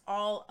checks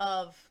all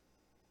of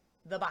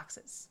the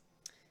boxes.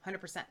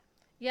 100%.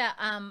 Yeah,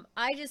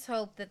 I just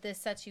hope that this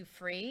sets you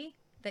free,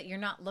 that you're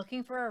not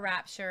looking for a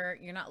rapture,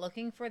 you're not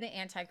looking for the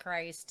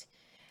Antichrist,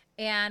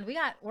 and we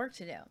got work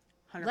to do.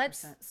 100%.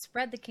 Let's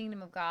spread the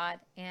kingdom of God.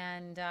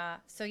 And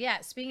so,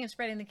 yeah, speaking of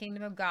spreading the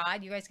kingdom of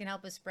God, you guys can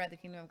help us spread the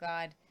kingdom of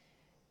God.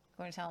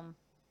 Going to tell them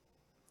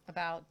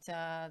about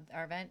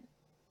our event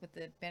with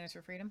the Banners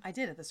for Freedom? I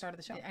did at the start of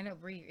the show. I know.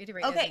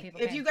 Reiterate. Okay,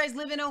 if you guys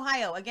live in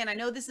Ohio, again, I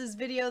know this is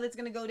video that's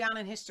going to go down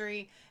in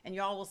history, and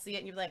y'all will see it,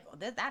 and you'll be like, oh,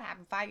 that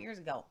happened 5 years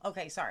ago.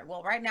 Okay, sorry.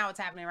 Well, right now, it's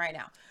happening right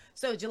now.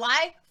 So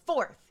July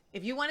 4th,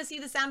 if you want to see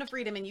the Sound of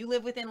Freedom, and you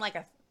live within like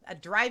a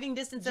driving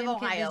distance of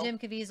Ohio. The Jim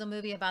Caviezel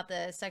movie about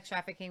the sex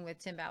trafficking with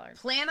Tim Ballard.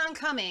 Plan on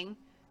coming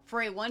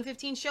for a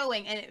 1:15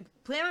 showing, and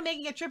plan on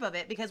making a trip of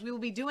it, because we will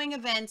be doing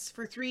events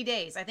for 3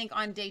 days. I think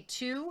on day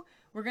 2,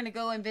 we're going to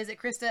go and visit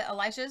Krista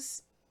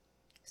Elisha's.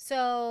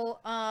 So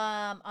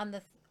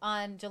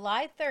on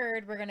July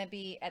 3rd, we're going to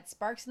be at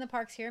Sparks in the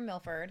Parks here in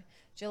Milford.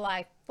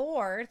 July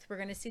 4th, we're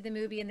going to see the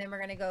movie, and then we're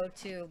going to go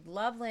to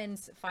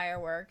Loveland's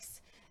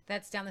Fireworks.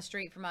 That's down the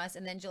street from us.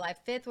 And then July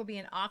 5th, we'll be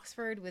in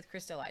Oxford with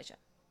Krista Elisha.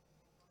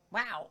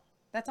 Wow,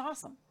 that's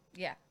awesome.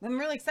 Yeah. I'm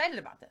really excited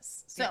about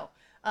this. So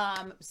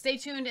stay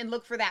tuned and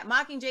look for that.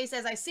 Mockingjay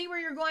says, I see where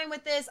you're going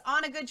with this.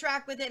 On a good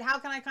track with it. How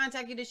can I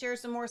contact you to share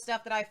some more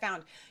stuff that I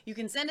found? You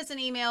can send us an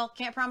email.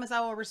 Can't promise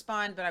I will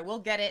respond, but I will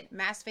get it.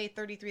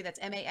 Massfaith33, that's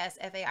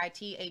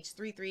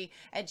MASFAITH33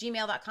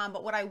 @gmail.com.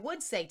 But what I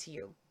would say to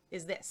you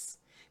is this.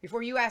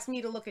 Before you ask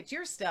me to look at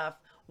your stuff,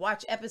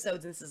 watch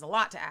episodes, and this is a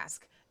lot to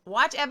ask.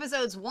 Watch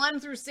episodes 1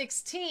 through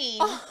 16,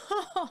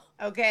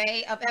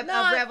 okay, of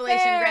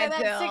Revelation Red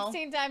Pill. That's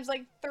 16 times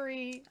like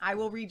 3. I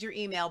will read your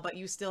email, but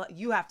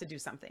you have to do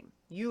something.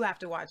 You have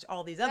to watch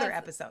all these other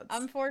episodes.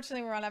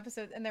 Unfortunately, we're on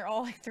episodes, and they're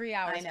all like 3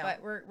 hours. I know.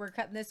 But we're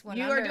cutting this one.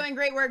 You are doing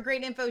great work,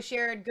 great info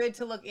shared. Good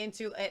to look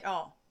into it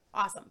all.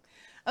 Awesome.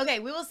 Okay,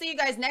 we will see you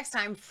guys next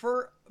time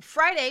for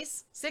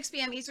Fridays, 6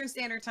 p.m. Eastern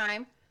Standard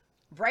Time.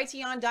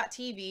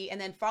 Brighteon.tv, and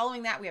then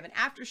following that we have an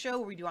after show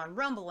where we do on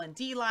Rumble and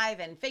DLive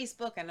and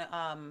Facebook and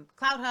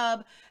Cloud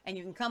Hub, and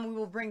you can come. We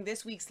will bring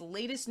this week's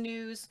latest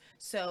news,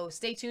 so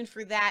stay tuned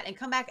for that, and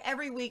come back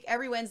every week,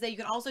 every Wednesday. You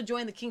can also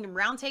join the Kingdom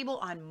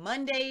Roundtable on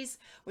Mondays,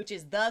 which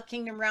is the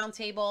Kingdom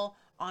Roundtable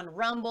on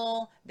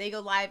Rumble. They go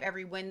live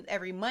every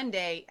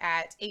Monday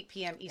at 8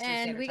 p.m. Eastern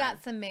Standard Time. And we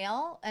got some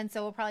mail, and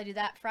so we'll probably do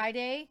that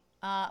Friday.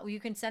 You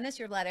can send us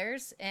your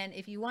letters, and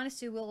if you want us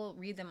to, we'll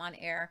read them on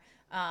air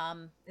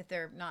if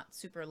they're not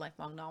super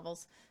lifelong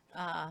novels.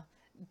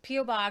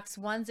 P.O. Box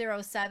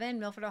 107,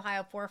 Milford,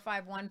 Ohio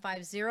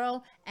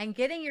 45150. And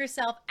getting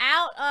yourself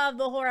out of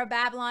the Whore of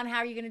Babylon, how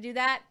are you going to do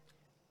that?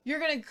 You're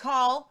going to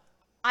call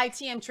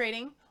ITM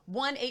Trading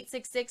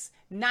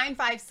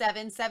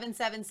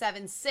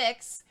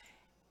 1-866-957-7776.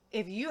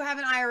 If you have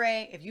an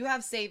IRA, if you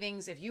have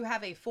savings, if you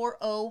have a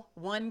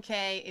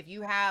 401k, if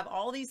you have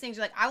all these things,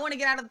 you're like, I want to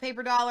get out of the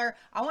paper dollar.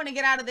 I want to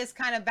get out of this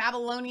kind of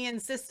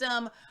Babylonian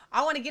system.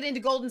 I want to get into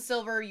gold and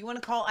silver. You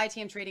want to call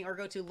ITM Trading or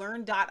go to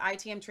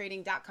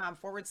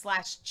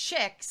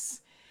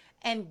learn.itmtrading.com/chicks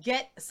and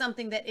get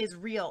something that is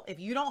real. If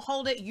you don't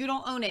hold it, you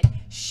don't own it.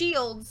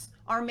 Shields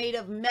are made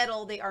of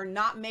metal. They are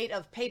not made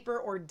of paper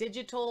or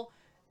digital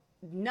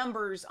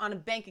numbers on a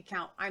bank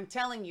account. I'm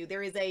telling you,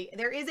 there is a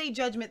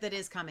judgment that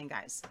is coming,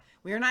 guys.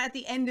 We are not at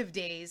the end of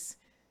days.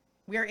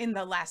 We are in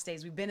the last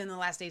days. We've been in the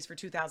last days for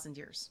 2,000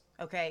 years.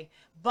 Okay.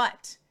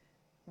 But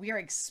we are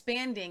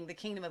expanding the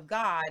kingdom of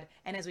God.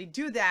 And as we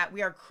do that,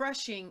 we are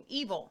crushing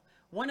evil.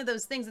 One of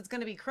those things that's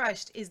going to be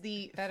crushed is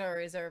the Federal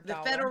Reserve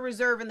dollar. Federal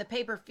Reserve and the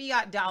paper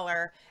fiat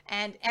dollar,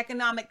 and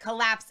economic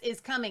collapse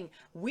is coming.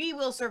 We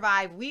will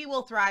survive. We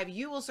will thrive.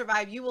 You will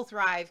survive. You will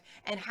thrive.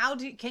 And how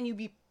can you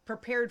be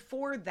prepared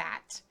for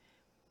that?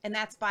 And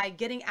that's by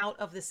getting out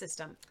of the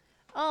system.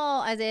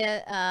 Oh,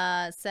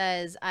 Isaiah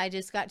says, I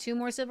just got 2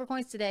 more silver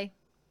coins today.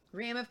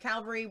 Ram of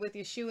Calvary with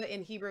Yeshua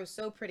in Hebrew.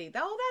 So pretty.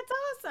 Oh,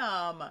 that's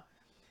awesome.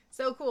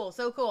 So cool.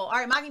 So cool. All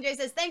right. Mockingjay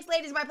says, thanks,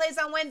 ladies. My place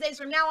on Wednesdays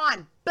from now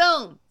on.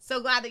 Boom. So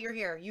glad that you're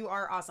here. You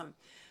are awesome.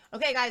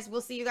 Okay, guys,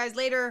 we'll see you guys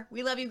later.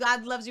 We love you.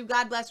 God loves you.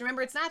 God bless.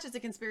 Remember, it's not just a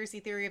conspiracy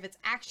theory if it's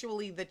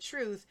actually the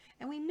truth.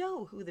 And we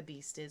know who the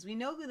beast is. We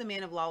know who the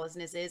man of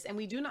lawlessness is. And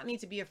we do not need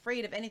to be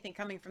afraid of anything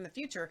coming from the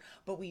future.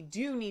 But we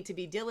do need to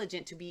be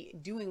diligent to be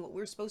doing what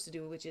we're supposed to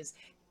do, which is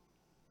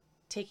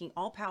taking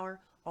all power,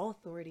 all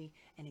authority,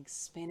 and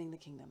expanding the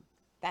kingdom.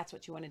 That's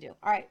what you want to do.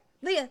 All right.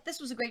 Leah, this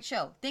was a great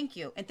show. Thank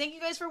you. And thank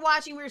you guys for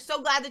watching. We're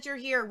so glad that you're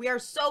here. We are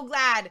so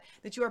glad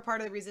that you are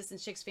part of the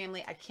Resistance Chicks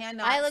family. I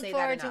cannot say that enough. I look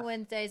forward to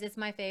Wednesdays. It's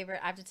my favorite.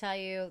 I have to tell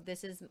you,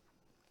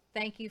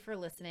 thank you for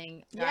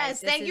listening. Yes,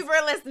 thank you for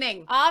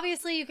listening.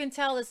 Obviously, you can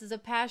tell this is a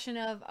passion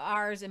of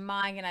ours and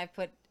mine, and I've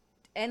put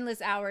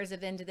endless hours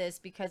into this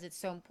because it's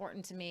so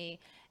important to me,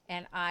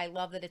 and I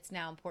love that it's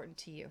now important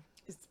to you.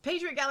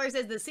 Patriot Gallery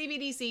says the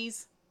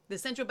CBDCs, the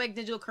central bank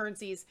digital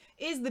currencies,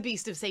 is the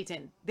beast of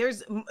Satan.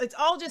 It's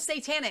all just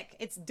satanic.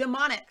 It's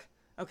demonic.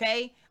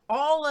 Okay.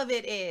 All of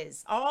it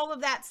is. All of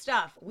that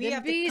stuff. We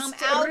have to come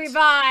out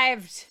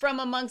revived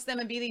from amongst them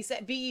and be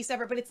ye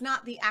separate. But it's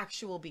not the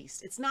actual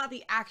beast. It's not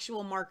the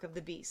actual mark of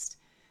the beast.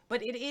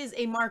 But it is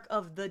a mark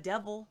of the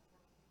devil.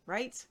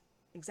 Right?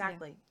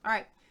 Exactly. Yeah. All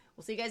right.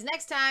 We'll see you guys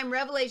next time.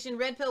 Revelation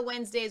Red Pill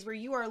Wednesdays, where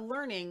you are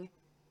learning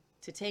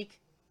to take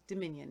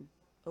dominion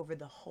over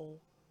the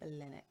whole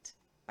planet.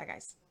 Bye,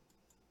 guys.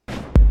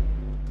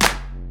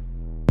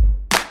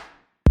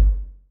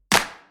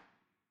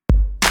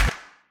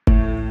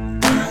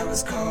 I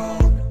was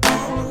cold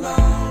all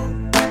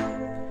alone,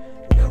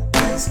 no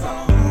place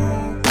for